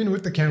 like even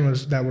with the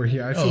cameras that were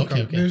here, I feel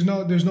okay.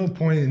 comfortable. There's no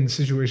point in the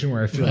situation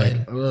where I feel Right.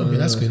 like Okay,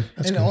 that's good.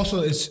 That's and good.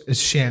 also it's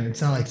Sham.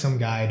 It's not like some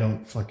guy I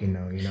don't fucking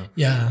know,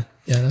 Yeah,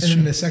 that's And true.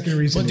 then the second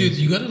reason But dude,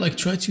 is, you gotta like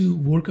try to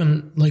work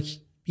on like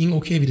being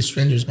okay with the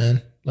strangers,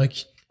 man. Like,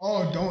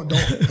 oh, don't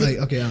like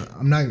okay,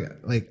 I'm not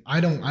like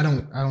I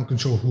don't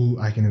control who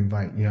I can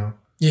invite, yeah,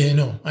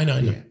 no, I know.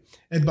 Yeah.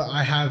 But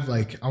I have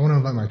I want to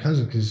invite my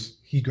cousin because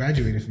he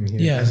graduated from here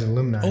Yeah. as an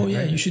alumni. Oh yeah,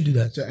 right? you should do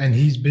that. So, and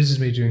he's business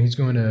major and he's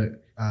going to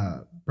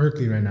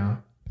Berkeley right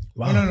now.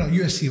 Wow. Oh, no,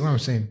 USC. What I'm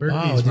saying, Berkeley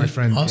Wow, is my dude,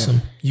 friend. awesome.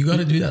 Yeah. You got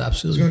to do that. He's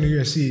Absolutely. going to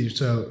USC,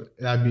 so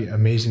that'd be an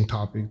amazing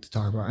topic to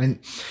talk about. And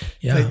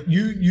Yeah.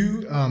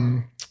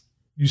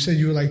 you said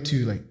you would like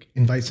to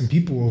invite some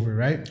people over,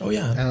 right? Oh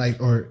yeah.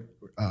 And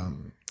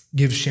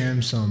give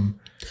Sham some.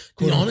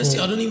 Dude, honestly,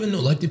 I don't even know.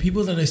 Like the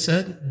people that I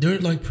said, they're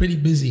like pretty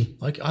busy.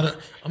 Like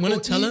I'm gonna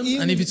tell them,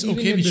 and if it's even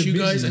okay if with they're you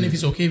guys, busy. and if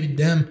it's okay with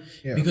them,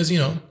 Yeah. because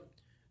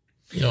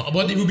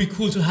but it would be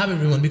cool to have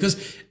everyone.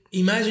 Because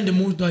imagine the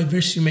more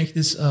diverse you make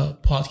this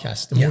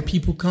podcast, the more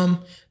people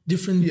come,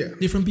 different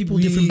people,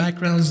 different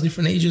backgrounds,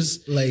 different ages,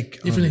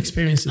 different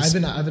experiences. I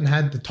haven't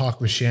had the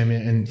talk with Sham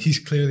yet, and he's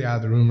clearly out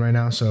of the room right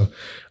now. So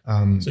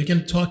you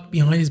can talk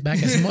behind his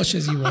back as much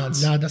as you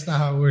want. no, that's not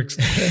how it works.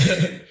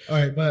 All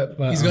right, but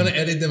He's gonna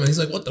edit them, and he's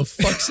like, "What the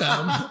fuck,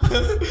 Sam?"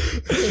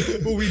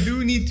 but we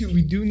do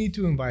need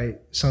to invite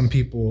some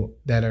people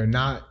that are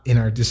not in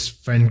this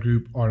friend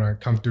group or our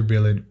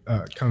comfortability.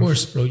 Of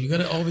course, bro. You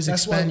gotta always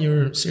That's expand why-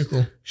 your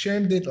circle.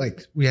 Sham did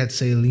we had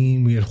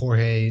Celine, we had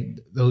Jorge.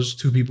 Those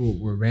two people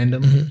were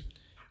random,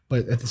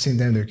 but at the same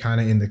time they're kind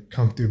of in the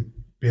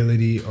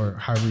comfortability or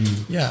however you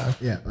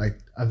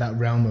of that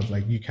realm of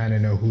you kind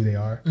of know who they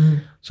are.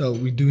 So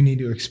we do need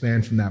to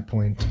expand from that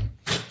point.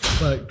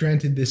 But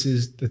granted, this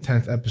is the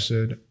 10th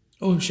episode.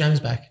 Oh, Sham's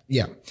back.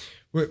 Yeah.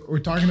 we're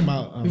talking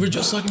about. We were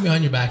just talking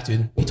behind your back,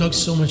 dude. You talk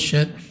so much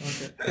shit.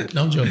 Okay.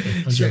 No, I'm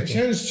joking.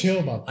 Sharon's chill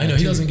about that. I know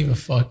he doesn't give a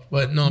fuck,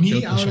 but no, I'm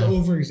joking. I would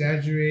over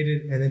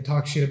exaggerated and then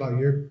talk shit about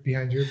your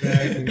behind your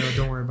back.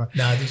 Don't worry about it.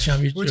 Nah, dude,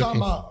 Sham, you're We're joking.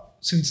 talking about,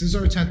 since this is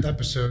our 10th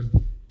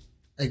episode,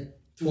 like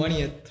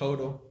 20th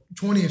total.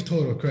 20th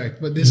total,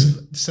 correct? But this is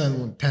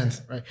the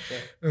 10th, right?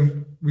 Yeah.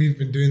 We've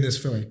been doing this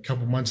for like a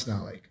couple months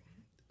now. Like,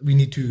 we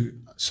need to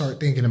start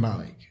thinking about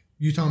like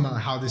you talking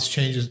about how this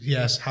changes.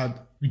 Yes, how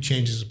we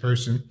change as a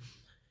person.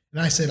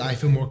 And I said I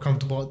feel more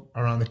comfortable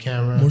around the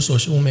camera. More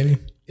sociable, maybe.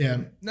 Yeah,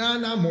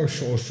 not more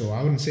social.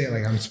 I wouldn't say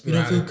like I'm sporadic. You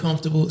don't feel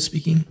comfortable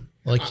speaking,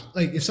 like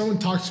if someone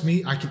talks to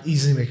me, I can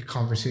easily make a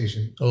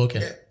conversation. Oh,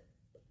 okay.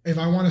 If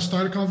I want to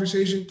start a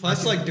conversation,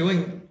 plus like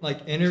doing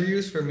like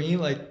interviews for me,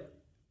 like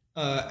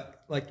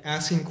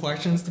asking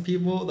questions to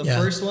people. The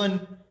first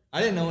one, I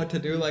didn't know what to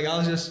do. Like I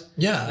was just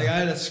like I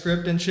had a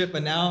script and shit,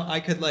 but now I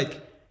could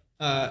like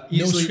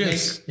easily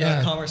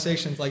make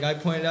conversations. Like I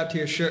pointed out to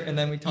your shirt and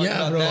then we talked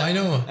about that. I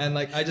know. And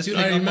like I just pick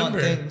up on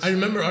things. I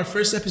remember our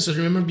first episode.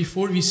 Remember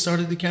before we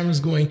started the cameras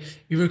going,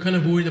 we were kind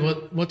of worried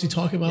about what to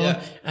talk about.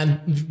 Yeah.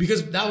 And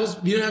because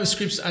we didn't have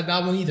scripts at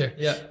that one either.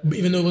 Yeah.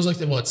 Even though it was like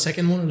the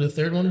second one or the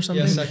third one or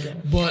something. Yeah,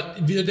 second.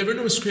 But there were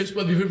no scripts,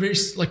 but we were very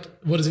like,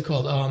 what is it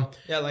called? I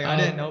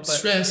didn't know. But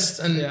stressed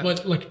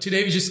but like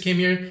today we just came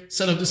here,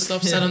 set up the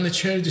stuff, sat on the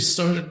chair, just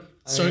started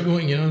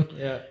going,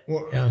 Yeah.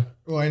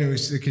 Well,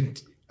 anyways, to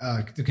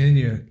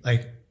continue,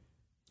 like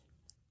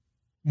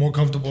more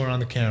comfortable around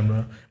the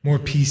camera, more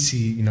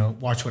PC,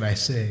 watch what I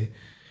say.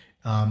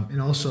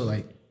 And also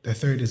like the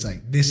third is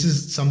like, this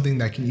is something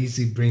that can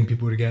easily bring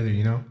people together,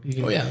 You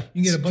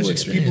can get a bunch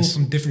of people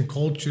from different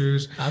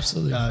cultures.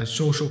 Absolutely.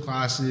 Social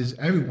classes,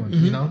 everyone,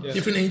 Yeah.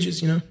 Different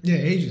ages, Yeah,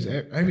 ages,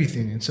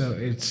 everything. And so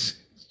it's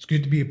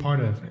good to be a part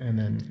of. And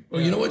then...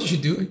 Well, you know what you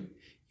should do?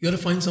 You got to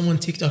find someone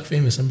TikTok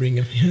famous and bring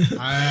him.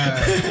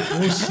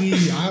 We'll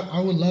see. I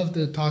would love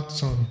to talk to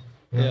someone.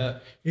 Yeah.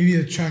 Maybe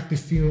an attractive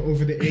female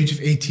over the age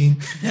of 18.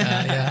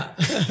 Yeah.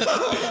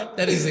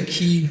 That is a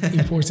key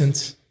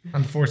importance.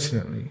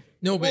 Unfortunately.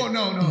 No, but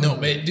no,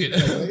 but dude.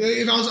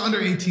 If I was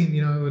under 18,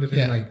 it would have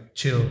been like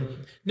chill.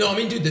 No, I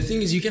mean, dude, the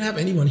thing is, you can have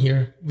anyone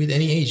here with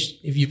any age.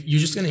 If you're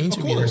just gonna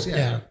interview them.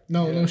 Yeah.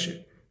 No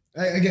shit.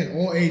 Again,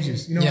 all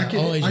ages.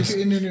 All ages.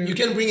 You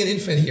can bring an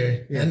infant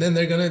here, and then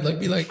they're gonna like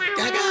be like,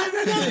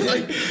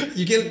 like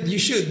you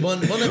should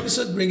one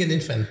episode bring an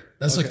infant.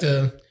 That's like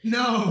the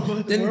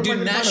Then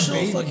do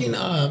national fucking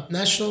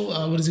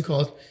national what is it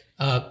called?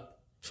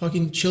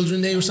 Fucking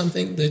Children Day or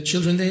something. The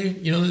Children Day.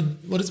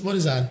 What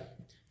is that?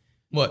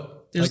 What?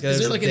 Is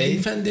there like an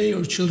infant day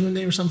or children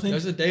day or something?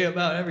 There's a day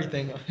about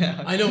everything.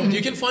 I know.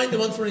 You can find the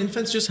one for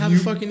infants. Just have a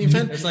fucking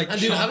infant. And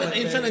have an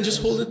infant and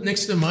just hold it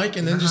next to the mic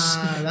and then just...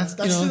 That's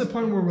to the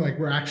point where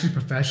we're actually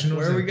professionals.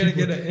 Where are we going to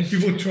get it?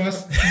 People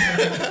trust...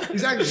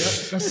 Exactly.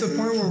 That's the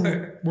point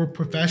where we're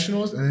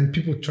professionals and then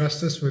people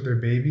trust us with their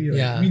baby.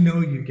 We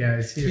know you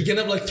guys here. We can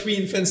have like 3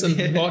 infants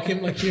and walk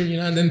him like here,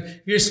 and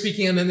then we're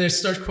speaking and then they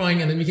start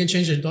crying and then we can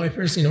change their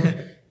diapers,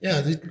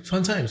 Yeah,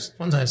 fun times.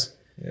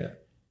 Yeah.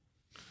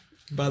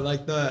 But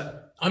like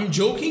I'm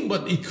joking,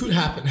 but it could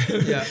happen.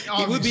 Yeah,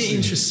 it would be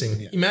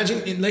interesting. Yeah.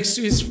 Imagine next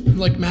to his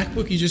like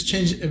MacBook, you just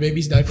change a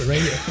baby's diaper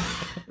right here,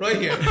 right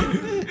here.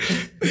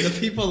 The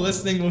people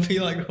listening will be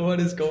like,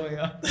 "What is going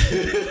on?"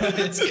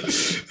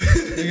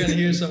 They're gonna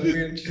hear some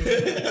weird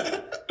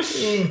shit.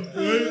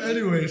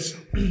 Anyways,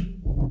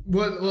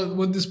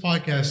 what this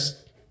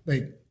podcast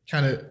like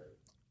kind of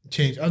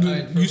change?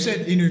 You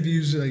said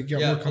interviews like got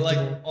more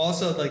comfortable. Like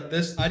also like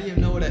this, I didn't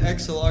even know what an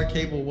XLR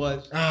cable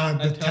was.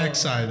 The tech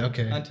side,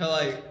 okay. Until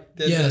I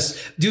did this.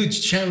 Dude,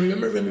 Chan,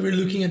 remember when we were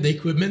looking at the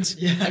equipment?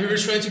 Yeah. And we were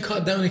trying to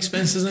cut down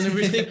expenses and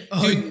everything?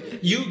 Dude,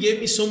 you gave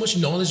me so much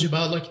knowledge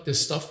about like the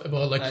stuff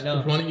about like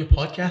running your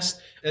podcast.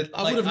 I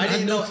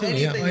didn't know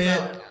anything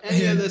about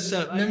any of this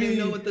stuff. I didn't even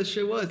know what this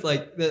shit was.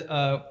 Like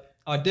the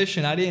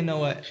Audition. I didn't know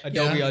what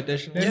Adobe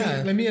Audition was.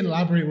 Let me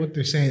elaborate what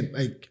they're saying.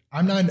 Like,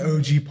 I'm not an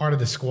OG part of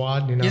the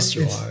squad. Yes,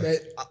 you are.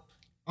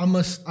 I'm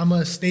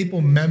a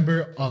staple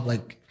member of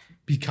like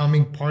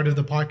becoming part of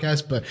the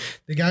podcast. But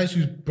the guys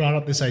who brought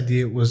up this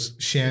idea was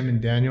Sham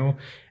and Danyal,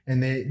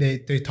 and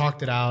they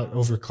talked it out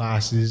over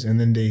classes, and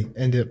then they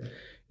ended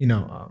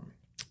up,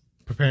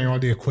 preparing all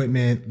the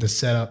equipment, the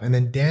setup, and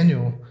then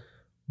Danyal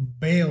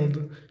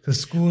bailed because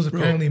school is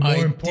apparently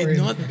more important. I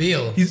did not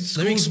bail.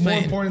 Let me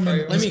explain.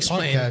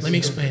 Let me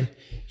explain.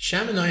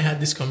 Sham and I had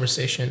this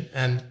conversation,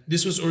 and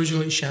this was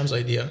originally Sham's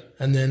idea.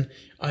 And then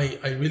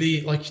I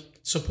really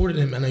supported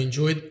him, and I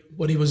enjoyed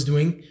what he was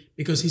doing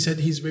because he said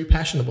he's very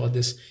passionate about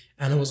this.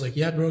 And I was like,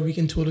 yeah, bro, we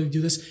can totally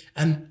do this.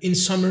 And in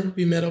summer,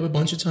 we met up a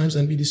bunch of times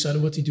and we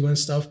decided what to do and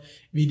stuff.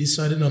 We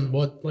decided on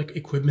what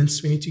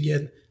equipments we need to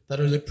get that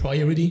are the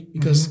priority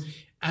because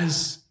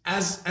as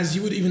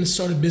you would even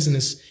start a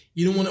business,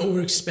 you don't want to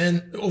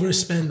overspend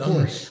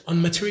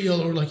on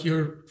material or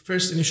your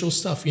first initial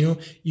stuff.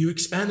 You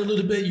expand a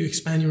little bit, you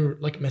expand your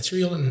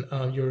material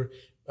and your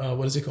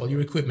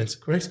your equipment,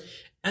 correct?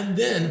 And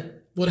then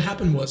what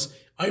happened was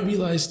I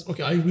realized,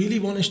 okay, I really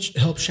want to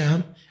help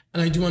Sham,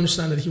 And I do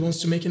understand that he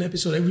wants to make an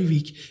episode every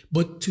week.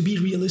 But to be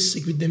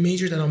realistic with the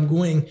major that I'm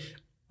going,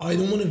 I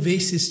don't want to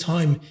waste his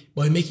time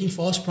by making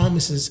false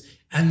promises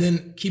and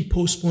then keep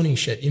postponing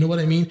shit. You know what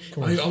I mean?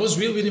 I was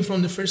real with him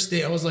from the first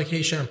day. I was like,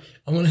 hey, Sham,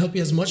 I'm going to help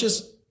you as much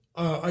as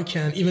I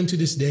can, even to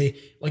this day.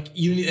 Like,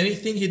 you need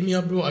anything, hit me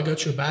up, bro. I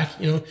got your back,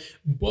 you know.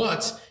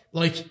 But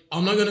like,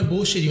 I'm not gonna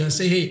bullshit you and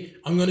say, hey,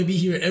 I'm gonna be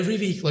here every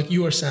week like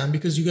you are, Sam,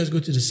 because you guys go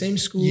to the same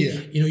school.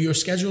 You know, your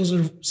schedules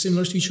are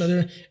similar to each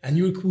other, and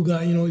you're a cool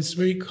guy. You know, it's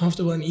very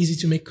comfortable and easy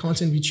to make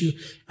content with you.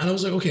 And I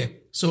was like, okay,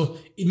 so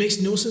it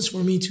makes no sense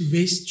for me to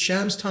waste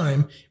Sham's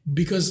time,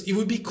 because it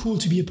would be cool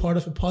to be a part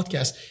of a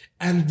podcast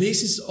and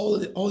waste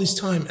all this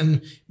time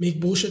and make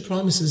bullshit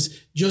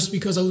promises just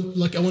because I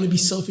want to be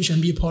selfish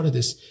and be a part of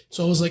this.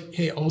 So I was like,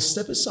 hey, I'll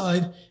step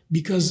aside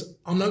because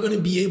I'm not going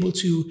to be able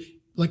to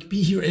like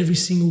be here every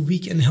single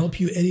week and help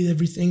you edit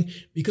everything,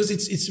 because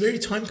it's very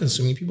time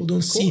consuming. People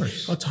don't see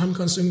how time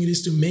consuming it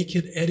is to make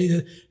it, edit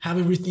it, have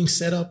everything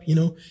set up, you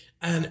know.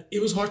 And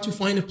it was hard to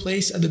find a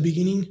place at the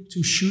beginning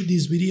to shoot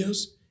these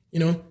videos, you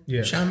know.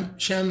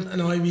 Sham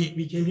and I,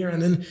 we came here,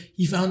 and then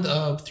he found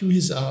through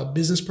his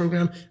business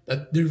program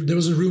that there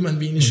was a room, and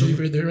we initially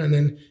were there, and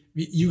then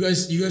you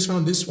guys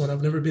found this one.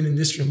 I've never been in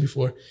this room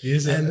before.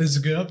 It's a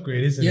good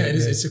upgrade, isn't it? Yeah, it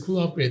is. It's a cool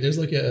upgrade.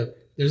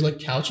 There's like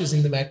couches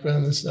in the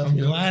background and stuff.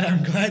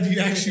 I'm glad you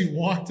actually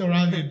walked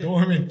around your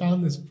dorm and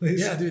found this place.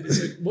 Yeah, dude.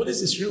 It's like, what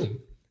is this room?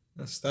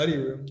 A study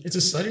room. It's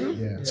a study room?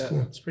 Yeah. It's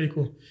cool. It's pretty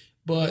cool.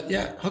 But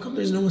yeah, how come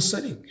there's no one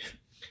studying?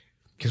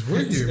 Because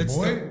we're here,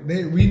 boy.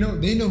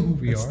 They know who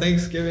we it's are.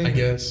 Thanksgiving, I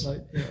guess.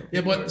 Like,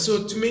 yeah, but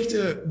so to make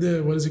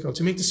the what is it called?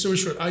 To make the story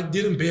short, I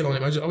didn't bail on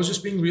him. I was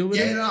just being real with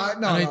him.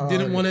 I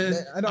didn't want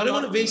to. I don't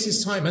want to waste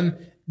his time.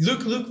 And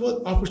look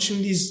what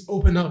opportunities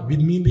open up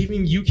with me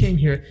leaving. You came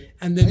here,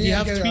 and then we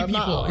have three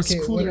people. It's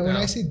cooler now. When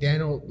I say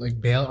Daniel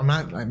like bail, I'm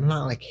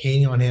not like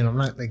hating on him. I'm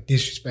not like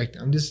disrespecting.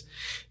 I'm just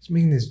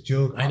making this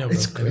joke. I know,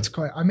 it's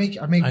quite. I make.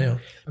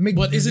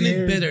 But isn't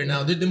it better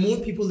now? The more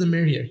people, the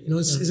merrier. You know,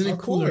 isn't it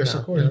cooler now?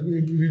 Of course,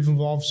 we've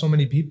involved so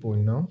many people.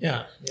 You know.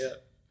 Yeah.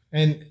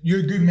 And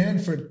you're a good man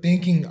for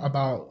thinking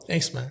about.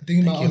 Thanks, man.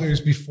 Thinking about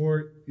others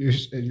before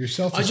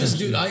yourself. I just,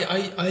 dude.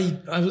 I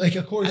like,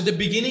 of course. At the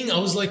beginning, I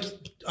was like,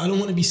 I don't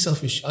want to be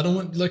selfish. I don't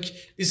want, like,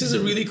 this is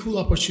a really cool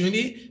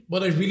opportunity,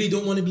 but I really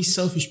don't want to be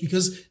selfish,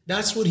 because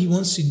that's what he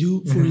wants to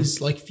do for his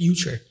like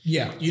future.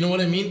 Yeah. You know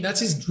what I mean? That's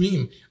his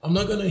dream. I'm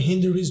not going to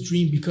hinder his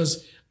dream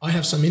because I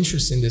have some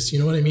interest in this. You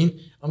know what I mean?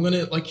 I'm going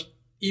to, like,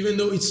 even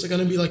though it's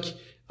going to be like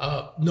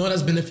not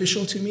as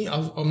beneficial to me,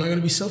 I'm not going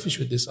to be selfish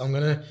with this. I'm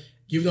going to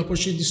give the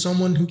opportunity to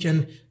someone who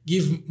can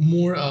give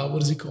more,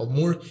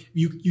 more,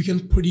 you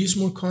can produce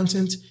more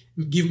content,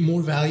 give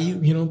more value,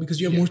 you know, because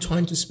you have more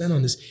time to spend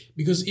on this.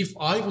 Because if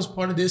I was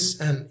part of this,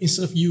 and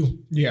instead of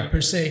you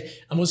per se,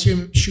 I was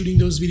here shooting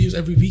those videos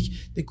every week,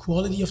 the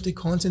quality of the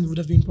content would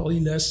have been probably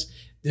less.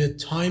 The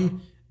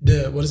time,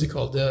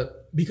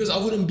 because I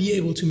wouldn't be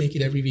able to make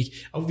it every week.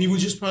 We would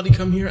just probably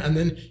come here and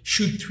then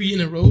shoot 3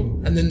 in a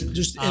row and then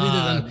just edit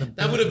it. And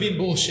that would have been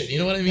bullshit. You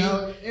know what I mean?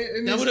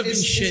 That would have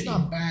been shit. It's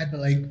not bad,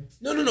 but like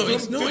no. It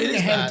is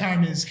ahead bad. Of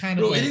time is kind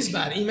of. Bro, like, it is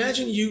bad.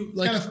 Imagine you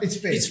like it's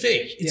fake. It's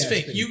fake. It's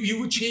fake.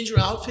 You would change your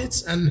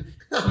outfits and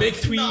make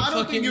 3 no, I don't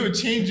fucking. think you would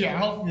change your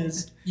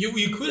outfits.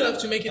 You could have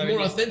to make it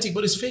more authentic,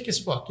 but it's fake as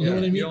fuck. You know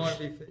what I mean? You don't want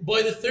to be fake.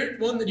 By the third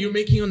one that you're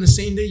making on the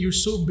same day, you're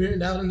so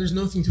burned out and there's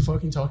nothing to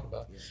fucking talk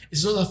about.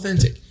 It's not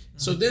authentic.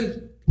 So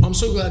then, I'm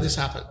so glad this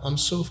happened. I'm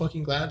so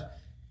fucking glad.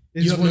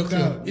 You have no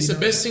clue. It's the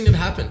best thing that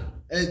happened.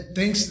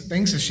 Thanks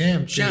to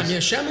Sham.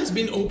 Sham has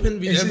been open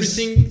with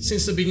everything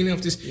since the beginning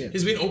of this.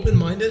 He's been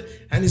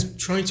open-minded and he's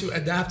trying to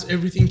adapt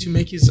everything to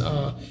make his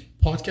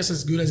podcast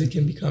as good as it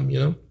can become, you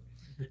know?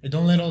 And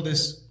don't let all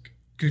this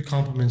good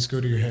compliments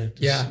go to your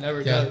head.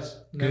 Never does.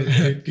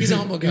 He's a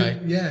humble guy.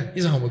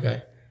 He's a humble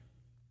guy.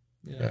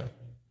 Yeah.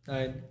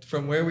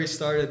 From where we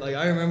started, like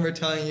I remember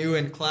telling you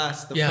in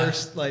class the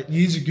first like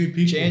he's a good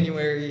people.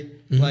 January,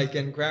 like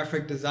in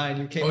graphic design,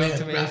 you came up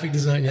to me. Graphic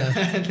design,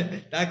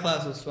 that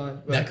class was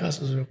fun. That class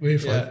was very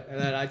fun. Yeah,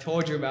 and then I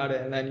told you about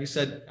it, and then you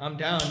said I'm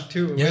down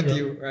too with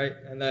you, right?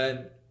 And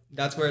then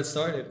that's where it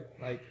started,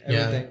 like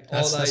everything.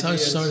 That's how it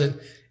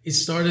started. It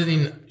started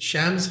in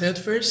Sham's head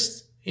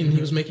first, and he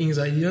was making his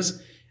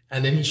ideas,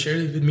 and then he shared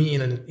it with me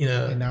in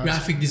a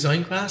graphic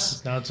design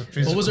class. Now it's a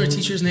physical. What was our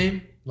teacher's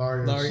name?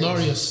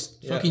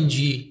 Larius. Fucking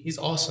G. He's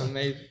awesome.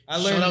 I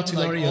learned Shout out to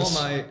like Larius. all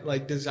my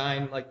like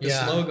design, like this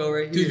logo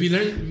right here. Dude,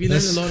 we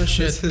learned a lot of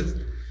shit.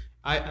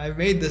 I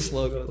made this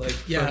logo like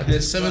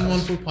the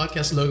 714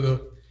 podcast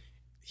logo.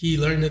 He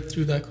learned it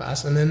through that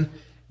class, and then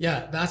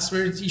that's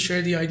where he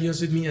shared the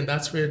ideas with me, and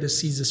that's where the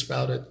seeds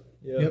sprouted.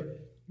 Yep.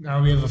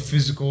 Now we have a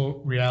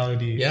physical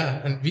reality. Yeah,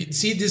 and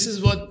this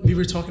is what we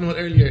were talking about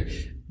earlier.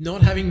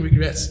 Not having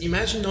regrets.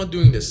 Imagine not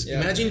doing this.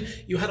 Yeah. Imagine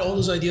you had all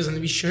those ideas and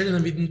we shared it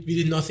and we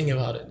did nothing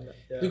about it.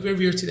 Yeah. Look where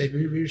we are today.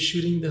 We were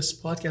shooting this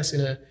podcast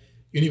in a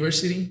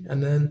university,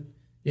 and then,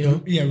 you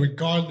know. Yeah,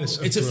 regardless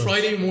of it's growth. A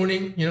Friday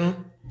morning, you know.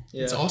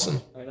 Yeah. It's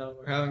awesome. I know.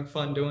 We're having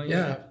fun doing it.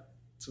 Yeah.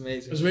 It's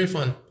amazing. It was very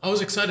fun. I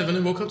was excited when I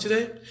woke up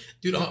today.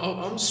 Dude,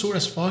 I'm sore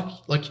as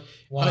fuck. Like,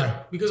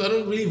 why? Because I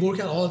don't really work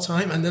out all the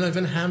time. And then I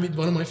went ham with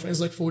one of my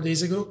friends like 4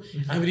 days ago.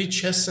 I would eat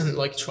chest and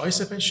like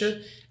tricep and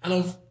shit. And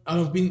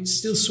I've been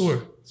still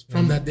sore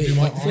from that day. Dude,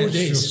 like my 4 arms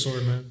days. feel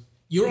sore, man.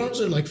 Your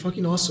arms are like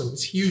fucking awesome.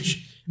 It's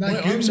huge. Not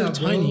my good arms are enough,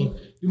 tiny. bro.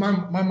 Dude,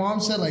 my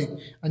mom said like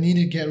I need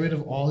to get rid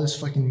of all this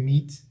fucking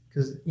meat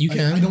because You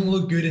can. I don't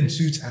look good in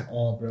suits at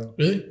all, bro.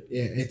 Really?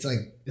 Yeah, it's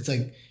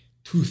like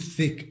too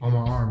thick on my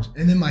arms,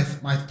 and then my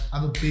I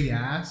have a big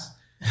ass,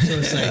 so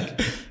it's like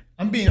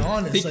I'm being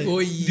honest. Thick like,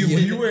 boy. dude,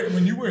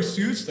 when you wear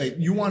suits, like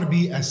you want to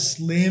be as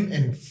slim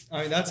and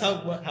I mean, that's how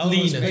Lean.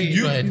 it was made.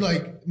 you Right.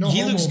 like no He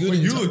homo, looks good but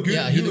in you t- look good.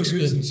 yeah, he you looks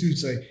look good good. in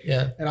suits, like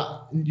Yeah. and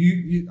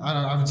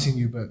I haven't seen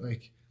you, but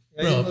like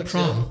Yeah, Bro, you look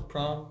prom. good.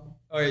 Prom.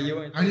 Oh yeah, you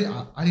went I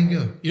didn't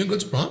go. You don't go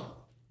to prom?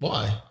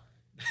 Why?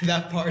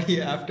 that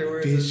party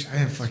afterwards. Bitch, I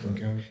didn't fucking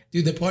go.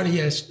 Dude, the party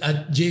here is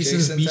at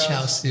Jason's Jason's beach house.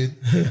 house, dude.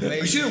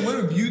 I should have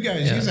went with you guys.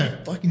 Yeah. You guys had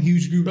a fucking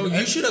huge group. Bro,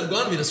 you should have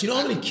gone with us. You know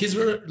how many kids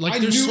were? Like, I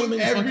there's knew so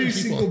many fucking every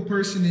people. single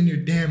person in your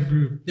damn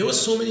group. There was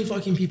so many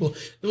fucking people.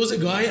 There was a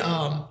guy,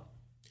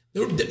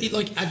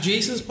 like at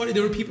Jason's party,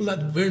 there were people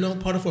that were not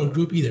part of our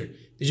group either.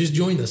 They just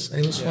joined us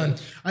and it was fun.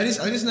 I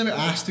just never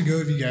asked to go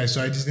with you guys,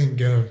 so I just didn't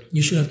go.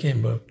 You should have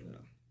came, bro.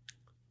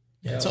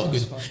 Yeah, it's all it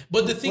was good. fun.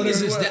 But the thing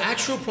is, Whatever. the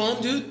actual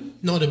prom,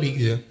 dude, not a big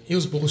deal. It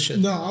was bullshit.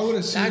 No, I would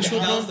have seen Actual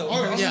that. That was the prom,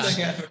 worst yeah.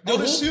 thing ever. The I would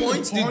whole assume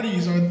point, the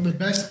parties are the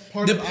best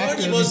part the of after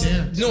party every was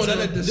dance. no, Instead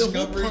no, of the whole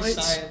Discovery point,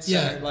 Science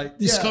yeah, Center, like-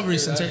 Discovery Yeah,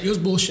 Center. dude, It was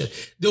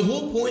bullshit. The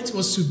whole point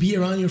was to be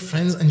around your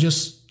friends and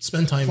just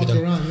spend time Fuck with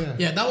them. around,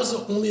 yeah. that was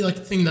the only like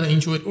thing that I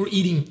enjoyed. Or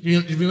eating.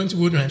 We went to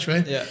Wood Ranch,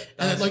 right? Yeah, that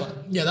and was like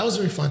fun. yeah, that was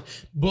very fun.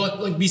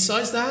 But like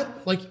besides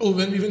that, like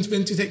when we went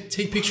to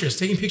take pictures,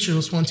 taking pictures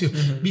was fun too.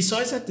 Mm-hmm.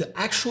 Besides that, the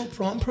actual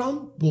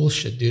prom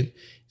bullshit, dude.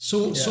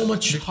 So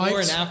much Before hype.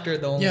 and after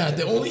the only Yeah, thing.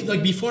 the only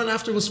like before and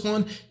after was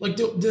fun. Like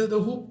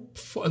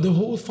the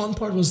whole fun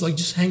part was like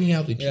just hanging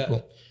out with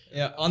people.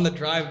 Yeah, on the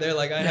drive there,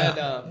 like I had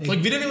Like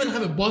we didn't even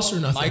have a bus or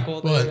nothing.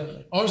 Michael but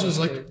there. ours was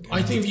like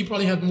I think we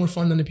probably had more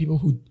fun than the people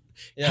who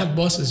had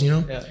buses. You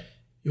know, yeah.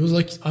 it was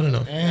like I don't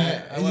know.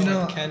 I you went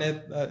know, with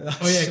Kenneth.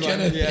 Oh yeah,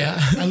 Kenneth. Yeah.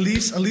 at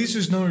least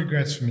there's no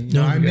regrets for me.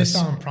 No I missed regrets.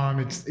 out on prom.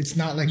 It's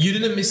not like You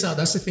didn't miss out.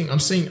 That's the thing. I'm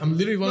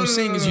literally what I'm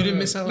saying is you didn't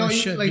miss out on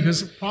shit like,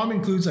 because. prom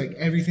includes like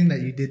everything that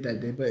you did that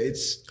day, but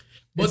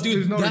But dude,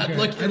 there's no that regret.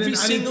 like I didn't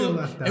feel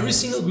left out. every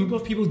single group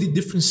of people did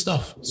different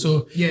stuff.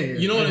 So Yeah,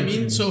 you know what I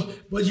mean. So,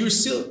 but you're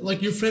still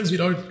like you're friends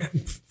with our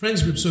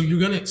friends group, so you're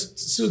gonna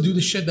still do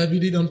the shit that we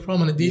did on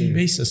prom on a daily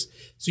basis.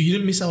 So you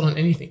didn't miss out on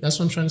anything. That's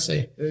what I'm trying to say.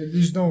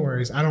 there's no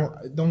worries. I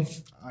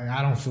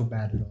don't feel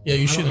bad at all. Yeah,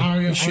 you shouldn't. I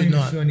don't You should even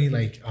not. feel any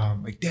like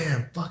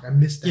damn, fuck, I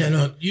missed that. Yeah,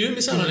 no, you didn't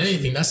miss out on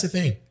anything. That's the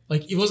thing.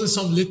 Like it wasn't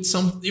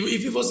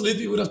if it was lit,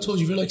 we would have told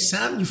you. We're like,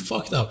 Sam, you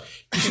fucked up.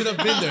 You should have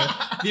been there.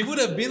 We would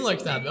have been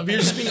like that. We're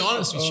just being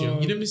honest with you.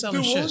 You didn't miss out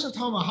Dude, on what was shit. I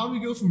talking about? How we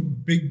go from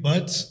big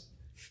butts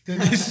to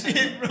this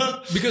shit, bro?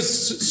 Because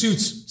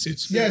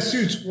suits. Yeah,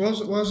 suits.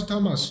 What was I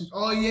talking about? Suits.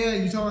 Oh yeah,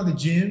 you talking about the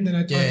gym? Then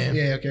I talked.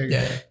 Yeah.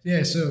 Okay.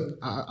 Yeah. So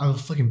I have a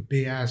fucking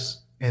big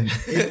ass, and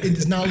it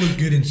does not look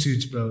good in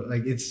suits, bro.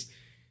 Like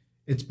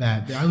it's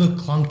bad. I look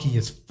clunky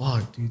as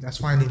fuck, dude. That's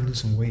why I need to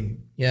lose some weight.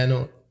 Yeah,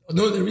 no,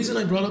 the reason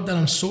I brought up that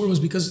I'm sore was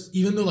because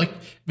even though like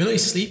when I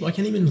sleep, I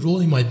can't even roll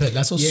in my bed.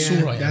 That's how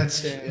sore I am.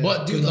 That's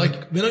But dude,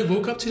 like when I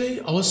woke up today,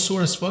 I was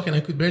sore as fuck and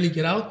I could barely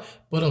get out.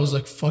 But I was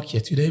like, fuck yeah,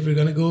 today I'm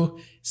gonna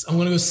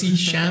go see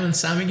Sham and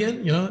Sam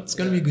again. You know, it's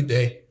gonna be a good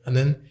day. And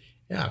then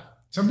yeah.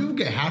 some people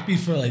get happy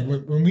for like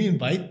when we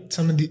invite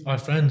some of our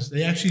friends,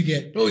 they actually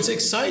get. Bro, it's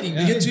exciting.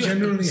 Yeah, We get to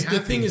generally the happy.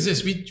 thing is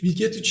this, we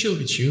get to chill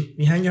with you,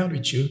 we hang out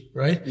with you,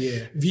 right?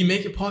 Yeah. We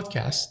make a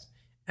podcast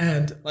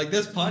and like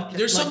this podcast.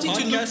 There's like something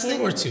to look podcasting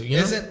forward to, you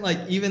know? Isn't like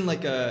even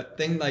like a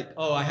thing like,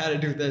 oh, I had to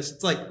do this.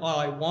 It's like, oh,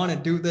 I want to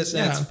do this,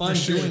 and Yeah, it's fun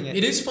for sure. doing it.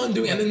 It is fun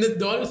doing it. And then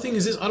the other thing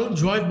is this, I don't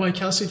drive by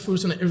Cal State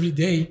Fullerton every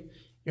day.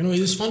 You know, it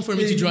is fun for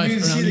me to drive you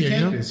can around see the here,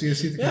 campus. you know? You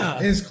can see the Yeah.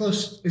 campus. And it's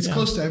close. It's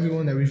close to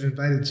everyone that we've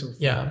invited so far.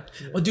 Yeah.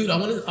 But dude, I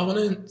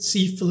wanna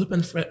see Philip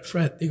and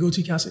Fred. They go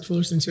to Cal State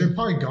Fullerton They're too.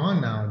 probably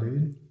gone now,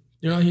 dude.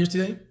 They're not here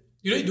today?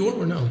 Do they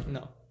dorm or no?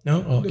 No.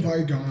 No? Oh, They're okay.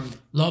 probably gone.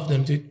 Love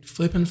them, dude.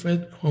 Flip and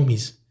Fred,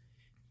 homies.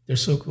 They're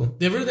so cool.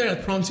 They were there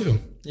at prom too.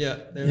 Yeah.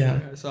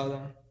 Yeah. I saw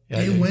them. Yeah,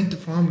 They dude. went to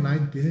prom and I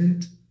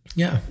didn't.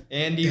 Yeah.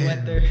 Andy Damn.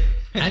 went there.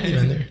 Andy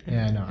went there.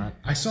 Yeah, no.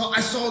 I saw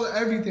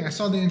everything. I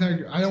saw the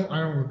entire. I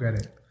don't regret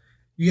it.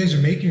 You guys are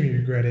making me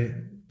regret it,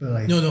 but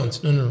like. No,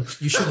 don't. No.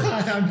 You shouldn't.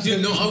 I'm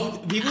Dude, joking.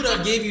 no, we would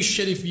have gave you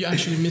shit if you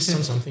actually missed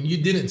on something. You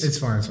didn't. It's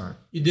fine. It's fine.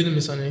 You didn't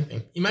miss on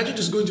anything. Imagine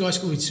just going to high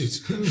school with suits.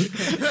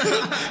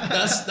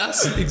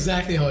 that's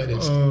exactly how it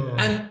is. Oh.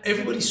 And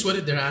everybody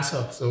sweated their ass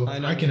off. So I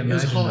know. I can It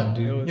was imagine hot. them,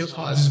 dude. It was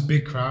hot. This is a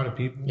big crowd of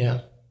people.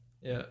 Yeah.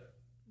 Yeah.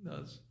 That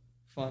was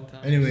fun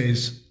time.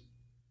 Anyways,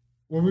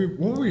 what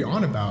were we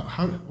on about?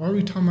 Why are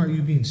we talking about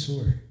you being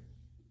sore?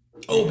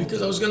 Oh,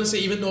 because I was gonna say,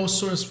 even though I was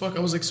sore as fuck, I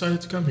was excited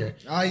to come here.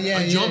 Oh yeah.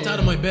 I jumped out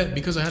of my bed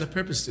because I had a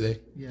purpose today.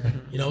 Yeah.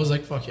 You know, I was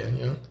like, fuck yeah,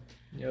 you know.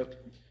 Yep.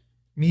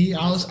 Me,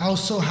 I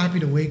was so happy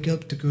to wake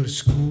up to go to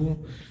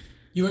school.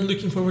 You weren't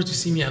looking forward to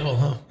see me at all,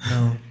 huh?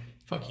 No.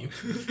 Fuck you.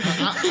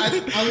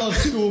 I love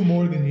school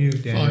more than you,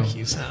 Daniel. Fuck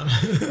you, Sam.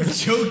 I'm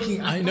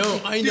joking. I know.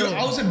 Dude,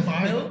 I was in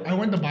bio. I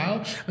went to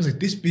bio. I was like,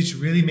 this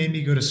bitch really made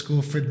me go to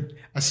school for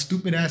a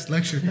stupid ass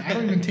lecture that I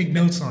don't even take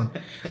notes on.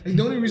 Like,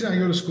 the only reason I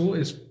go to school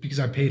is because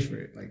I paid for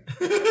it. Like,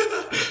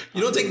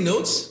 You don't take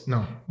notes?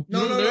 no.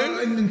 No.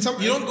 You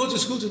You don't go to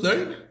school to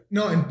learn?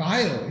 No, in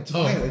bio. It's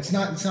bio. It's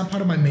not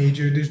part of my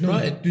major. There's no.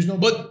 Right. There's no.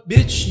 But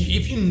bitch,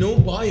 if you know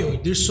bio,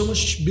 there's so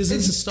much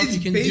business and stuff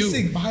you can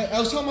basic do. bio. I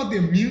was talking about the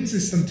immune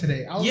system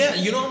today. Yeah,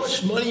 you know how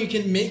much money you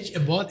can make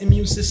about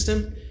immune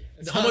system?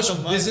 How much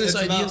business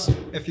ideas?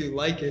 If you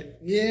like it.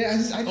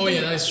 Yeah. Oh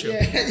yeah, that is true.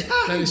 Yeah,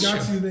 That is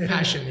got true. you there.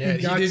 Passion, yeah.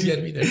 Got He did you.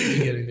 get me there. He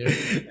did get me there.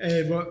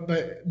 Hey,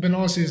 but in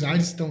all seriousness, I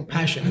just don't.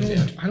 Passion,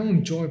 I don't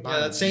enjoy bio. Yeah,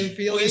 that same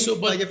feeling. Okay, so,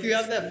 but- like if you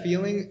have that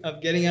feeling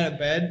of getting out of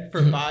bed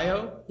for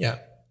bio, Yeah.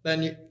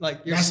 then you're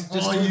That's just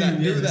all do you. that.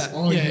 Yeah, Do that's that.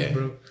 all Yeah, you, yeah.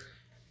 bro.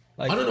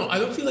 Like, I don't know. I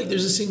don't feel like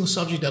there's a single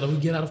subject that I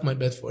would get out of my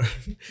bed for.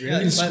 Yeah,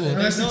 in but school.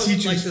 Unless there's the no,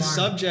 teacher's like the fine.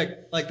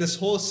 subject, like this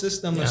whole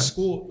system Yeah. of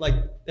school, like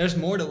there's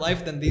more to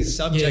life than these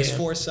subjects, Yeah, yeah.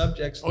 4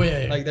 subjects. Oh,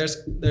 yeah, yeah. Like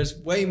there's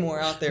way more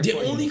out there. The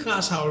for only you.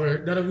 class,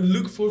 however, that I would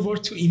look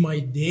forward to in my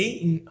day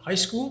in high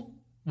school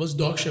was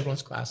Doc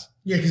Chevron's class.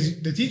 Yeah, because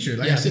the teacher,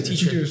 like I Yeah, said, the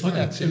teacher. is fine.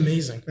 Fucking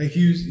amazing. Like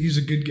he's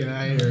a good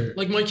guy. Or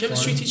Like my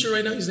chemistry fun. teacher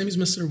right now, his name is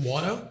Mr.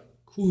 Wada.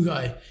 Cool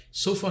guy.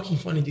 So fucking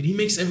funny, dude. He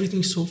makes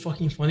everything so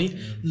fucking funny.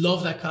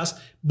 Love that class.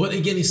 But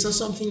again, it's not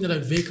something that I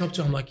wake up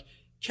to. I'm like,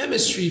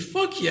 chemistry,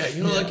 fuck yeah.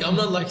 You know, like I'm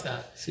not like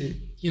that. See,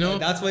 You know?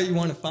 that's what you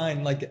want to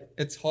find. Like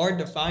it's hard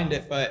to find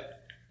it,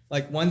 but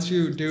like once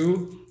you do,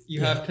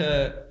 you have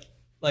to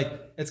like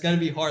it's gonna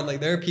be hard.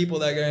 Like there are people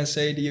that are gonna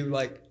say to you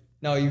like,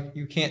 no,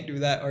 you can't do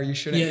that or you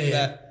shouldn't do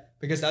that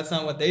because that's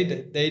not what they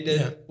did. They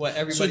did what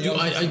everybody else.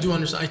 I do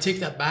understand. I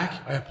take that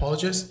back. I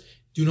apologize.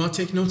 Do not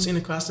take notes in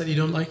a class that you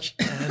don't like.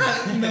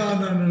 And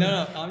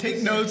No. I'm Take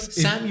just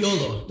notes. Sam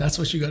YOLO. That's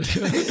what you gotta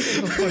do.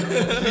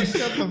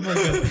 Shut the fuck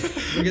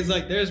up. because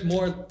like there's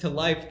more to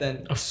life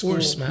than Of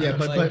course, school. man. Yeah,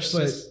 but Like, it's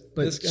just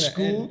gonna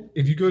school. end.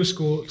 If you go to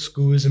school,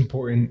 school is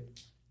important.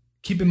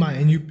 Keep in mind,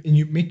 and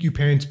you make your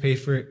parents pay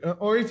for it,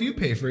 or if you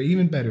pay for it,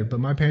 even better. But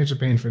my parents are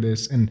paying for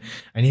this, and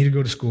I need to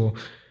go to school.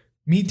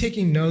 Me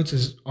taking notes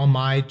is on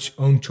my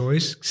own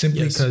choice,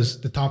 simply Yes. because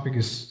the topic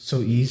is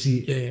so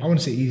easy. Yeah. I want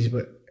to say easy,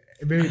 but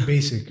very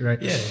basic,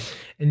 right? Yeah.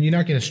 And you're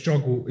not going to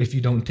struggle if you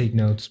don't take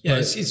notes. Yeah, but,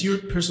 it's your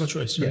personal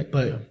choice, right?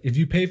 but if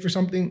you pay for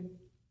something,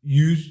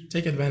 use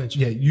Take advantage.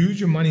 use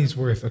your money's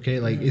worth. Okay,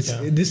 like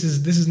Yeah. this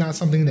is not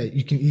something that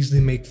you can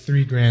easily make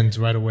 $3,000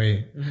 right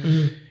away.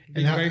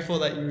 Be And grateful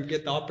that you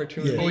get the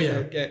opportunity Yeah. Oh, yeah.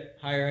 to get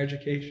higher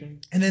education.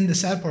 And then the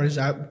sad part is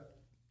that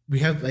we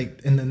have like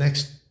in the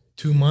next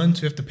 2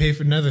 months we have to pay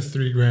for another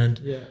 $3,000,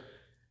 Yeah.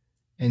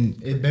 and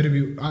it better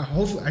be.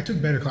 Hopefully, I took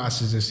better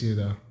classes this year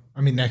though.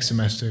 I mean, next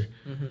semester,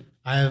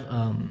 I have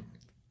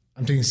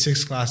I'm taking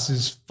 6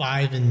 classes,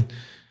 5 and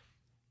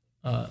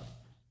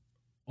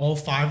all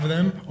 5 of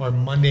them are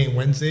Monday and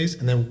Wednesdays,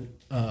 and then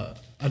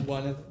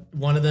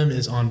one of them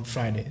is on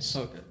Fridays.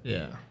 Okay.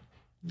 Yeah,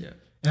 Yeah.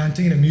 and I'm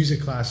taking a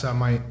music class I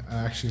might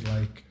actually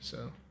like.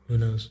 So who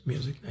knows?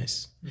 Music,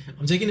 nice.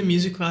 I'm taking a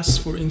music class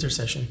for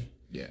intercession.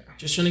 Yeah.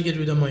 Just trying to get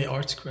rid of my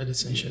arts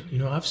credits and shit. You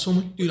know, I have so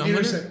much, dude. I'm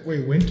gonna.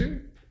 Wait,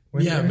 winter?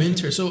 Yeah,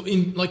 winter. So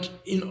in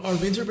our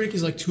winter break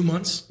is like 2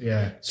 months.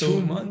 Yeah. So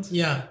 2 months?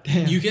 Yeah,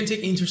 Damn. you can take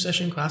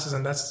intercession classes,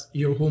 and that's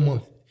your whole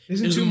month.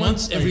 Isn't There's 2 a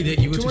month every day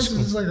you go 2 to months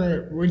school. is like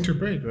our winter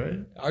break, right?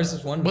 Ours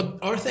is one. But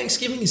our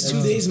Thanksgiving is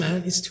 2 days,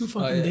 man. It's 2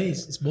 fucking yeah.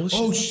 days. It's bullshit.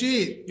 Oh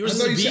shit! Yours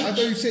I is thought, a I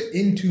thought you said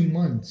in 2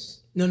 months.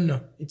 No.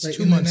 It's Like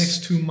 2 in months. the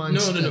next 2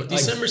 months. No. Like,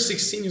 December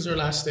 16th is our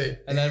last day.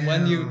 and then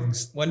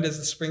when does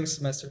the spring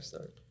semester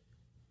start?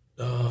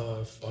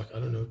 Fuck, I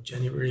don't know.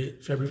 January,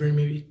 February,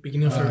 maybe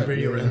beginning of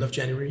February or end of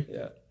January.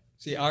 Yeah.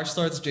 See, ours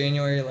starts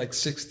January like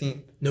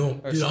 16th.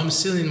 No, Or dude, I'm something.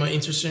 still in my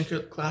intersection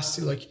class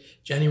till like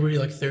January,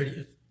 like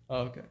 30th.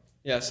 Oh, okay.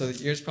 Yeah, so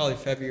yours probably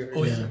February. Oh,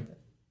 or yeah. something.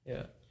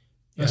 Yeah.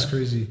 That's Yeah.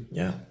 crazy.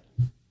 Yeah,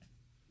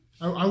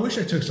 I wish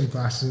I took some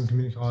classes in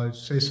community college,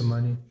 save some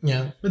money.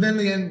 yeah. But then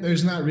again,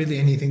 there's not really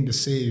anything to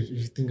save if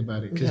you think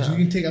about it, because Yeah. you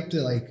can take up to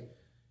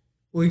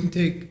you can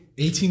take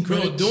 18 Bro,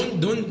 credits.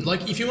 don't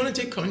like if you want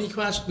to take community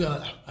class.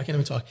 I can't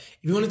even talk.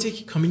 If you want to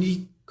take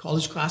community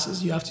college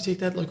classes, you have to take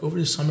that like over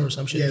the summer or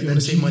some shit. Yeah, if you the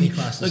want to save GE money,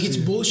 classes like it's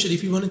too. bullshit.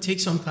 If you want to take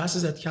some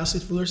classes at Cal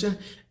State Fullerton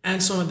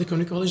and some at the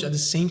community college at the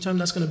same time,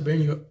 that's gonna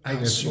burn you out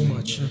get so you.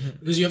 much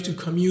because you have to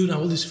commute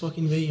all this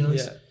fucking way. You know.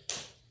 Yeah.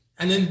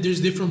 And then there's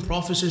different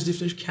professors,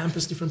 different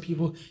campus, different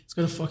people. It's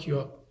gonna fuck you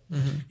up.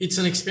 It's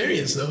an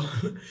experience though,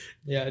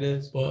 Yeah, it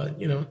is.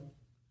 but you know,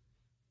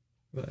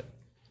 But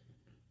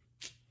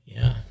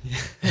yeah.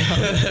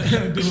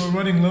 Dude, we're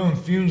running low on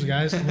fumes,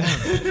 guys. Come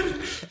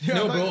on.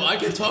 No, bro, I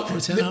can talk for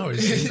 10 hours.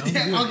 dude. I'm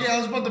good. Okay, I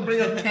was about to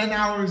bring up 10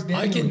 hours.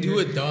 I can do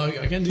it. it, dog.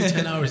 I can do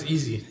 10 hours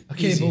easy.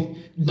 Okay, Easy.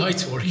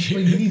 Lights work. But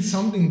you need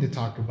something to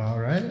talk about,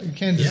 right? You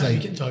can't just Yeah, we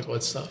like. can talk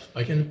about stuff.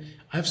 I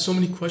have so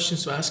many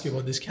questions to ask you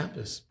about this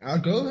campus. I'll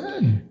go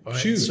ahead. All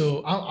right, Shoot.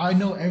 so- I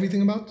know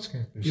everything about this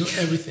campus. You know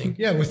everything.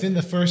 Yeah, within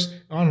the first,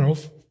 I don't know,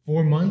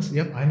 4 months.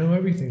 Yep, I know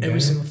everything. Every Daniel.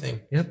 single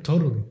thing. Yep,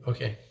 totally.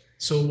 Okay.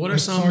 So what are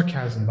That's some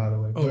sarcasm, by the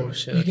way. Oh But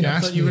shit! You can I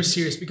ask thought me. you were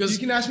serious because You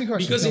can ask me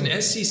questions. because in tell me.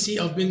 SCC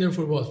I've been there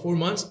for what 4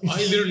 months. I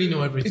literally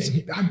know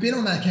everything. I've been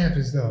on that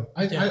campus though.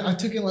 I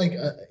took it like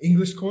an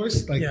English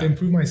course, like to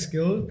improve my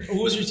skills.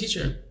 Who was your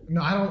teacher?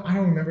 No, I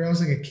don't remember. I was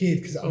like a kid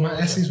because my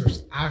essays were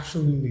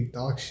absolutely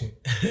dog shit.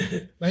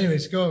 But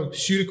anyways, go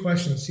shoot a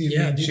question. See if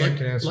me and Shem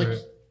can answer it.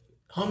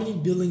 How many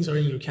buildings are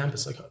in your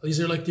campus? Like, is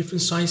there like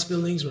different science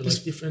buildings or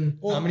like different?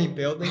 How many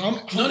buildings?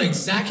 Not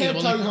exactly, I can't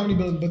but tell like- you how many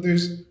buildings, but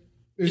there's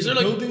Is there a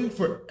like- building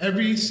for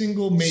every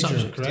single major,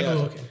 Subject, correct?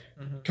 Oh, okay.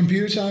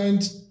 Computer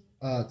science,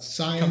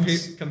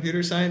 science.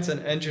 Computer science and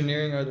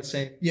engineering are the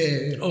same.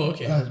 Yeah. Oh,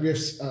 okay.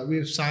 We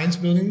have science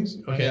buildings.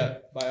 Okay. Yeah,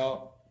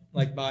 bio.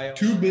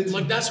 2 bits.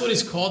 Like that's what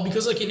it's called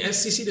because like in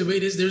SCC the way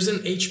it is, there's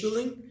an H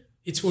building.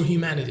 It's for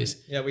humanities.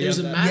 Yeah, we there's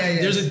a have that. math. Yeah,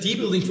 yeah. There's a D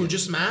building for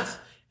just math,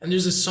 and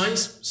there's a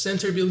science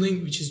center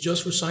building which is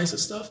just for science and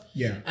stuff.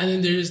 Yeah.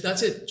 And then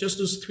that's it. Just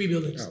those 3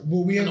 buildings.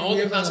 Well, and all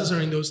the classes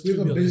are in those 3 We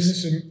have a buildings.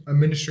 business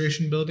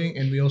administration building,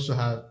 and we also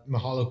have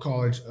Mahalo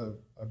College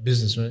of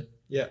Business, right?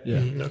 Yeah.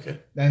 Okay.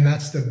 And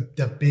that's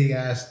the big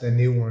ass, the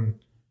new one.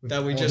 with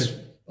That we all just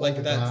the- like all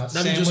the that. glass.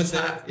 That we Sam just was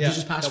there. pa- we Yeah,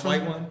 just passed the from?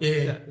 white one.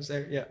 Yeah. That was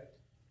there. Yeah.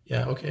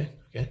 Yeah. Okay.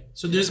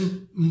 So there's a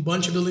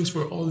bunch of buildings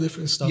for all the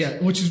different stuff. Yeah,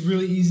 which is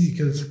really easy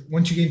because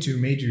once you get into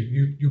a major,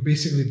 you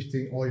basically be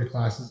taking all your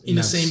classes In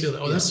the same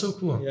building. Oh, that's so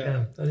cool. Yeah.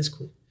 Yeah, that is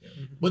cool.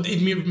 But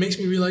it makes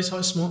me realize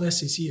how small the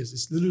SCC is.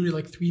 It's literally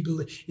like 3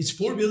 buildings. It's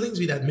 4 buildings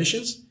with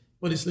admissions,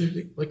 but it's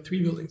literally like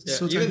 3 buildings. It's Yeah,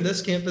 so even tiny.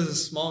 this campus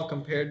is small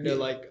compared to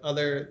like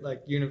other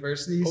like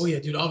universities. Oh yeah,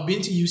 dude. I've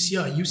been to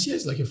UCI. UCI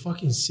is like a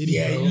fucking city.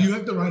 Yeah, bro. you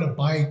have to ride a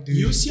bike, dude.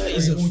 UCI or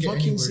is you a won't get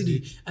fucking anywhere, city,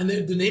 dude. and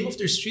the name of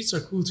their streets are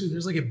cool too.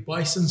 There's like a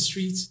Bison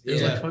Street. There's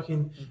Yeah. like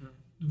fucking.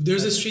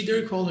 There's a street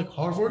there called like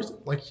Harvard.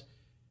 Like,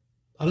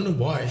 I don't know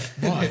why.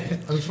 Why?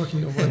 I don't fucking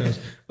know why.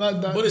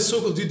 But it's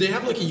so cool, dude. They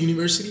have like a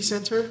university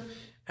center,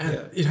 and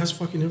it has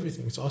fucking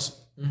everything. It's awesome.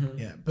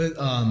 Yeah, but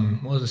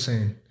what was I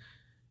saying?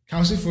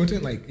 Cal State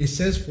Fullerton, like it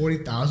says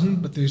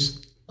 40,000, but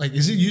there's like,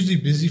 is it usually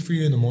busy for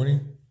you in the morning?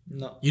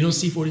 No. You don't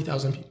see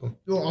 40,000 people.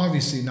 Well,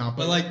 obviously not.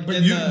 But like, but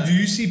in the- do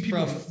you see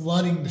people from-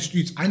 flooding the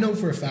streets? I know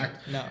for a fact.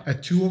 No.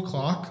 At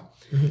 2:00,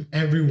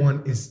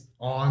 everyone is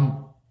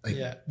on like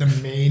Yeah. the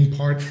main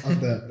part of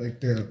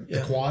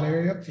the quad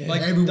area.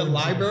 Like the everyone's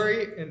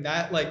library in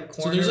that like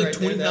So corner there's like right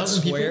there, that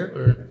 20,000 people. square.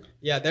 Or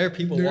Yeah, there are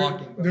people There-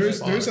 walking. Bro.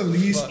 there's Like, at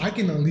least fuck. I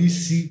can at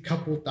least see a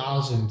couple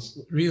thousands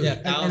really? Yeah,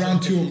 thousands around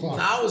of 2:00.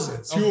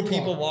 Thousands. 2:00.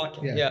 people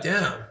walking. Yeah. Yeah.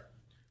 Damn.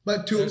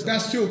 But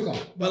that's 2:00.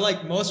 But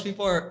like most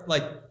people are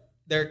like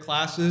their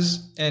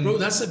classes and Bro,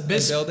 that's the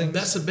best. buildings.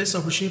 That's the best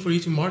opportunity for you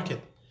to market.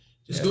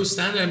 Just go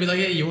stand there and be like,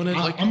 hey, you want to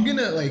like? I'm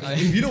gonna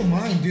if you don't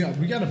mind, dude,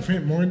 we gotta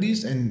print more of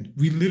these, and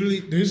we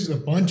literally there's a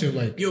bunch of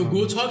like. Yo,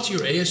 go talk to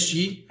your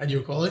ASG at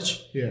your college,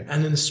 Yeah.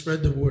 and then spread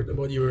the word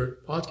about your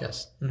podcast.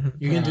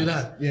 You can do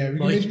that. Yeah, we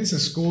can Like, make this a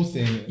school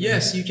thing.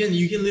 yes, you can.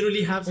 You can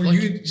literally have Or like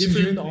you, since you're in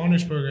different. the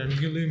honors program, you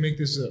can literally make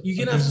this a. You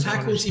can a have business honors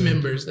faculty thing.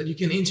 members that you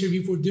can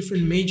interview for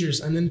different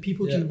majors, and then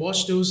people can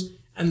watch those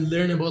and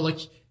learn about like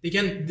they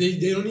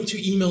don't need to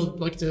email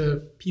like the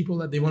people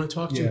that they want to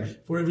talk Yeah. to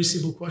for every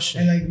single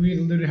question. And like we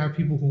literally have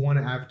people who want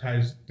to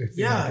advertise their thing.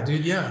 Yeah, like that.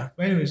 dude. Yeah.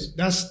 But anyways,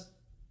 that's.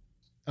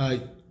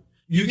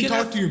 You can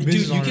talk have- to your dude,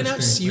 business. you can honors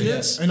have thing, like,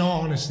 students- in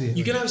all honesty,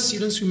 You can have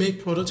students who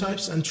make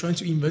prototypes and trying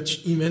to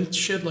invent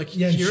shit like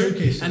Yeah, and here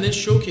showcase it. and then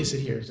showcase it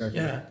here. Exactly.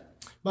 Yeah.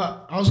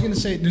 But I was gonna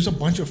say, there's a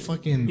bunch of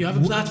fucking. You have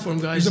a platform,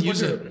 guys.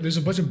 Use it. There's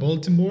a bunch of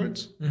bulletin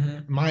boards.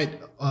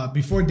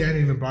 Before Dan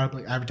even brought up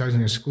like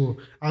advertising in school,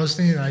 I was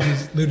thinking I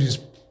just literally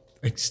just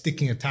like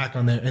sticking a tack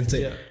on there and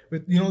say,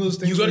 but you know those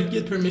things. You gotta like-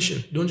 get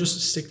permission. Don't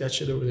just stick that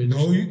shit over there.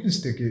 No, you can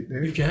stick it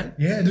there. You can?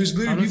 Yeah, there's I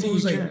literally don't people think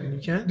who's you like, can. You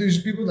can?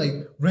 there's people like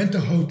rent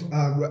a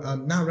hotel,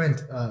 not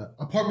rent,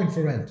 apartment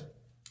for rent.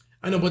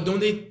 I know, but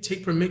don't they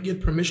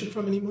get permission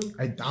from anyone?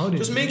 I doubt it.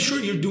 Just make sure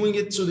you're doing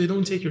it so they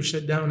don't take your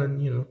shit down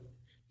and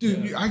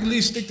Dude, I can at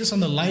least stick this on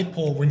the light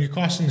pole when you're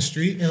crossing the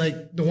street and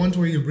like the ones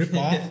where you rip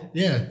off.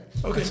 Yeah.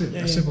 Okay, That's it. yeah,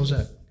 As yeah. simple as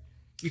that.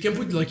 you can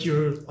put like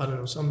your I don't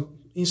know some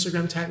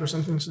Instagram tag or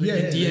something so they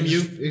can DM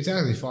you.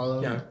 Exactly.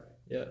 Follow. Yeah.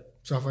 yeah.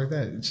 Stuff like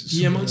that. It's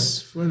DM simple us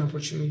as for an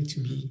opportunity to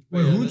be that.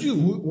 Wait,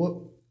 what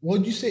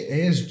would you say?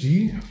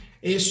 ASG?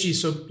 ASG.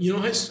 So you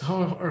know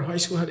how our high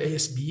school had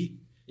ASB?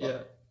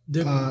 Yeah.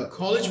 The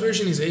college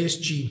version is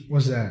ASG.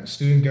 What's that?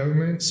 Student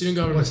government? Student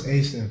government. What's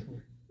A stand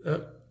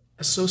for?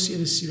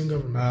 Associated Student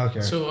Government. Ah,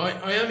 okay. So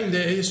I am in the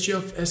ASG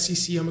of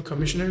SCC. I'm a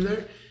commissioner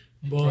there.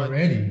 But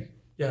Already?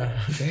 yeah.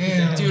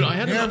 Damn. Dude, I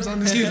had Damn, son,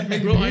 this kid's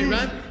big bro, I dude.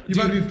 ran. You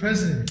about to be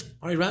president.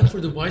 I ran for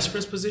the vice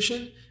pres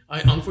position. I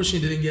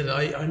unfortunately didn't get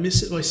it. I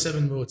missed it by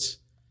 7 votes.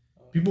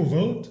 People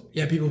vote?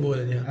 Yeah, people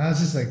voted, yeah. I was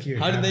just like, here.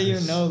 How did they even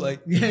campus. know?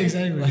 Like, Yeah,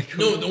 exactly. Like,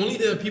 No, only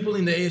the people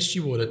in the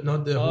ASG voted,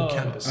 not the whole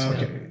campus.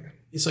 okay. Yeah.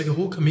 It's like a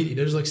whole committee.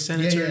 There's like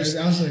senators.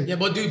 I was like, Yeah,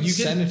 but dude, you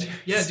can. Senators.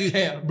 Yeah, dude,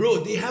 Damn. bro,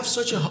 they have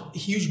such a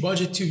huge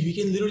budget too. You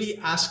can literally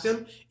ask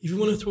them if you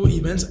want to throw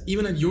events,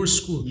 even at your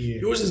school.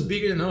 Yeah. Yours is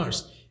bigger than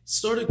ours.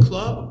 start a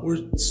club or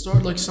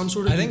start like some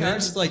sort of I think event,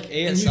 ours is like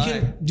and you ASI.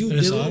 can do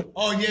ASI? little.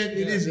 Oh yeah,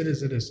 it is. It's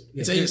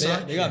Dude,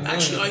 ASI. they got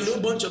Actually, I millions. know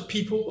a bunch of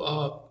people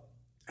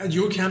at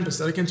your campus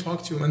that I can talk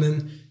to, and then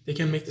they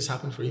can make this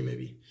happen for you.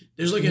 Maybe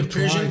there's like a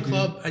Persian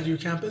club at your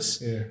campus.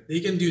 Yeah. They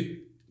can do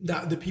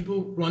that. The people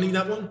running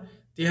that one,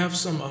 they have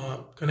some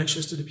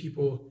connections to the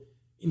people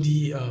in the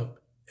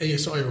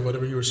ASI or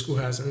whatever your school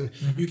has, and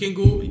you can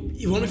go.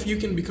 One of you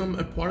can become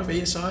a part of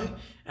ASI,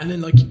 and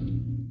then like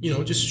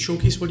just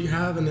showcase what you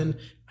have, and then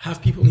have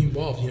people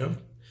involved.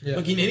 Yeah.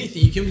 Like in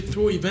anything, you can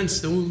throw events.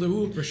 They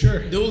will For sure.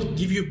 They will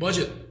give you a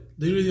budget.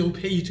 Literally, they'll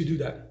pay you to do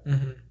that.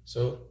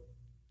 So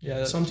Yeah,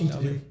 that's something to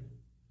do.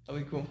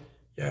 That'd be cool.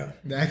 Yeah.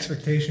 The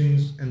expectations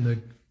and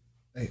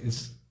it's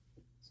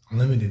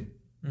unlimited.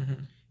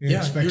 You Yeah.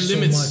 expect Your so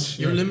limits. much,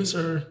 Your yeah. limits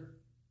are.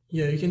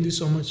 Yeah, you can do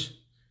so much.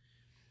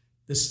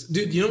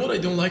 Dude, you know what I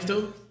don't like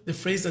though? The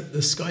phrase that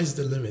the sky's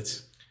the limit.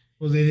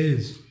 Well, it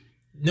is.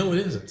 No, it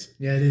isn't.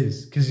 Yeah, it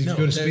is. Because if No, you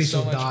go to there's space, so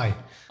you'll much- die.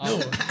 No.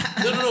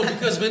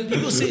 Because when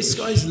people say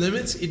sky's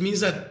limit, it means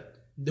that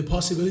the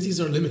possibilities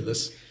are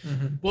limitless.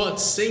 But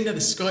saying that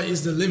the sky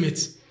is the limit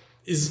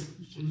is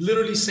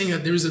literally saying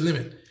that there is a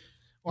limit.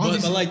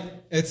 Obviously, But like,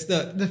 it's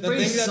the the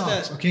phrase thing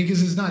sucks, okay?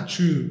 Because it's not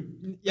true.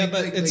 Yeah, Like-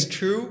 but like- it's like-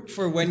 true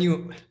for when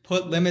you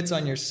put limits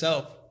on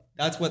yourself.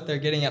 That's what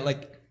they're getting at.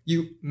 Like you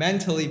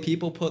mentally,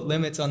 people put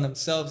limits on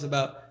themselves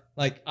about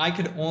like I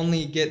could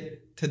only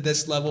get to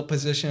this level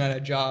position at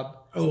a job.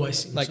 Oh, I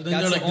see. Like So then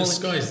they're that's like the the only,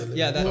 sky's the limit.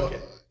 Yeah, that, Well,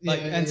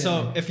 like yeah, and yeah.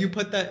 so if you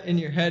put that in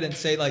your head and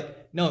say like,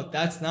 no,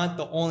 that's not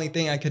the only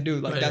thing I could do.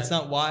 Like Right, that's yeah.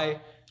 not why.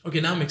 Okay,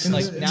 now it makes And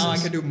sense. Like now I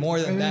could do more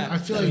than And then that. I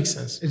feel That like makes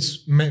sense.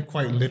 it's meant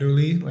quite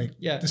literally. Like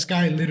Yeah. the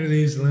sky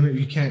literally is the limit.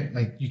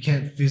 You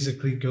can't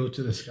physically go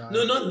to the sky.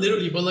 No, not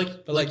literally, but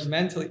like But like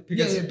mentally, Yeah,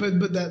 because yeah,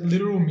 but that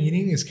literal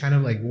meaning is kind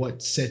of like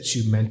what sets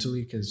you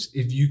mentally. Because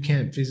if you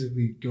can't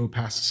physically go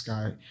past the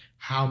sky,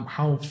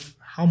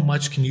 how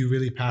much can you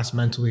really pass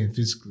mentally and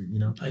physically?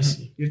 I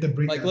see. You have to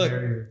break like that look,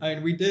 barrier. I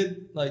mean, we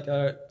did like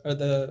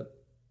the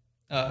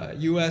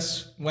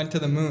U.S. went to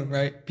the moon,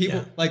 right? People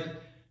Yeah. like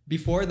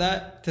before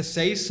that to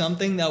say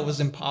something that was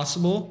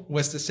impossible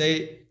was to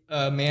say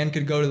a man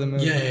could go to the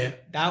moon. Yeah.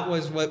 That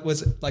was what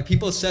was like.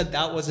 People said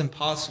that was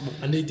impossible,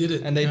 And they did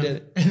it. and they yeah. did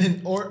it. And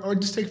then, or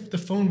just take the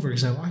phone for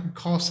example. I could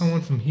call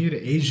someone from here to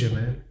Asia,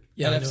 man.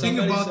 Yeah, And I if know. Think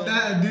Somebody about said-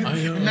 that, dude.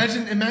 I know.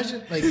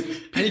 Imagine like And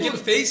you can people-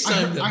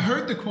 FaceTime them. I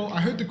heard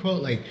the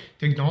quote like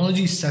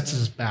technology sets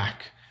us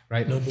back,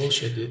 right? No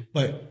bullshit, dude.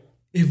 But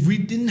if we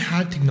didn't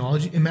have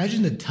technology,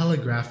 imagine the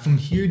telegraph from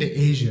here to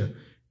Asia.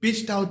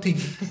 Bitch, that would take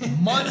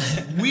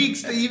months,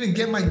 weeks to even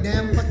get my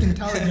damn fucking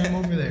telegram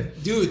over there.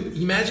 Dude,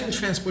 imagine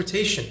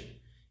transportation.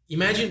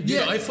 Imagine, dude,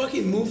 Yeah. I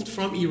fucking moved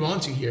from Iran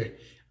to here.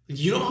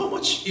 You know how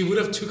much it would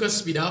have took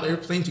us without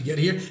airplane to get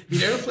here?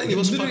 With airplane, it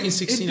was Literally, fucking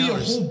 16 it'd be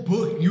hours. a whole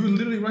book. You would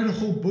literally write a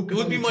whole book. It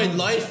would about be your my travel.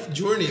 life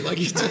journey, like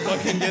to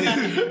fucking get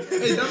it.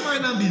 Hey, that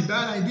might not be a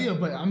bad idea,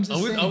 but I'm just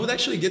saying. I would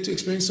actually get to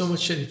experience so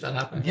much shit if that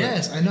happened.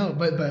 Yes, I know,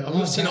 but I would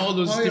have seen all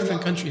those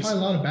different countries.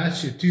 Probably a lot of bad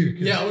shit too.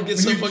 'cause Yeah, I would get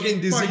when some you- fucking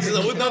diseases.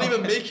 I would not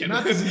even make it.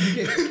 Not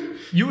disease,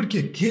 you would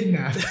get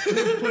kidnapped,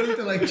 put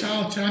into like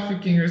child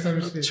trafficking or some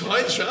shit.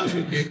 Child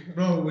trafficking.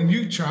 Bro, when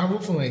you travel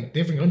from like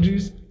different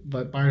countries,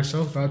 but by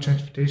yourself without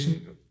transportation,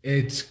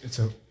 it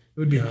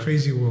would be a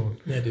crazy world.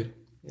 Yeah, dude.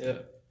 Yeah.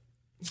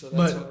 So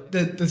that's why-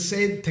 But the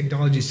say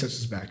technology sets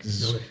us back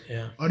is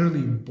Yeah.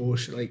 utterly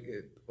bullshit. Like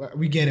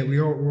we get it.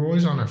 We're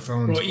always on our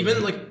phones. Bro,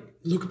 even like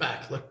look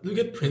back, like look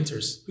at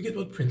printers. Look at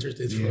what printers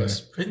did for Yeah.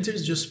 us.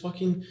 Printers just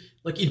fucking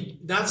like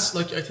it. That's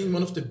like I think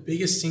one of the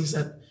biggest things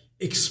that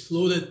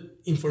exploded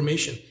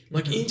information.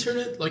 Like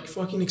internet, like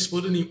fucking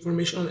exploded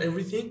information on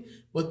everything.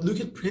 But look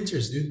at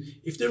printers, dude.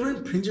 If there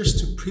weren't printers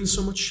to print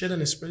so much shit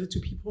and spread it to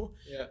people,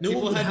 yeah. no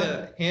People one would had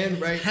have to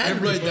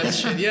handwrite that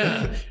shit.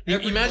 Yeah.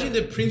 Imagine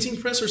the printing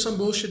press or some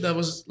bullshit that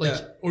was like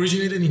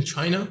originated in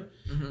China,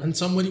 and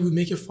somebody would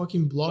make a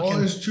fucking block. Oh,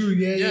 and, it's true.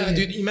 Yeah,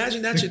 dude.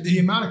 Imagine that shit. The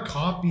amount of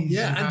copies.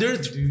 Yeah, you and have there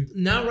to do.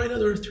 now right now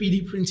there are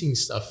 3D printing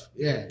stuff.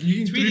 Yeah, you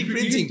can 3D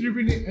printing. You can 3D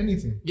print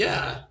anything.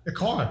 Yeah, A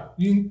car.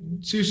 You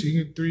can, seriously,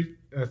 you can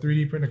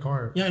 3D print a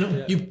car. yeah, I know.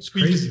 Yeah. You It's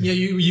crazy.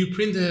 you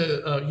print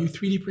the you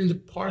 3D print the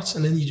parts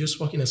and then you just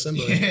fucking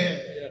assemble it.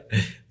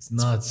 Yeah, it's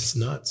nuts. It's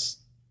nuts.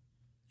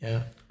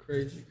 Yeah,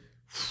 crazy.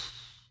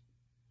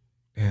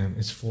 Damn,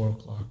 it's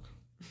 4:00.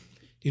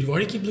 dude. Why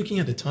do you keep looking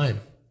at the time?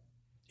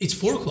 It's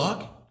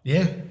 4:00.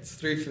 Yeah, It's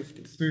 3:50.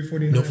 it's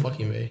 3:49. No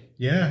fucking way.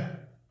 Yeah,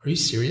 Are you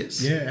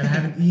serious? yeah, and I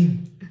haven't eaten.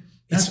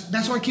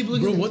 That's why I keep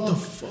looking. Bro, at the what the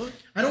clock. fuck?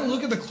 I don't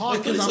look at the I clock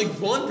thought because it's like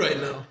 1 right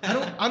now.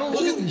 I don't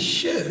look Holy at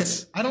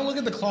shit. I don't look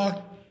at the clock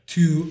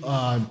to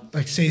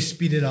like say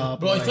speed it up.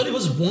 Bro, or, I like, thought it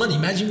was 1.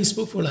 Imagine we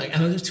spoke for like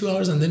another 2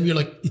 hours and then we're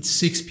like, it's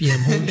 6 p.m.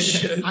 Holy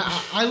shit.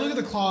 I look at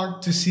the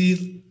clock to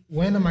see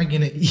when am I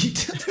gonna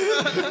eat.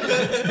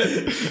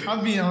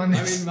 I'll be I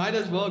honest. mean, might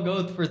as well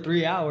go for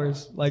 3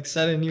 hours. Like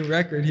set a new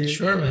record here.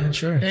 Sure, man,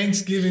 sure.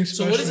 Thanksgiving.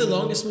 So what is the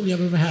longest one you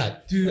have ever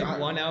had? dude? Like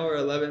 1 hour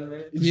 11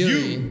 minutes.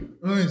 You.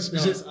 Oh, it's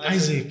it's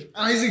Isaac.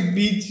 Isaac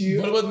beats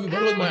you. What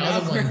about my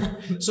other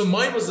one? So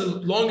mine was the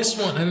longest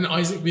one, and then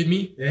Isaac with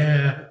me.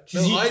 Yeah.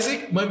 No,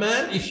 Isaac, my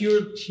man, if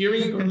you're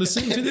hearing or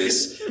listening to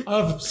this,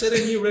 I've set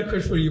a new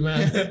record for you,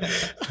 man.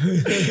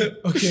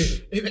 Okay,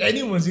 if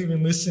anyone's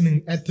even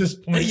listening at this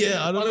point,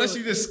 Yeah, I don't unless know.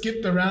 you just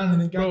skipped around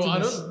and then got Bro, to I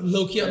this. don't,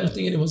 low-key, I don't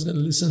think anyone's going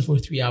to listen for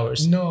 3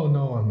 hours. No.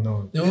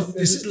 No,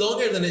 this is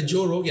longer than a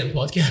Joe Rogan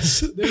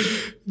podcast.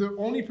 The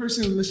only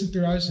person who listens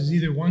to us is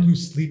either one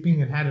who's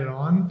sleeping and had it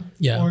on,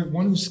 Yeah. or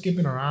one who's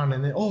skipping around,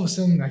 and then all of a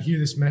sudden I hear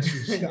this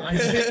message.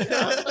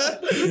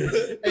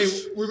 Hey,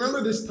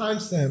 remember this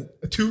timestamp,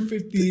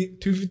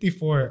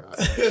 254.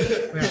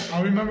 Yeah,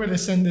 I'll remember to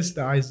send this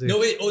to Isaac. No,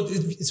 wait,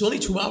 it's only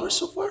 2 hours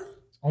so far?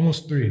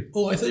 Almost 3.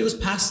 Oh, I thought it was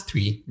past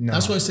 3. No.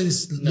 That's why I said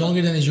it's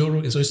longer than a Joe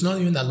Rogan, so it's not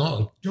even that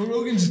long. Joe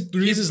Rogan's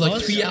 3. His is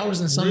like 3 hours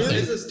and something.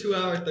 His is 2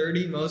 hour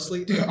 30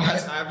 mostly.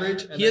 That's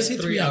average. And He has then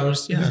hit 3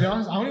 hours, To be yeah.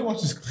 honest, I only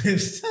watch his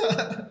clips.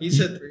 He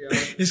said 3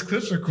 hours. His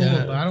clips are cool,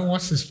 Yeah. but I don't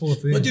watch this full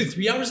thing. But dude,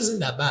 3 hours isn't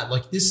that bad.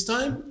 Like this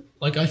time,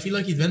 like I feel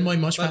like it went by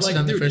much But faster like,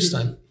 than dude, the first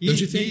time. He, Don't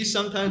you think? He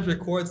sometimes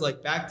records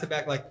like back to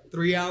back, like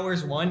 3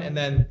 hours one, and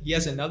then he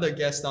has another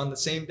guest on the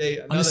same day.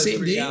 Another On the same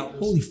 3 day? hours.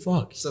 Holy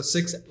fuck. So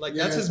 6, like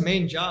that's Yeah. his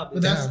main job.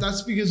 But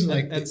that's because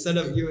like instead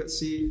of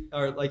UFC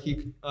or like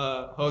he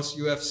hosts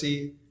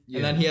UFC, Yeah.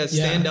 and then he has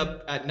Yeah. stand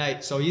up at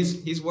night. So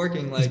he's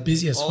working like He's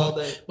busy as all fuck.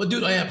 day. But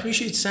dude, I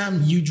appreciate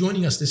Sam you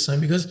joining us this time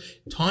because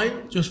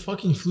time just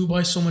fucking flew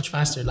by so much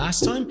faster.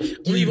 Last time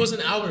only it was an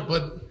hour,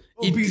 but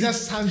because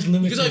that's time's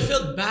limited. because I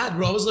felt bad,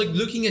 bro. I was like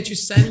looking at you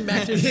standing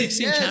back there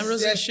fixing Yes,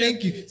 cameras and shit.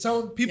 Thank you.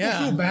 So people Yeah.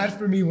 feel bad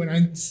for me when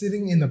I'm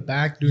sitting in the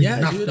back doing Yeah,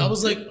 nothing. dude. I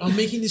was like, I'm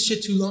making this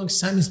shit too long.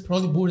 Sam is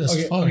probably bored as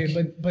fuck.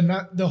 but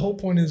not the whole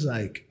point is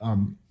like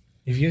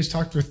if you guys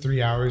talked for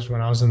 3 hours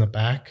when I was in the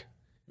back,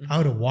 I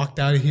would have walked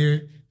out of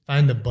here,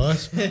 find the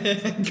bus, and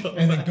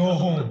then go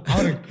home. I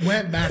would have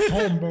went back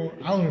home, bro.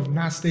 I would have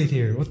not stayed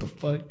here. What the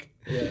fuck?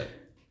 Yeah,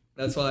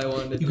 that's why I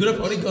wanted. You could have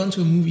probably gone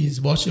to a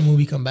movies, watched a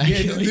movie, come back. Yeah,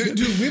 You know?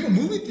 dude, we have a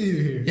movie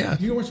theater here. Yeah.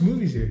 You can watch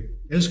movies here.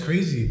 It was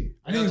crazy.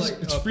 I think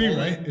it's free, full-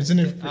 right? Isn't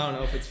it free? I don't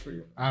know if it's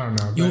free. I don't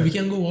know. Yo, but we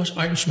can go watch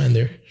Irishman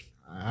there.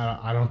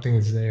 I don't think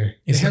it's there.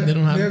 They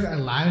don't have- They have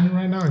Aladdin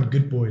right now and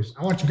Good Boys.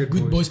 I watch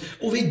Good Boys.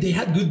 Oh wait, they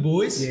had Good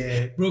Boys.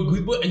 Yeah. Bro,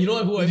 Good Boys. You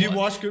know who I Did you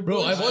watch Good Bro,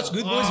 Boys? I watched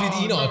Good Boys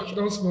with Enoch.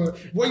 Don't spoil.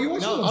 Well, you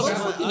watch all I the don't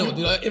bad, fucking know,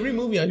 dude. Every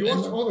movie I You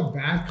watch all the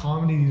bad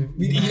comedy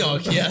with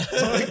Enoch, yeah.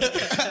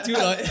 Dude,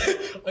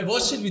 I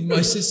watched it with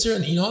my sister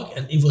and Enoch,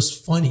 and it was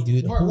funny,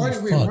 dude. Why Holy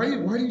fuck.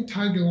 do you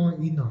tag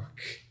along Enoch?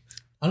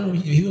 I don't know.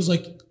 He was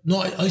like, no,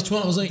 I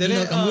was like, Didn't,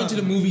 Enoch, I'm going to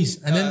the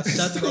movies, and then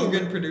Seth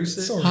Rogen produced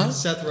it. Sorry. Huh?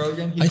 Seth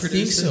Rogen. He I produced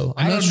think it. so.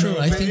 I I'm not don't sure. know,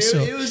 I but think it-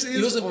 so. it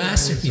was a all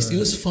masterpiece. right. It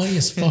was funny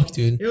as fuck,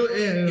 dude.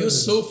 It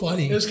was so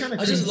funny. It was kinda I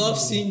just crazy. love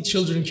seeing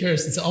children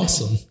curse. It's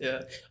awesome.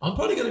 Yeah. I'm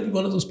probably gonna be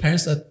one of those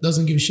parents that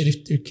doesn't give a shit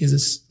if their kids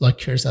is like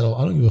curse at all.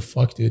 I don't give a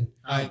fuck, dude.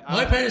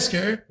 My parents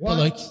care, What? but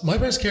like my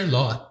parents care a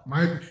lot.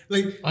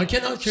 I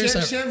cannot curse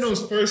at Shem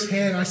knows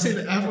firsthand. I say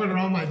the F word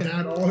around my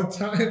dad all the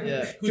time.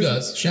 Yeah. who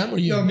does? Sham or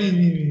you? No,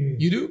 me.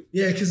 You do?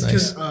 Yeah, because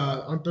Nice.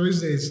 on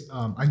Thursdays,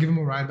 I give him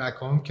a ride back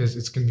home because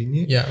it's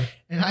convenient. Yeah.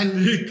 And I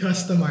literally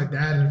cuss to my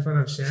dad in front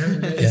of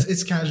Shem.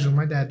 It's casual.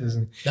 My dad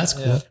doesn't. That's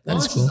cool. Yeah. That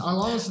is cool.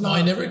 No, not.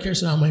 I never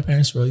curse around my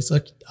parents, bro. It's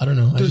like I don't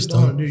know. I just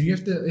don't. Dude, you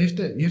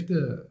have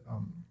to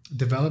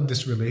develop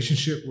this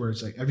relationship where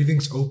it's like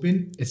everything's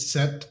open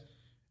except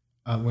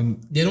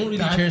when They don't really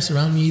Dad- curse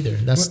around me either.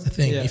 That's What? the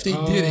thing. Yeah. If they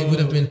did, it would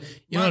have been.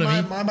 You know what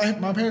I mean?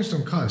 My parents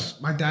don't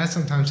cuss. My dad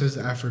sometimes says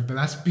the F word, but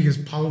that's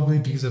probably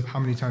because of how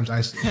many times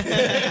I say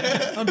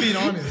it. I'm being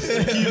honest.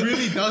 Like, he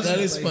really does. That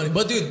is funny.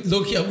 But dude,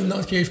 low-key, I would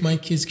not care if my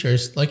kids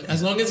curse. Like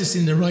as long as it's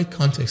in the right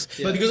context.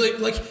 Yeah. But because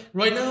like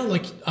right now,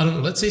 like I don't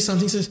know, let's say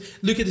something says,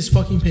 look at this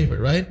fucking paper,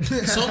 right?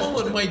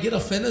 Someone might get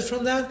offended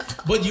from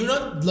that, but you're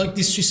not like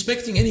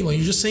disrespecting anyone.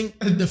 You're just saying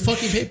the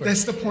fucking paper.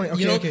 That's the point.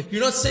 Okay, you know, okay.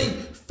 you're not saying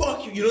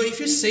fuck you. You know, if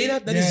you say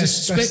that, that is Yes,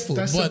 disrespectful.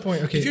 that's the but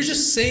point, okay. if you're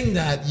just saying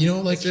that, you know,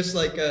 like It's just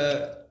like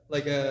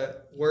a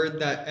word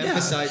that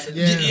emphasizes.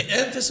 Yeah. it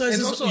emphasizes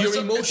It's also- your it's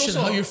emotion,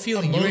 also how you're a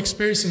feeling, mode. you're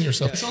experiencing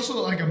yourself. It's also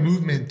like a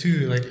movement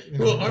too. Like you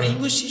Bro, know, our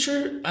English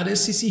teacher at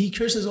SCC, he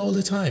curses all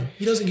the time.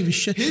 He doesn't give a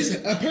shit.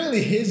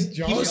 apparently his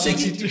job. He was is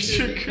taking-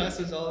 to-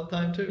 Cusses all the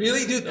time too.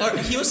 Really, dude?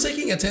 He was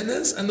taking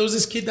attendance, and there was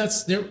this kid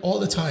that's there all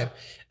the time.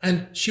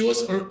 And she was,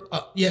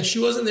 she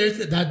wasn't there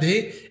that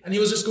day, and he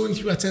was just going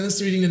through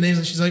attendance, reading the names,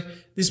 and she's like,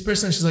 this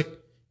person, and she's like,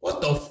 what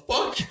the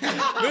fuck?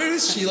 Where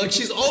is she? Like,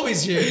 she's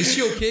always here. Is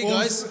she okay,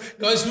 guys?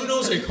 Guys, who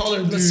knows her? Call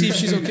her. Let's see if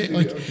she's okay.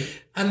 Like,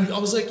 and I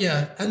was like,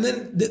 yeah. And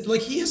then,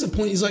 like, he has a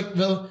point. He's like,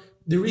 well,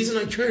 the reason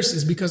I curse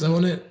is because I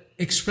want to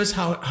express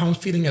how I'm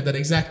feeling at that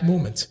exact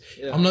moment.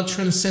 Yeah. I'm not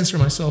trying to censor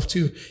myself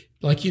too.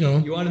 Like, you know.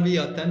 You want to be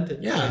authentic.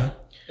 Yeah. Like,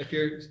 if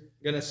you're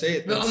gonna say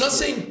it. No, I'm not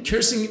saying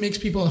cursing makes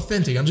people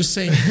authentic. I'm just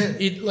saying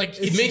it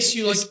makes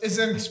you like it's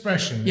an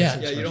expression. Yeah.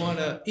 It's Yeah, an you don't want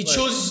to. it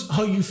shows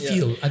how you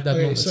feel at that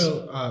Okay, moment.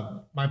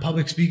 so my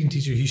public speaking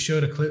teacher, he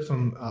showed a clip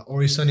from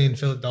Always Sunny in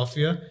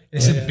Philadelphia, and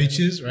it said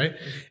bitches, right?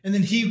 And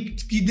then he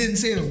didn't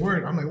say the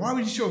word. I'm like, why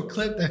would you show a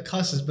clip that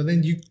cusses, but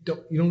then you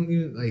don't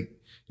even like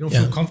you don't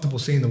feel comfortable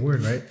saying the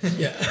word, right?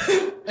 yeah.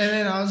 And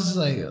then I was just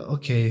like,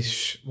 okay,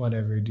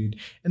 whatever, dude.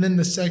 And then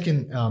the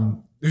second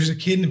there's a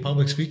kid in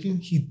public speaking.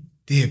 He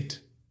dipped.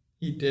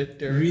 He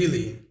dipped. Or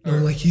Really? No,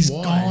 like he's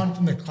Why? gone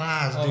from the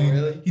class, Oh, dude.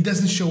 really? He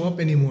doesn't show up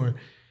anymore.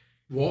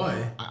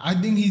 Why? I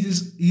think he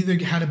just either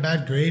had a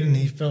bad grade and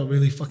he felt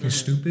really fucking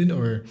stupid,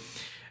 or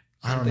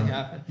I don't know. Something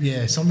happened.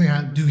 Yeah, something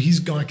happened. Dude, he's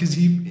gone because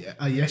he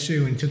yesterday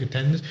when he took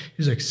attendance, he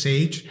was like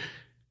Sage,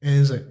 and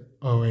he's like,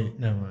 oh wait,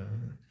 never mind.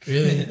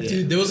 Really? Yeah.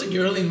 Dude, there was a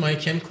girl in my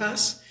chem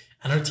class,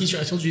 and our teacher,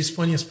 I told you, he's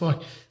funny as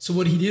fuck. So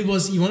what he did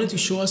was he wanted to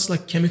show us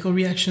like chemical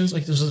reactions,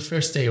 like this was the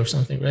first day or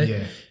something, right?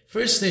 Yeah.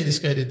 First day, this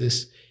guy did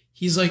this.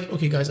 He's like,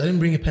 okay, guys, I didn't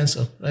bring a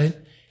pencil, right?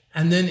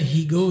 And then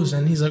he goes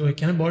and he's like, wait,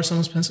 can I borrow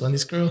someone's pencil? And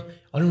this girl,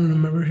 I don't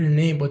remember her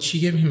name, but she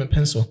gave him a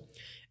pencil.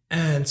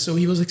 And so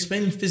he was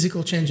explaining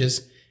physical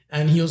changes.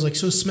 And he was like,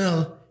 so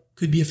smell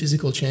could be a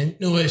physical change.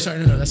 No, wait, sorry,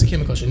 no, that's a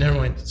chemical change. Never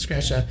mind,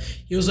 scratch that.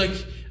 He was like,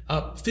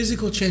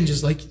 physical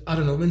changes, like, I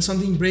don't know, when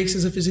something breaks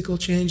is a physical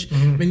change.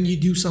 When you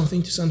do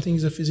something to something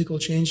is a physical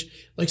change.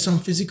 Like some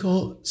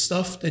physical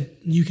stuff that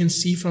you can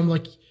see from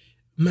like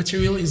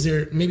material is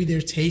there, maybe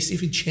their taste.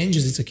 If it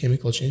changes, it's a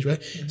chemical change,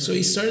 right? So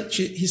he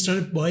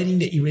started biting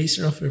the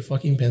eraser off her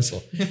fucking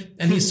pencil,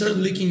 and he started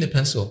licking the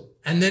pencil.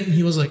 And then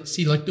he was like,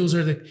 see, like those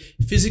are the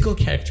physical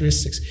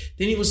characteristics.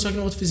 Then he was talking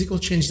about physical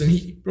changes, and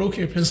he broke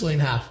her pencil in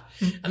half,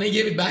 and I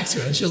gave it back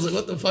to her, and she was like,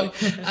 what the fuck?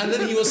 And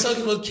then he was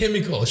talking about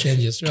chemical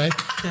changes, right?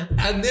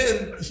 And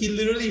then he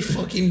literally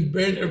fucking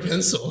burned her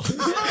pencil.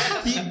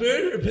 He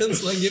burned her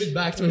pencil and gave it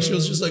back to her. She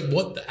was just like,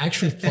 what the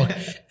actual fuck?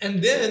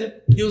 And then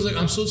he was like,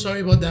 I'm so sorry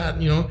about that,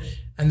 you know?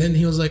 And then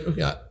he was like,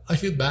 okay, I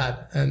feel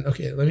bad. And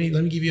okay, let me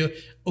give you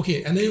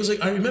okay. And then he was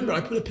like, I remember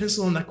I put a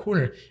pencil on that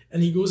corner,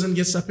 and he goes and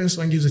gets that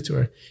pencil and gives it to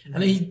her.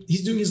 And then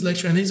he's doing his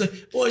lecture, and then he's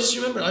like, oh, I just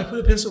remember I put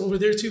a pencil over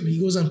there too. He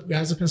goes and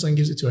grabs the pencil and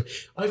gives it to her.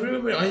 I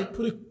remember I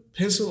put a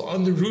pencil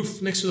on the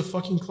roof next to the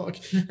fucking clock.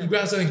 He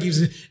grabs it and gives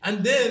it.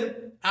 And then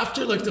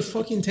after like the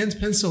fucking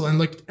 10th pencil and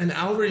like an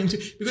hour into,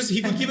 because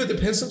he would give it the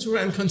pencil to her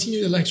and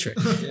continue the lecture.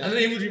 And then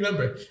he would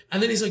remember.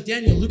 And then he's like,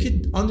 Daniel, look at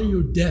under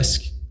your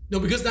desk. No,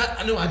 because at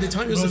the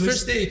time, it was the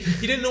first day.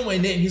 He didn't know my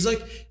name. He's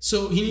like,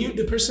 so he knew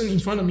the person in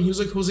front of me. He was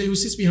like, Jose, who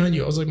sits behind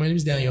you? I was like, my name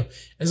is Daniel.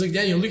 I was like,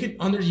 Daniel, look at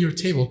under your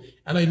table.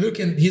 And I look,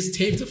 and he's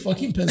taped the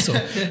fucking pencil.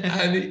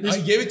 And I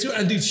gave it to her.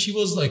 And dude, she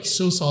was like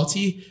so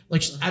salty.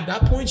 Like at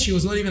that point, she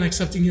was not even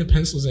accepting the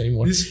pencils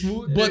anymore. This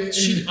fool, But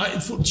she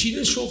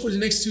didn't show up for the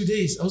next 2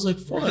 days. I was like,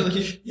 fuck.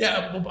 Really?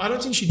 Yeah, but I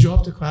don't think she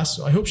dropped the class.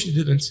 So I hope she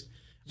didn't.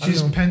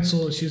 She's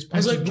pencil. I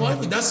was like, why?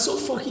 That's so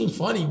fucking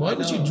funny. Why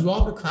would you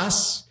drop a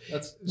class?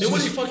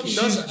 Nobody fucking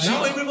does that.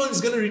 Now everyone's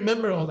gonna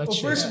remember all that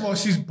shit. First of all,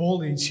 she's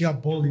bullied. She got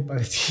bullied by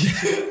the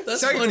teacher.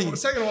 That's funny. funny.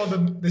 Second of all,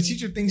 the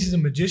teacher thinks he's a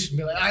magician.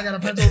 Be like, I got a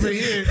pencil over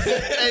here.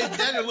 Hey,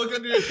 Daniel, look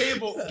under your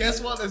table. Guess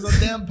what? There's a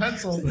damn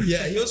pencil.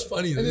 Yeah, he was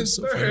funny. And then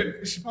so third,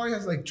 funny. she probably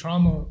has like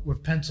trauma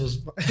with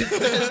pencils. Like,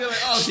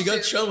 oh, She got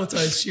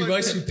traumatized. She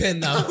writes with pen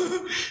now.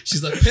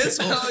 She's like,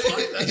 pencil? Fuck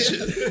that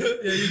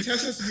shit. Yeah, your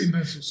test has to be in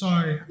pencil.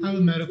 Sorry, I have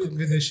a medical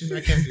condition. I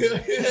can't do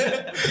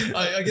that.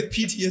 I get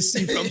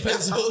PTSD from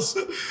pencils.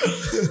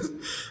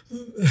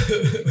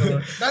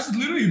 That's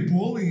literally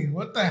bullying.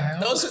 What the hell?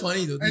 That was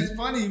funny though. It's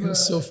funny, but it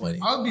was so funny.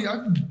 I'd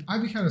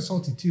be kind of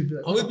salty too.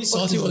 Like, I would be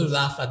salty, but I would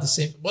laugh at the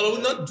same. But I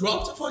would not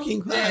drop the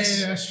fucking class.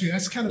 Yeah, that's true.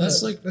 That's kind of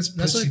that's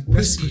pussy. like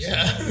pussy.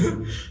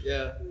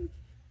 Yeah.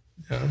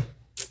 Yeah.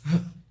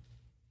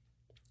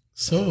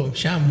 So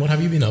Sham, what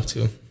have you been up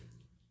to?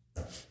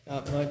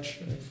 Not much.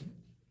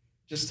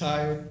 Just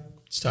tired.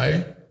 Just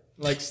tired.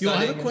 Like Yo, I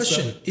studying. have a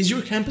question. Is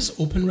your campus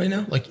open right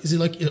now? Like, is it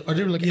like, are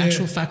there like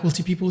actual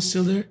faculty people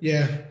still there?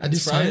 Yeah. At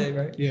this Friday, time?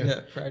 right?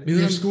 Yeah. Friday.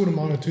 We have school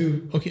tomorrow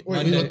too. Okay.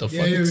 Monday. What the fuck?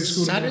 Yeah, we have It's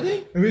school Saturday?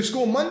 tomorrow. And we have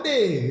school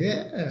Monday.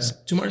 Yeah.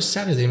 Tomorrow's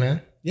Saturday,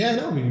 man. Yeah,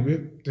 no,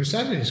 there's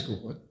Saturday school.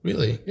 What?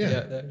 Really? Yeah.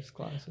 There's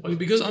classes. Okay,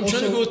 because I'm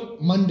trying to go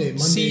Monday.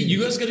 see.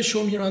 You guys got to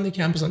show me around the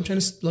campus. I'm trying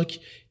to like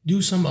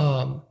do some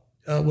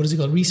what is it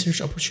called? Research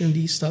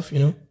opportunity stuff. You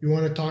know. You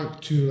want to talk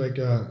to like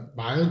a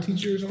bio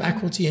teacher or something?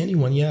 Faculty,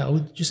 anyone? Yeah, I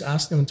would just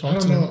ask them and talk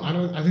to I them.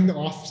 don't know. I think the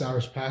office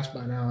hours passed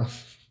by now.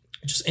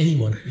 Just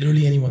anyone,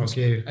 literally anyone.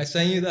 Okay. I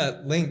sent you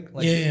that link.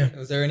 Like, Yeah.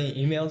 Was there any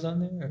emails on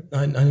there?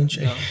 I didn't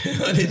check.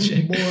 No. I didn't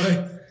check.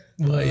 Boy.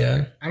 But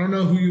yeah, I don't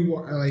know who you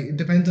want. Like, it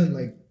depends on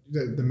like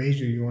the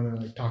major you want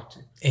to like talk to.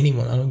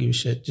 anyone. I don't give a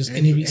shit. Just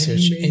any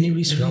research. Any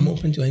research. I'm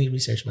open to any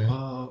research, man.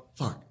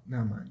 Fuck.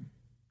 Never mind.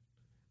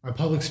 My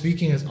public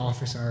speaking is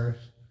office hours.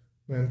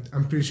 Man,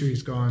 I'm pretty sure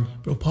he's gone.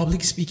 Bro,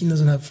 public speaking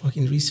doesn't have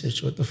fucking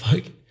research. What the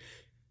fuck?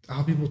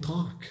 How people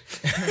talk.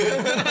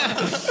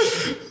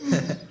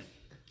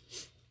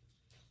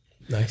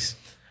 Nice.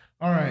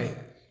 All right.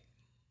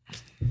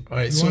 All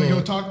right. You want to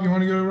go talk? You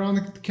want to go around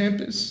the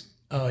campus?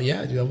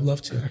 Yeah, dude, I would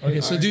love to.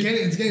 Okay, so dude,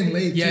 it's getting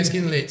late. yeah, too. it's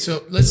getting late.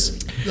 So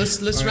let's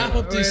wrap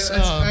up this.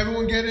 Let's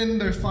everyone get in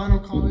their final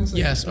comments. Like,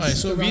 Yes. All right.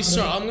 So we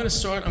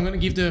start. I'm gonna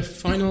give the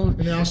final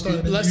then I'll start,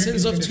 and then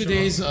lessons you of can finish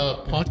today's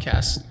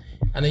podcast,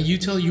 and then you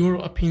tell your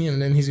opinion,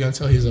 and then he's gonna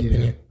tell his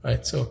opinion. All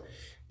right. So,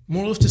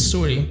 moral of the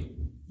story: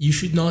 you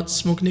should not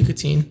smoke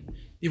nicotine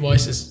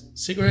devices,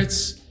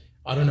 cigarettes.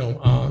 I don't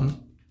know.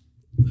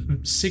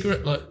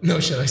 cigarette, like, no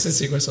shit, I said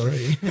cigarettes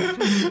already.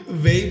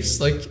 Vapes,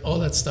 like all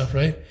that stuff,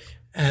 right?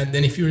 And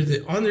then if you're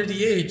under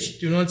the age,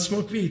 do not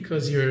smoke weed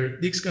because your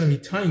dick's gonna be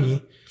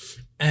tiny.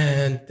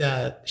 And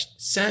that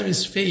Sam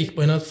is fake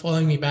by not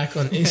following me back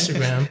on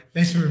Instagram.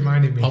 Thanks for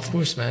reminding me. Of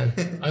course, man.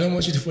 I don't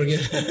want you to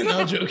forget. No,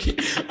 I'm joking.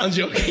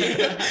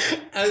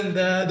 And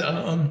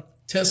that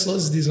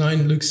Tesla's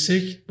design looks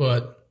sick,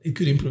 but it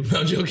could improve.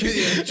 No, I'm joking.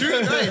 Yeah,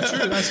 true.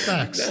 That's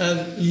facts.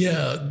 And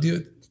yeah,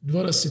 dude,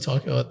 what else to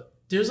talk about?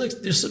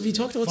 We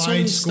talked about so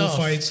many school stuff.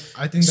 fights.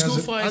 I think that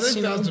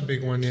was a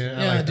big one.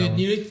 Yeah, yeah, like dude.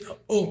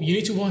 You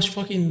need to watch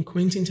fucking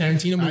Quentin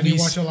Tarantino movies. I need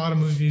to watch a lot of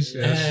movies.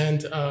 Yes.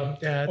 And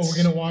we're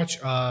gonna watch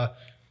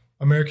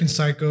American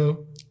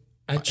Psycho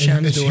at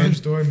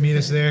Sham's Door. Meet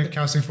us there,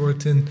 Counseling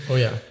Fullerton. Oh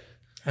yeah.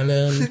 And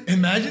then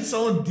imagine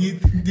someone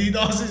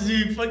DDoSes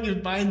you,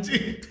 fucking finds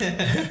you.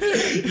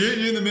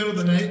 you're in the middle of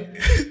the night.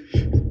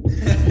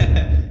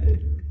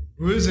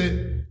 Who is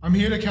it? I'm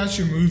here to catch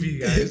your movie,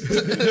 guys.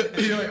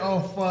 You're like,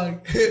 oh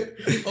fuck.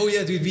 Oh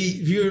yeah, dude.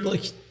 We were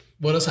like,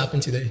 what else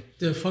happened today?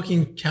 The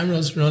fucking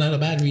cameras run out of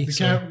battery.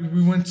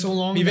 We went so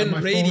long. Even that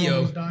my radio. phone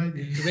almost died.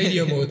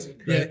 Radio mode.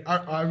 Yeah.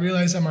 I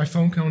realized that my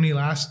phone can only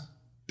last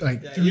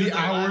like 3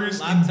 hours.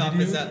 Laptop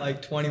is at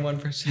like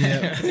 21%.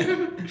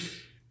 Yeah.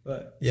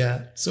 But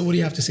yeah. So what do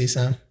you have to say,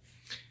 Sam?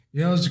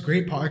 Yeah, it was a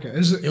great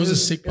podcast. It was a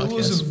sick podcast. It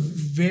was a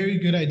very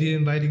good idea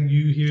inviting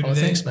you here today.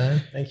 Thanks,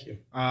 man. Thank you.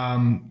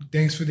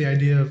 Thanks for the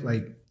idea of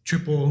like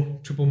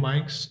triple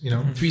mics, you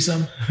know.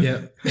 Threesome.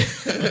 Yeah.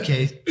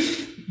 Okay.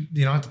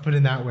 You don't have to put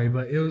it that way,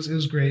 but it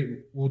was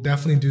great. We'll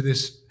definitely do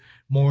this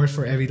more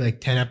for every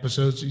like 10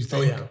 episodes. You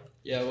think? Oh yeah.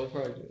 Yeah, we'll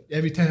probably do it.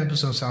 Every 10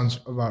 episodes sounds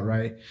about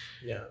right.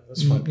 Yeah,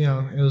 that's fun. You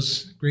know, it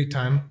was a great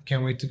time.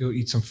 Can't wait to go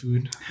eat some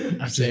food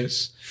after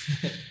this.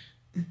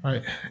 All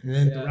right, and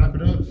then to wrap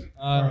it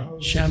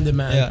up, Sham the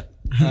man.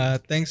 Yeah.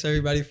 Thanks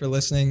everybody for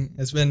listening.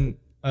 It's been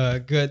a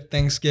good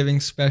Thanksgiving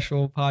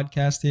special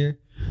podcast here.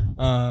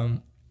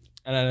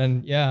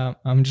 And yeah,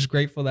 I'm just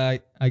grateful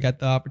that I got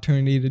the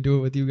opportunity to do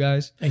it with you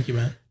guys. Thank you,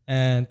 man.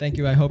 And thank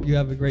you. I hope you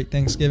have a great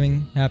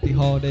Thanksgiving. Happy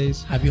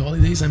holidays. Happy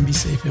holidays and be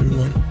safe,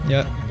 everyone.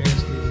 Yep.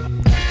 Thanks.